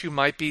Statue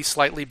might be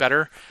slightly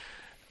better,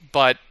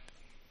 but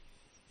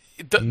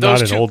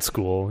not in old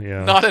school.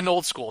 Yeah, not in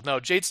old school. No,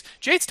 Jade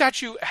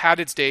Statue had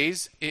its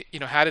days.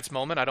 Had its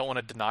moment. I don't want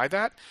to deny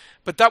that,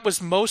 but that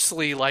was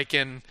mostly like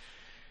in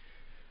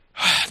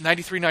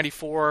 93,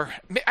 94.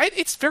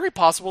 It's very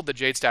possible that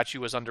Jade Statue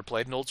was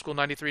underplayed in old school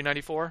 93,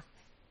 94.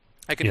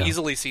 I can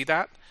easily see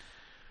that.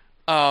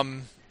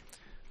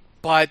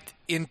 But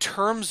in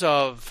terms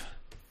of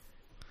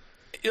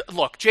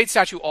look, Jade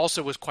Statue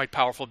also was quite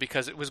powerful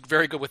because it was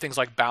very good with things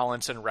like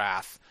Balance and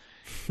Wrath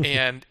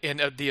and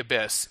the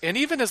Abyss. And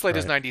even as late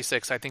as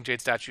 96, I think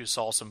Jade Statue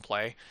saw some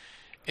play.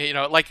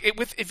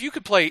 If you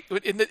could play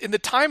in the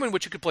time in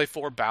which you could play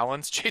 4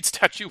 Balance, Jade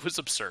Statue was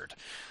absurd.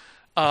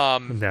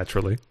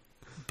 Naturally.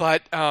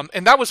 But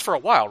and that was for a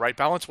while, right?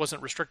 Balance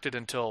wasn't restricted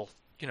until,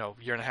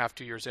 year and a half,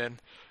 2 years in.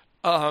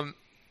 But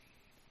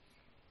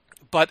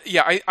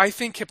yeah, I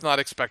think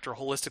Hypnotic Spectre,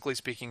 holistically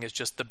speaking, is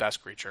just the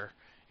best creature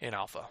in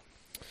Alpha.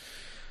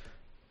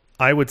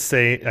 I would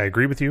say, I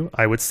agree with you.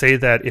 I would say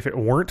that if it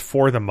weren't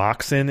for the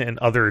Moxen and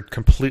other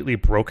completely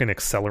broken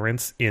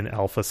accelerants in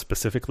Alpha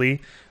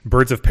specifically,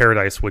 Birds of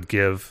Paradise would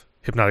give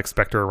Hypnotic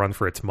Spectre a run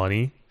for its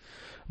money.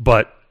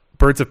 But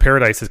Birds of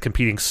Paradise is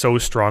competing so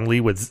strongly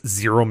with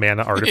 0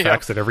 mana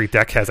artifacts that every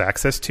deck has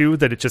access to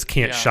that it just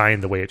can't shine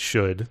the way it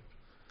should.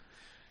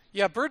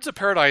 Yeah, Birds of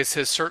Paradise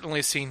has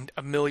certainly seen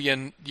a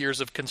million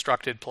years of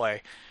constructed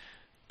play.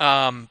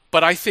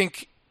 But I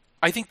think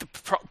the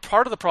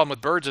part of the problem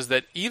with Birds is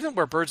that even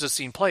where Birds has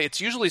seen play,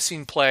 it's usually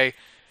seen play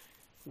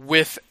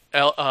with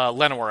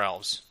Llanowar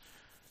Elves.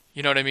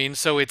 You know what I mean?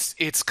 So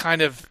it's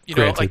kind of,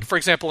 like, for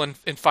example,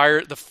 in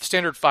Fire, the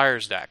standard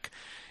Fires deck,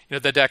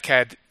 the deck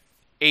had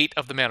 8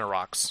 of the mana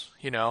rocks,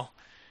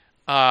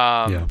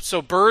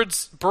 So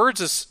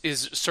Birds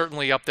is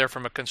certainly up there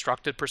from a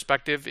constructed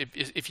perspective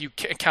if you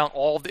count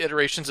all the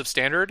iterations of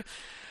Standard.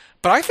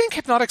 But I think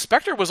Hypnotic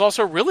Spectre was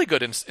also really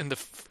good in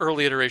the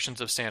early iterations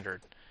of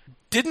Standard.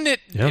 Didn't it?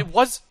 Yeah. It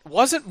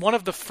wasn't one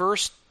of the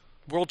first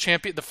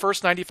the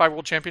first 95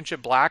 World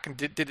Championship Black, and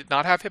did it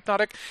not have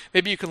Hypnotic?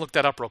 Maybe you can look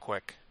that up real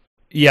quick.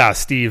 Yeah,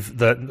 Steve.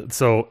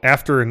 So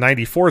after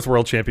 94's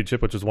World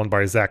Championship, which was won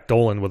by Zach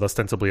Dolan with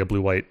ostensibly a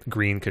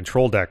blue-white-green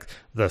control deck,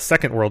 the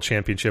second World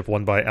Championship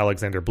won by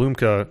Alexander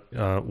Blumka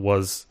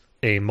was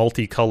a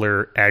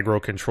multicolor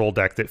aggro control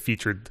deck that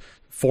featured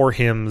 4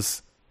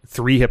 hymns,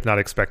 3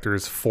 Hypnotic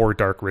Specters, 4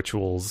 Dark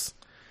Rituals,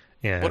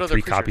 and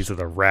 3 copies of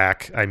the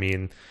Rack. I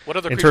mean, what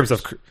other in creatures?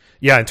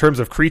 in terms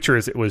of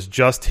creatures, it was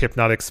just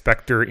Hypnotic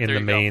Spectre in the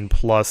main,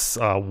 plus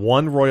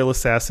 1 Royal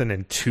Assassin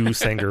and 2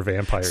 Sengir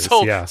Vampires.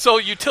 So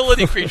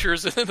utility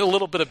creatures and a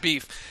little bit of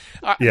beef.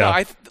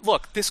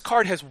 Look, this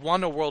card has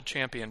won a World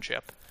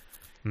Championship.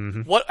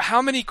 Mm-hmm.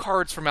 How many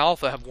cards from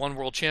Alpha have won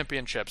World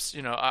Championships?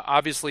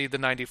 Obviously the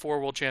 94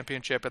 World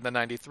Championship and the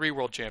 93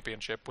 World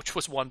Championship, which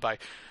was won by,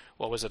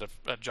 what was it,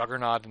 a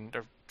Juggernaut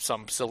or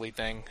some silly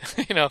thing,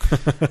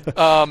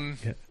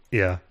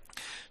 Yeah.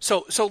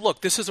 So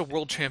look, this is a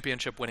World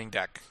Championship winning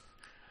deck.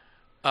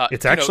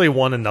 It's actually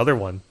won another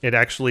one. It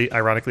actually,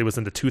 ironically, was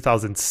in the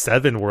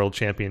 2007 World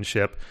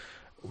Championship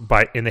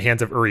in the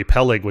hands of Uri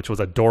Pelig, which was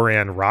a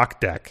Doran rock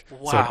deck.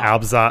 Wow. So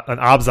an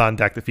Abzan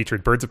deck that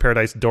featured Birds of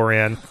Paradise,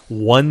 Doran,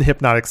 1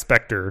 Hypnotic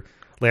Spectre,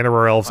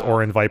 Llanowar Elves,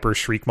 Orin Viper,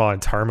 Shriekmaw,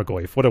 and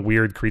Tarmogoyf. What a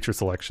weird creature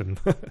selection.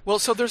 Well,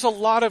 so there's a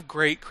lot of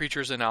great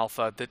creatures in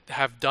Alpha that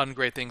have done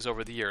great things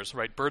over the years,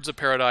 right? Birds of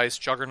Paradise,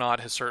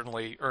 Juggernaut has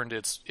certainly earned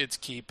its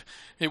keep.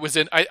 It was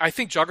in, I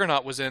think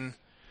Juggernaut was in,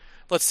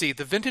 let's see,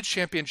 the Vintage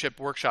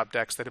Championship Workshop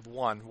decks that have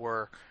won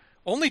were,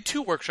 only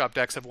 2 Workshop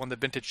decks have won the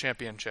Vintage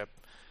Championship.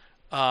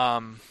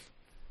 Roland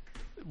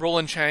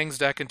Chang's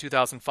deck in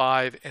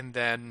 2005, and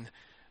then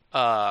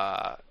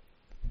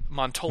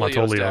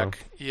Montolio's deck.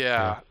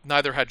 Yeah,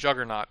 neither had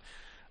Juggernaut.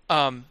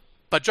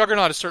 But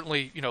Juggernaut is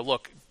certainly,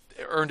 look,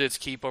 earned its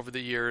keep over the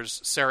years.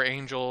 Sarah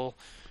Angel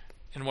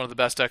in one of the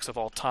best decks of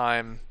all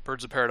time,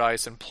 Birds of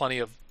Paradise, and plenty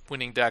of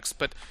winning decks.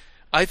 But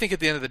I think at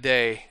the end of the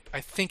day,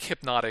 I think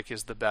Hypnotic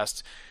is the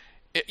best.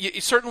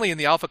 Certainly in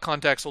the Alpha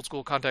context, old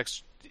school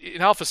context,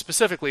 in Alpha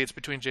specifically, it's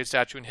between Jade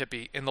Statue and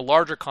Hippie. In the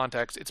larger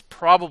context, it's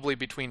probably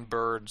between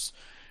Birds,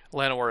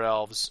 Llanowar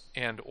Elves,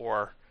 and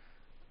or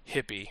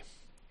Hippie.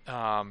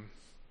 But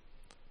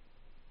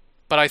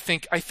I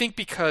think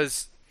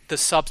because the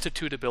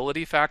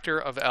substitutability factor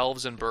of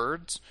Elves and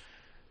Birds,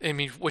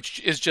 which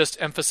is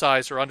just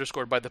emphasized or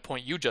underscored by the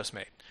point you just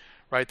made,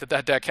 right?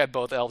 That deck had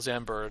both Elves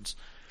and Birds.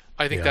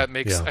 I think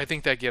I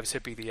think that gives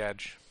Hippie the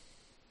edge.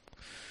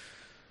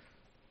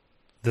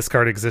 This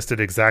card existed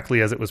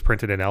exactly as it was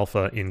printed in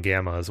Alpha in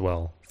Gamma as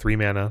well. 3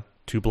 mana,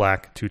 2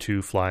 black,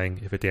 2/2 flying.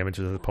 If it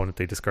damages an opponent,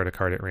 they discard a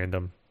card at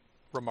random.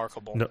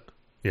 Remarkable. No,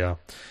 yeah.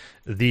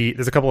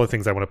 There's a couple of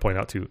things I want to point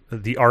out too.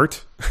 The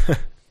art.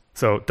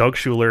 So Doug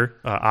Schuler,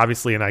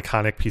 obviously an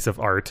iconic piece of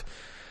art.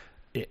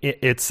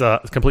 It's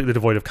completely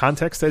devoid of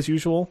context as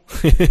usual,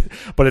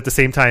 but at the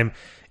same time,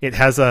 it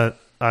has a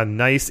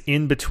nice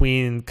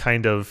in-between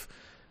kind of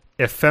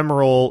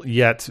ephemeral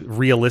yet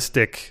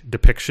realistic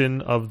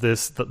depiction of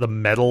the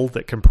metal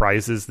that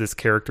comprises this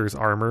character's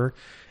armor.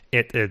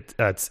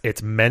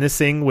 It's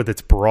menacing with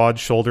its broad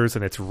shoulders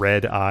and its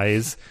red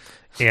eyes,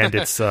 and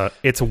it's a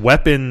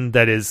weapon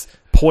that is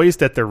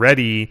poised at the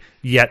ready,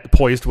 yet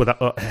poised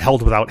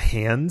held without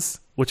hands,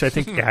 which I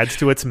think adds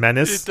to its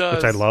menace,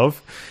 which I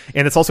love.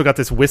 And it's also got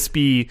this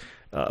wispy,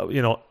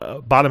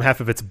 bottom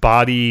half of its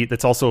body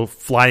that's also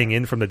flying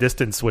in from the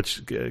distance,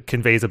 which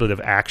conveys a bit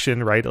of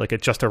action, right? Like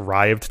it just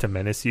arrived to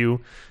menace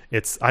you.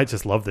 I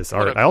just love this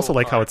art. I also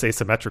like how it's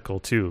asymmetrical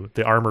too.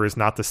 The armor is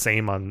not the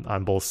same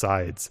on both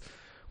sides,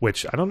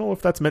 which I don't know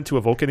if that's meant to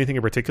evoke anything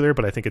in particular,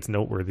 but I think it's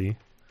noteworthy.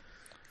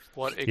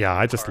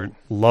 I just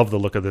love the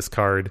look of this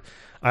card.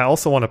 I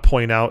also want to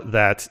point out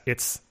that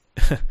it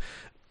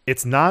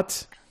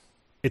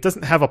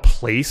doesn't have a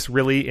place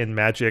really in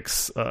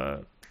Magic's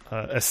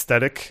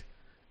aesthetic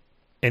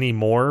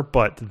anymore,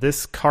 but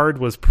this card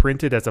was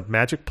printed as a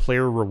Magic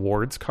Player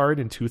Rewards card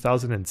in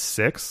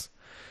 2006.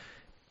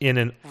 It's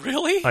an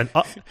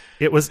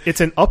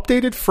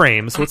updated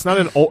frame, so it's not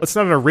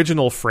an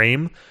original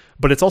frame,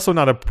 but it's also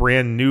not a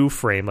brand new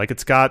frame. Like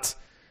it's a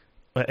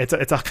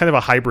kind of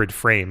a hybrid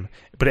frame,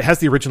 but it has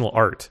the original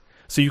art.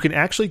 So you can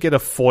actually get a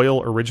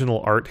foil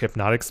original art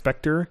Hypnotic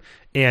Spectre,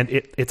 and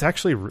it's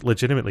actually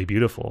legitimately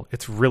beautiful.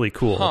 It's really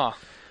cool. Huh.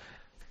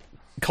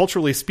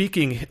 Culturally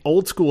speaking,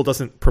 old school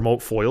doesn't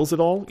promote foils at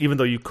all, even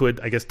though you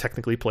could, I guess,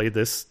 technically play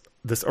this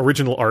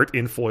original art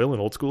in foil in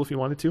old school if you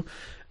wanted to.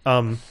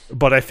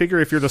 But I figure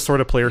if you're the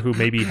sort of player who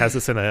maybe has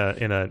this in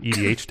an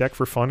EDH deck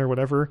for fun or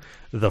whatever,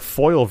 the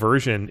foil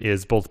version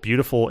is both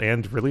beautiful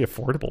and really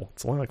affordable.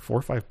 It's only like $4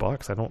 or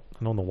 $5. I don't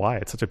know why.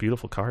 It's such a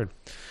beautiful card.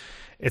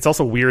 It's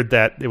also weird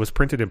that it was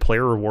printed in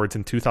Player Rewards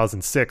in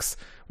 2006,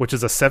 which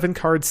is a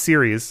 7-card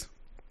series,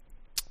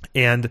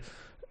 and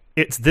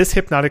it's this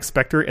Hypnotic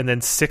Spectre and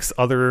then 6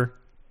 other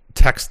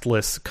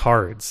textless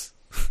cards.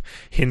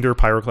 Hinder,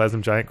 Pyroclasm,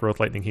 Giant Growth,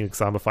 Lightning, Helix,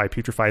 Zombify,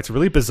 Putrefy. It's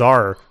really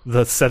bizarre,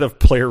 the set of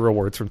Player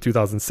Rewards from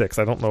 2006.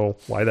 I don't know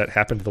why that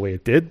happened the way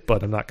it did,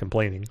 but I'm not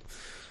complaining.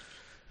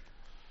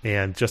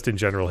 And just in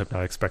general,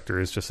 Hypnotic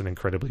Spectre is just an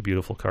incredibly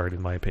beautiful card,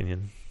 in my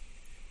opinion.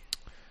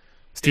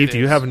 Steve, do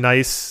you have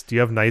nice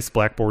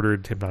black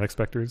bordered Hypnotic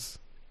Spectres?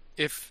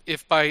 If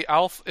by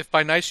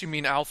nice you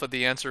mean alpha,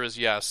 the answer is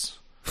yes.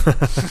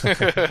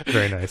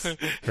 Very nice.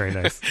 Very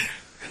nice.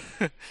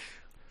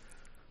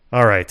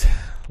 All right.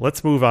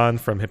 Let's move on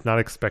from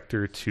Hypnotic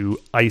Spectre to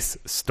Ice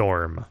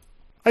Storm.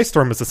 Ice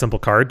Storm is a simple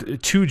card.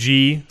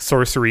 2G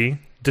sorcery,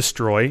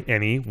 destroy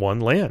any one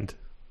land.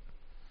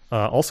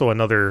 Also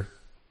another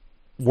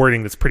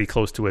wording that's pretty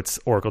close to its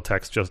Oracle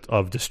text, just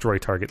of destroy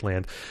target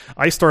land.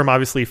 Ice Storm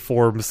obviously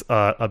forms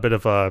a bit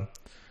of a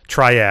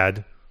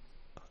triad,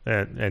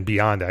 and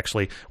beyond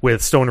actually,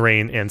 with Stone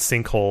Rain and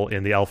Sinkhole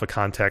in the Alpha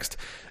context,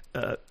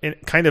 and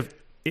kind of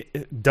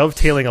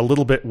dovetailing a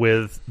little bit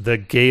with the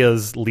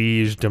Gaia's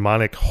Liege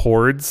Demonic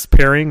Hordes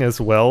pairing as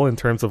well in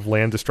terms of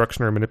land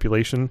destruction or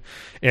manipulation,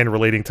 and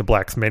relating to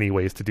Black's many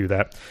ways to do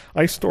that.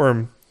 Ice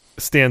Storm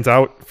stands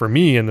out for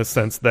me in the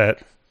sense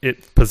that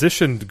it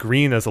positioned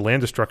green as a land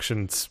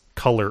destruction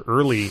color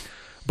early,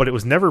 but it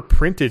was never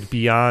printed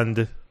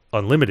beyond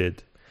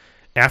Unlimited.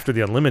 After the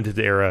Unlimited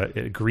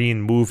era,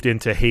 green moved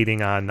into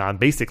hating on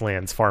non-basic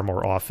lands far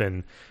more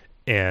often,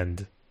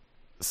 and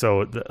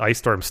so the Ice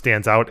Storm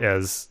stands out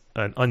as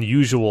an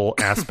unusual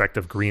aspect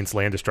of green's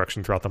land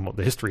destruction throughout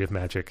the history of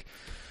Magic.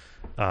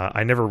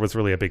 I never was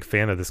really a big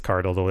fan of this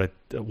card, although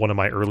one of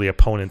my early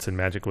opponents in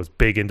Magic was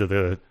big into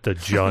the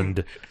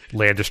Jund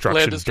land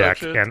destruction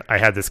deck, and I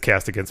had this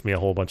cast against me a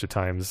whole bunch of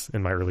times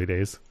in my early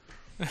days.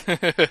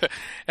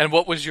 And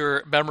what was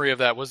your memory of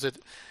that? Was it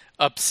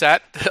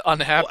upset,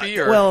 unhappy,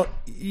 or well,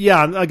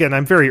 yeah. Again,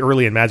 I'm very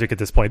early in Magic at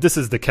this point. This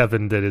is the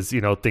Kevin that is,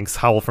 thinks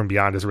Howl from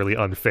Beyond is really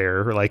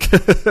unfair. Like,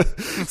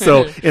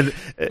 so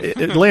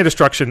Land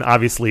Destruction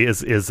obviously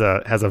is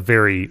has a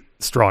very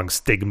strong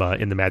stigma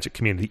in the Magic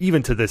community,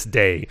 even to this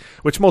day,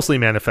 which mostly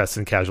manifests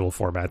in casual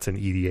formats and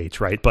EDH,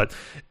 right? But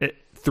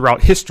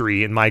throughout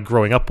history, in my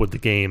growing up with the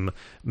game,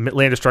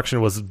 Land Destruction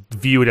was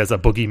viewed as a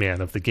boogeyman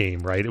of the game,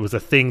 right? It was a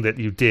thing that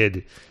you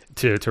did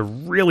to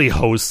really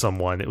hose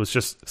someone. It was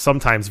just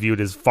sometimes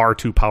viewed as far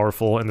too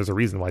powerful, and there's a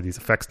reason why these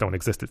effects don't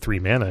exist at 3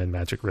 mana in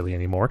Magic really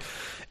anymore.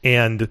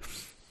 And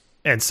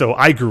so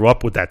I grew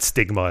up with that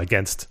stigma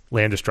against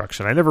Land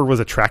Destruction. I never was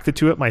attracted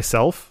to it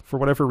myself for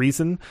whatever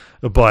reason,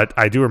 but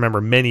I do remember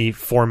many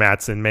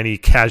formats and many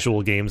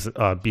casual games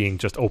being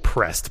just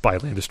oppressed by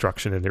Land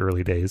Destruction in the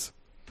early days.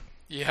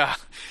 Yeah,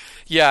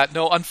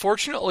 no,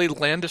 unfortunately,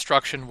 Land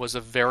Destruction was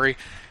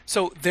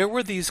so there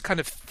were these kind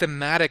of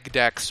thematic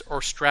decks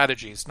or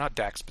strategies, not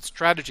decks, but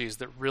strategies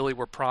that really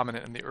were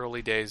prominent in the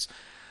early days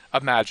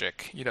of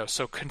Magic.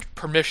 So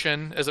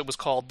Permission, as it was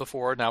called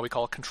before, now we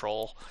call it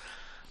Control.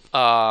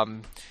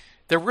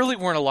 There really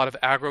weren't a lot of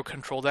aggro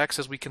control decks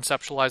as we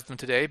conceptualize them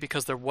today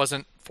because there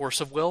wasn't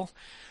Force of Will.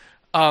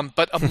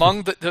 But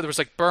among there was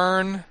like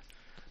Burn,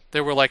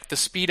 there were like the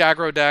speed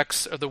aggro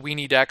decks, or the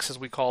weenie decks as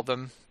we called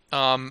them.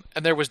 And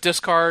there was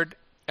Discard,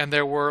 and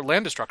there were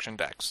Land Destruction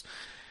decks.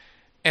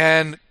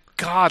 And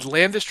God,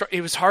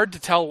 it was hard to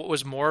tell what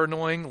was more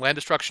annoying, Land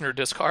Destruction or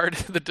Discard.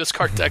 The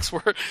Discard decks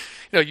were,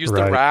 use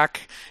the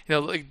rack,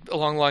 like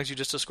along the lines you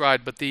just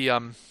described. But the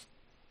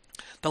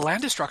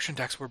Land Destruction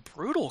decks were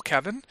brutal,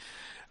 Kevin.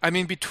 I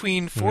mean,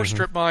 between Force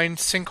Strip Mine,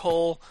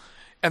 Sinkhole,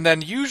 and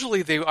then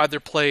usually they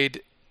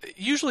played,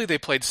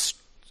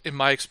 in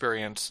my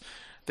experience,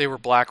 they were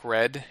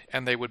black-red,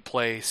 and they would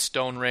play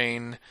Stone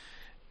Rain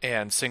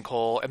and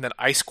Sinkhole, and then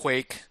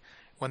Icequake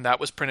when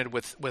that was printed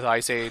with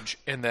Ice Age,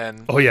 and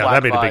then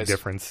that made a big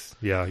difference.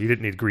 Yeah, you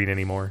didn't need green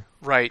anymore.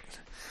 Right.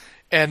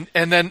 And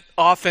then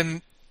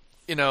often,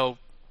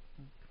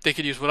 they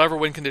could use whatever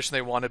win condition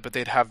they wanted, but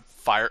they'd have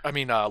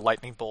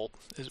Lightning Bolt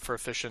for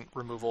efficient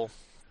removal.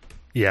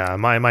 Yeah,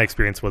 my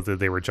experience was that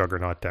they were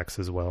Juggernaut decks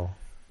as well.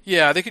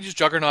 Yeah, they could use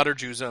Juggernaut or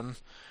Juzum.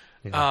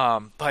 Yeah.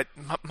 But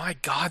my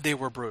God, they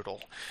were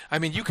brutal. I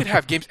mean, you could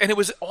have games, and it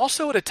was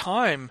also at a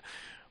time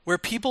where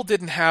people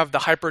didn't have the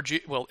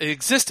it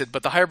existed,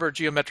 but the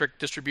hypergeometric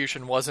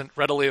distribution wasn't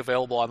readily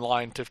available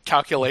online to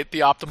calculate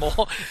the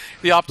optimal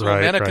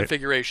mana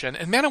configuration,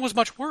 and mana was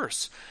much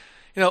worse.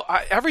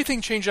 Everything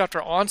changed after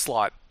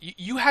Onslaught.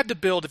 You had to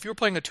build, if you were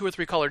playing a 2 or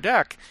 3 color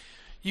deck,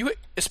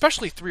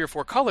 especially 3 or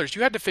 4 colors,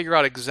 you had to figure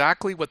out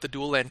exactly what the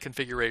dual land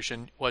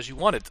configuration was you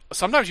wanted.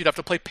 Sometimes you'd have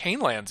to play Pain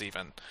Lands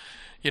even,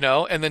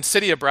 and then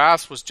City of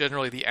Brass was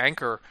generally the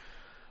anchor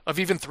of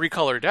even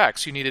 3-color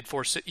decks. You needed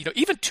 4,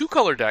 even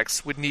 2-color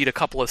decks would need a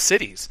couple of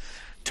cities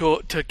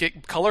to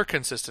get color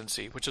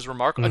consistency, which is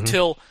remarkable.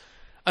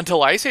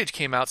 Until Ice Age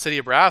came out, City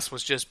of Brass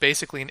was just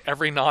basically in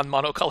every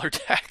non-monocolor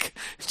deck.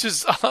 It's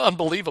just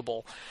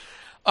unbelievable.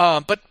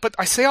 But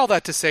I say all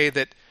that to say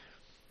that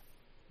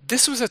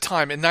this was a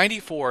time, in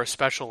 94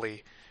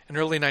 especially, and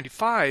early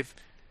 95,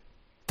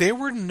 there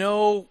were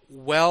no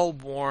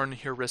well-worn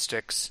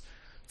heuristics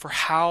for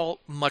how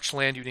much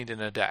land you need in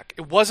a deck.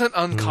 It wasn't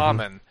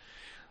uncommon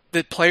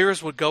that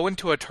players would go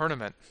into a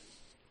tournament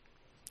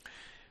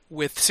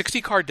with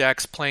 60-card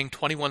decks playing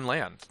 21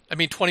 land. I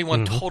mean,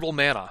 21 total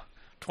mana,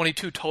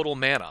 22 total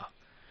mana.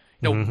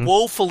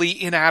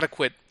 Woefully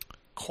inadequate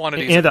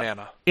quantities of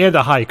mana. And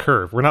a high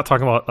curve. We're not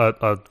talking about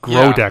a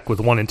grow deck with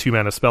 1 and 2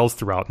 mana spells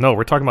throughout. No,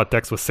 we're talking about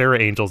decks with Sarah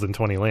Angels and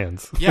 20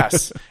 lands.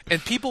 Yes,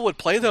 and people would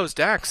play those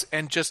decks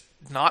and just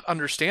not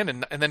understand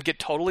and then get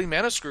totally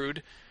mana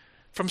screwed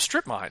from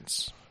strip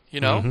mines,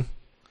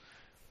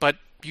 But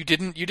you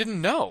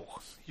didn't know.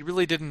 You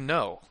really didn't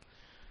know.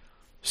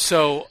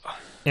 So,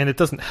 and it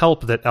doesn't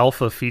help that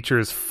Alpha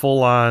features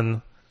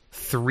full-on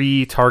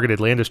 3 targeted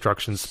land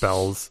destruction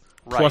spells,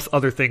 plus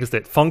other things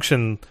that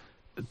function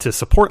to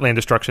support land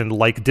destruction,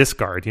 like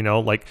Discard.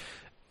 Like,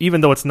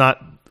 even though it's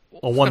not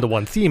a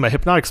 1-to-1 theme, a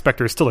Hypnotic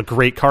Spectre is still a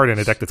great card in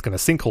a deck that's going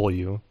to sinkhole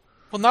you.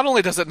 Well, not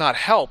only does it not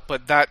help,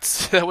 but that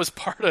was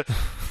part of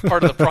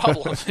the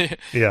problem.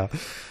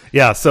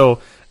 Yeah. So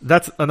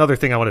that's another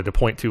thing I wanted to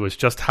point to, is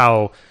just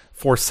how,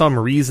 for some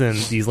reason,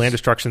 these land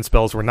destruction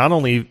spells were not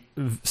only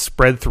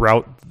spread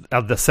throughout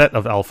the set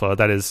of Alpha,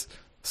 that is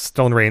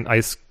Stone Rain,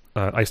 Ice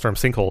Storm,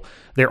 Sinkhole.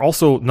 They're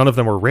also, none of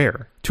them were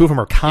rare. 2 of them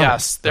are common.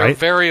 Yes, they're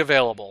very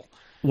available.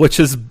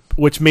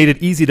 Which made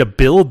it easy to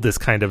build this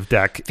kind of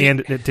deck, and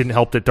it didn't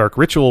help that Dark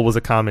Ritual was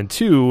a common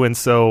too, and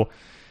so.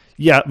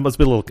 Yeah, it must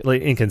be a little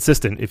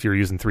inconsistent if you're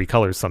using 3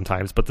 colors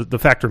sometimes, but the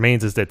fact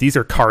remains is that these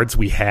are cards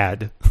we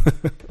had.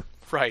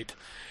 Right.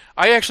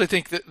 I actually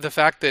think that the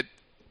fact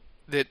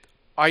that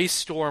Ice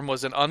Storm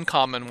was an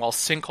uncommon while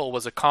Sinkhole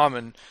was a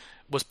common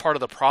was part of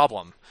the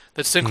problem.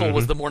 That Sinkhole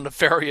was the more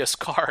nefarious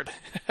card.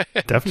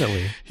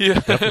 Definitely. Yeah.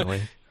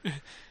 Definitely.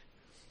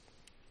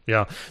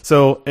 Yeah,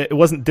 so it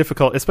wasn't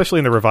difficult, especially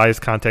in the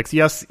revised context.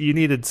 Yes, you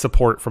needed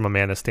support from a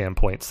mana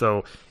standpoint,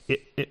 so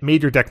it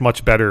made your deck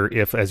much better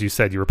if, as you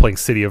said, you were playing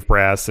City of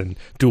Brass and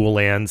Dual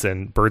Lands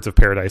and Birds of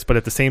Paradise, but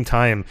at the same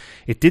time,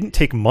 it didn't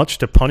take much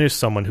to punish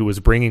someone who was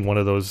bringing one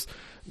of those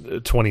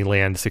 20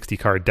 land, 60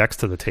 card decks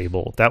to the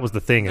table. That was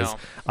the thing, is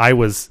I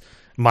was...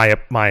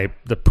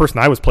 the person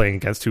I was playing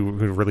against who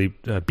really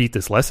beat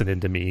this lesson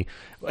into me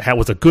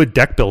was a good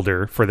deck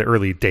builder for the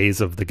early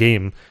days of the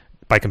game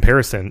by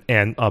comparison,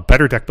 and a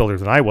better deck builder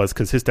than I was,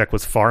 because his deck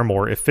was far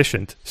more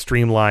efficient,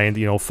 streamlined,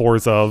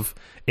 fours of,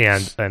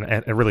 and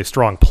a really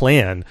strong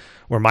plan,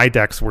 where my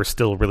decks were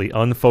still really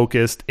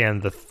unfocused,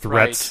 and the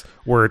threats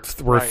were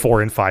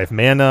 4 and 5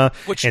 mana,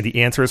 and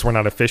the answers were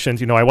not efficient.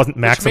 I wasn't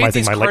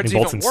maximizing my lightning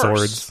bolts and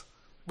swords.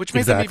 Which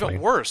made them even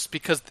worse,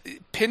 because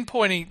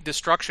pinpointing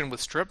destruction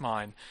with Strip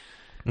Mine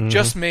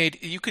just made...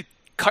 You could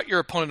cut your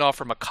opponent off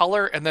from a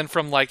color and then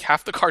from like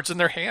half the cards in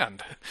their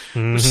hand.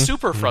 It was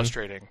super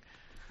frustrating.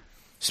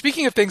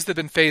 Speaking of things that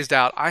have been phased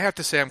out, I have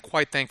to say I'm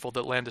quite thankful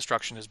that land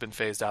destruction has been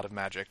phased out of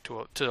Magic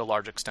to a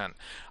large extent.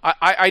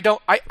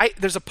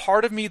 There's a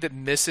part of me that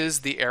misses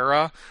the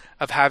era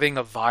of having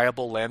a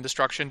viable land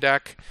destruction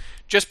deck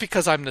just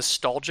because I'm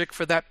nostalgic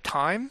for that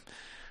time.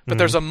 But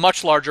there's a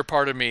much larger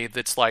part of me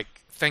that's like,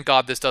 thank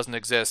God this doesn't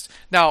exist.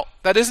 Now,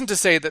 that isn't to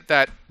say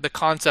that the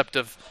concept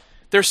of...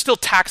 They're still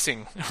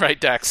taxing,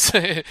 decks,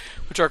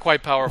 which are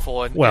quite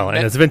powerful. And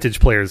as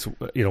vintage players,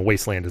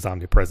 Wasteland is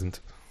omnipresent.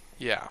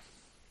 Yeah,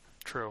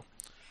 true.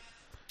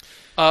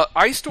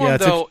 Ice Storm,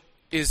 though,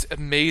 is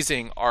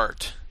amazing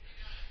art,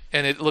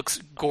 and it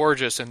looks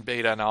gorgeous in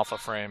beta and alpha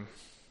frame.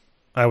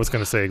 I was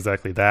going to say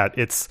exactly that.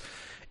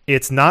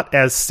 It's not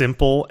as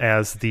simple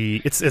as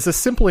it's as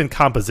simple in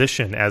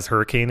composition as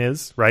Hurricane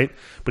is, right?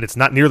 But it's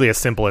not nearly as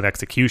simple in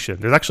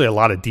execution. There's actually a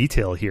lot of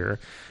detail here,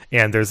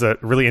 and there's a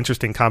really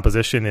interesting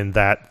composition in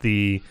that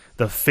the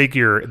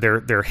figure,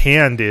 their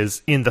hand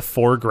is in the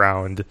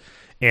foreground,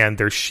 and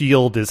their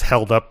shield is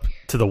held up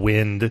to the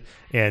wind,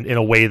 and in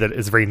a way that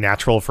is very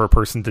natural for a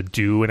person to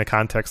do in a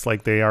context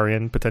like they are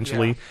in,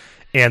 potentially. Yeah.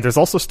 And there's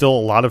also still a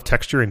lot of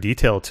texture and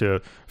detail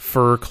to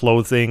fur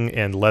clothing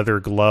and leather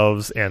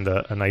gloves and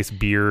a nice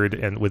beard,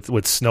 and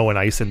with snow and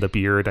ice in the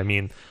beard. I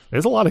mean,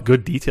 there's a lot of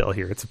good detail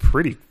here. It's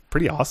pretty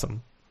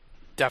awesome.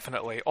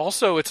 Definitely.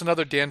 Also, it's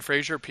another Dan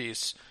Frazier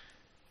piece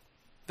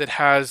that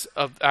has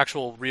an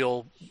actual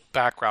real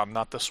background,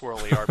 not the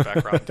swirly art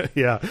background.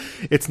 Yeah.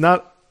 It's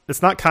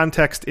not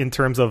context in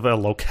terms of a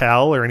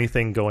locale or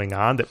anything going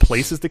on that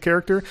places the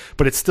character,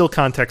 but it's still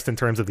context in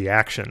terms of the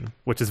action,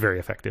 which is very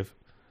effective.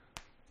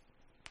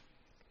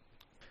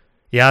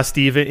 Yeah,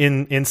 Steve,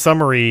 in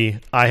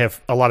summary, I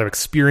have a lot of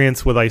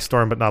experience with Ice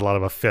Storm, but not a lot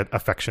of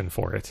affection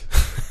for it.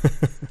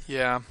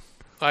 Yeah,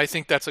 I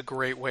think that's a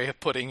great way of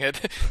putting it.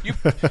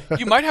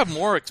 You might have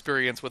more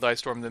experience with Ice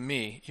Storm than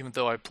me, even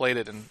though I played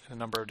it in a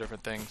number of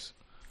different things.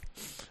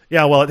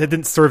 Yeah, well, it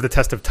didn't serve the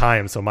test of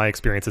time, so my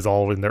experience is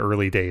all in the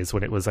early days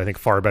when it was, I think,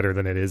 far better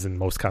than it is in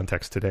most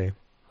contexts today.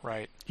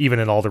 Right. Even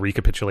in all the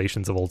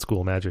recapitulations of old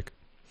school Magic.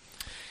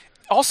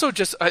 Also,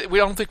 I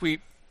don't think we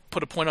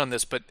put a point on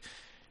this, but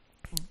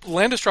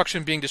land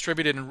destruction being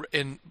distributed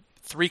in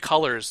 3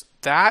 colors,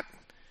 that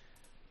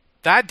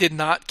did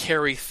not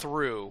carry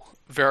through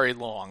very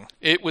long.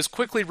 It was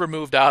quickly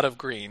removed out of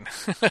green.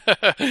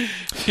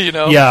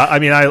 Yeah, I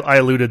mean, I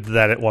alluded to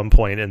that at one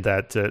point, in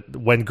that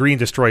when green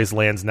destroys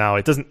lands now,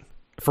 it doesn't...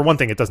 For one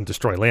thing, it doesn't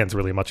destroy lands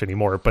really much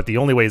anymore, but the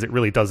only ways it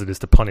really does it is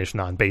to punish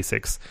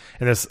non-basics.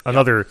 And there's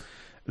another...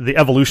 The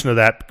evolution of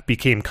that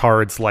became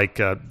cards like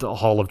the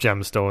Hall of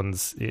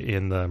Gemstones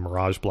in the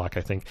Mirage block,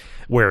 I think,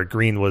 where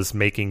green was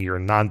making your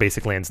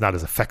non-basic lands not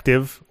as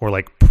effective, or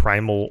like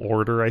Primal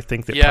Order, I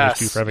think, that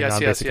punished you for having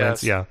non-basic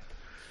lands. Yeah.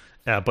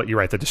 But you're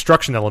right, the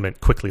destruction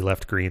element quickly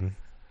left green.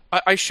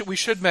 We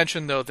should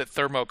mention, though, that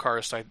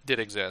Thermokarst did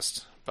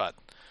exist, but...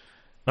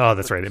 Oh,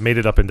 that's right. It made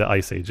it up into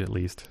Ice Age, at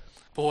least.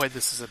 Boy,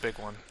 this is a big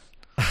one.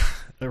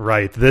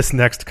 Right. This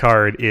next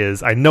card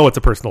is, I know it's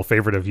a personal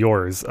favorite of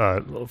yours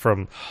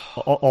from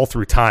all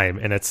through time,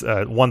 and it's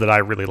one that I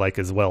really like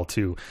as well,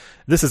 too.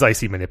 This is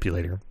Icy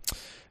Manipulator.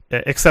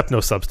 Except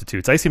no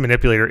substitutes. Icy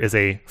Manipulator is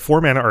a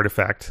 4-mana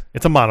artifact.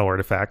 It's a mono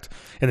artifact.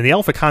 And in the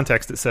alpha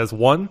context, it says,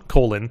 1,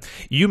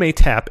 you may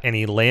tap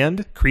any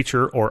land,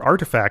 creature, or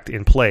artifact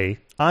in play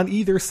on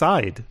either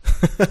side.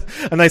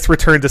 A nice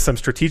return to some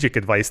strategic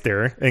advice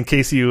there. In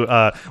case you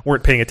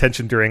weren't paying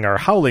attention during our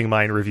Howling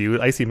Mine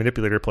review, Icy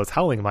Manipulator plus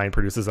Howling Mine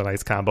produces a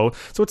nice combo.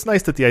 So it's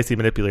nice that the Icy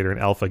Manipulator in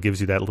alpha gives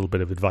you that little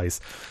bit of advice.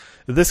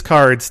 This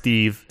card,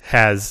 Steve,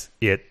 has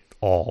it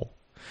all.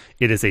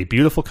 It is a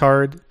beautiful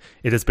card.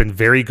 It has been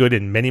very good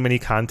in many, many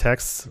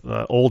contexts,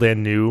 old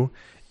and new.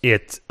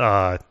 It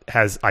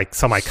has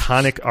some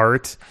iconic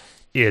art.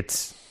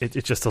 It's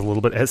just a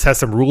little bit. It has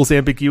some rules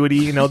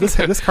ambiguity.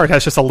 This card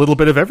has just a little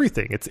bit of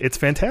everything. It's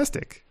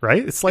fantastic,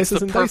 right? It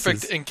slices and dices.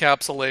 It's the perfect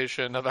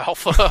encapsulation of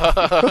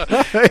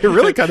alpha. It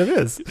really kind of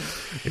is.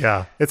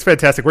 Yeah, it's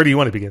fantastic. Where do you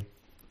want to begin?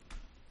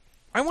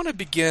 I want to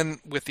begin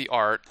with the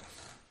art,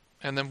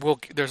 and then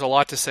there's a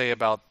lot to say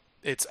about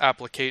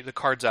the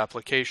card's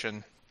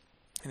application.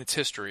 in its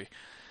history.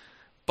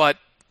 But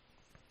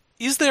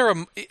is there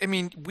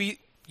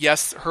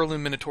yes,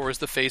 Heirloom Minotaur is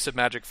the face of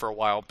Magic for a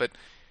while, but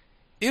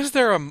is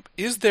there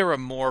a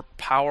more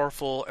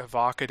powerful,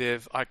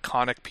 evocative,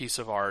 iconic piece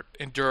of art,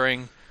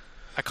 enduring,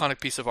 iconic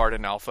piece of art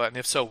in Alpha? And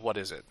if so, what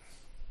is it?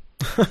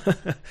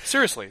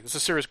 Seriously, this is a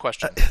serious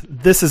question.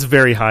 This is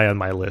very high on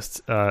my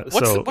list.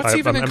 What's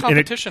even in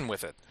competition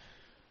with it?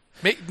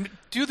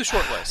 Do the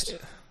short list.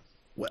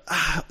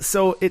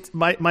 So it's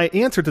my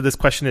answer to this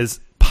question is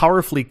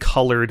powerfully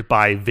colored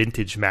by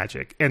vintage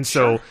Magic, and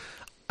so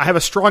I have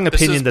a strong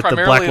opinion that the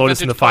Black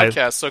Lotus and the Five.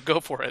 Podcast, so go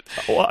for it.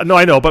 Well, no,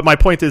 I know, but my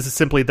point is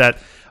simply that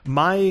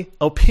my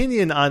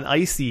opinion on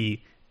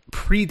Icy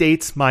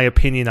predates my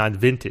opinion on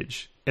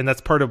vintage. And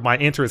that's part of my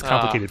answer is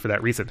complicated for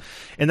that reason.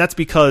 And that's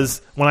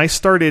because when I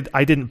started,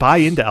 I didn't buy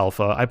into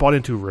Alpha. I bought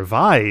into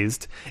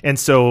Revised. And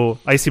so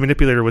Icy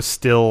Manipulator was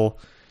still,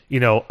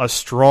 a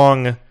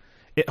strong...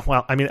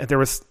 there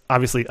was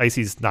obviously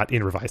Icy's not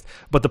in Revised.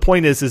 But the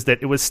point is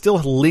that it was still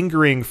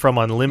lingering from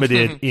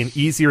Unlimited in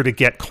easier to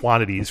get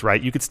quantities,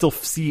 right? You could still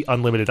see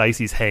Unlimited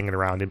Icy's hanging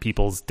around in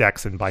people's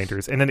decks and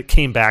binders. And then it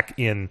came back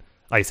in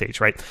Ice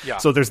Age, right? Yeah.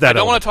 So there's that. I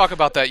don't want to talk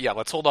about that yet.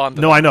 Let's hold on.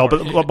 No, I know,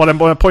 but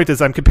my point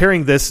is I'm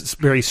comparing this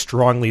very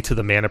strongly to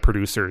the mana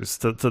producers,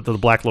 to the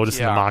Black Lotus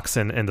and the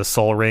Moxen and the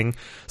Sol Ring.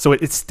 So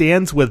it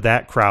stands with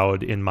that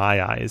crowd in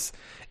my eyes.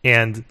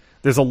 And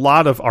there's a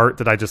lot of art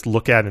that I just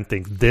look at and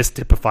think this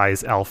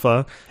typifies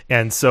Alpha.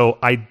 And so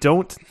I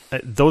don't...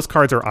 those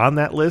cards are on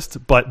that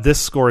list, but this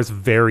scores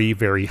very,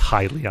 very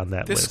highly on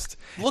that list.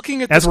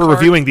 Looking at As we're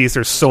reviewing these,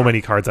 there's so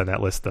many cards on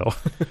that list, though.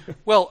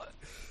 Well...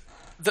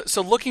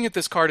 So looking at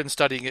this card and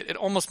studying it, it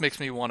almost makes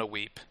me want to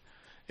weep.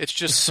 It's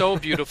just so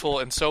beautiful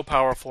and so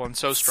powerful and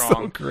so strong.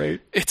 So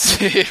great.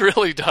 It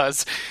really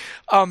does.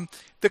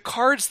 The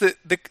cards that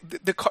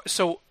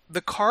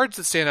the cards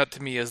that stand out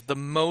to me as the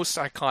most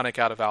iconic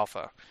out of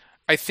Alpha,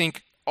 I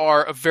think,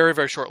 are a very,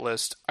 very short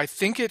list. I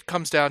think it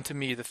comes down to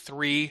me the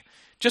three,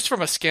 just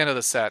from a scan of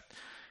the set.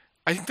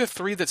 I think the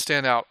three that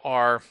stand out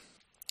are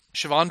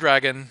Siobhan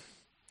Dragon,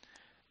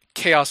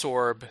 Chaos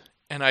Orb,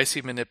 and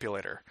Icy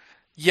Manipulator.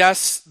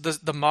 Yes,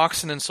 the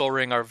Moxen and Sol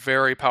Ring are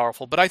very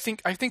powerful, but I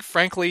think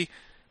frankly,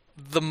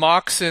 the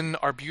Moxen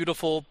are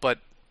beautiful, but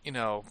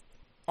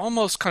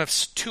almost kind of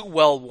too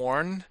well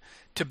worn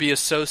to be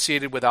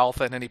associated with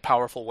Alpha in any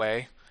powerful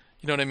way.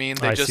 You know what I mean?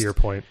 I see your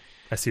point.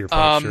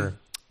 Sure.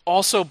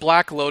 Also,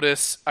 Black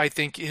Lotus, I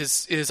think,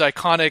 is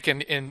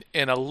iconic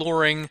and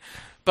alluring,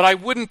 but I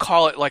wouldn't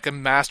call it like a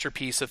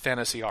masterpiece of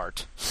fantasy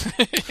art.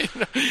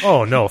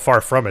 Oh no,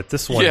 far from it.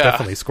 This one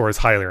definitely scores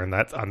higher on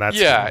that.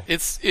 Yeah, scale.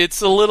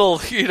 It's a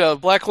little,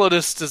 Black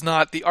Lotus does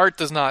not. The art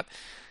does not.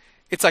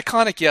 It's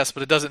iconic, yes,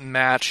 but it doesn't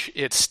match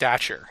its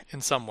stature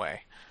in some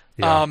way.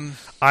 Yeah.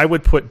 I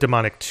would put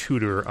Demonic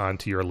Tutor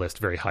onto your list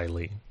very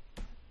highly.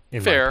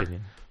 In my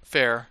opinion,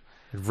 fair.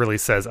 It really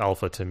says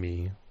Alpha to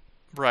me.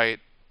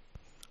 Right.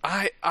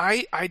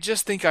 I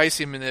just think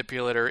Icy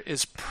Manipulator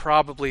is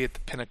probably at the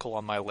pinnacle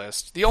on my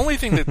list. The only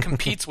thing that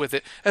competes with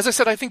it, as I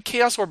said, I think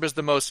Chaos Orb is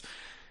the most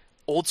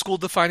old school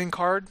defining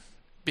card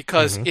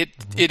because it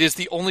is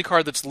the only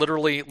card that's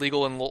literally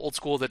legal in old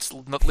school that's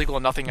not legal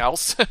in nothing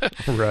else.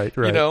 Right.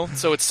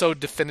 So it's so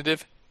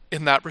definitive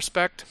in that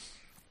respect.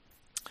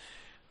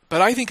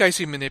 But I think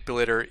Icy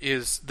Manipulator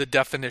is the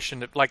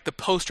definition of, like, the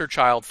poster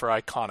child for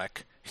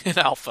iconic in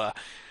Alpha.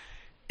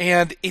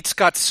 And it's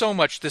got so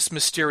much, this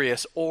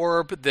mysterious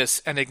orb,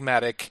 this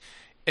enigmatic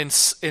and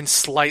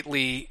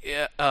slightly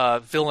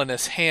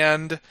villainous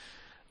hand,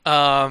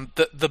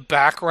 the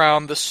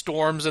background, the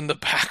storms in the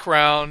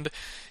background,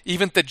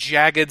 even the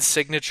jagged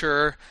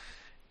signature.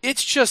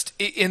 It's just,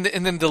 and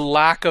then the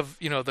lack of,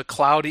 the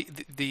cloudy,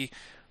 the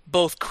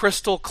both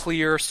crystal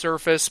clear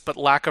surface but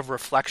lack of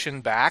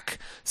reflection back,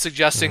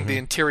 suggesting the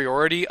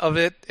interiority of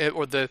it,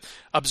 or the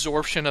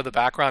absorption of the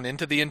background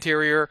into the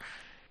interior.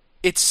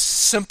 It's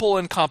simple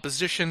in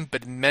composition,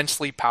 but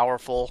immensely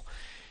powerful.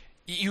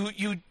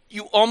 You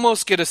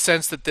almost get a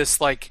sense that this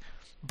like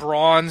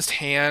bronzed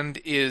hand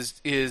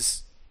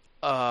is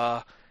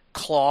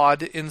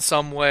clawed in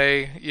some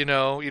way. You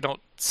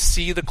don't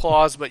see the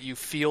claws, but you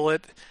feel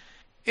it.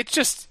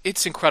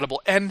 It's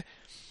incredible. And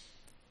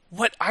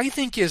what I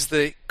think is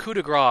the coup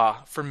de grace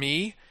for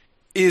me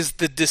is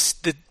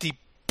the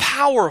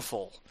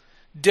powerful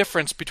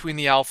difference between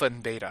the alpha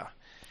and beta.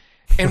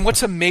 And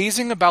what's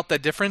amazing about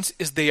that difference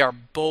is they are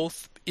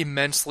both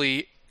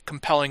immensely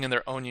compelling in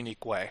their own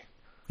unique way.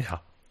 Yeah.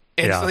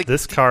 And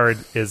this card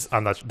is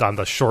on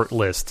the short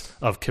list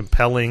of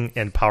compelling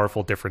and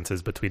powerful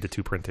differences between the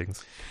two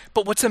printings.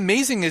 But what's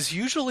amazing is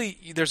usually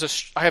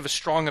I have a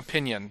strong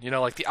opinion.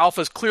 Like the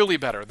alpha is clearly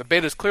better, the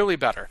beta is clearly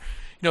better.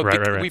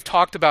 Right. We've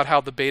talked about how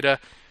the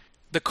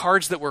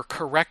cards that were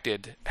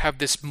corrected have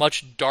this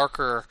much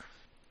darker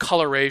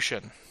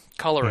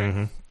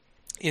coloring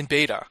in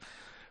beta.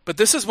 But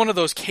this is one of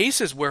those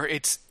cases where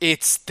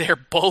they're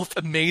both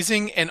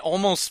amazing and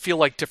almost feel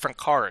like different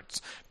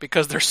cards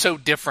because they're so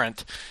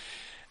different.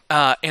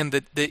 And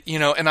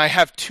and I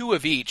have two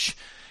of each.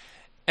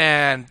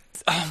 And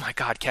oh my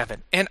God,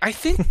 Kevin! And I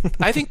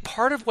think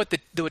part of what the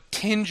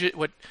tinge,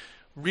 what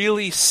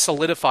really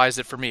solidifies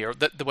it for me, or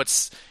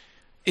there's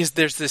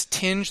this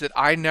tinge that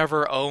I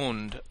never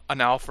owned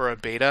an alpha or a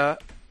beta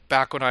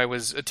back when I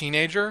was a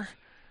teenager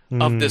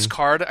of this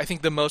card. I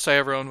think the most I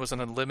ever owned was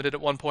an unlimited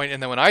at one point,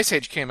 and then when Ice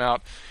Age came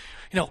out,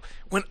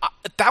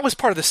 that was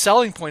part of the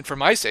selling point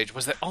from Ice Age,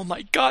 was that, oh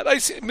my God,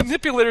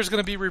 Manipulator is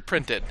going to be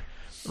reprinted.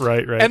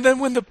 Right. And then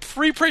when the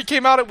preprint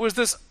came out, it was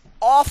this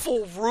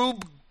awful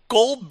Rube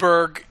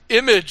Goldberg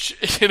image.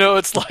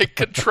 It's like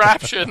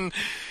contraption.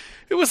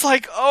 It was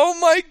like, oh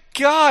my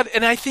God.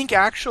 And I think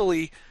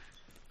actually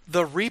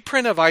the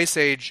reprint of Ice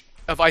Age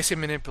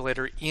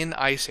Manipulator in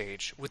Ice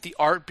Age, with the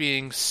art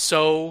being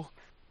so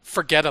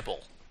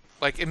forgettable,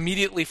 like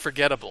immediately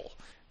forgettable,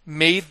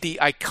 made the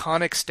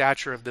iconic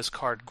stature of this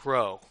card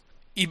grow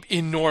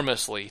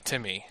enormously to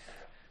me.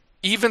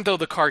 Even though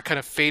the card kind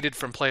of faded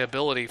from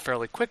playability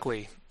fairly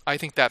quickly, I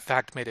think that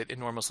fact made it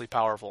enormously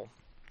powerful,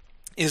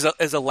 is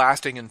a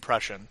lasting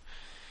impression.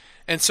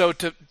 And so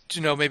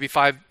maybe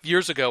 5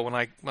 years ago when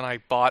I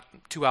bought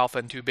 2 alpha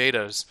and 2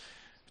 betas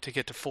to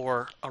get to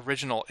 4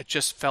 original, it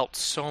just felt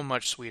so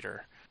much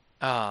sweeter.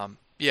 I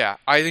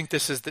think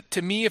this is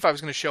to me, if I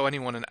was going to show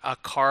anyone a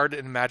card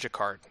and Magic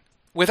card,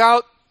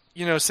 without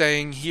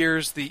saying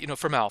here's the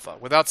from alpha,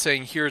 without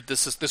saying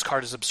this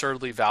card is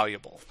absurdly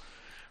valuable,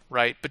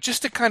 right? But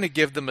just to kind of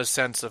give them a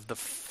sense of the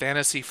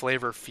fantasy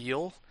flavor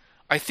feel,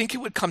 I think it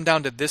would come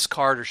down to this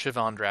card or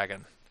Shivan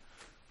Dragon.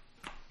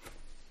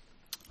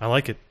 I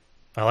like it.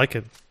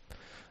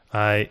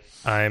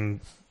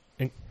 I'm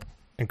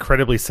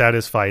incredibly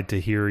satisfied to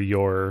hear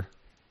your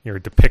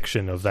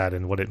depiction of that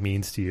and what it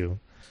means to you.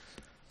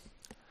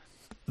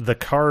 The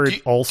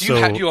card do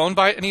you own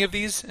by any of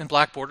these in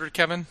black bordered,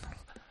 Kevin?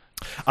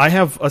 I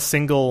have a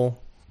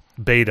single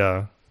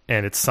beta,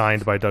 and it's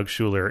signed by Doug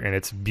Schuler, and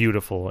it's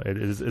beautiful. It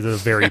is a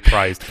very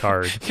prized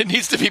card. It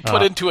needs to be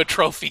put into a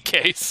trophy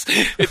case.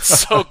 It's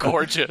so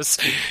gorgeous.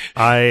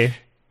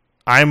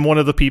 I'm one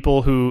of the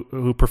people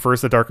who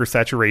prefers the darker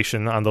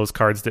saturation on those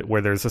cards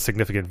where there's a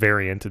significant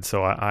variant, and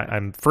so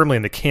I'm firmly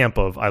in the camp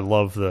of I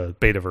love the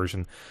beta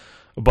version.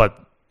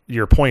 But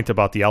your point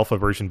about the alpha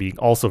version being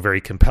also very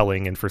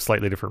compelling and for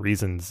slightly different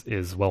reasons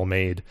is well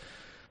made.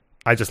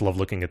 I just love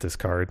looking at this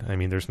card. I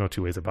mean, there's no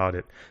two ways about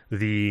it.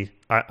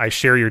 I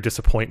share your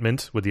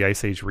disappointment with the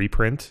Ice Age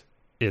reprint.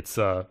 It's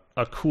a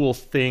cool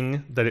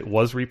thing that it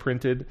was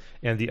reprinted,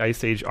 and the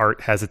Ice Age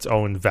art has its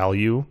own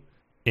value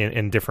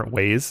in different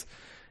ways.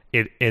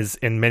 It is,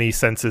 in many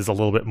senses, a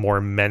little bit more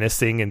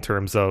menacing in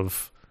terms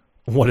of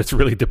what it's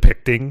really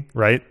depicting,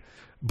 right?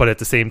 But at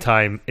the same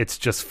time, it's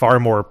just far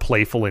more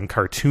playful and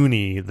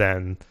cartoony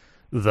than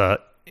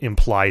the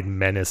implied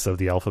menace of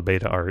the Alpha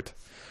Beta art.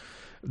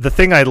 The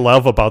thing I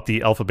love about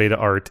the Alpha Beta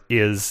art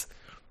is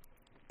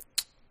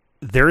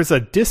there is a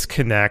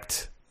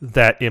disconnect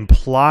that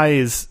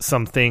implies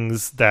some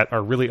things that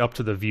are really up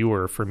to the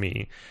viewer for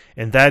me.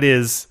 And that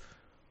is,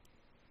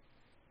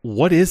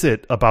 what is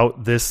it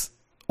about this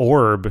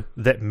orb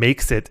that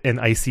makes it an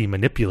icy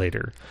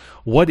manipulator?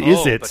 What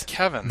is it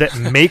that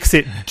makes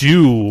it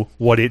do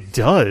what it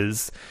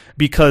does?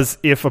 Because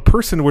if a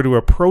person were to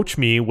approach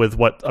me with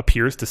what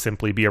appears to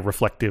simply be a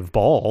reflective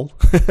ball,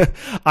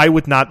 I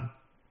would not,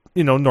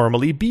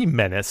 normally be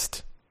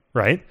menaced,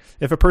 right?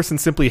 If a person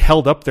simply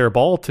held up their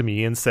ball to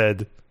me and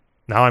said,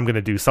 now I'm going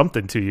to do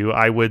something to you,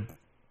 I would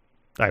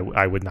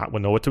not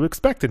know what to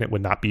expect, and it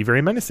would not be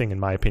very menacing in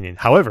my opinion.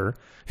 However,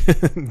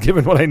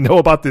 given what I know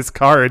about this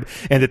card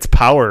and its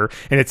power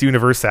and its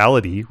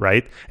universality,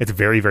 right? It's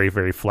very, very,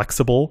 very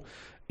flexible,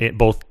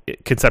 both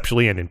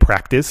conceptually and in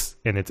practice,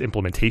 and its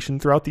implementation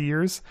throughout the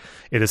years.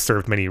 It has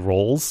served many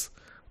roles,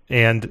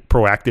 and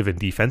proactive and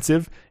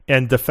defensive.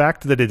 And the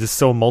fact that it is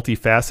so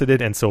multifaceted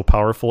and so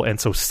powerful and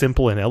so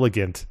simple and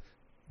elegant,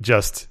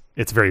 it's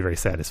very, very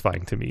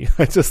satisfying to me.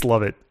 I just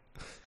love it.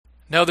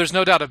 No, there's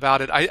no doubt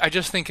about it. I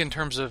just think in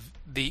terms of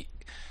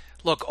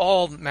look,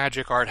 all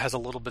Magic art has a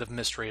little bit of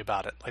mystery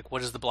about it. Like,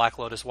 what is the Black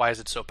Lotus? Why is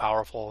it so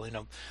powerful?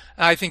 And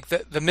I think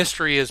that the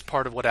mystery is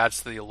part of what adds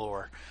to the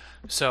allure.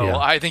 So yeah.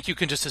 I think you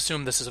can just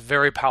assume this is a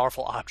very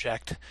powerful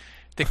object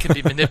that can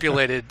be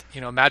manipulated,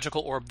 a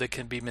magical orb that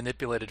can be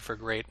manipulated for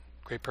great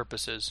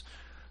purposes.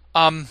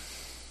 What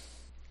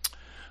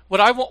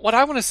I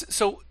want to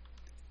so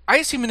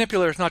Icy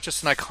Manipulator is not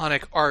just an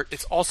iconic art,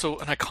 it's also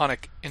an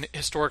iconic and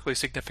historically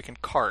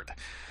significant card.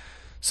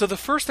 So the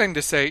first thing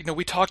to say,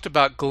 we talked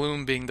about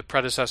Gloom being the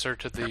predecessor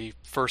to the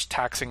first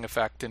taxing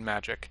effect in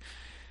Magic.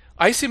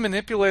 Icy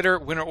Manipulator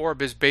Winter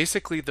Orb is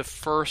basically the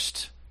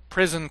first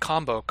prison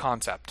combo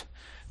concept.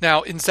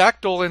 Now, in Zach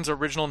Dolan's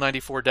original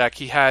 94 deck,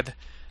 he had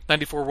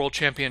 94 World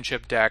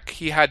Championship deck,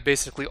 he had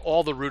basically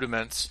all the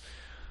rudiments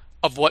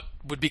of what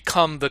would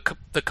become the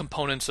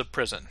components of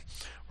prison.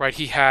 Right,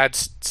 he had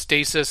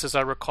Stasis, as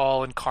I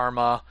recall, and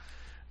Karma.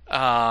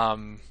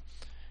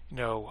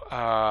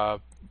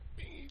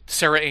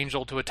 Sarah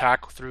Angel to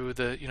attack through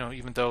the,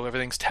 even though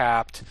everything's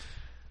tapped.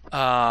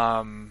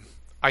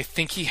 I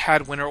think he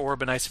had Winter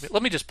Orb and Ice.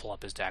 Let me just pull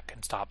up his deck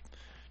and stop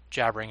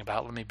jabbering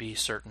about. Let me be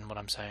certain what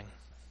I'm saying.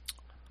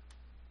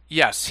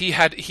 Yes, he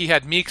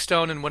had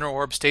Meekstone and Winter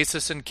Orb,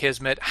 Stasis and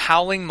Kismet,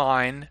 Howling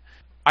Mine,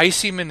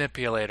 Icy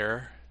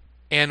Manipulator,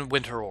 and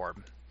Winter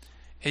Orb.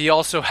 He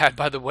also had,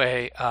 by the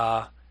way,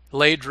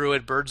 Ley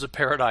Druid, Birds of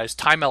Paradise,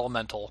 Time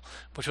Elemental,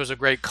 which was a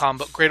great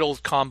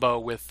old combo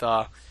with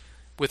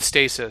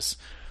Stasis.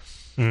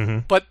 Mm-hmm.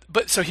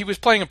 But so he was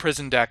playing a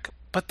prison deck.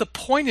 But the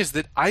point is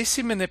that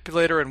Icy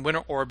Manipulator and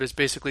Winter Orb is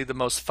basically the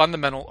most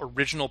fundamental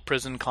original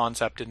prison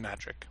concept in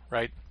Magic,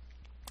 right?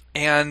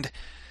 And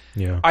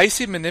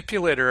Icy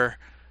Manipulator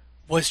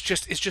is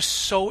just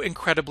so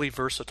incredibly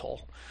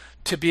versatile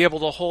to be able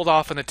to hold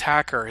off an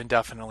attacker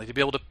indefinitely, to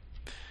be able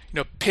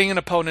to ping an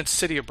opponent's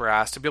City of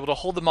Brass, to be able to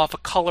hold them off a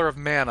color of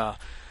mana,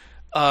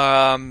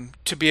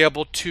 to be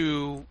able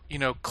to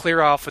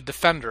clear off a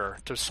defender,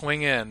 to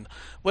swing in,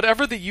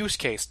 whatever the use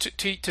case,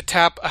 to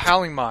tap a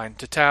Howling Mine,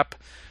 to tap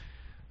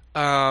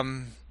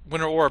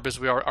Winter Orb, as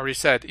we already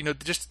said.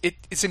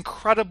 It's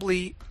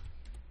incredibly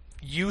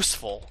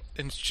useful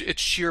in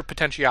its sheer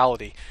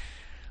potentiality.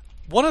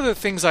 One of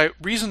the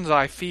reasons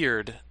I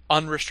feared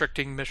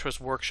unrestricting Mishra's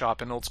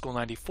Workshop in Old School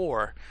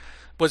 94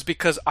 was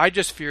because I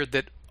just feared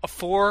that a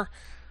 4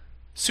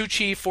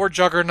 Su-Chi, 4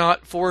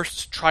 Juggernaut, 4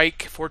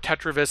 Trike, 4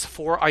 Tetravis,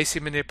 4 Icy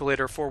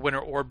Manipulator, 4 Winter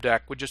Orb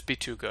deck would just be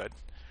too good.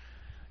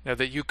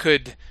 That you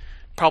could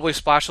probably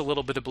splash a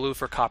little bit of blue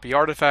for copy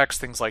artifacts,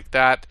 things like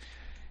that.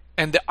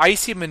 And the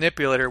Icy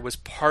Manipulator was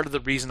part of the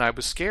reason I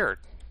was scared.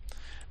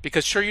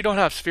 Because sure, you don't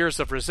have Spheres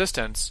of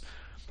Resistance,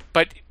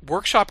 but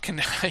Workshop can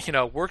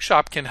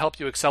help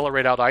you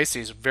accelerate out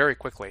Ices very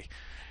quickly,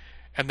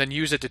 and then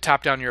use it to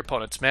tap down your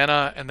opponent's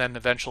mana, and then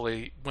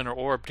eventually Winter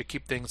Orb to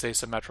keep things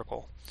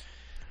asymmetrical.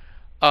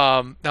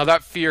 Now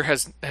that fear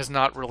has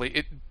not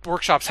really...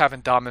 Workshops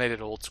haven't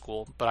dominated Old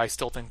School, but I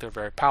still think they're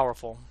very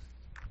powerful.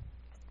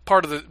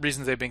 Part of the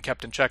reasons they've been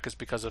kept in check is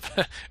because of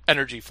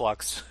energy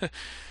flux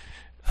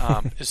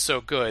is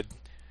so good.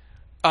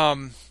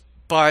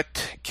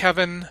 But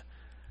Kevin,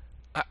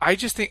 I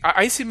just think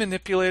Icy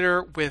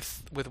Manipulator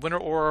with Winter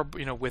Orb,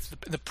 with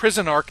the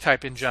prison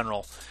archetype in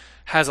general,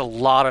 has a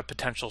lot of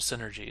potential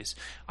synergies.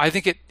 I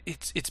think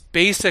it's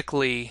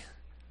basically...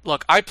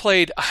 Look, I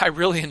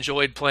really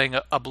enjoyed playing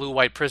a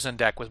blue-white prison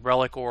deck with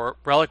Relic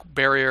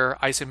Barrier,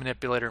 Icy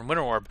Manipulator, and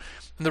Winter Orb.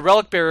 And the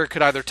Relic Barrier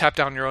could either tap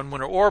down your own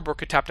Winter Orb or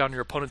could tap down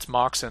your opponent's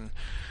Moxen.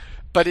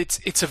 But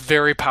it's a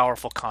very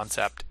powerful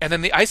concept. And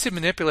then the Icy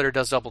Manipulator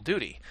does double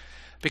duty,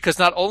 because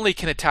not only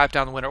can it tap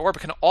down the Winter Orb, it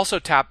can also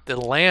tap the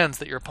lands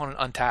that your opponent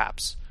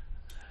untaps.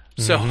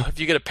 Mm-hmm. So if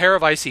you get a pair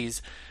of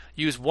Ices,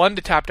 use one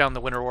to tap down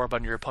the Winter Orb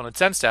on your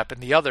opponent's end step, and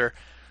the other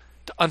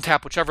to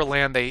untap whichever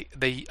land they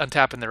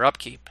untap in their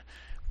upkeep.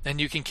 And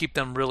you can keep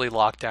them really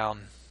locked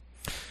down.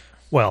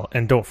 Well,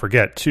 and don't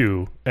forget,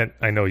 too, and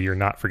I know you're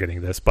not forgetting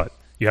this, but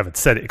you haven't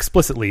said it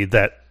explicitly,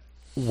 that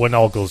when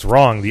all goes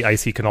wrong, the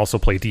Icy can also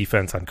play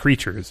defense on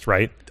creatures,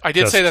 right? I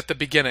did say that at the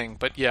beginning,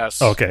 but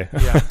yes. Okay.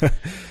 Yeah.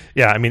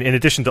 Yeah, I mean, in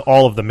addition to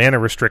all of the mana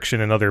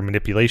restriction and other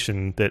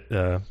manipulation that,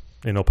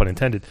 no pun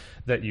intended,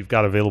 that you've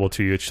got available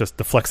to you, it's just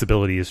the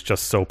flexibility is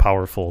just so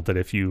powerful that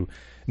if you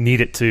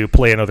need it to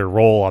play another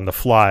role on the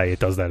fly, it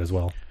does that as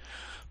well.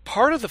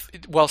 Part of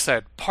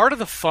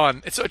the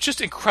fun, it's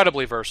just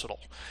incredibly versatile.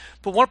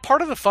 But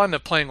part of the fun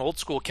of playing Old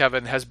School,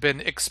 Kevin, has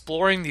been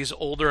exploring these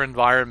older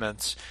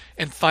environments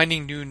and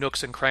finding new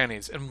nooks and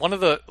crannies. And one of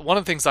the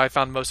things I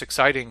found most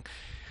exciting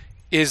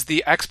is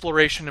the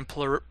exploration and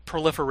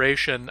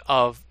proliferation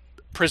of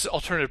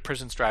alternative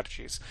prison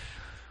strategies.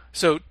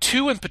 So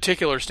 2 in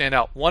particular stand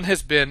out. One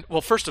has been,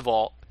 well, first of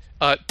all,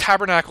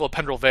 Tabernacle of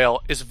Pendrell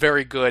Vale is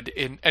very good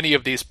in any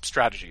of these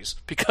strategies,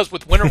 because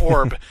with Winter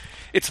Orb,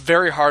 it's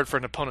very hard for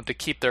an opponent to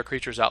keep their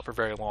creatures out for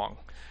very long.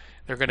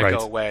 They're going to go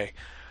away.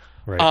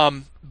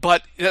 Right.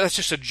 But that's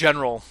just a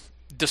general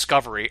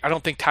discovery. I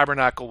don't think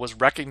Tabernacle was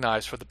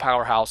recognized for the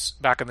powerhouse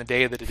back in the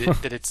day that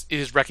it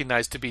is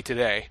recognized to be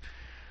today.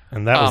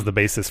 And that was the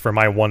basis for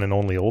my one and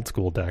only Old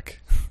School deck.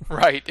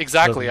 Right,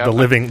 exactly. The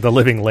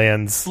living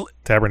lands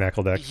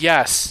Tabernacle deck.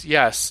 Yes.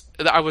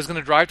 I was going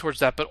to drive towards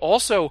that, but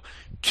also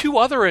 2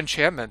 other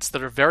enchantments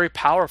that are very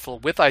powerful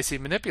with Icy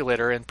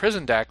Manipulator in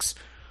prison decks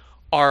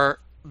are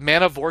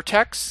Mana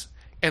Vortex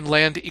and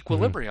Land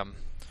Equilibrium. Mm-hmm.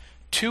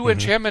 2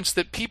 enchantments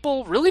that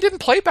people really didn't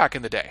play back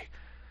in the day.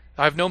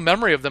 I have no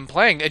memory of them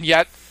playing, and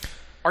yet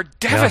are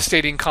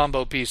devastating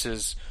combo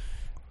pieces.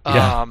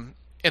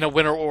 In a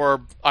Winter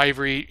Orb,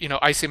 Ivory,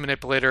 Icy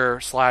Manipulator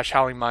 /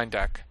 Howling Mine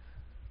deck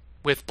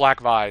with Black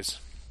Vise.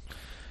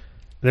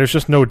 There's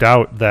just no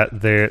doubt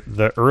that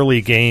the early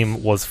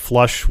game was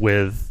flush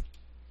with,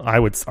 I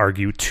would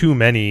argue, too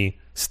many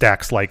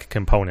stacks-like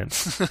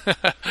components.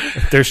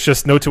 There's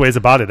just no 2 ways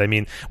about it. I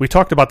mean, we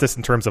talked about this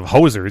in terms of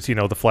hosers,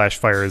 the Flash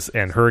Fires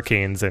and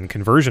Hurricanes and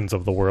conversions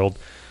of the world,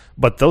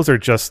 but those are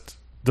just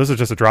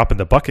a drop in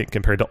the bucket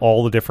compared to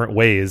all the different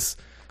ways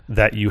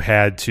that you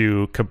had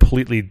to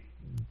completely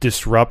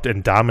disrupt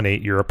and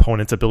dominate your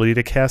opponent's ability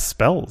to cast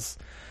spells.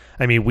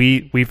 I mean,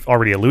 we've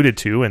already alluded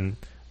to, and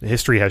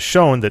history has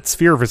shown that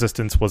Sphere of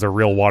Resistance was a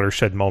real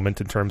watershed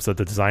moment in terms of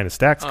the design of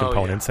stacks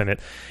components, and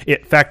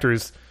it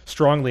factors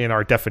strongly in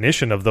our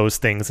definition of those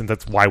things, and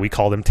that's why we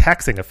call them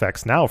taxing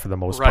effects now for the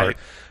most part.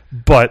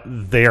 But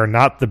they are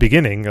not the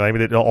beginning. I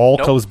mean, it all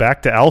goes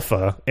back to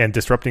Alpha, and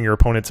disrupting your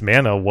opponent's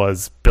mana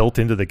was built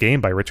into the game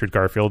by Richard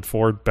Garfield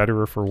for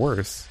better or for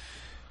worse.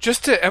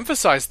 Just to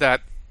emphasize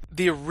that,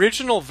 the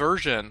original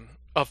version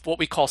of what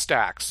we call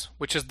stacks,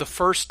 which is the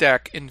first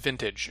deck in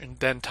Vintage and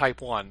then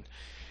Type 1,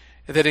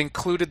 that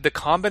included the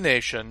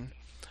combination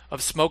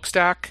of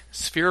Smokestack,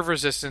 Sphere of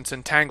Resistance,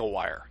 and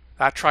Tanglewire,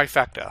 that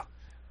trifecta,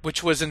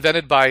 which was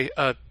invented by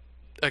a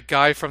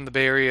guy from the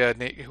Bay Area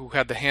who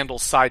had the handle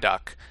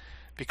Psyduck,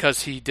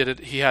 because he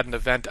had an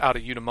event out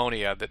of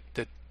Eudaimonia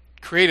that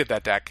created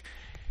that deck.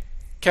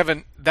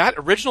 Kevin, that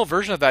original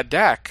version of that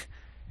deck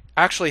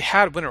actually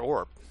had Winter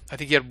Orb. I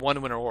think he had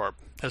one Winter Orb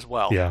as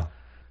well. Yeah.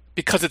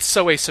 Because it's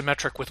so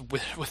asymmetric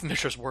with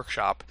Mishra's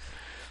Workshop.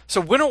 So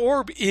Winter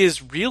Orb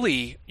is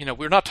really,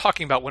 we're not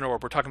talking about Winter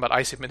Orb, we're talking about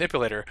Icy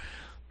Manipulator,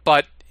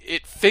 but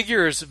it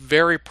figures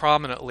very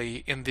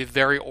prominently in the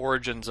very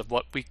origins of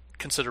what we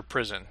consider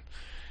Prison.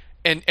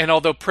 And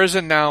although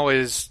Prison now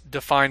is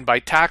defined by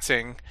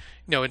taxing,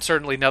 and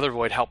certainly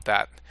Nethervoid helped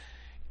that.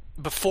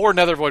 Before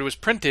Nethervoid was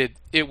printed,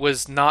 it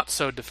was not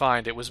so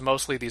defined. It was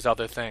mostly these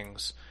other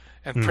things.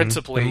 And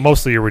principally... And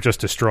mostly you were just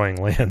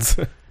destroying lands.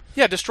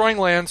 Yeah, destroying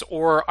lands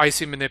or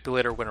Icy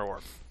Manipulator Winter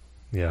Orb.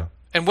 Yeah.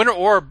 And Winter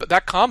Orb,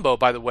 that combo,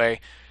 by the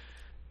way,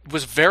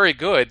 was very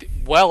good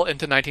well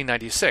into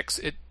 1996.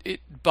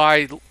 It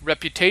by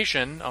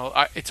reputation,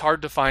 it's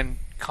hard to find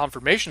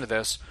confirmation of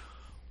this,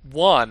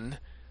 won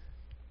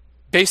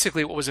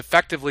basically what was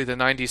effectively the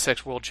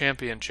 96 World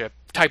Championship,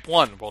 Type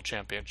 1 World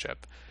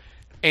Championship,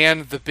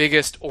 and the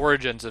biggest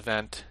Origins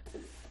event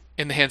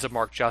in the hands of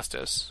Mark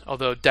Justice,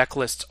 although deck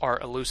lists are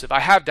elusive.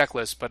 I have deck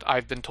lists, but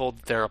I've been told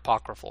that they're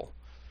apocryphal.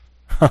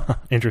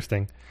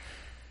 Interesting.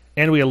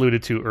 And we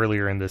alluded to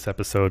earlier in this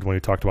episode when we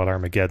talked about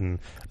Armageddon,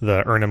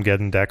 the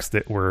Urnamgeddon decks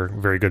that were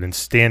very good in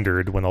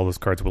Standard when all those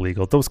cards were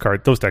legal.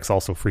 Those decks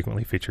also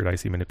frequently featured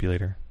Icy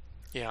Manipulator.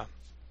 Yeah.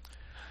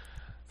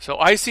 So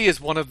Icy is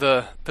one of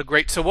the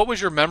great... So what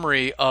was your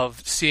memory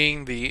of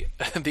seeing the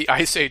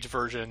Ice Age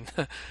version?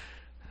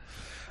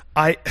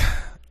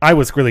 I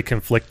was really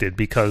conflicted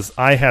because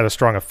I had a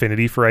strong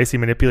affinity for Icy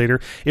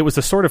Manipulator. It was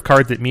the sort of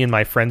card that me and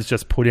my friends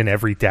just put in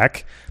every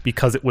deck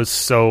because it was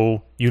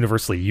so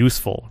universally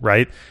useful,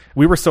 right?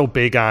 We were so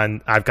big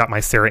on, I've got my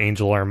Sarah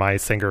Angel or my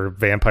Singer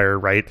Vampire,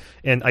 right?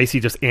 And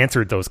Icy just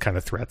answered those kind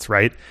of threats,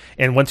 right?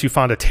 And once you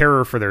found a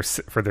terror for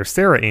their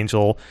Sarah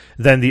Angel,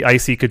 then the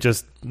Icy could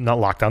just not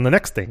lock down the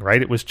next thing,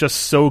 right? It was just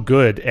so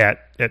good at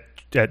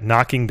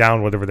knocking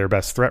down whatever their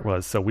best threat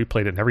was. So we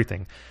played it in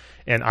everything.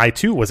 And I,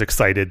 too, was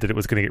excited that it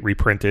was going to get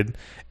reprinted.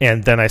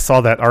 And then I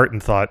saw that art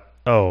and thought,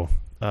 okay.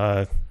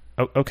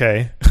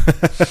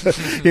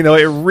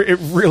 It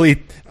really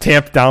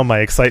tamped down my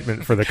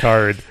excitement for the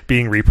card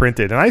being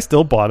reprinted. And I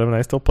still bought them and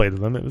I still played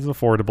with them. It was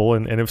affordable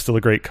and it was still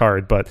a great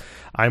card. But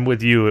I'm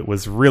with you. It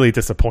was really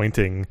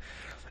disappointing.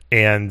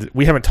 And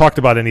we haven't talked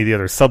about any of the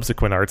other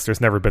subsequent arts.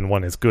 There's never been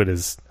one as good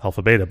as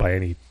Alpha Beta by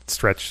any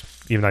stretch,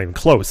 even not even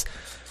close.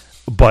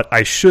 But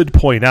I should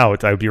point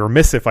out, I would be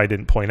remiss if I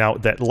didn't point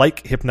out that,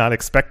 like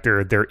Hypnotic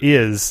Spectre, there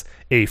is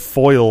a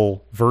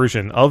foil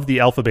version of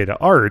the Alpha Beta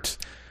art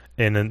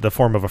in the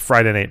form of a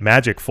Friday Night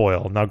Magic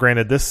foil. Now,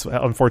 granted, this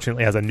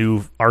unfortunately has a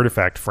new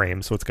artifact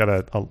frame, so it's got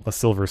a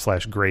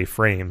silver/gray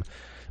frame.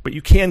 But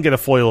you can get a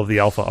foil of the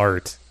Alpha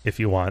art if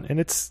you want,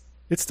 and it's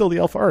still the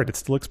Alpha art. It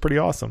still looks pretty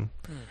awesome.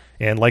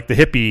 And like the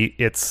Hippie,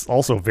 it's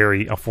also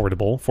very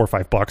affordable, $4 or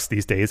 $5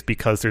 these days,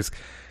 because there's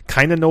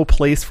kind of no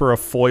place for a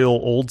foil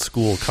old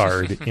school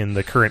card in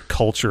the current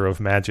culture of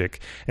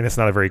Magic, and it's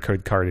not a very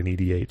good card in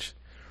EDH.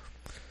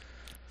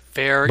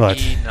 Fair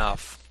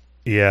enough.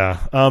 Yeah.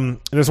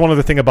 There's one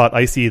other thing about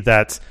Icy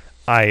that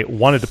I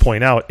wanted to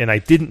point out, and I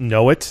didn't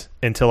know it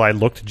until I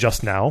looked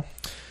just now.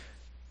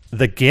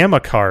 The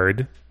Gamma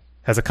card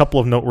has a couple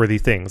of noteworthy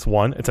things.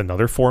 One, it's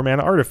another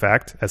 4-mana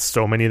artifact, as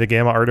so many of the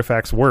Gamma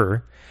artifacts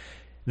were.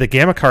 The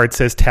Gamma card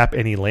says tap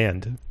any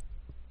land.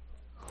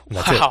 And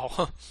that's it.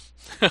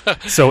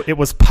 So it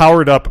was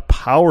powered up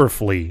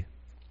powerfully.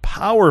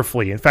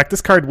 In fact,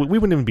 this card, we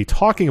wouldn't even be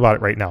talking about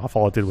it right now if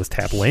all it did was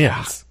tap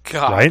lands.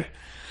 God. Right?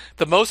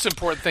 The most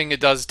important thing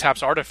it does is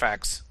taps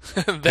artifacts.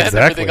 Then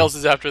everything else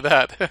is after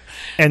that.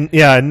 and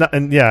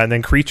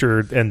then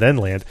creature and then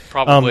land.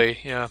 Probably.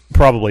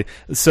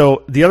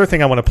 So the other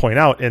thing I want to point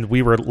out, and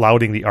we were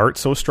lauding the art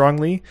so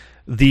strongly,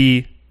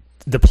 the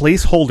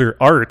placeholder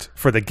art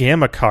for the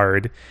Gamma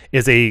card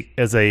is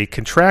a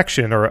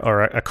contraction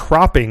or a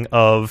cropping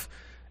of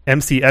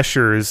MC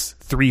Escher's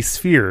 3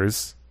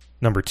 Spheres,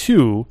 number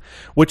 2,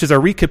 which is a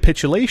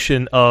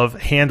recapitulation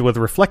of Hand with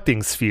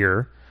Reflecting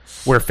Sphere,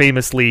 where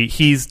famously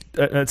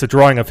it's a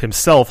drawing of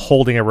himself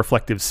holding a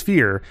reflective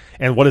sphere.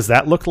 And what does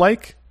that look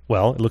like?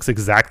 Well, it looks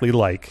exactly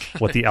like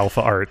what the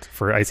alpha art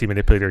for Icy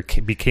Manipulator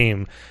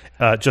became,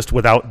 just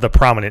without the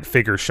prominent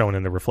figure shown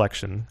in the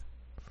reflection.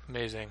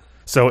 Amazing.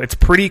 So it's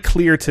pretty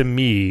clear to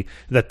me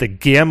that the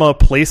Gamma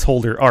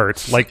placeholder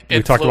art, like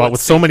we talked about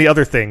with so many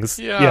other things,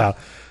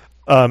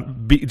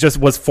 just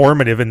was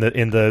formative in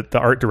the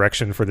art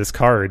direction for this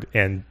card,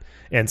 and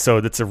so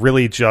it's a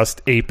really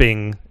just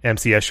aping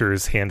MC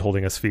Escher's hand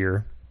holding a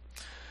sphere.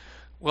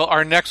 Well,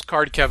 our next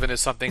card, Kevin, is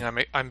something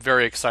I'm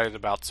very excited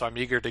about, so I'm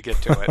eager to get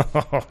to it.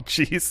 Oh,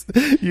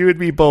 jeez. You and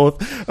me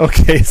both.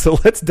 Okay, so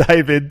let's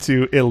dive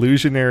into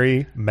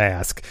Illusionary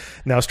Mask.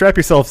 Now, strap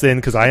yourselves in,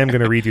 because I am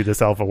going to read you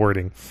this alpha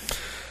wording.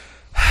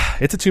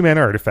 It's a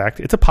 2-mana artifact.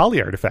 It's a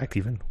poly artifact,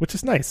 even, which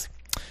is nice.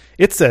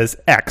 It says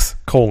X, :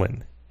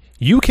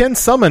 you can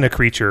summon a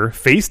creature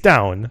face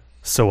down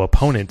so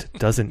opponent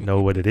doesn't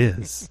know what it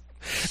is.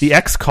 The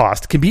X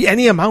cost can be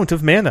any amount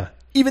of mana,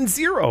 even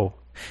 0.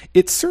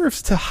 It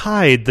serves to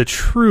hide the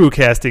true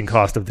casting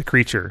cost of the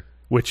creature,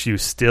 which you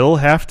still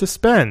have to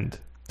spend.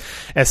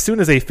 As soon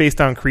as a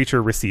face-down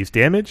creature receives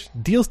damage,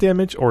 deals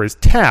damage, or is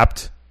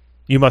tapped,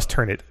 you must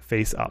turn it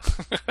face up.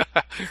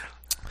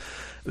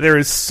 There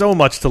is so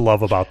much to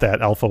love about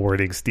that alpha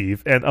wording,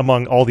 Steve, and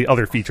among all the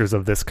other features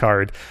of this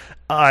card.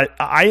 We've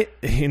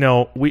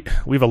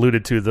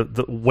alluded to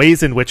the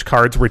ways in which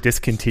cards were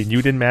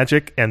discontinued in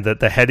Magic and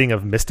the heading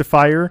of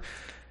Mystifier.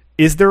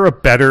 Is there a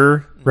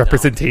better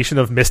representation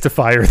of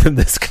Mystifier than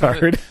this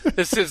card?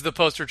 This is the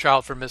poster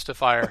child for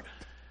Mystifier.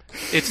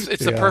 It's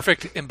the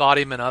perfect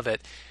embodiment of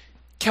it.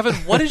 Kevin,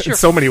 what is your in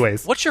so many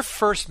ways? What's your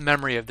first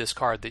memory of this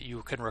card that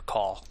you can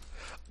recall?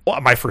 Well,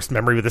 my first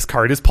memory with this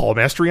card is Paul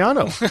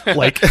Mastriano,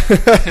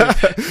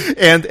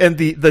 and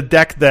the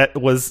deck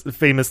that was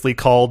famously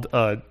called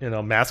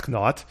Mask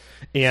Knot,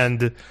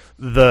 and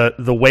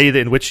the way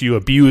in which you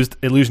abused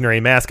Illusionary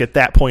Mask at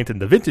that point in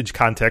the Vintage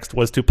context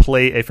was to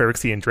play a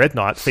Phyrexian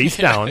Dreadnought face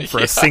down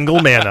for a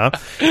single mana,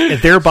 and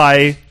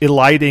thereby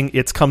eliding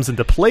its comes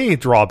into play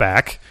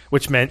drawback,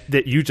 which meant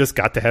that you just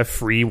got to have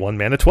free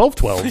 1-mana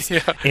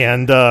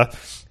 12/12s,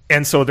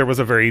 And so there was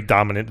a very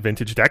dominant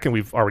Vintage deck, and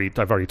I've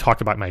already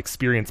talked about my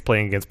experience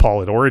playing against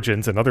Paul at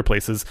Origins and other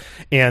places,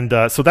 and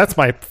so that's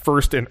my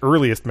first and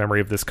earliest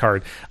memory of this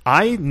card.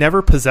 I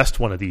never possessed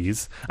one of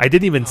these. I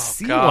didn't even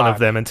see one of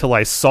them until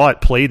I saw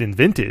it played in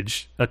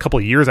Vintage a couple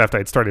of years after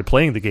I'd started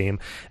playing the game.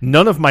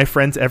 None of my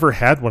friends ever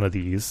had one of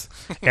these,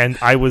 and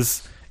it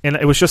was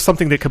just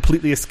something that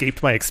completely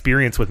escaped my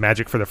experience with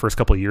Magic for the first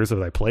couple of years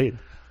that I played.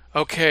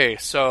 Okay,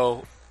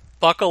 so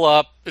buckle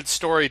up. It's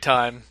story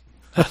time.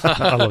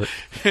 I love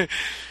it.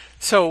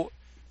 So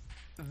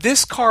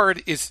this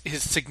card is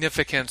his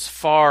significance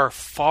far,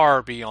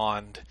 far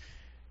beyond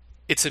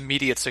its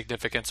immediate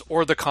significance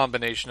or the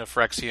combination of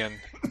Phyrexian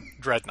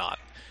Dreadnought.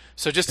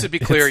 So just to be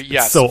clear,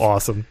 yes. It's so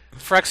awesome.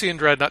 Phyrexian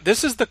Dreadnought.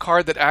 This is the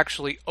card that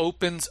actually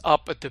opens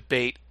up a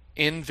debate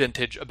in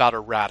Vintage about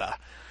errata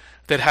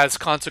that has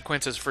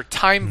consequences for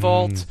Time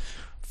Vault,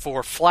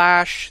 for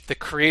Flash, that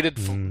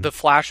created the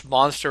Flash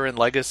monster in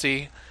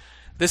Legacy.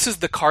 This is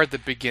the card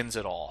that begins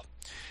it all.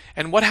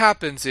 And what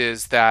happens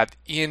is that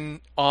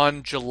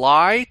on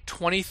July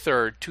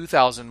 23rd,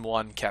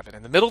 2001, Kevin,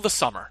 in the middle of the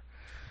summer,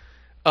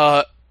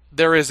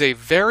 there is a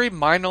very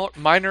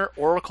minor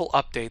Oracle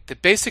update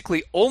that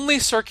basically only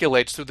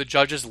circulates through the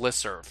judge's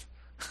listserv.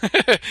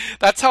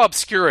 That's how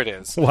obscure it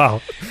is.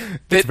 Wow.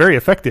 It's very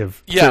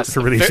effective to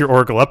release your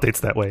Oracle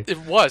updates that way.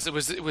 It was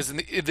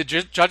in the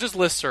judge's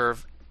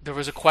listserv. There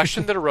was a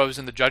question that arose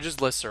in the judge's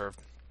listserv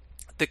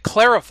that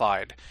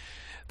clarified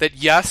that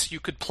yes, you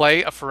could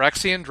play a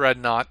Phyrexian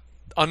Dreadnought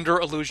under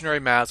Illusionary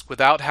Mask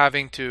without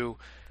having to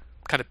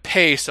kind of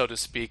pay, so to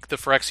speak, the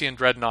Phyrexian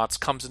Dreadnoughts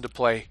comes into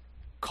play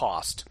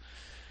cost.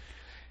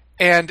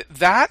 And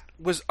that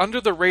was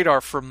under the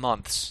radar for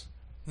months.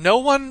 No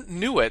one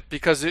knew it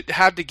because it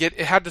had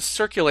to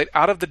circulate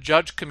out of the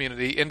judge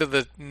community into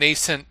the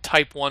nascent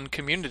Type 1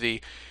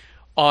 community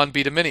on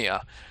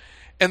Beataminia.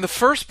 And the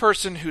first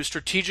person who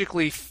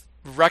strategically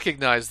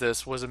recognized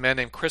this was a man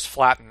named Chris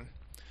Flatten.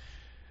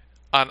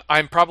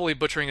 I'm probably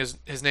butchering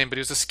his name, but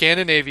he was a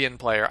Scandinavian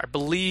player, I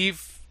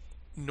believe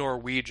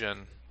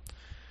Norwegian,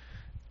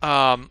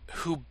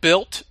 who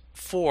built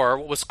for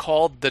what was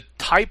called the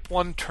Type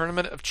 1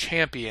 Tournament of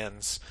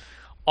Champions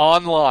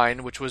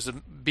online, which was a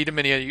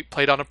Beataminia you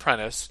played on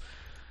Apprentice.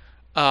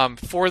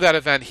 For that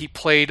event, he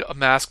played a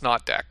Mask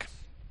Knot deck.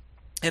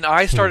 And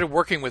I started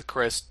working with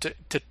Chris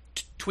to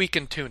tweak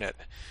and tune it.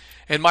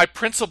 And my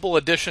principal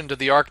addition to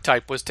the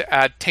archetype was to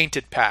add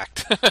Tainted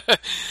Pact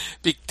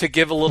to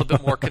give a little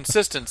bit more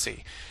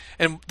consistency.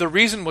 And the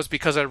reason was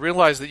because I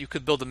realized that you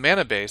could build a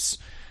mana base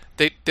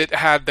that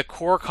had the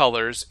core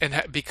colors,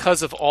 and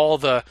because of all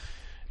the,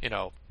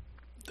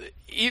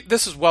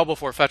 this is well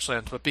before fetch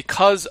lands, but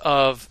because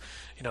of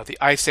the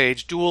Ice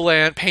Age dual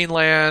land, pain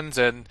lands,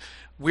 and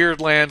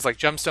weird lands like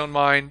Gemstone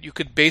Mine, you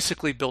could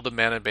basically build a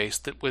mana base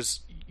that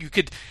was. You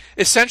could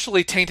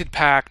essentially Tainted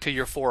Pact to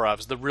your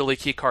 4-ofs, the really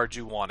key cards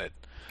you wanted.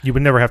 You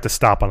would never have to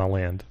stop on a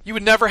land. You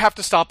would never have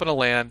to stop on a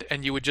land,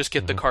 and you would just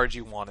get the cards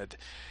you wanted.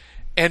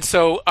 And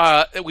so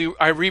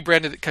I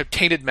rebranded it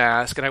Tainted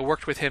Mask, and I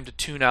worked with him to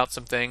tune out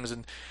some things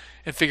and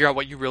figure out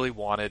what you really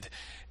wanted.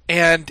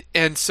 And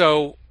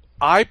so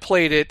I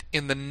played it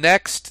in the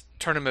next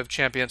Tournament of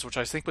Champions, which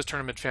I think was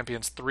Tournament of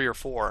Champions 3 or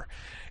 4,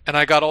 and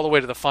I got all the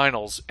way to the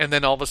finals, and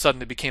then all of a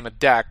sudden it became a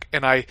deck,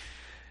 and I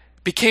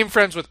became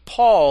friends with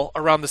Paul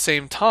around the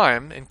same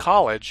time in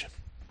college.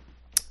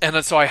 And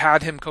then, so I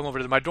had him come over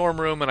to my dorm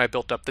room, and I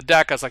built up the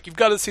deck. I was like, "You've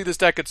got to see this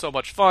deck; it's so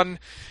much fun."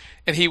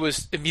 And he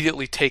was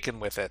immediately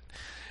taken with it.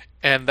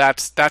 And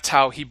that's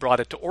how he brought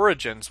it to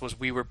Origins. Was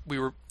we were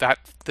that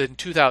in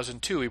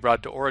 2002 he brought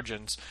it to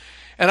Origins,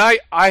 and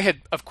I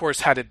had of course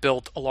had it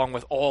built along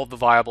with all the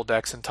viable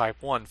decks in Type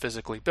 1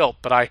 physically built.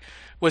 But I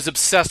was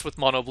obsessed with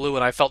Mono Blue,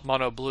 and I felt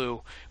Mono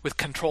Blue with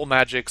Control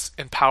Magics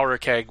and Power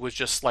Keg was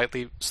just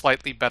slightly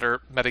better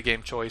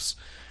metagame choice.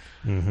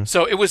 Mm-hmm.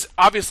 So it was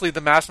obviously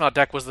the Masnaut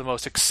deck was the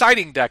most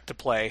exciting deck to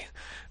play,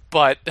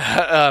 but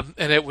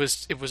and it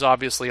was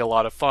obviously a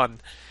lot of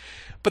fun.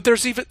 But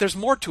there's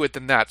more to it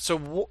than that.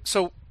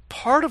 So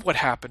part of what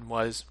happened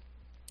was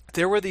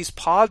there were these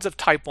pods of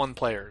Type 1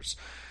 players.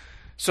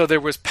 So there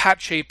was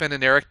Pat Chapin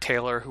and Eric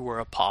Taylor, who were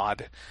a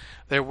pod.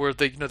 There were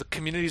the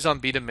communities on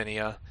Beta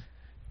Minia,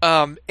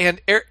 and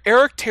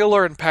Eric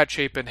Taylor and Pat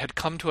Chapin had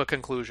come to a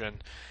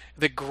conclusion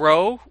that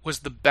Grow was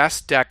the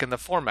best deck in the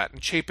format,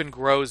 and Chapin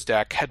Grow's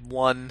deck had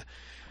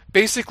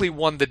basically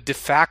won the de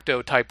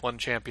facto Type 1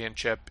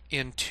 championship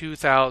in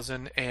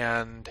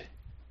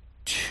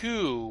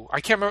 2002.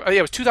 I can't remember. Yeah,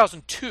 it was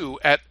 2002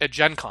 at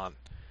Gen Con.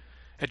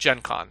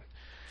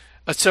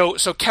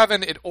 So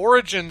Kevin, at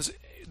Origins,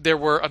 there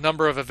were a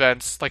number of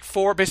events, like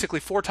four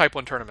Type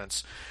 1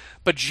 tournaments.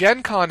 But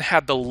Gen Con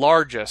had the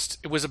largest.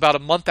 It was about a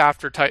month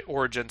after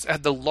Origins.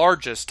 Had the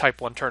largest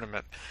Type 1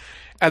 tournament.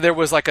 And there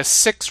was like a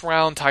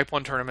 6-round Type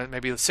 1 tournament,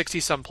 maybe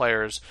 60-some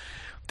players,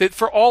 that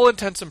for all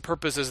intents and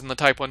purposes in the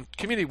Type 1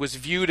 community was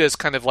viewed as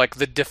kind of like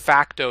the de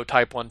facto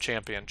Type 1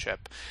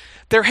 championship.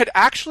 There had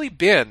actually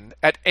been,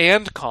 at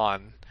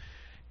AndCon,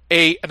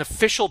 an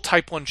official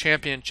Type 1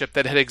 championship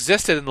that had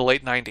existed in the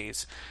late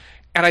 90s.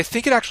 And I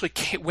think it actually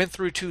went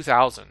through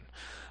 2000.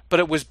 But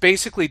it was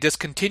basically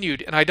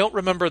discontinued. And I don't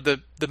remember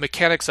the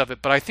mechanics of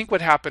it, but I think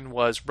what happened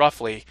was,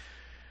 roughly,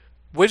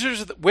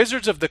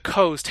 Wizards of the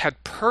Coast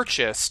had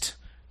purchased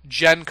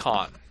Gen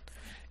Con,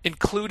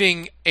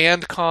 including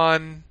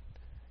AndCon.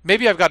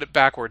 Maybe I've got it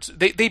backwards.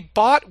 They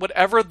bought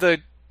whatever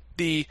the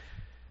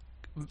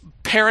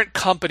parent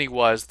company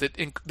was that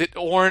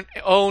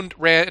owned,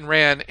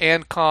 ran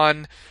AndCon,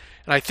 and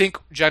I think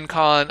Gen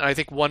Con, and I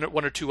think one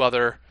or two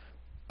other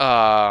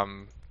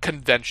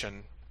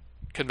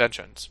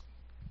conventions.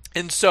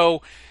 And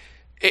so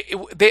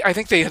I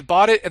think they had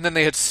bought it and then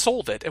they had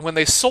sold it. And when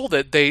they sold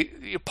it,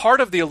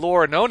 part of the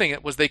allure in owning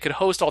it was they could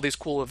host all these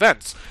cool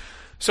events.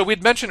 So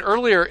we'd mentioned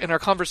earlier in our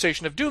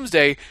conversation of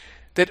Doomsday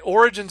that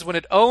Origins, when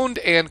it owned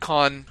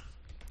AndCon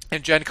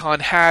and Gen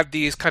Con, had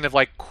these kind of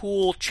like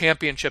cool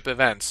championship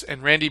events.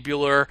 And Randy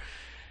Buehler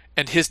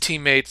and his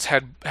teammates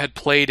had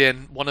played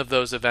in one of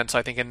those events,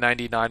 I think in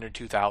 99 or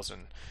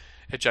 2000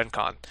 at Gen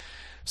Con.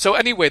 So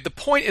anyway, the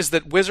point is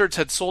that Wizards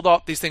had sold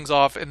all these things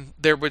off, and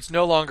there was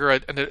no longer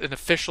an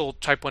official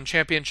Type 1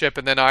 championship.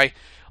 And then I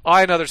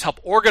and others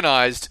helped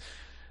organized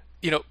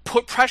and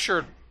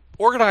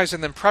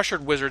then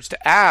pressured Wizards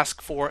to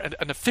ask for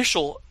an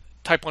official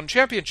Type 1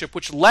 championship,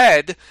 which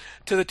led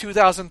to the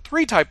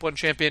 2003 Type 1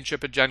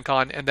 championship at Gen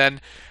Con, and then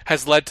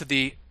has led to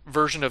the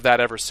version of that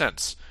ever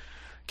since,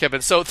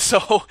 Kevin. But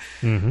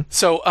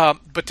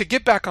to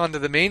get back onto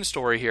the main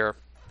story here,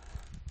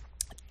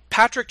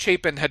 Patrick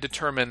Chapin had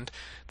determined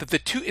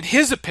that in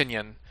his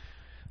opinion,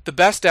 the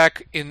best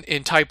deck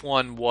in Type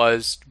 1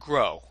 was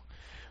Grow.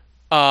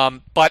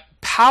 But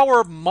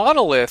Power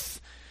Monolith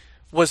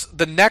was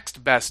the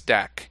next best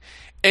deck.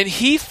 And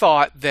he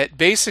thought that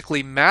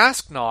basically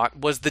Masnaut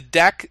was the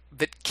deck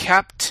that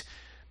kept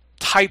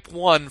Type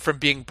 1 from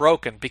being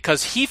broken,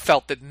 because he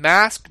felt that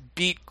Mask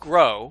beat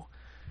Grow,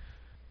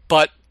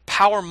 but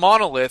Power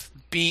Monolith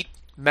beat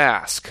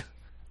Mask.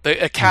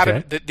 The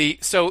Academy, okay.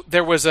 So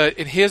there was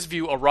in his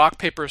view, a rock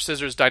paper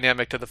scissors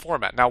dynamic to the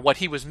format. Now, what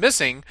he was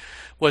missing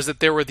was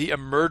that there were the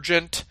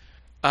emergent.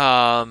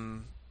 Well,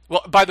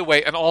 by the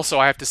way, and also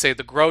I have to say,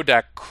 the Grow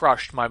deck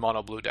crushed my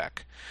Mono Blue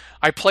deck.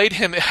 I played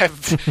him.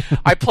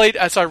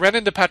 So I ran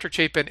into Patrick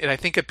Chapin in, I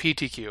think, a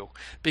PTQ,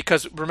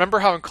 because remember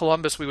how in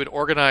Columbus we would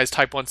organize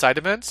Type 1 side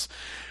events?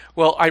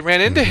 Well, I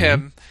ran into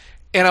him,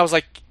 and I was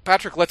like,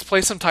 Patrick, let's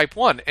play some Type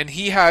 1. And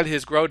he had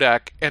his Grow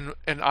deck, and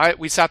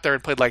we sat there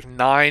and played like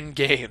 9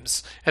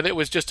 games, and it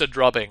was just a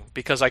drubbing,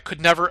 because I could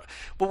never.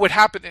 What would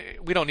happen?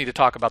 We don't need to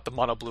talk about the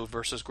Mono Blue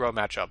versus Grow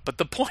matchup, but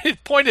the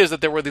point is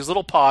that there were these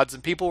little pods,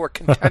 and people were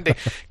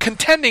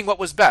contending what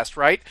was best,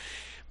 right?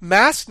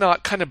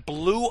 Masnaut kind of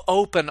blew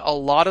open a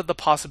lot of the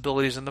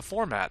possibilities in the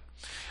format,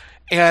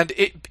 and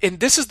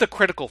this is the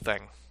critical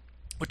thing,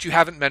 which you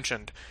haven't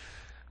mentioned.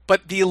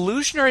 But the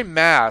illusionary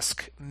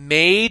mask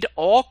made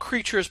all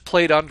creatures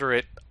played under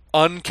it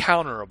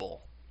uncounterable.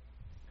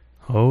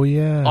 Oh,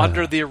 yeah.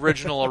 Under the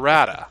original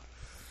errata.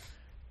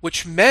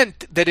 Which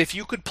meant that if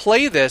you could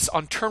play this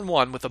on turn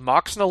 1 with a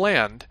Mox and a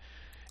land,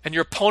 and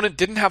your opponent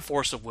didn't have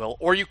Force of Will,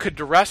 or you could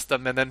duress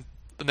them and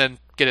then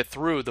get it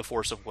through the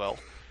Force of Will.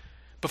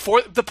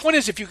 The point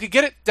is, if you could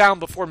get it down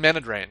before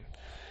Mana Drain,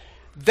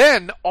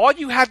 Then all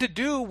you had to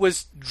do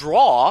was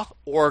draw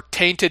or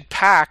Tainted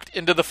Pact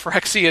into the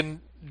Phyrexian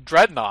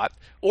Dreadnought,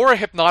 or a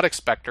Hypnotic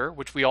Spectre,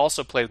 which we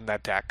also played in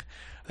that deck.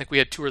 I think we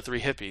had 2 or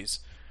 3 hippies.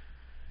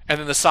 And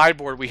then the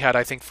sideboard we had,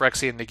 I think,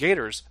 Phyrexian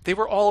Negators. They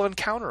were all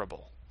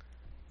uncounterable.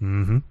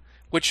 Mm-hmm.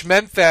 Which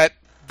meant that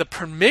the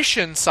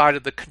permission side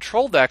of the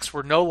control decks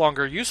were no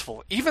longer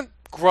useful. Even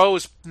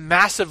Gro's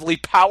massively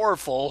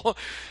powerful,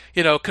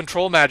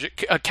 control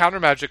magic, counter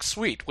magic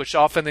suite, which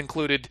often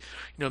included,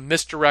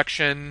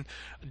 misdirection,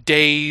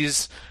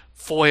 daze,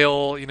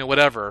 foil,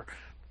 whatever,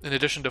 in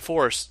addition to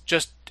force,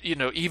 just,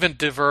 even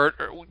divert,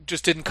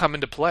 just didn't come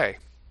into play.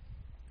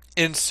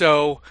 And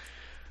so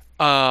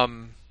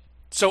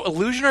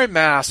Illusionary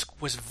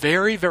Mask was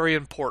very, very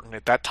important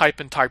at that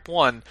type in Type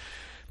 1,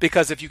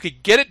 because if you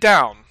could get it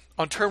down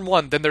on turn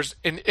 1, then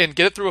and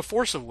get it through a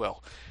Force of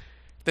Will,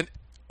 then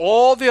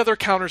all the other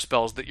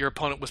counterspells that your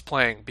opponent was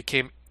playing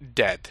became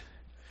dead.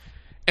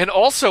 And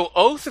also,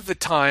 Oath at the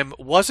time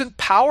wasn't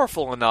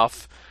powerful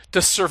enough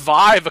to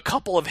survive a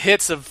couple of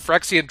hits of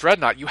Phyrexian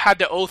Dreadnought. You had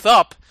to Oath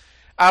up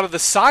out of the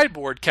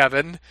sideboard,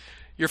 Kevin,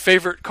 your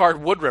favorite card,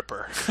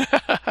 Woodripper.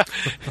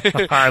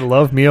 I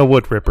love me a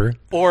Woodripper.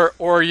 Or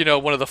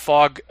one of the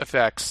fog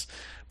effects.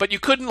 But you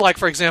couldn't,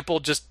 for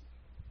example, just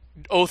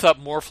Oath up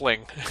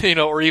Morphling,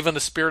 or even the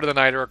Spirit of the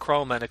Night or a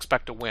Chroma and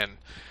expect to win.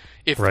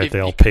 If they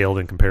all paled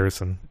in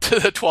comparison to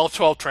the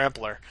 12/12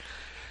 Trampler.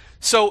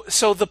 So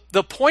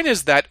the point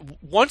is that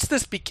once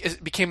this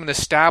became an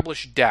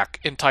established deck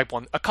in Type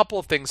 1, a couple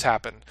of things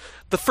happened.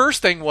 The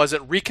first thing was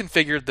it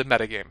reconfigured the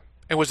metagame.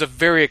 It was a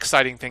very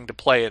exciting thing to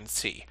play and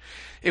see.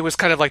 It was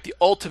kind of like the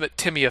ultimate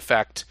Timmy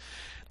effect.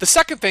 The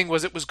second thing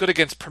was it was good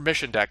against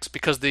permission decks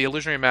because the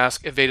Illusionary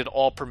Mask evaded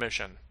all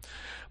permission.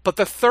 But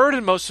the third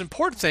and most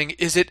important thing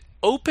is it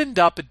opened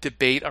up a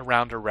debate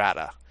around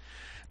errata.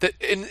 That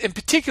in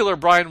particular,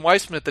 Brian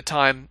Weissman at the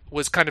time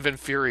was kind of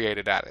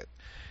infuriated at it.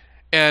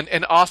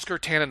 And Oscar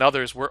Tan and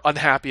others were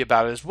unhappy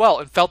about it as well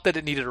and felt that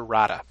it needed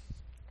errata.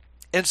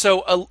 And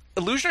so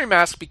Illusionary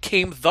Mask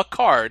became the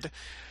card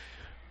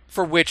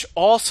for which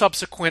all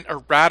subsequent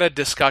errata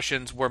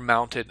discussions were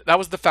mounted. That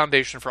was the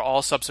foundation for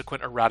all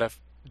subsequent errata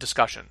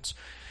discussions.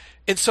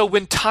 And so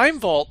when Time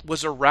Vault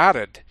was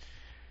errated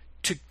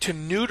to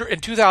neuter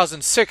in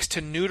 2006 to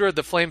neuter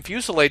the Flame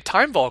Fusillade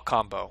Time Vault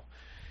combo,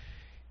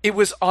 it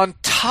was on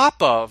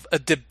top of a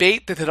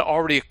debate that had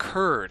already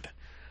occurred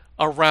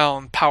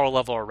around power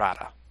level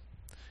errata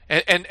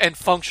and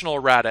functional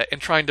errata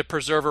and trying to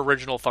preserve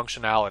original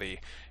functionality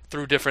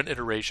through different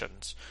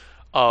iterations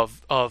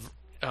of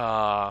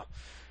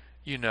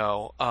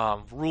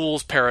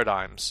rules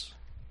paradigms.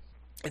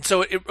 And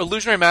so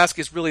Illusionary Mask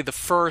is really the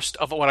first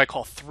of what I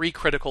call 3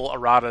 critical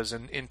erratas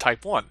in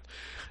Type 1.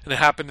 And it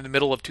happened in the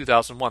middle of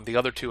 2001. The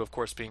other 2, of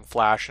course, being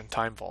Flash and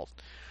Time Vault.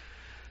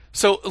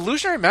 So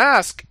Illusionary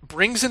Mask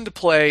brings into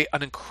play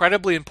an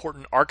incredibly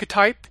important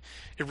archetype.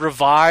 It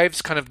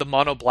revives kind of the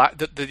mono black,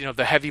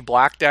 the heavy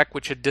black deck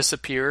which had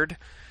disappeared.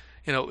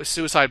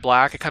 Suicide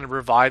Black. It kind of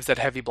revives that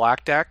heavy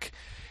black deck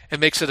and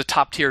makes it a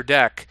top tier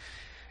deck.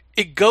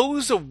 It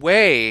goes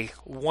away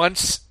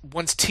once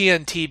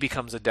TNT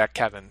becomes a deck,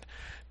 Kevin,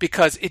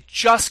 because it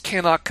just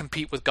cannot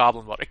compete with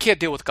Goblin Welder. It can't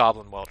deal with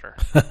Goblin Welder.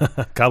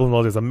 Goblin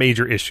Welder is a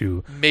major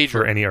issue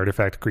for any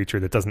artifact creature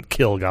that doesn't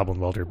kill Goblin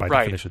Welder by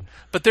definition.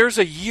 But there's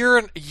a year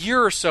and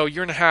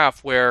a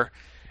half where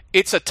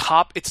it's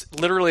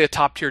literally a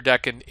top tier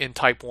deck in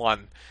Type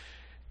 1.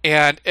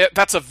 And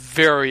that's a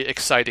very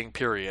exciting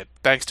period,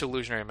 thanks to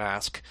Illusionary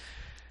Mask.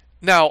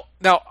 Now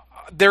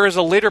there is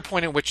a later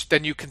point in which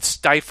then you can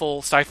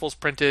Stifle's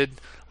printed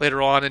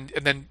later on, and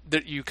then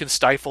you can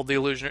stifle the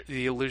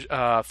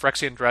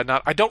Phyrexian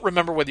Dreadnought. I don't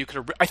remember whether you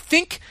could. I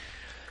think,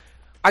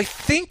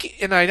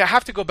 and I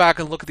have to go back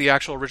and look at the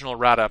actual original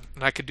errata,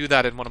 and I could do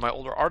that in one of my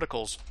older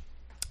articles.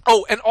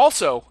 Oh, and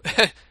also,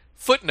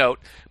 footnote: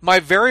 my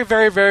very,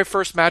 very, very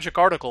first Magic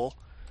article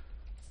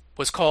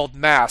was called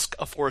 "Mask: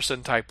 A Force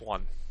in Type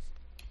 1."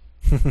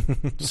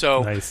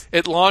 So nice.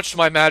 It launched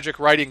my Magic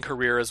writing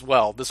career as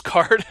well, this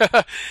card.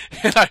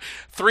 And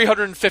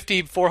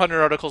 350,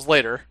 400 articles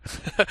later.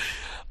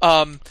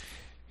 But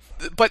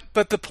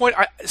the point,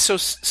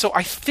 so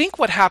I think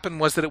what happened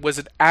was that it was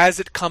an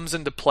as it comes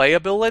into play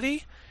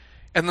ability,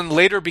 and then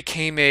later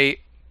became a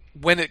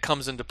when it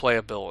comes into play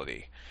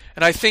ability.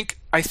 And I think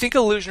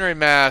Illusionary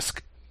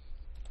Mask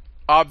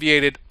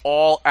obviated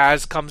all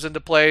as comes into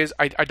plays.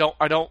 I'm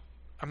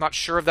not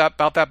sure about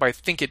that, but I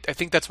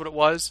think that's what it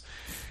was.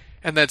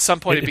 And then at some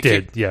point it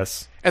became, did,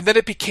 yes. And then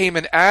it became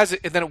and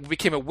then it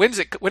became a when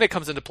it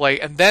comes into play,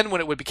 and then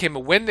when it became a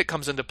when it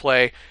comes into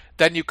play,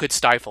 then you could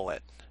stifle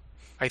it.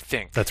 I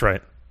think that's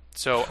right.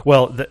 So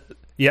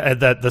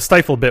the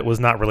stifle bit was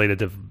not related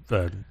to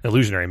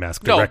Illusionary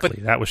Mask directly. No,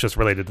 but that was just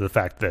related to the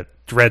fact that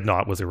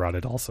Dreadnought was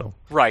eroded also.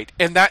 Right,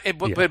 and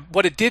but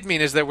what it did mean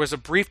is there was a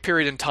brief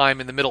period in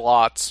time in the middle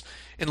aughts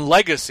in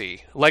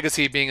Legacy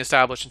being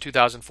established in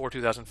 2004,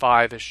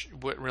 2005-ish,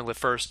 really the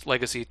first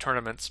Legacy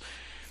tournaments,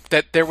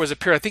 that there was a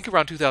period, I think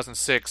around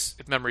 2006,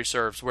 if memory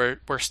serves, where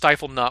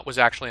Stifle Nut was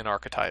actually an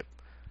archetype.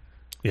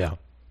 Yeah.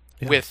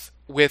 With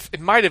with, it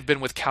might have been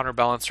with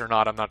Counterbalance or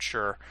not, I'm not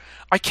sure.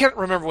 I can't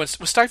remember was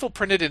Stifle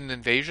printed in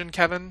Invasion,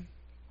 Kevin?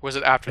 Or was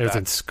it after that? It was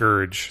in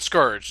Scourge.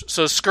 Scourge.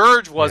 So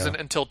Scourge wasn't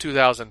until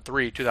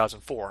 2003,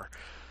 2004.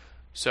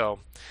 So,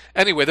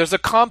 anyway, there's a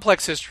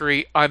complex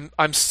history.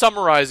 I'm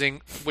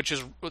summarizing, which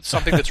is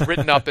something that's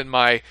written up in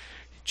my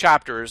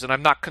chapters, and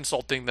I'm not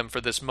consulting them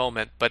for this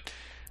moment, but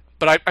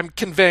I'm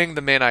conveying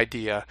the main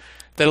idea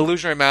that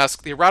Illusionary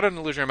Mask, the errata in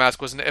Illusionary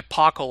Mask, was an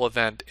epochal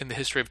event in the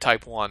history of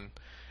Type 1,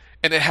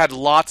 and it had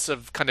lots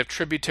of kind of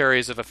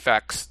tributaries of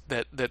effects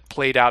that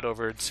played out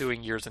over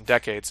ensuing years and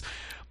decades.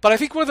 But I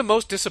think one of the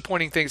most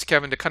disappointing things,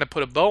 Kevin, to kind of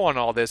put a bow on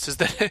all this, is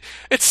that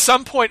at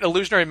some point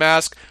Illusionary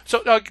Mask...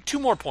 So, 2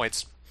 more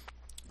points.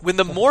 When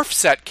the Morph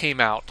set came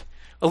out,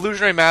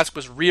 Illusionary Mask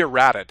was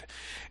re-errated.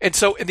 And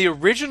so in the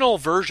original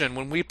version,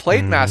 when we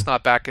played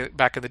Masknaut back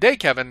in the day,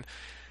 Kevin,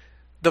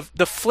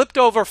 the flipped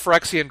over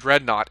Phyrexian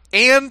Dreadnought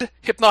and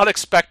Hypnotic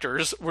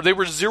Spectres, where they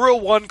were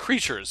 0/1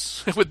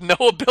 creatures with no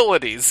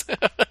abilities.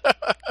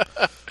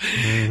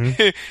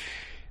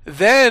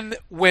 Then,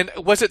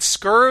 was it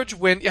Scourge?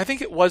 I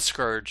think it was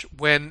Scourge,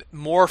 when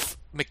Morph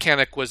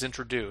mechanic was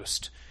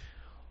introduced.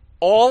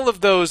 All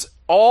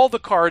the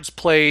cards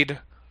played...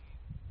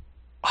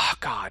 Oh,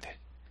 God.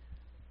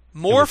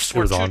 Morphs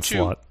were 2/2.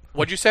 Onslaught.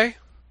 What'd you say?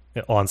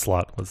 Yeah,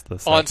 Onslaught was the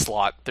set.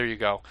 Onslaught. There you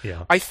go.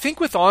 Yeah. I think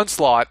with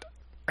Onslaught,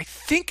 they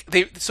think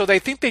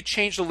they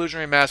changed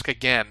Illusionary Mask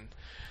again.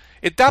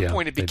 At that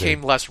point, it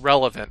became less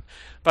relevant.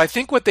 But I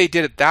think what they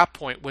did at that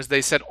point was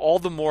they said all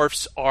the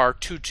morphs are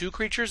 2/2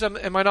 creatures.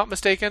 Am I not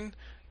mistaken?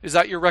 Is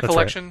that your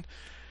recollection?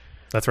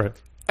 That's right.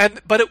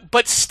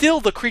 But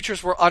still, the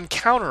creatures were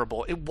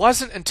uncounterable. It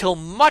wasn't until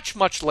much,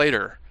 much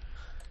later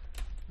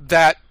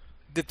that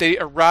they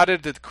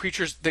errated that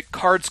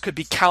cards could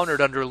be countered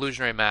under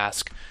Illusionary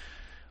Mask,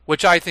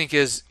 which I think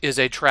is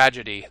a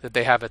tragedy that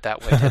they have it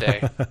that way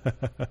today.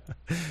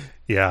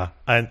 Yeah,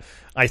 and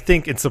I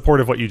think in support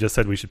of what you just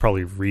said, we should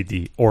probably read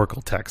the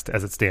Oracle text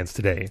as it stands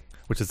today,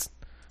 which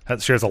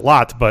shares a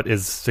lot, but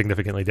is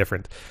significantly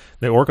different.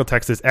 The Oracle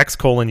text is X: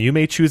 you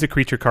may choose a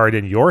creature card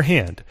in your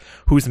hand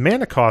whose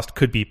mana cost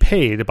could be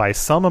paid by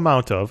some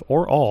amount of,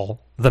 or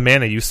all, the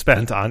mana you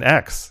spent on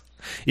X.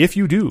 If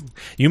you do,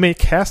 you may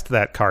cast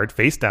that card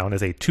face down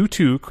as a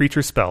 2/2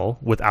 creature spell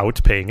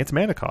without paying its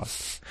mana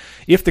cost.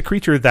 If the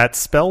creature that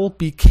spell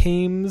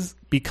becomes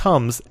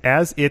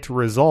as it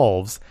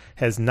resolves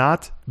has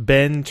not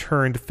been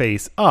turned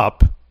face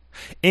up,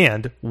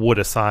 and would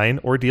assign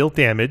or deal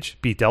damage,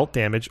 be dealt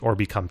damage, or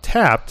become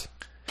tapped,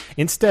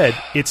 instead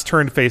it's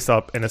turned face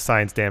up and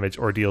assigns damage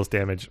or deals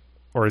damage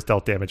or is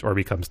dealt damage or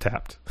becomes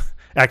tapped.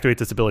 Activate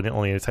this ability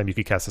only anytime you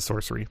can cast a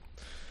sorcery.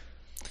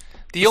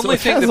 The only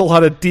thing has a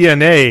lot of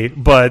DNA,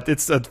 but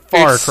it's a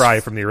far cry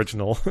from the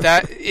original.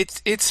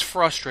 It's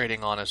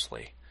frustrating,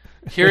 honestly.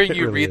 Hearing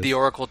you read the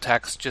Oracle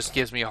text just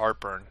gives me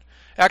heartburn.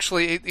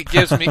 Actually, it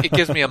gives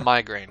me a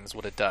migraine is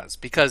what it does,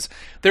 because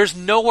there's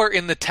nowhere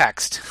in the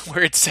text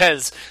where it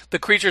says the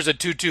creature's a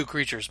 2/2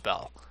 creature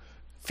spell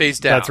face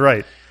down. That's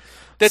right.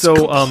 That's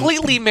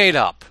completely made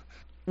up.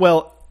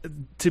 Well,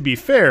 to be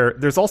fair,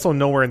 there's also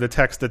nowhere in the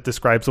text that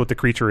describes what the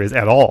creature is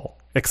at all,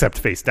 except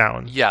face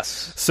down.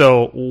 Yes.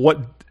 So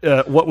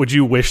what would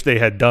you wish they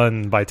had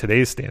done by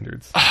today's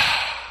standards?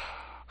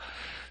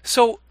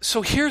 So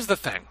here's the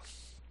thing.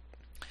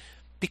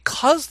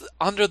 Because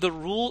under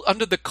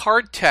the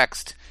card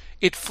text,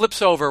 it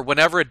flips over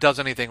whenever it does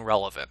anything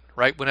relevant,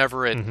 right?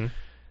 Whenever it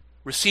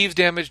receives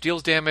damage,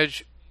 deals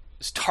damage,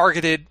 is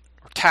targeted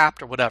or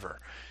tapped or whatever,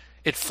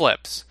 it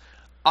flips.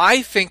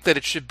 I think that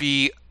it should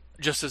be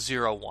just a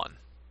 0/1.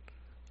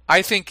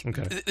 I think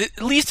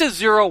at least a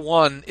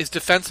 0/1 is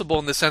defensible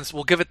in the sense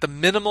we'll give it the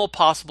minimal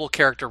possible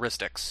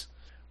characteristics,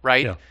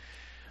 right? Yeah.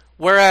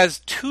 Whereas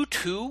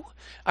 2/2,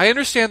 I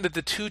understand that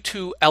the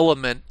 2/2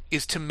 element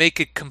is to make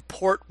it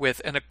comport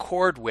with and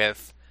accord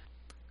with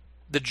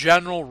the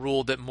general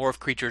rule that morph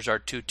creatures are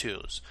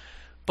 2/2s.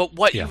 But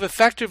what you've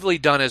effectively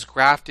done is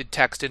grafted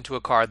text into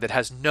a card that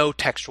has no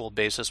textual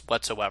basis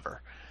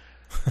whatsoever.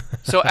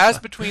 So as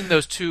between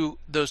those two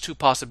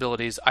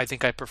possibilities, I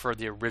think I prefer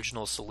the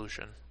original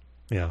solution.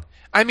 Yeah.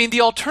 I mean,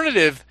 the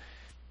alternative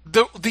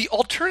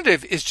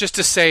is just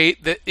to say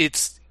that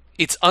it's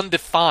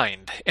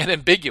undefined and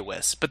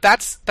ambiguous, but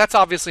that's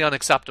obviously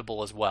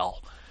unacceptable as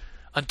well.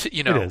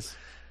 It is.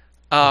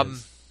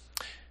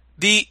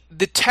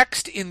 The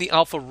text in the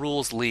Alpha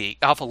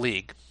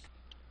League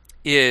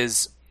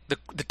is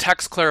the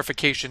text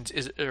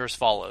clarifications are as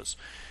follows.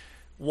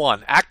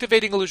 1.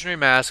 Activating Illusionary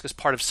Mask as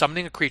part of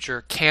summoning a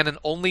creature can and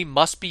only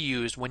must be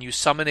used when you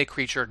summon a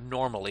creature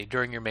normally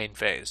during your main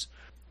phase.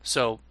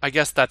 So I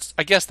guess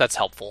that's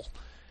helpful,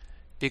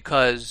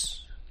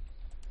 because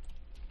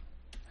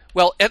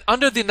and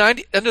under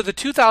the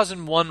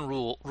 2001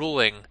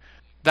 ruling,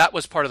 that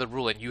was part of the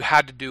ruling. You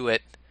had to do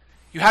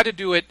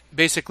it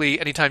basically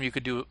anytime you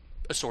could do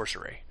a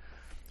sorcery,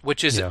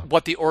 which is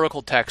what the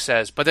Oracle text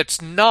says, but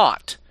it's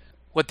not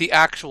what the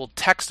actual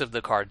text of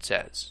the card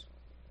says.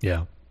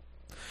 Yeah.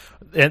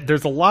 And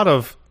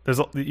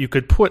you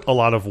could put a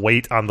lot of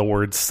weight on the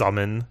word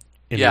summon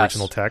in the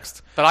original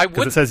text. But I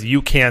because it says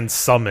you can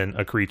summon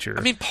a creature.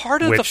 I mean,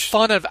 part of the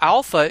fun of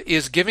Alpha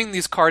is giving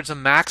these cards a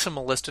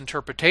maximalist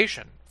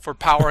interpretation for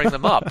powering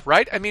them up,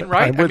 right? I mean,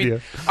 right?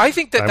 I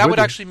think that would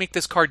actually make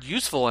this card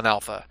useful in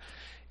Alpha,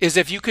 is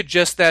if you could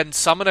just then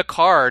summon a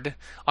card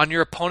on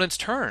your opponent's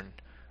turn.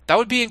 That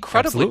would be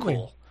incredibly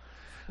cool.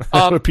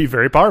 It would be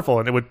very powerful,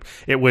 and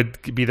it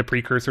would be the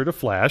precursor to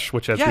Flash,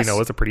 which, as we know,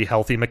 is a pretty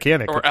healthy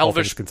mechanic. Or all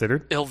things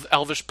considered.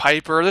 Elvish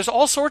Piper. There's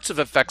all sorts of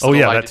effects that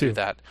allow you to do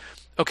that.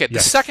 Okay, the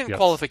second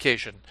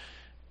clarification.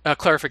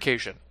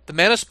 The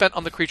mana spent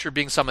on the creature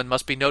being summoned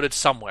must be noted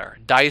somewhere,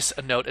 dice,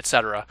 a note,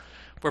 etc.,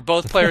 where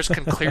both players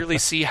can clearly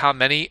see how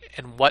many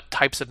and what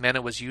types of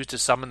mana was used to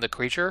summon the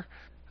creature.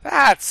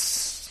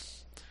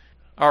 That's...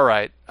 all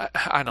right.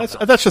 I don't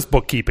know. That's just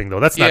bookkeeping, though.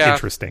 That's not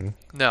interesting.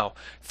 No.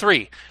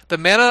 3. The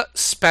mana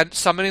spent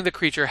summoning the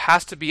creature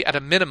has to be, at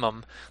a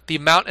minimum, the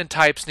amount and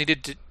types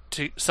needed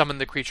to summon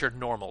the creature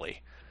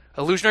normally.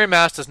 Illusionary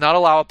Mask does not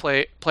allow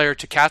a player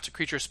to cast a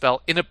creature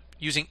spell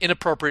using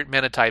inappropriate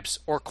mana types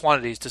or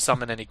quantities to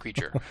summon any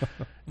creature.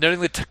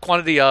 Noting the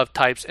quantity of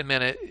types and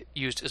mana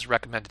used is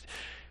recommended.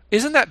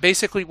 Isn't that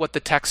basically what the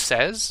text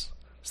says?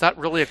 Is that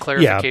really a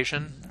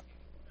clarification?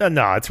 Yeah.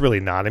 No, it's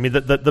really not. I mean,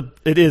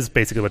 it is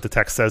basically what the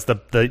text says.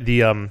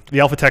 The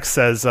alpha text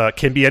says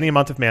can be any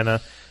amount of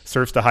mana,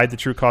 serves to hide the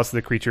true cost of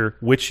the creature,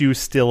 which you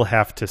still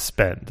have to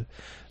spend.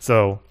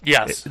 So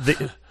yes,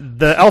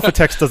 the alpha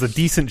text does a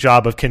decent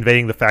job of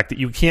conveying the fact that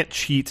you can't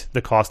cheat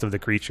the cost of the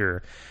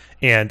creature.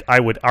 And I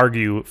would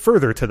argue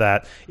further to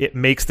that, it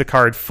makes the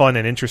card fun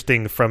and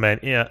interesting from an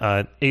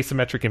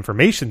asymmetric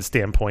information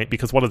standpoint,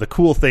 because one of the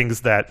cool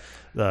things that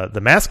the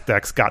Mask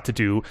decks got to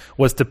do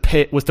was to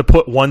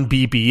put one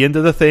BB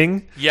into the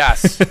thing.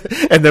 Yes.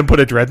 And then put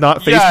a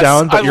Dreadnought face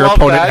down, but your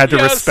opponent had to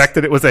respect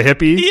that it was a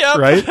hippie,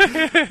 right?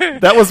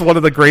 That was one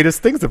of the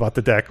greatest things about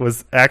the deck,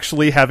 was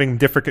actually having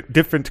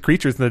different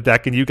creatures in the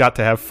deck, and you got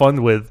to have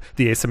fun with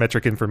the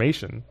asymmetric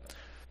information.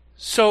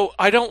 So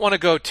I don't want to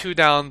go too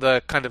down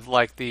the kind of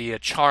like the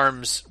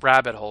charms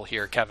rabbit hole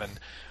here, Kevin.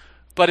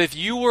 But if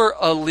you were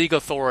a league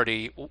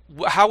authority,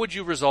 how would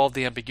you resolve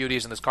the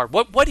ambiguities in this card?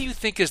 What do you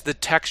think is the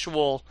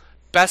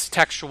best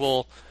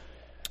textual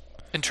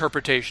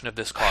interpretation of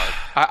this card?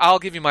 I'll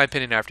give you my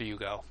opinion after you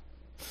go.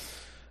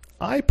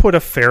 I put a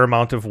fair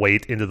amount of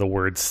weight into the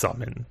word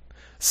summon.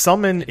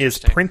 Summon is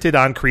printed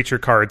on creature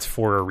cards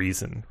for a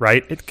reason,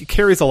 right? It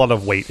carries a lot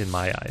of weight in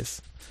my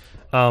eyes.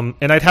 And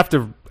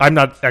I'm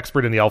not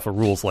expert in the alpha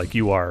rules like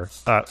you are,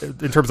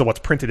 in terms of what's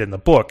printed in the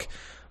book,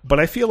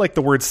 but I feel like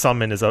the word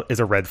summon is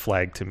a red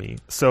flag to me.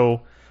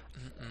 So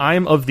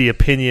I'm of the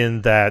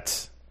opinion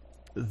that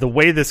the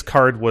way this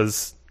card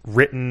was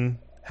written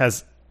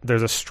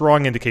there's a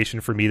strong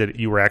indication for me that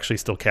you were actually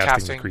still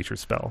casting the creature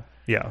spell.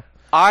 Yeah.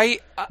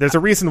 There's a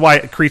reason why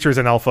creatures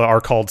in alpha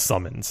are called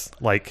summons.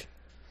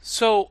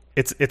 It's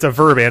a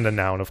verb and a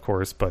noun, of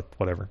course, but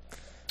whatever.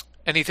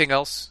 Anything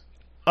else?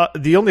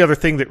 The only other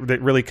thing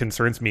that really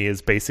concerns me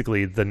is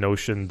basically the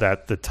notion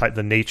that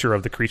the nature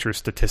of the creature's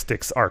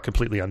statistics are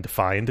completely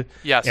undefined.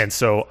 Yes. And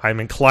so I'm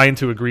inclined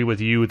to agree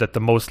with you that the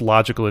most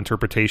logical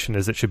interpretation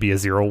is it should be a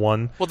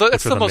 0/1. Well,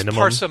 that's the most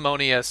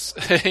parsimonious,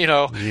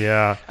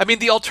 Yeah. I mean,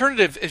 the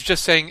alternative is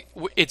just saying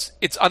it's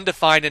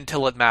undefined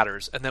until it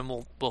matters, and then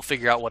we'll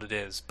figure out what it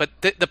is. But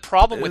the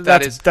problem with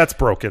that is... That's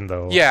broken,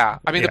 though. Yeah.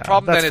 I mean, the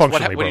problem then is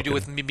what do you do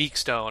with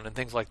Meekstone and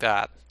things like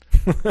that?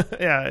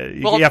 Yeah,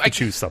 you have to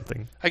choose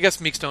something. I guess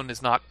Meekstone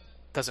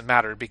doesn't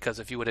matter, because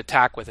if you would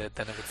attack with it,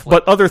 then it would flip.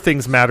 But other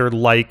things matter,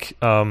 like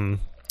what's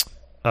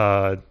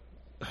a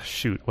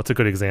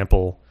good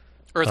example?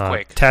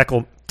 Earthquake.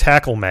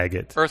 Tackle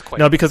Maggot. Earthquake.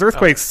 No, because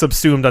Earthquake's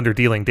subsumed under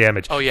dealing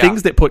damage. Oh, yeah.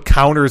 Things that put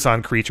counters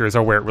on creatures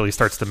are where it really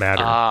starts to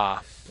matter.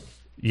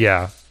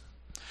 Yeah.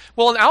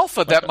 Well, in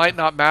Alpha, that might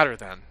not matter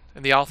then.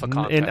 In the Alpha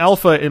context. In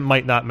Alpha, it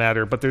might not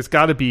matter, but there's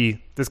got to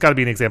be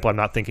an example I'm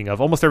not thinking of.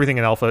 Almost everything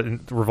in Alpha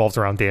revolves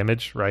around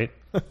damage, right?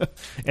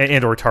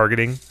 and or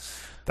targeting.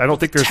 I don't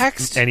think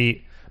there's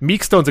any.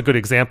 Meekstone's a good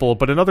example,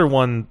 but another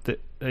one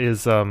that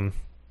is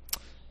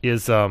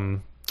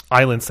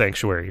Island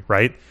Sanctuary,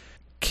 right?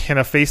 Can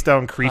a face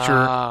down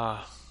creature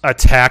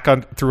attack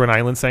through an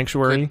Island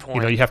Sanctuary? Good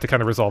point. You have to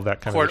kind of resolve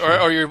that kind of issue.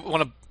 Or you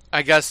want to,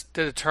 I guess,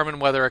 to determine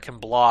whether it can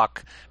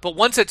block. But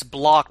once it's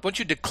blocked, once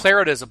you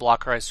declare it as a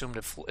blocker, I assume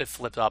it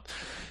flips up.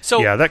 So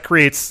yeah, that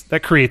creates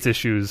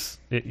issues.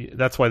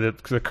 That's why the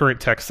current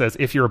text says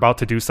if you're about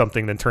to do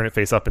something, then turn it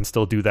face up and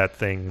still do that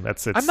thing.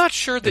 I'm not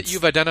sure that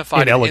you've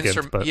identified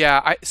inelegant, but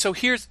yeah.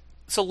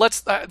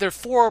 There are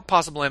 4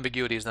 possible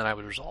ambiguities that I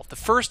would resolve. The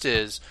first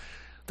is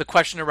the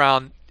question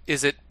around.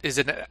 Is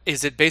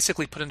it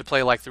basically put into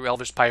play like through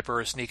Elvish Piper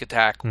or Sneak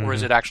Attack, or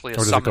is it actually a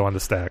summon? Or does it go on the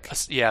stack?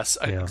 Yes,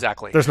 yeah.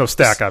 Exactly. There's no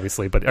stack,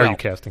 obviously, but are you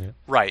casting it?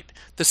 Right.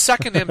 The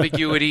second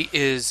ambiguity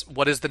is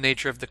what is the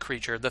nature of the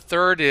creature. The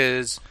third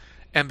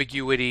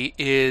ambiguity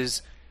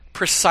is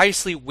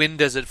precisely when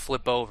does it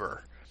flip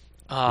over?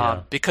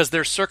 Because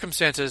there's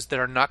circumstances that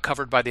are not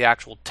covered by the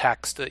actual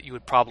text that you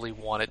would probably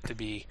want it to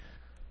be,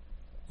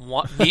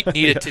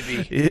 needed to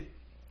be.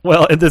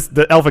 Well, and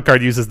the alpha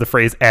card uses the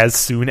phrase "as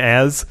soon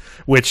as,"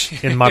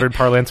 which in modern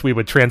parlance we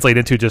would translate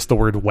into just the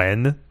word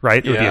 "when."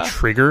 Right? It would be a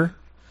trigger.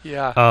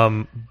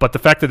 Yeah. But the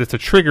fact that it's a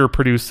trigger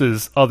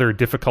produces other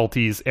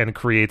difficulties and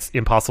creates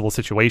impossible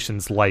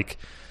situations like,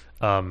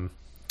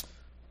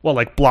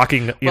 like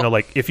blocking.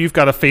 Like if you've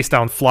got a face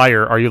down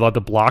flyer, are you allowed to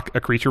block a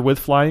creature with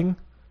flying?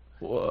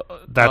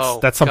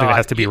 That's something that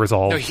has to be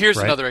resolved. No, here's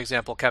right? another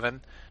example,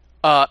 Kevin.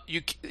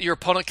 Your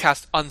opponent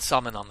casts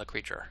Unsummon on the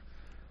creature.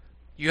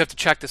 You have to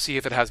check to see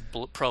if it has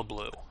pro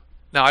blue.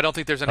 Now, I don't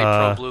think there's any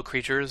pro blue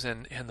creatures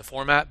in the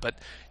format, but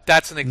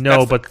that's an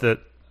example.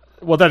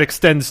 No, that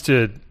extends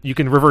to, you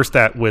can reverse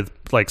that with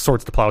like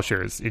Swords to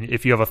Plowshares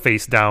if you have a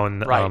face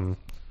down. Right.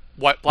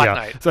 Black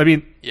Knight. So I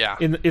mean, yeah,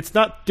 it's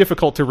not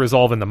difficult to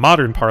resolve in the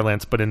modern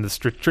parlance, but in the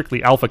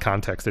strictly alpha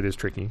context, it is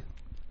tricky.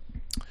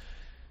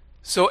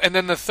 So, and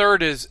then the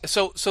third is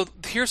so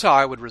here's how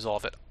I would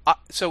resolve it.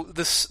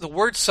 The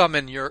word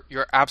summon, you're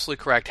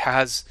absolutely correct,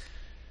 has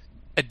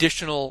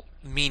additional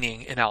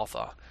meaning in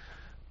alpha.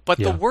 But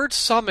the word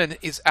summon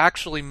is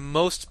actually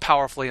most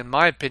powerfully, in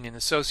my opinion,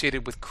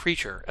 associated with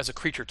creature as a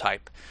creature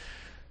type.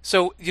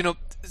 So,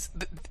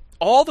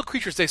 all the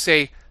creatures, they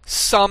say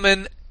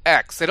summon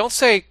X. They don't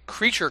say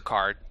creature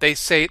card. They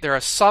say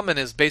a summon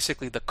is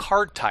basically the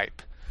card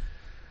type.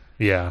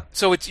 Yeah.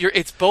 So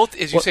it's both,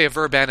 as you say, a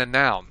verb and a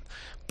noun.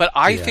 But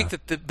I think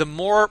that the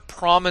more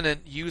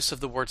prominent use of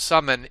the word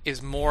summon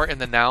is more in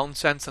the noun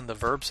sense than the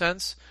verb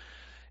sense.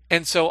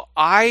 And so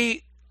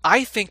I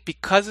think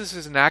because this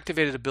is an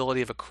activated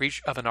ability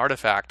of an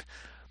artifact,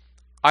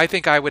 I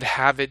think I would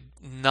have it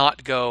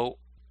not go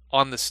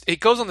on the. It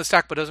goes on the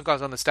stack, but doesn't go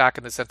on the stack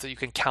in the sense that you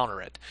can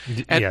counter it.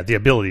 And the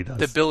ability does.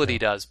 The ability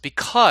does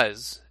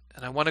because,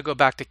 and I want to go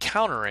back to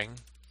countering.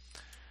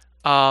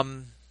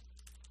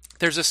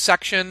 There's a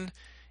section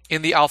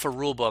in the Alpha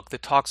rulebook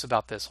that talks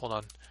about this. Hold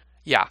on.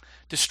 Yeah,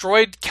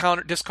 destroyed,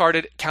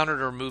 discarded, countered,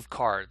 or removed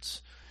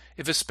cards.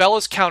 If a spell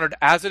is countered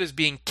as it is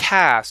being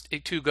cast,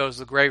 it too goes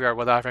to the graveyard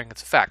without having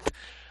its effect.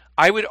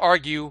 I would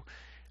argue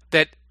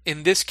that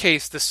in this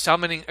case, the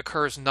summoning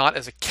occurs not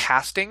as a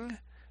casting,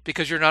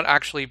 because you're not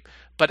actually,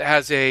 but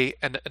as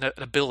an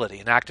ability,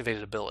 an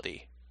activated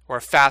ability, or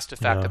a fast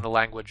effect in the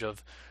language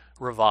of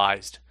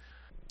Revised.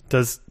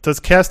 Does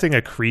casting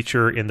a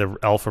creature in the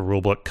Alpha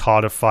rulebook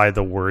codify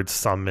the word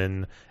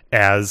summon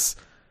as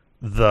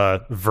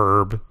the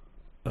verb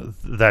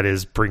that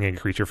is bringing a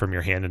creature from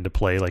your hand into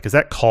play? Like, is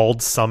that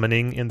called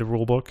summoning in the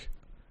rulebook?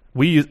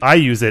 I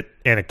use it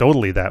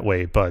anecdotally that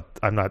way, but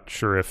I'm not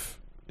sure if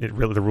the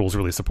rules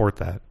really support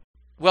that.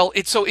 Well,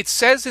 it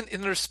says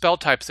in their spell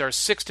types there are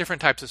 6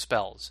 different types of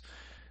spells.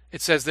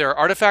 It says there are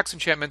artifacts,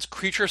 enchantments,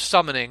 creature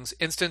summonings,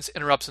 instants,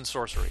 interrupts, and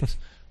sorceries.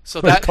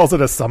 So that calls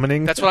it a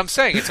summoning. That's what I'm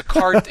saying. It's a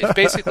card. It's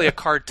basically a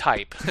card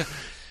type.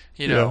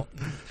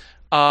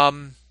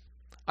 I'm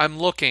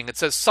looking. It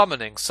says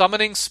summoning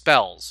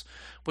spells,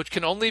 which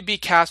can only be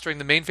cast during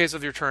the main phase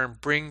of your turn.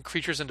 Bring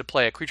creatures into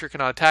play. A creature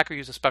cannot attack or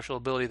use a special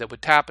ability that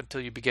would tap until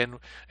you begin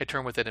a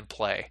turn with it in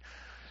play.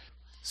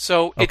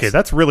 So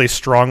that's really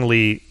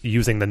strongly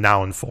using the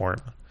noun form.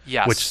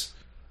 Yes.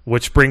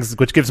 Which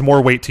gives more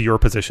weight to your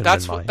position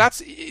than mine.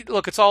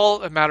 Look, it's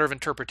all a matter of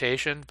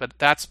interpretation, but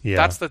that's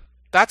the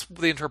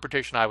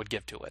interpretation I would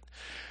give to it.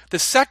 The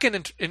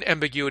second in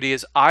ambiguity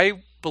is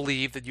I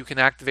believe that you can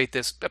activate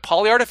this. A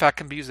poly artifact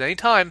can be used any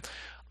time.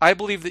 I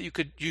believe that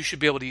you should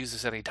be able to use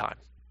this any time.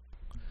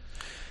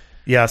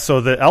 Yeah, so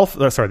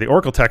the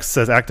Oracle text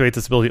says activate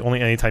this ability only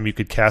anytime you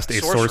could cast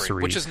a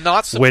sorcery, which is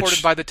not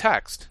supported by the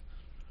text.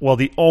 Well,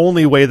 the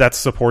only way that's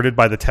supported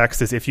by the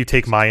text is if you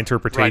take my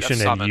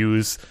interpretation and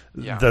use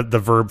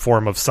the verb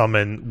form of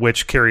summon,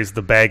 which carries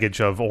the baggage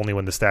of only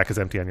when the stack is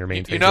empty on your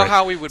main phase. You know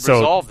how we would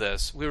resolve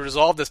this? We would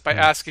resolve this by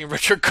asking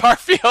Richard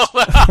Garfield.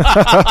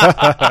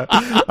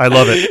 I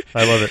love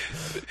it.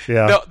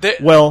 Yeah.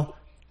 No,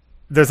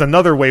 there's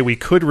another way we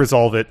could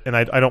resolve it, and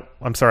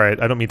I'm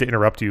sorry, I don't mean to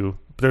interrupt you.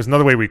 But there's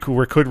another way we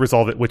could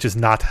resolve it, which is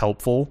not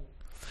helpful,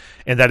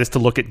 and that is to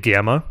look at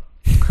Gamma.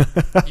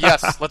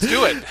 Yes, let's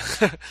do it.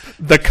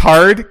 The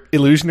card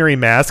Illusionary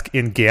Mask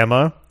in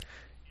Gamma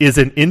is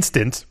an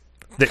instant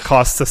that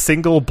costs a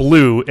single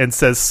blue and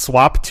says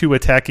swap 2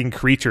 attacking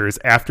creatures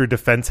after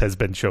defense has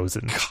been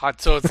chosen. God,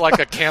 so it's like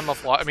a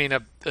camouflage. I mean,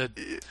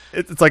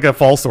 it's like a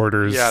false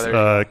orders.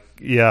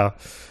 Yeah.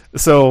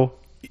 So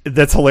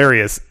that's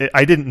hilarious.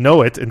 I didn't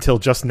know it until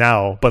just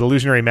now, but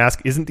Illusionary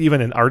Mask isn't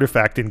even an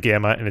artifact in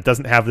Gamma, and it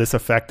doesn't have this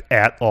effect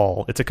at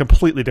all. It's a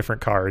completely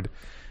different card.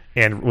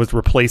 And was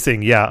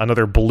replacing,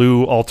 another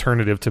blue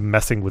alternative to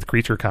messing with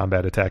creature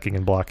combat, attacking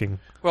and blocking.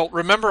 Well,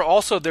 remember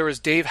also there was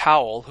Dave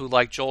Howell, who,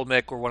 like Joel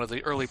Mick, were one of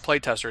the early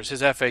playtesters,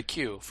 his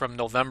FAQ from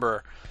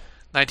November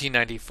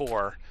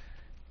 1994.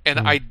 And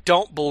I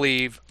don't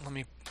believe, let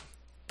me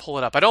pull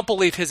it up, I don't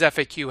believe his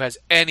FAQ has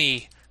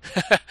any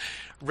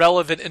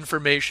relevant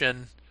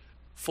information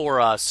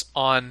for us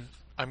on,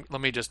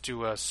 let me just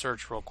do a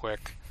search real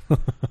quick,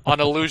 on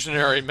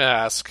Illusionary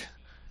Mask.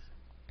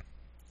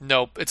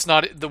 Nope, it's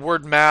not. The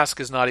word mask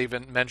is not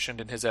even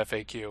mentioned in his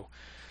FAQ.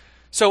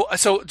 So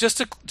just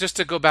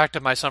to go back to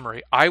my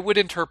summary, I would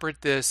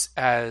interpret this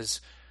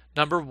as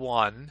number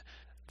one,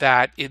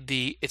 that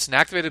it's an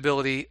activated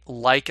ability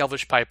like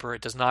Elvish Piper.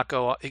 It does not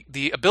go.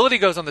 The ability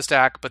goes on the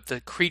stack, but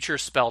the creature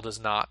spell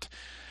does not.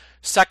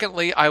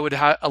 Secondly, I would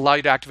allow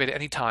you to activate at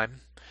any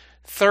time.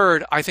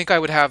 Third, I think I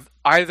would have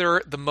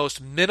either the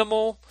most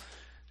minimalist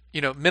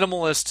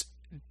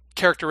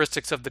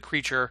characteristics of the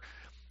creature,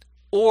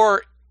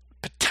 or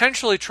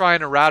potentially try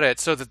and route it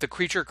so that the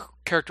creature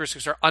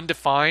characteristics are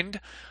undefined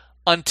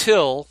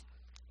until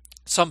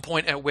some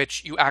point at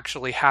which you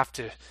actually have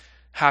to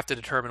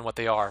determine what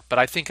they are. But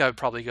I think I would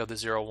probably go the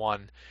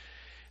 0/1.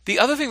 The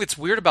other thing that's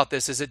weird about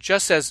this is it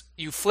just says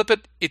you flip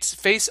it, it's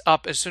face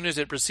up as soon as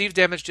it receives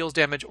damage, deals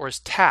damage, or is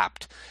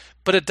tapped.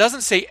 But it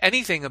doesn't say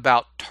anything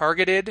about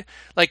targeted.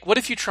 Like, what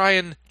if you try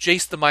and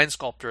Jace the Mind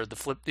Sculptor,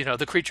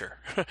 the creature?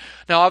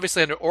 Now,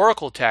 obviously, under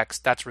Oracle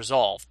text, that's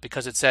resolved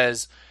because it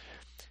says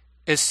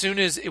as soon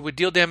as it would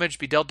deal damage,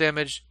 be dealt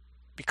damage,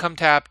 become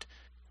tapped.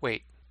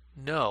 Wait,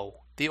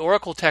 no. The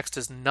Oracle text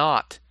does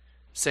not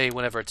say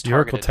whenever it's targeted. The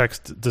Oracle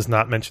text does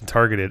not mention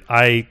targeted.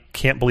 I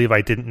can't believe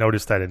I didn't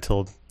notice that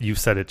until you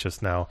said it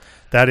just now.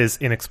 That is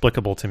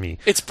inexplicable to me.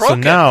 It's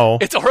broken. So now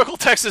its Oracle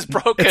text is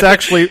broken.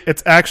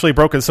 It's actually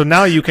broken. So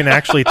now you can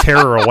actually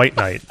terror a White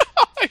Knight.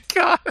 Oh my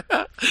god.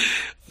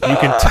 You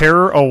can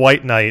terror a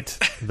White Knight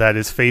that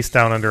is face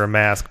down under a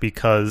mask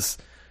because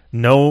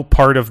no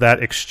part of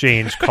that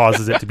exchange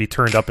causes it to be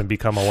turned up and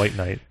become a White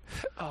Knight.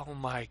 Oh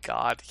my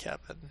god,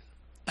 Kevin.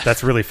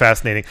 That's really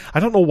fascinating. I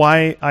don't know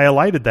why I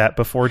elided that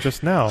before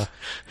just now.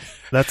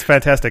 That's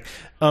fantastic.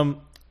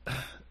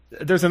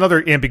 There's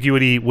another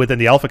ambiguity within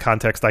the alpha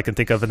context I can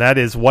think of, and that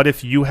is, what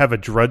if you have a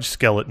Drudge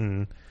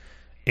skeleton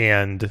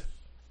and...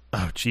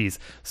 Oh, geez.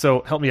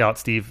 So help me out,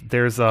 Steve.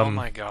 There's... oh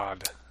my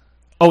god.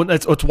 Oh,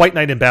 it's White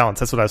Knight imbalance.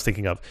 That's what I was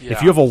thinking of. Yeah.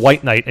 If you have a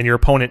White Knight and your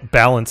opponent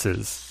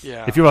balances...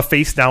 Yeah. If you have a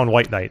face-down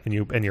White Knight and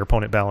your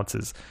opponent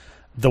balances,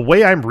 the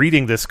way I'm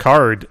reading this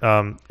card,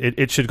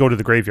 it should go to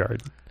the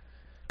graveyard.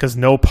 Because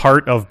no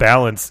part of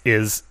balance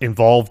is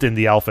involved in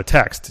the alpha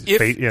text.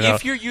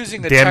 If you're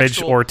using the damage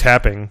textual, or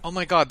tapping. Oh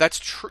my god, that's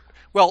true.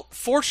 Well,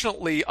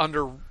 fortunately,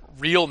 under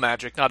real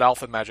Magic, not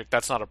alpha Magic,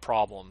 that's not a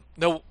problem.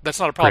 No, that's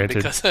not a problem.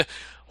 Granted. Because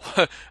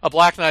a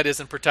Black Knight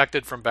isn't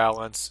protected from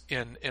balance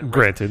in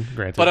Granted.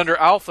 But under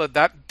alpha,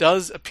 that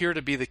does appear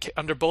to be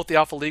under both the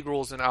Alpha League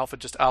rules and alpha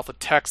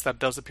text, that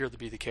does appear to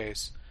be the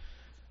case.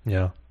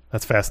 Yeah,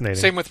 that's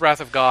fascinating. Same with Wrath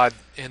of God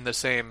in the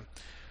same.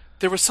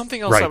 There was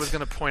something else I was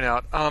going to point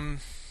out.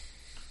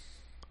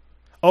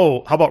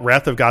 Oh, how about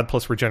Wrath of God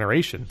plus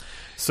Regeneration?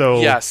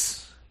 So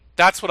yes,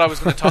 that's what I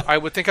was going to talk. I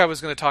would think I was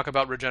going to talk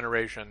about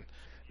regeneration.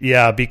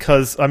 Yeah,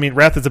 because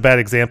Wrath is a bad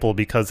example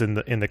because in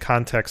the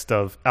context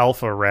of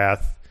Alpha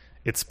Wrath,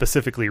 it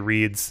specifically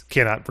reads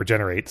cannot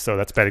regenerate. So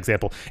that's a bad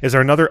example. Is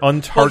there another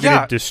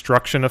untargeted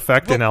destruction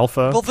effect in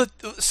Alpha? Well,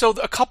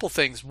 a couple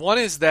things. One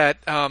is that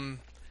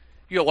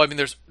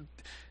there's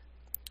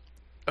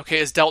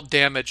is dealt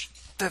damage.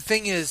 The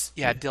thing is,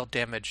 dealt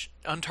damage.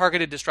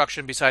 Untargeted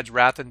destruction besides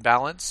Wrath and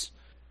Balance.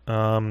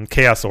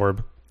 Chaos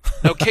Orb.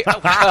 Okay.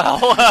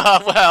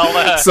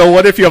 So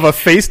what if you have a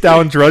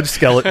face-down Drudge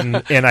skeleton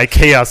and I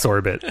Chaos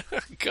Orb it?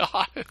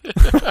 God.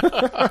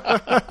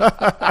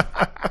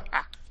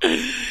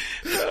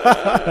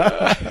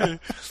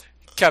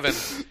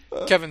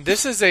 Kevin,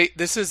 is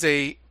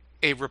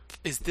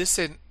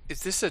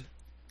this a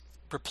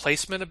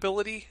replacement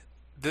ability?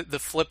 The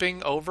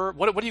flipping over?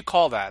 What do you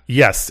call that?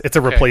 Yes, it's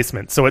a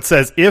replacement. So it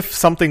says if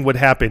something would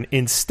happen,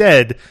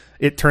 instead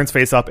it turns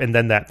face up and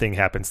then that thing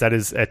happens. That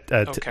is a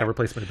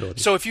replacement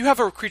ability. So if you have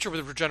a creature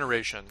with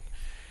regeneration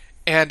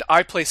and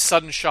I place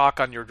Sudden Shock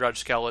on your Drudge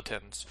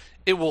Skeletons,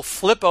 it will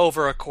flip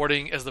over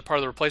according as the part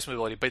of the replacement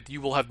ability, but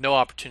you will have no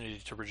opportunity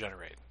to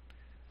regenerate.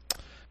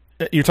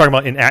 You're talking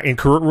about in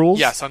current rules?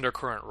 Yes, under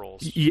current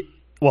rules.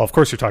 Well, of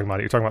course you're talking about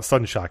it. You're talking about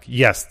Sudden Shock.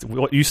 Yes,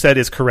 what you said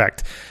is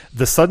correct.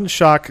 The Sudden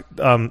Shock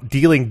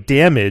dealing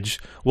damage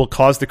will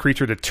cause the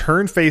creature to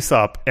turn face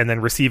up and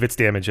then receive its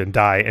damage and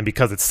die. And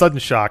because it's Sudden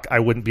Shock, I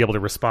wouldn't be able to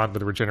respond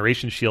with a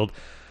Regeneration Shield.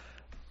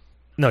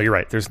 No, you're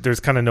right. There's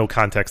kind of no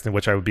context in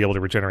which I would be able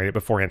to regenerate it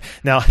beforehand.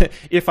 Now,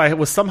 if I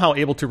was somehow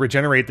able to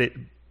regenerate it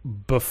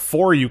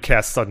before you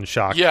cast Sudden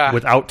Shock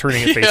without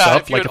turning it face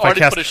up, like if I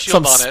cast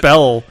some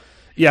spell...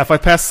 Yeah, if I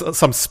pass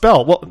some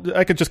spell, well,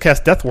 I could just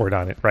cast Death Ward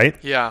on it, right?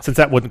 Yeah. Since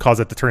that wouldn't cause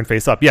it to turn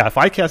face up. Yeah, if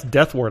I cast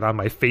Death Ward on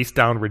my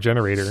face-down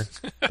Regenerator,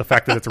 the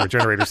fact that it's a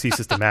Regenerator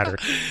ceases to matter.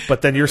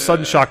 But then your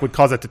Sudden Shock would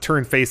cause it to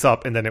turn face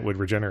up, and then it would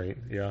regenerate.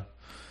 Yeah.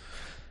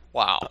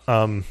 Wow.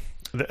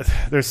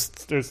 There's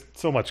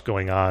so much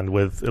going on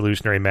with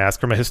Illusionary Mask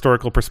from a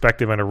historical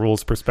perspective and a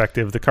rules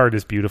perspective. The card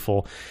is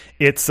beautiful.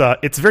 It's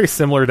very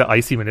similar to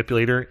Icy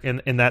Manipulator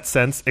in that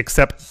sense,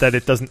 except that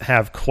it doesn't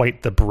have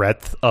quite the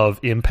breadth of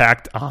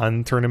impact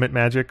on tournament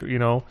Magic,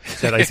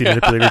 that Icy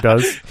Manipulator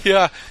does.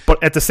 Yeah.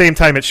 But at the same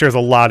time, it shares a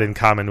lot in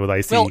common with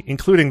Icy,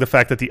 including the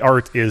fact that the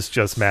art is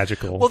just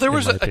magical. Well, there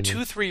was a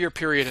 2-3 year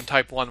period in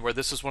Type 1 where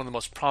this was one of the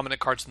most prominent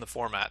cards in the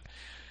format.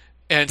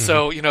 And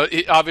so,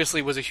 it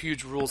obviously was a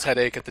huge rules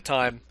headache at the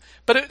time.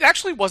 But it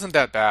actually wasn't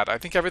that bad. I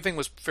think everything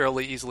was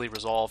fairly easily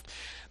resolved.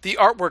 The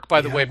artwork,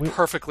 by the way,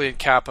 perfectly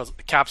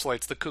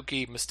encapsulates the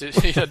kooky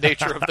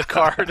nature of the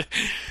card.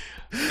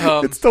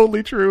 It's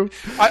totally true.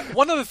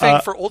 One other thing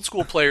for old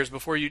school players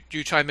before you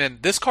chime in,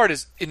 this card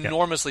is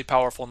enormously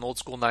powerful in Old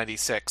School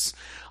 96.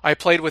 I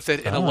played with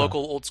it in a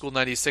local Old School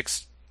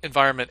 96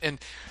 environment, and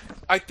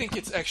I think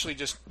it's actually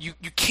just you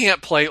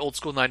can't play Old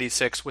School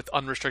 96 with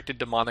unrestricted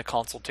demonic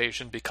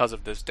consultation because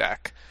of this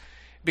deck.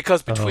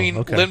 Because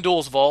between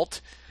Limdul's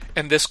Vault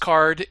and this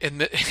card,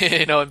 and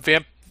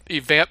Vamp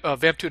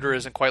Tutor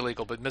isn't quite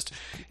legal, but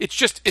it's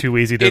just too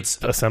easy to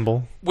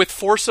assemble. With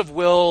Force of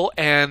Will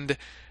and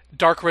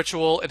Dark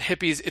Ritual and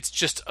Hippies, it's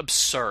just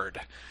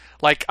absurd.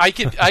 Like I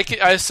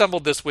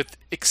assembled this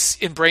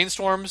in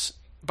Brainstorms,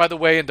 by the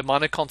way, and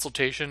Demonic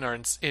Consultation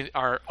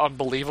are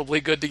unbelievably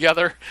good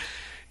together.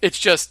 It's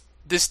just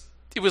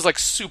it was like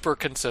super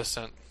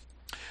consistent.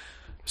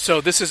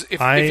 So this is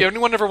if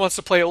anyone ever wants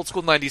to play Old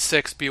School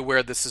 96, be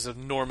aware this is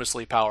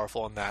enormously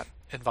powerful in that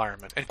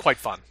environment and quite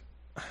fun.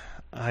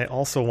 I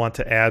also want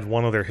to add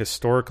one other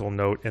historical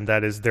note, and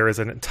that is there is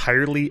an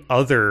entirely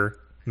other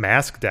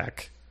Mask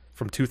deck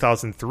from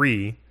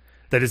 2003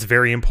 that is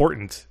very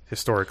important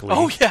historically.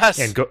 Oh yes,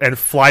 and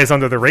flies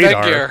under the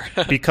radar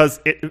because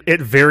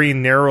it very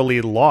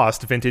narrowly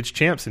lost Vintage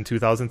Champs in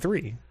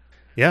 2003.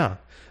 Yeah,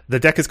 the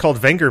deck is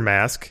called Wenger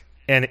Mask,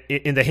 and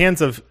in the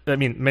hands of,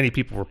 many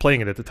people were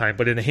playing it at the time,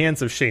 but in the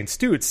hands of Shane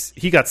Stutz,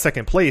 he got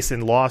second place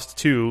and lost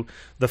to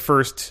the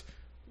first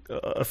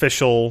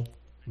official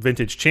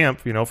Vintage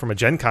Champ, from a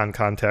Gen Con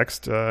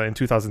context in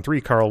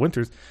 2003, Carl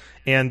Winters,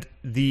 and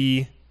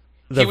the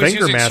he was Wenger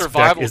using Mask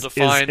survival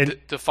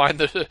deck to find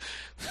the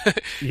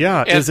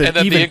is an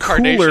then even the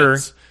incarnations cooler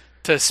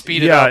to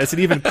speed it up. Yeah, it's an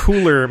even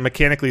cooler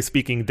mechanically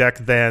speaking deck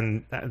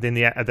than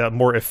the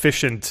more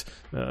efficient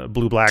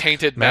blue black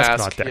Tainted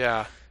Mask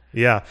deck.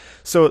 Yeah.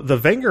 So the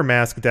Wenger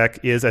Mask deck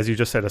is, as you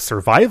just said, a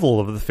survival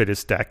of the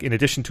fittest deck, in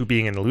addition to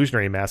being an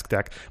illusionary mask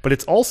deck, but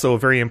it's also,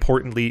 very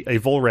importantly, a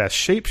Volrath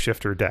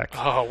Shapeshifter deck.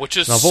 Oh, which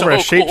is now, so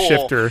Volrath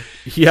Shapeshifter,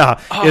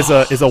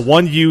 is a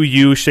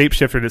 1/UU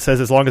Shapeshifter that says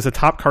as long as the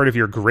top card of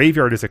your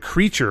graveyard is a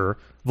creature,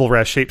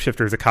 Volrath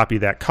Shapeshifter is a copy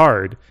of that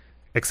card,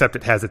 except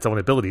it has its own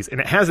abilities.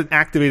 And it has an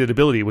activated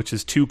ability, which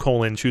is 2: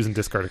 choose and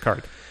discard a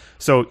card.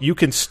 So you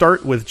can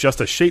start with just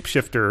a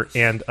Shapeshifter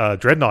and a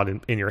Dreadnought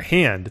in your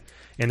hand,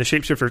 and the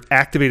Shapeshifter's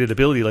activated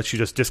ability lets you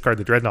just discard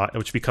the Dreadnought,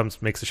 which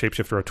makes the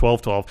Shapeshifter a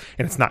 12/12,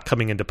 and it's not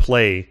coming into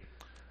play,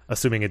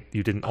 assuming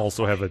you didn't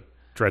also have a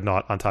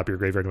Dreadnought on top of your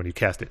graveyard when you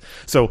cast it.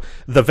 So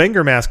the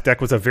Wenger Mask deck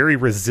was a very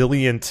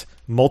resilient,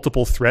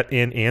 multiple threat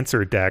and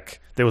answer deck.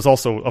 There was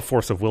also a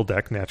Force of Will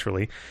deck,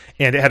 naturally,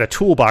 and it had a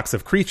toolbox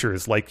of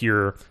creatures like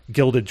your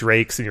Gilded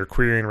Drakes and your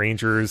Quirion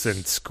Rangers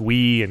and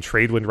Squee and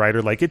Tradewind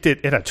Rider. Like it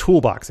had a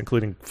toolbox,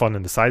 including fun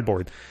in the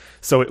sideboard.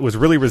 So it was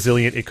really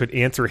resilient. It could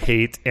answer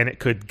hate, and it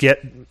could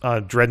get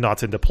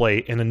Dreadnoughts into play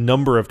in a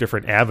number of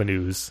different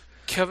avenues.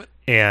 Kevin,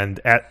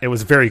 it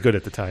was very good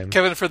at the time.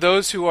 Kevin, for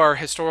those who are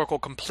historical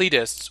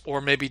completists or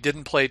maybe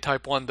didn't play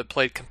Type 1 but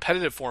played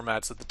competitive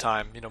formats at the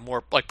time,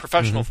 more like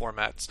professional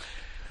formats,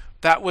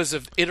 that was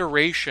an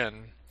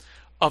iteration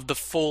of the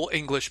full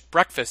English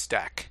breakfast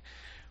deck.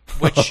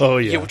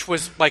 Which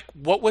was like,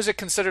 what was it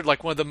considered,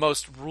 like one of the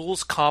most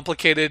rules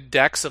complicated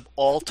decks of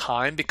all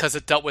time because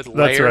it dealt with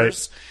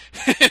layers.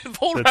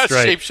 Volrath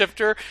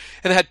Shapeshifter,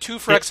 and it had 2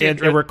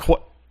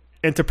 Phyrexian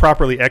and to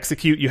properly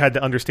execute, you had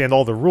to understand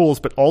all the rules,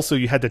 but also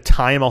you had to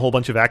time a whole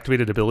bunch of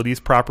activated abilities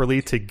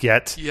properly to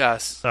get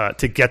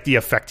the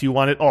effect you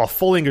wanted. Oh,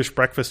 Full English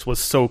Breakfast was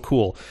so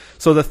cool.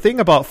 So the thing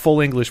about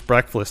Full English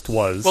Breakfast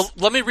was... Well,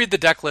 let me read the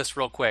deck list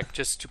real quick,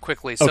 just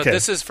quickly. So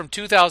this is from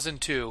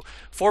 2002.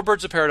 4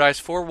 Birds of Paradise,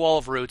 4 Wall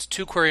of Roots,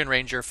 2 Quirion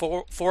Ranger,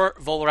 4 Volrath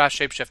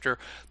Shapeshifter,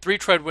 3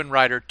 Treadwind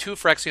Rider, 2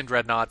 Phyrexian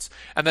Dreadnoughts,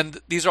 and then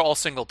these are all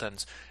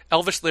singletons.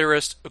 Elvish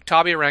Lyrist,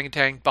 Uktabi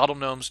Orangutan, Bottle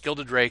Gnomes,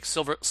 Gilded Drake,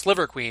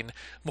 Sliver Queen,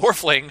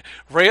 Morphling,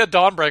 Rhea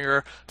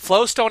Dawnbringer,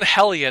 Flowstone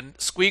Hellion,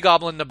 Squee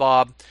Goblin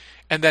Nabob,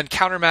 and then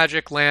Counter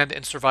Magic, Land,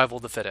 and Survival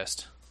of the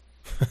Fittest.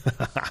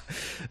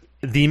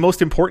 The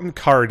most important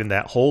card in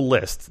that whole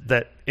list,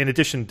 that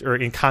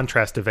in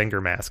contrast to Wenger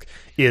Mask,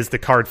 is the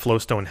card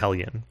Flowstone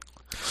Hellion.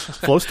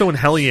 Flowstone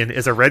Hellion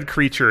is a red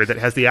creature that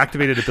has the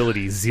activated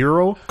ability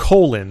 0: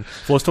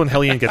 Flowstone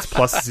Hellion gets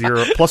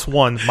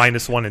 +1,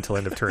 -1 until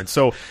end of turn.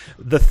 So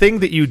the thing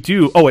that you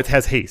do, it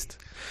has haste.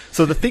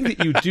 So the thing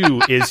that you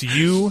do is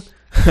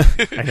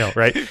I know,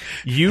 right?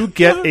 You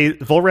get a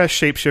Volrath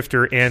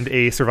Shapeshifter and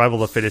a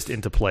Survival of the Fittest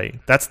into play.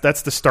 That's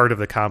the start of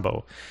the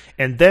combo.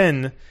 And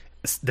then,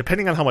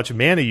 depending on how much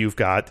mana you've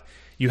got,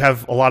 you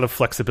have a lot of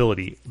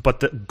flexibility. But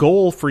the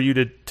goal for you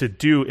to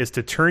do is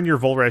to turn your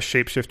Volrath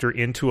Shapeshifter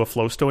into a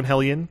Flowstone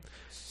Hellion.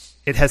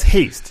 It has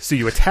haste, so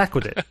you attack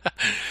with it.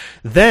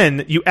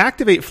 Then you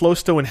activate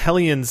Flowstone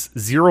Hellion's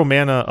 0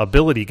 mana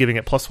ability, giving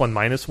it +1,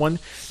 -1.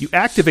 You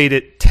activate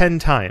it 10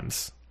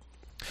 times.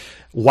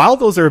 While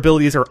those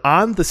abilities are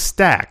on the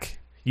stack,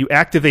 you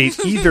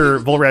activate either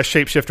Volrash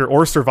Shapeshifter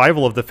or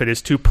Survival of the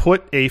Fittest to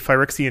put a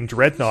Phyrexian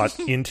Dreadnought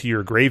into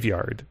your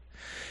graveyard.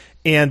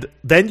 And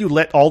then you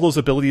let all those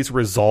abilities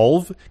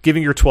resolve,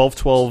 giving your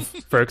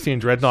 12/12 Phyrexian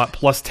Dreadnought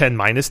plus 10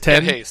 minus 10,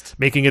 and haste.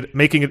 making it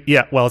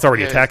it's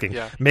already attacking,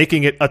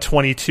 making it a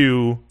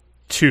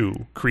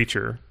 22/2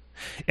 creature.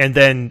 And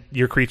then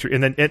your creature,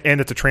 and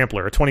it's a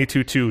trampler, a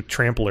 22/2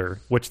 trampler,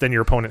 which then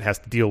your opponent has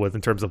to deal with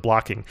in terms of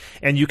blocking.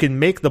 And you can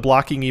make the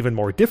blocking even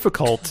more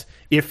difficult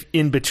if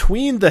in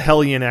between the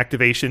Hellion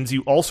activations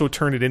you also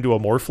turn it into a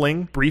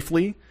Morphling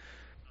briefly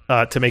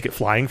to make it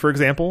flying, for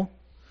example.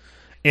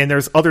 And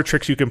there's other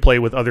tricks you can play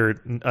with other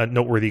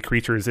noteworthy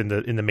creatures in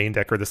the main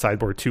deck or the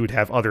sideboard too to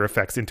have other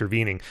effects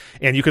intervening.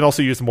 And you can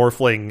also use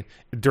Morphling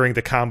during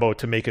the combo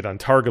to make it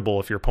untargetable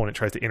if your opponent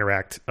tries to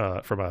interact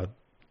from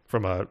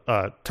a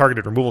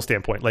targeted removal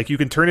standpoint. Like, you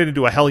can turn it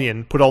into a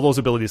Hellion, put all those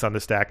abilities on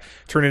the stack,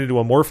 turn it into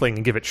a Morphling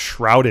and give it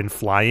Shroud and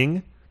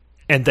Flying,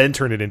 and then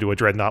turn it into a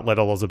Dreadnought, let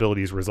all those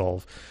abilities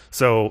resolve.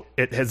 So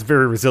it has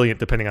very resilient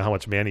depending on how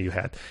much mana you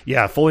had.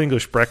 Yeah, Full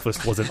English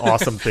Breakfast was an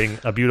awesome thing,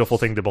 a beautiful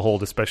thing to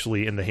behold,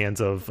 especially in the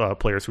hands of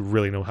players who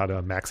really know how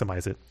to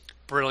maximize it.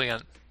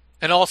 Brilliant.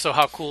 And also,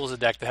 how cool is a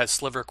deck that has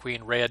Sliver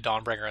Queen, Rhea,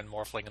 Dawnbringer, and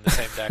Morphling in the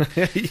same deck?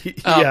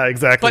 Yeah,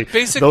 exactly.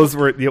 But those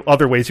were the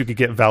other ways you could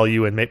get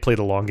value and play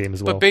the long game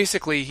as well. But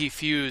basically, he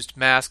fused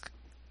Mask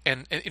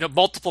and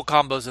multiple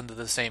combos into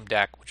the same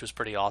deck, which was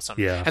pretty awesome.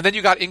 Yeah. And then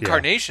you got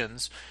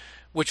Incarnations,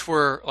 which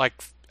were I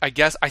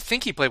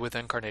think he played with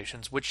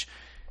Incarnations, which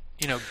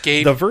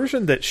gave the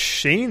version that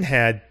Shane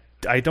had.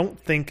 I don't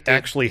think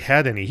actually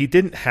had any. He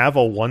didn't have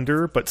a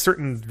Wonder, but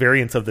certain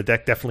variants of the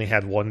deck definitely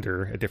had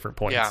Wonder at different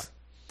points. Yeah.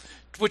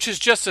 Which is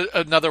just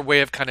another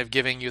way of kind of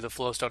giving you the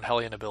Flowstone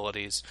Hellion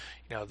abilities.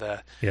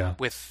 With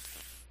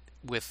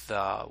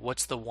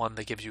what's the one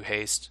that gives you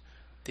haste?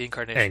 The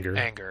Incarnation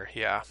Anger.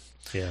 Yeah.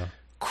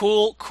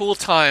 Cool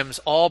times,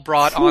 all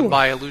brought on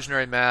by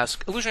Illusionary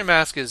Mask. Illusionary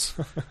Mask is,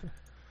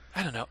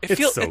 I don't know.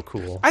 It's so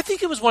cool. I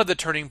think it was one of the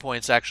turning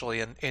points actually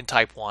in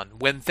Type 1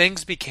 when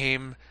things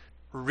became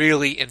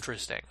really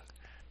interesting.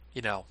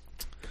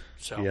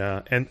 So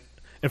yeah, and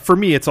for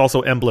me, it's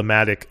also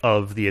emblematic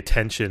of the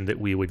attention that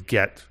we would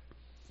get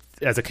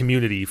as a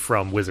community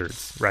from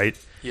Wizards, right?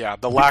 Yeah,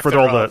 the lack for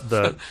all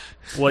the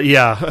well,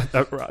 yeah,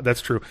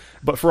 that's true.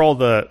 But for all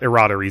the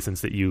errata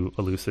reasons that you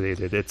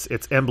elucidated, it's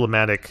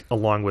emblematic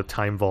along with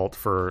Time Vault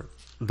for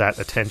that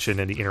attention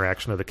and the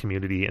interaction of the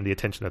community and the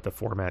attention that the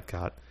format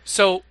got.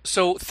 So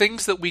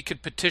things that we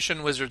could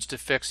petition Wizards to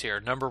fix here.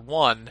 Number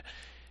one,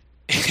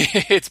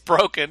 it's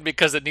broken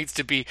because it needs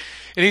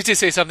to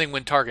say something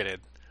when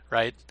targeted,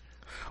 right?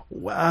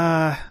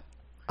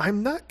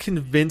 I'm not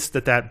convinced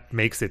that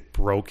makes it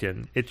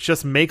broken. It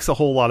just makes a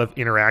whole lot of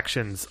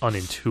interactions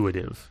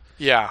unintuitive.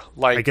 Yeah,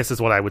 I guess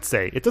is what I would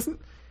say. It doesn't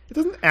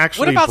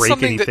actually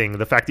break anything.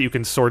 The fact that you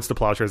can Swords to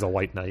Plowshares a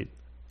White Knight.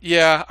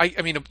 Yeah,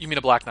 I mean, you mean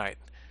a Black Knight.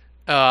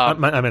 I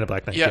meant a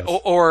Black Knight. Yeah,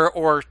 yes.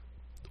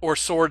 or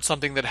Sword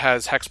something that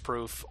has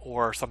hexproof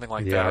or something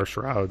like that. Yeah, or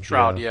Shroud.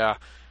 Shroud, yeah.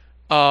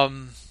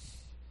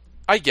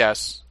 I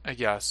guess.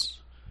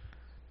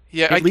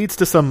 Yeah, it leads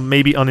to some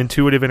maybe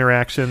unintuitive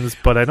interactions,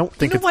 but I don't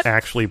think it's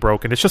actually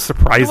broken. It's just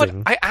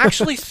surprising. I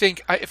actually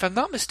think, if I'm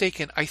not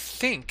mistaken, I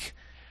think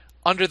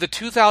under the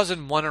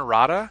 2001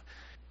 errata,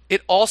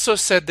 it also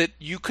said that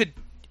you could.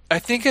 I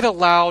think it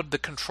allowed the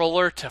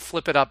controller to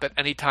flip it up at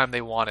any time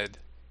they wanted.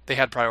 They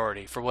had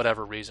priority for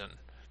whatever reason,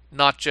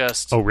 not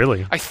just. Oh,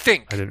 really? I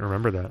think. I didn't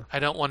remember that. I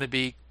don't want to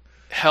be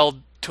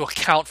held to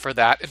account for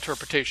that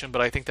interpretation,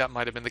 but I think that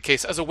might have been the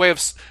case as a way of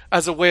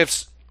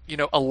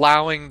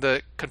allowing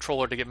the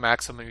controller to get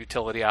maximum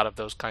utility out of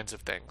those kinds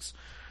of things.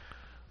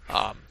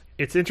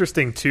 It's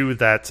interesting, too,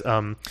 that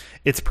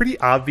it's pretty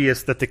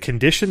obvious that the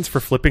conditions for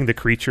flipping the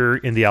creature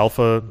in the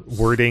alpha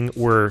wording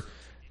were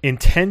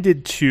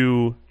intended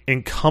to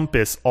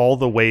encompass all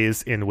the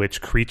ways in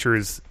which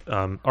creatures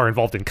are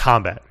involved in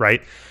combat,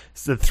 right?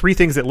 So the three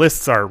things it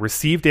lists are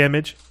receive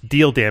damage,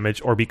 deal damage,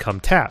 or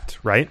become tapped,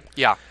 right?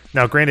 Yeah.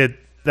 Now, granted,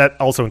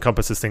 that also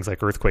encompasses things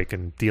like Earthquake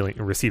and dealing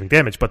and receiving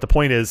damage, but the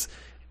point is,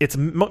 it's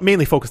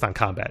mainly focused on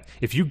combat.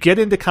 If you get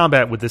into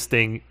combat with this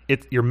thing,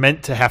 you're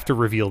meant to have to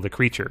reveal the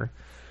creature.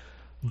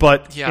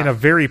 But in a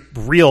very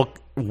real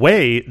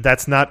way,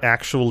 that's not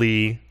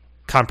actually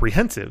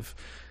comprehensive.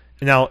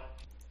 Now,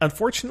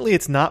 unfortunately,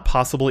 it's not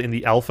possible in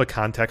the alpha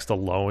context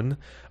alone,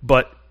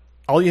 but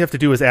all you have to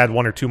do is add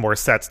one or two more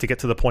sets to get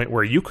to the point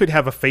where you could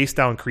have a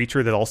face-down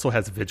creature that also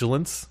has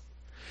vigilance.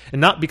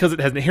 And not because it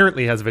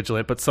inherently has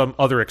vigilance, but some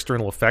other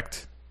external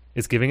effect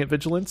is giving it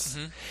vigilance.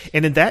 Mm-hmm.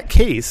 And in that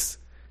case,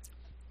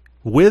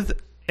 with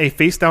a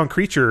face-down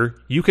creature,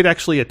 you could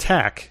actually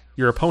attack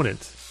your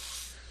opponent,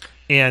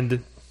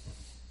 and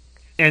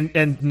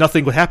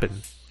nothing would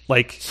happen.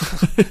 Like,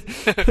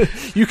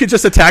 you could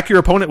just attack your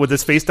opponent with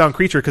this face-down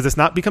creature because it's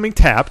not becoming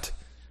tapped,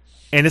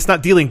 and it's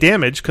not dealing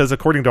damage because,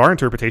 according to our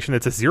interpretation,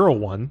 it's a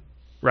 0/1,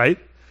 right?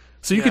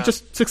 So you could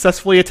just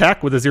successfully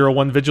attack with a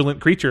 0/1 vigilant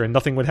creature, and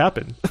nothing would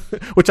happen,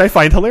 which I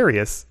find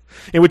hilarious.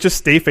 It would just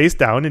stay face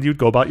down, and you'd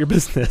go about your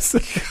business.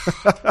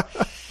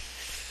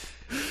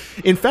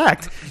 In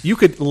fact, you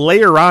could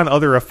layer on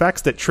other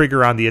effects that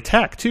trigger on the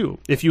attack, too.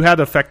 If you had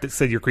an effect that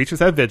said your creatures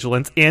have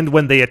vigilance, and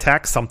when they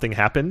attack, something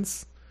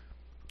happens,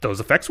 those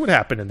effects would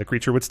happen, and the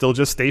creature would still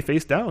just stay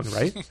face down,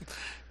 right?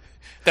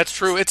 That's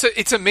true.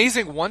 It's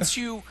amazing once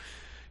you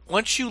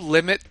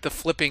limit the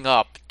flipping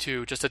up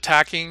to just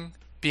attacking,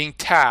 being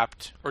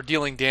tapped, or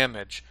dealing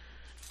damage.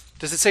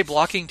 Does it say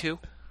blocking too?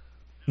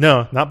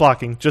 No, not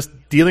blocking. Just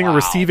dealing or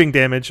receiving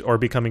damage or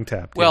becoming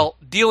tapped. Well,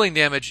 dealing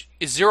damage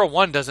is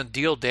 0/1 doesn't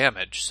deal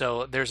damage,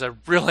 so there's a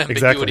real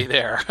ambiguity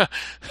there.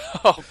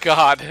 Oh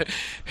God.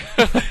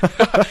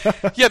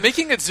 Yeah,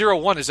 making it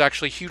 0/1 is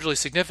actually hugely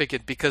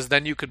significant because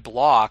then you could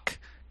block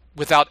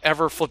without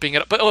ever flipping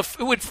it up. But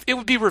it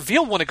would be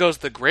revealed when it goes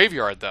to the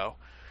graveyard, though.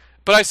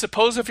 But I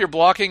suppose if you're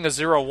blocking a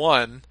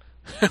 0/1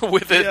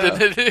 with it,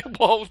 then it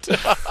won't.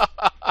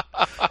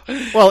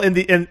 Well, in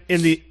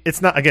the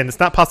it's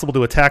not possible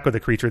to attack with a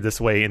creature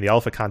this way in the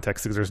alpha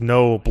context because there's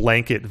no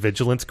blanket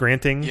vigilance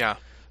granting. Yeah.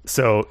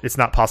 So it's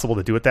not possible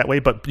to do it that way,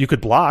 but you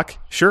could block.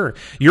 Sure.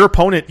 Your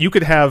opponent, you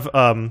could have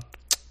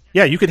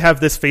you could have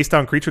this face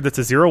down creature that's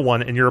a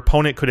 0/1 and your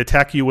opponent could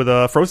attack you with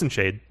a Frozen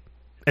Shade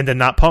and then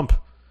not pump.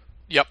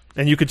 Yep.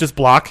 And you could just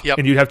block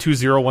and you'd have 2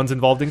 0/1s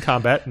involved in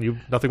combat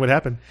and nothing would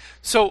happen.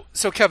 So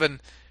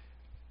Kevin,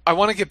 I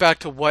want to get back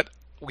to what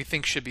we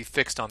think should be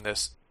fixed on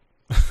this.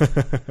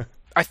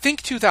 I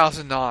think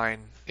 2009,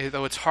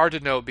 though it's hard to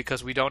know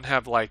because we don't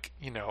have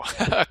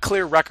a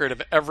clear record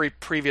of every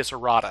previous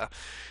errata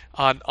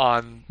on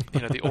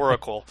the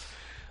Oracle.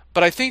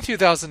 But I think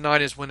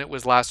 2009 is when it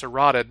was last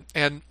errated,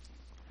 and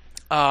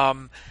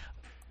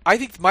I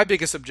think my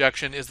biggest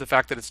objection is the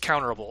fact that it's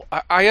counterable.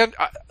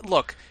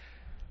 Look,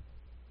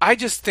 I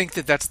just think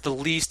that that's the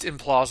least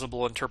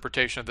implausible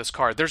interpretation of this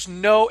card. There's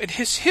no in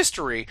his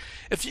history.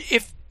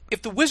 If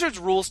Wizards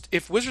of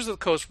the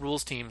Coast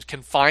rules teams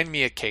can find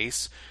me a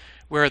case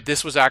where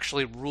this was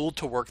actually ruled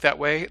to work that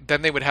way,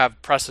 then they would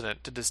have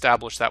precedent to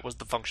establish that was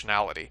the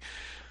functionality.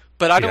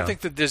 But I don't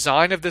think the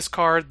design of this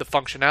card, the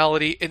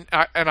functionality,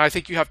 and I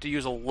think you have to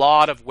use a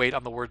lot of weight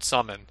on the word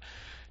summon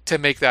to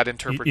make that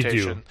interpretation.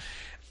 You do.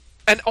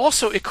 And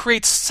also, it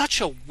creates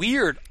such a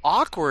weird,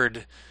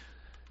 awkward,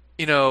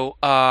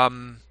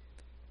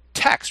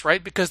 text,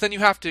 right? Because then you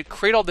have to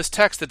create all this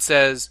text that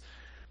says,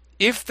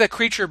 if the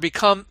creature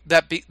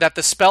that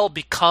the spell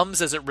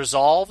becomes as it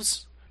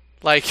resolves,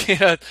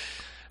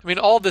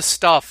 all this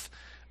stuff.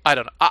 I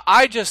don't know.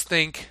 I just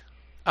think,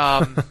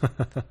 I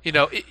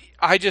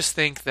just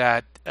think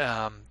that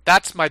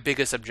that's my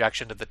biggest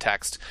objection to the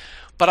text.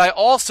 But I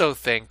also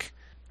think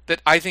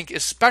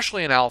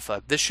especially in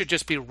alpha, this should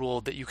just be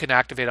ruled that you can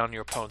activate on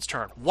your opponent's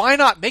turn. Why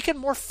not make it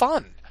more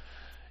fun?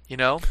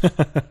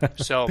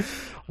 So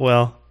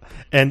well,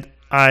 and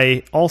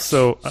I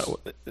also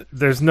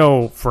there's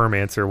no firm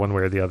answer one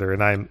way or the other,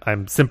 and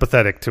I'm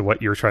sympathetic to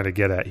what you're trying to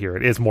get at here.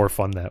 It is more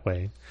fun that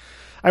way.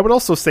 I would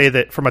also say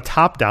that from a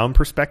top-down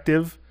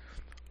perspective,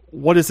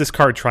 what is this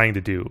card trying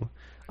to do?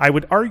 I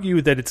would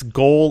argue that its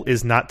goal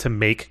is not to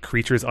make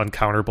creatures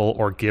uncounterable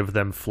or give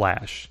them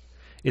flash.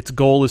 Its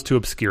goal is to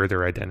obscure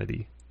their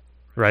identity,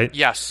 right?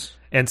 Yes.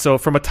 And so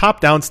from a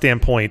top-down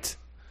standpoint,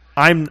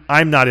 I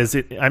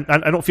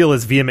don't feel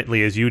as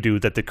vehemently as you do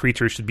that the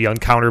creature should be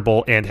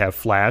uncounterable and have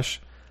flash.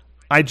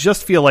 I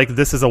just feel like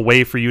this is a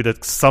way for you to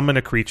summon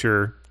a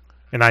creature,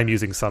 and I'm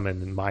using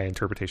summon in my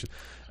interpretation,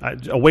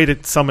 a way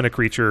to summon a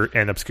creature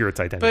and obscure its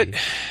identity.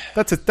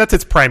 But that's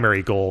its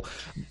primary goal.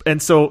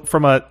 And so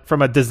from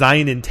a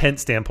design intent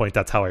standpoint,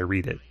 that's how I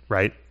read it,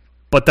 right?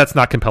 But that's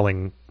not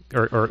compelling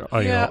or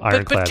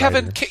ironclad. But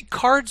Kevin,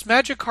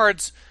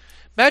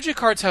 Magic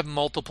cards have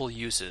multiple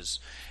uses,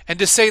 and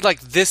to say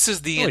this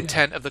is the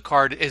intent of the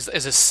card is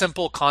a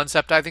simple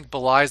concept. I think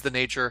belies the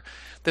nature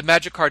that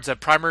Magic cards have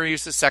primary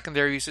uses,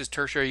 secondary uses,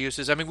 tertiary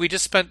uses. I mean, we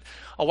just spent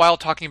a while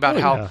talking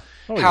about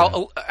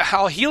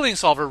how Healing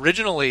Solve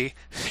originally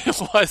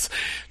was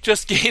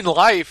just gain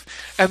life,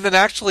 and then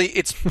actually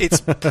its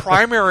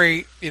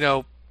primary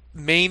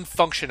main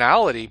function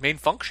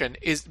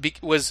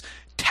was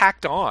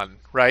tacked on,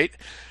 right?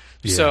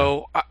 Yeah.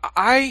 So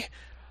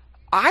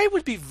I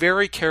would be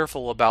very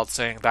careful about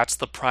saying that's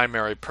the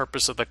primary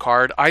purpose of the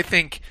card. I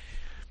think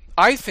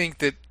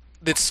that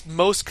it's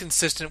most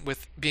consistent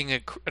with being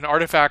an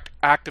artifact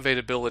activate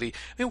ability.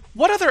 I mean,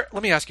 let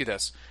me ask you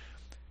this.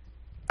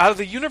 Out of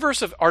the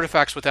universe of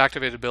artifacts with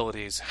activate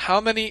abilities,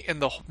 how many in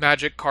the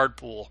Magic card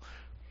pool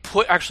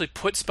put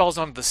spells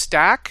onto the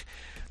stack,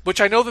 which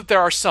I know that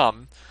there are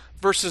some,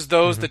 versus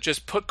those that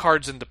just put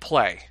cards into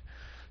play?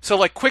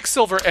 So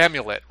Quicksilver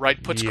Amulet,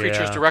 right, puts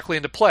creatures directly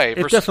into play.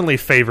 It definitely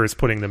favors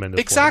putting them into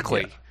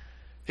play.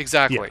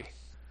 Exactly. Yeah.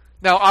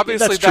 Now,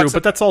 obviously, that's true,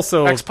 but that's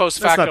also ex post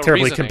facto not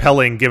terribly reasoning.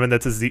 Compelling, given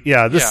that this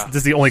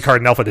is the only card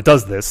in Alpha that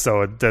does this.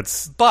 So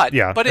but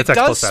it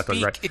does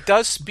speak. Right. It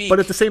does speak. But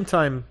at the same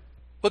time,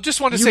 just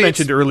want to you say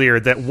mentioned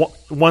earlier that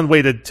one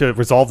way to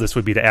resolve this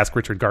would be to ask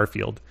Richard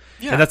Garfield,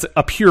 and that's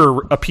a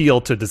pure appeal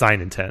to design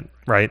intent,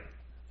 right?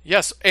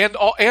 Yes, and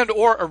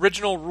or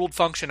original ruled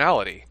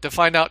functionality to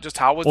find out just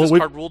how was this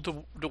card ruled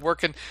to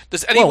work, and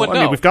does anyone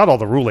know? We've got all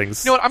the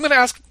rulings. You know what? I'm going to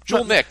ask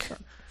Joel Nick.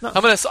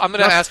 I'm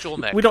gonna ask Joel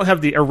Nick. We don't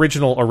have the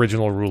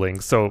original ruling,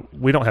 so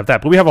we don't have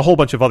that. But we have a whole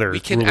bunch of other we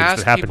can rulings ask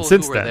that happened people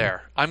since who were then.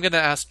 there. I'm gonna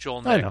ask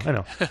Joel Nick. I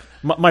know.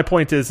 My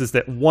point is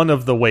that one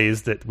of the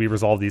ways that we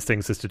resolve these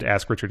things is to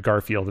ask Richard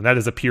Garfield, and that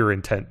is a pure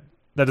intent.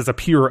 That is a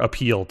pure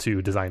appeal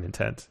to design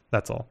intent.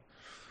 That's all.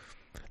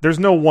 There's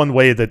no one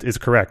way that is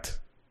correct.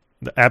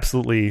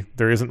 Absolutely,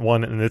 there isn't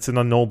one, and it's an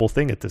unknowable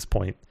thing at this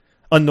point.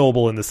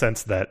 Unknowable in the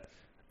sense that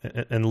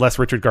unless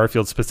Richard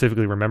Garfield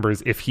specifically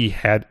remembers if he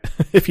had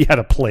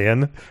a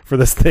plan for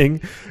this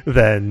thing,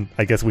 then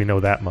I guess we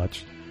know that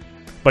much.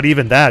 But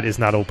even that is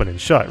not open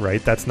and shut,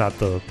 right? That's not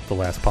the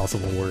last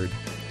possible word.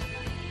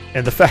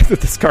 And the fact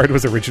that this card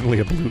was originally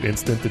a blue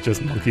instant that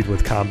just monkeyed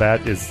with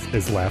combat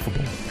is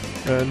laughable.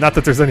 Not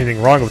that there's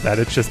anything wrong with that,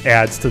 it just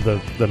adds to the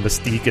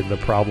mystique and the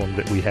problem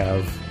that we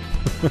have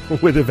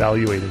with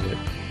evaluating it.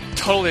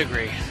 Totally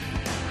agree.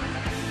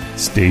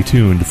 Stay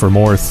tuned for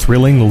more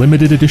thrilling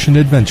limited edition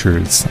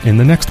adventures in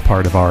the next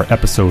part of our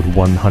episode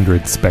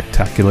 100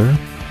 spectacular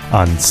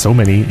on So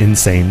Many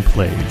Insane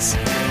Plays.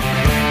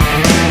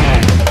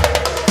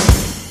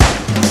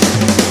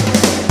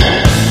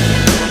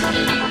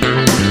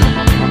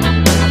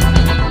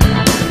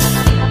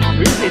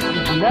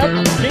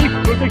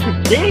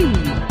 Game.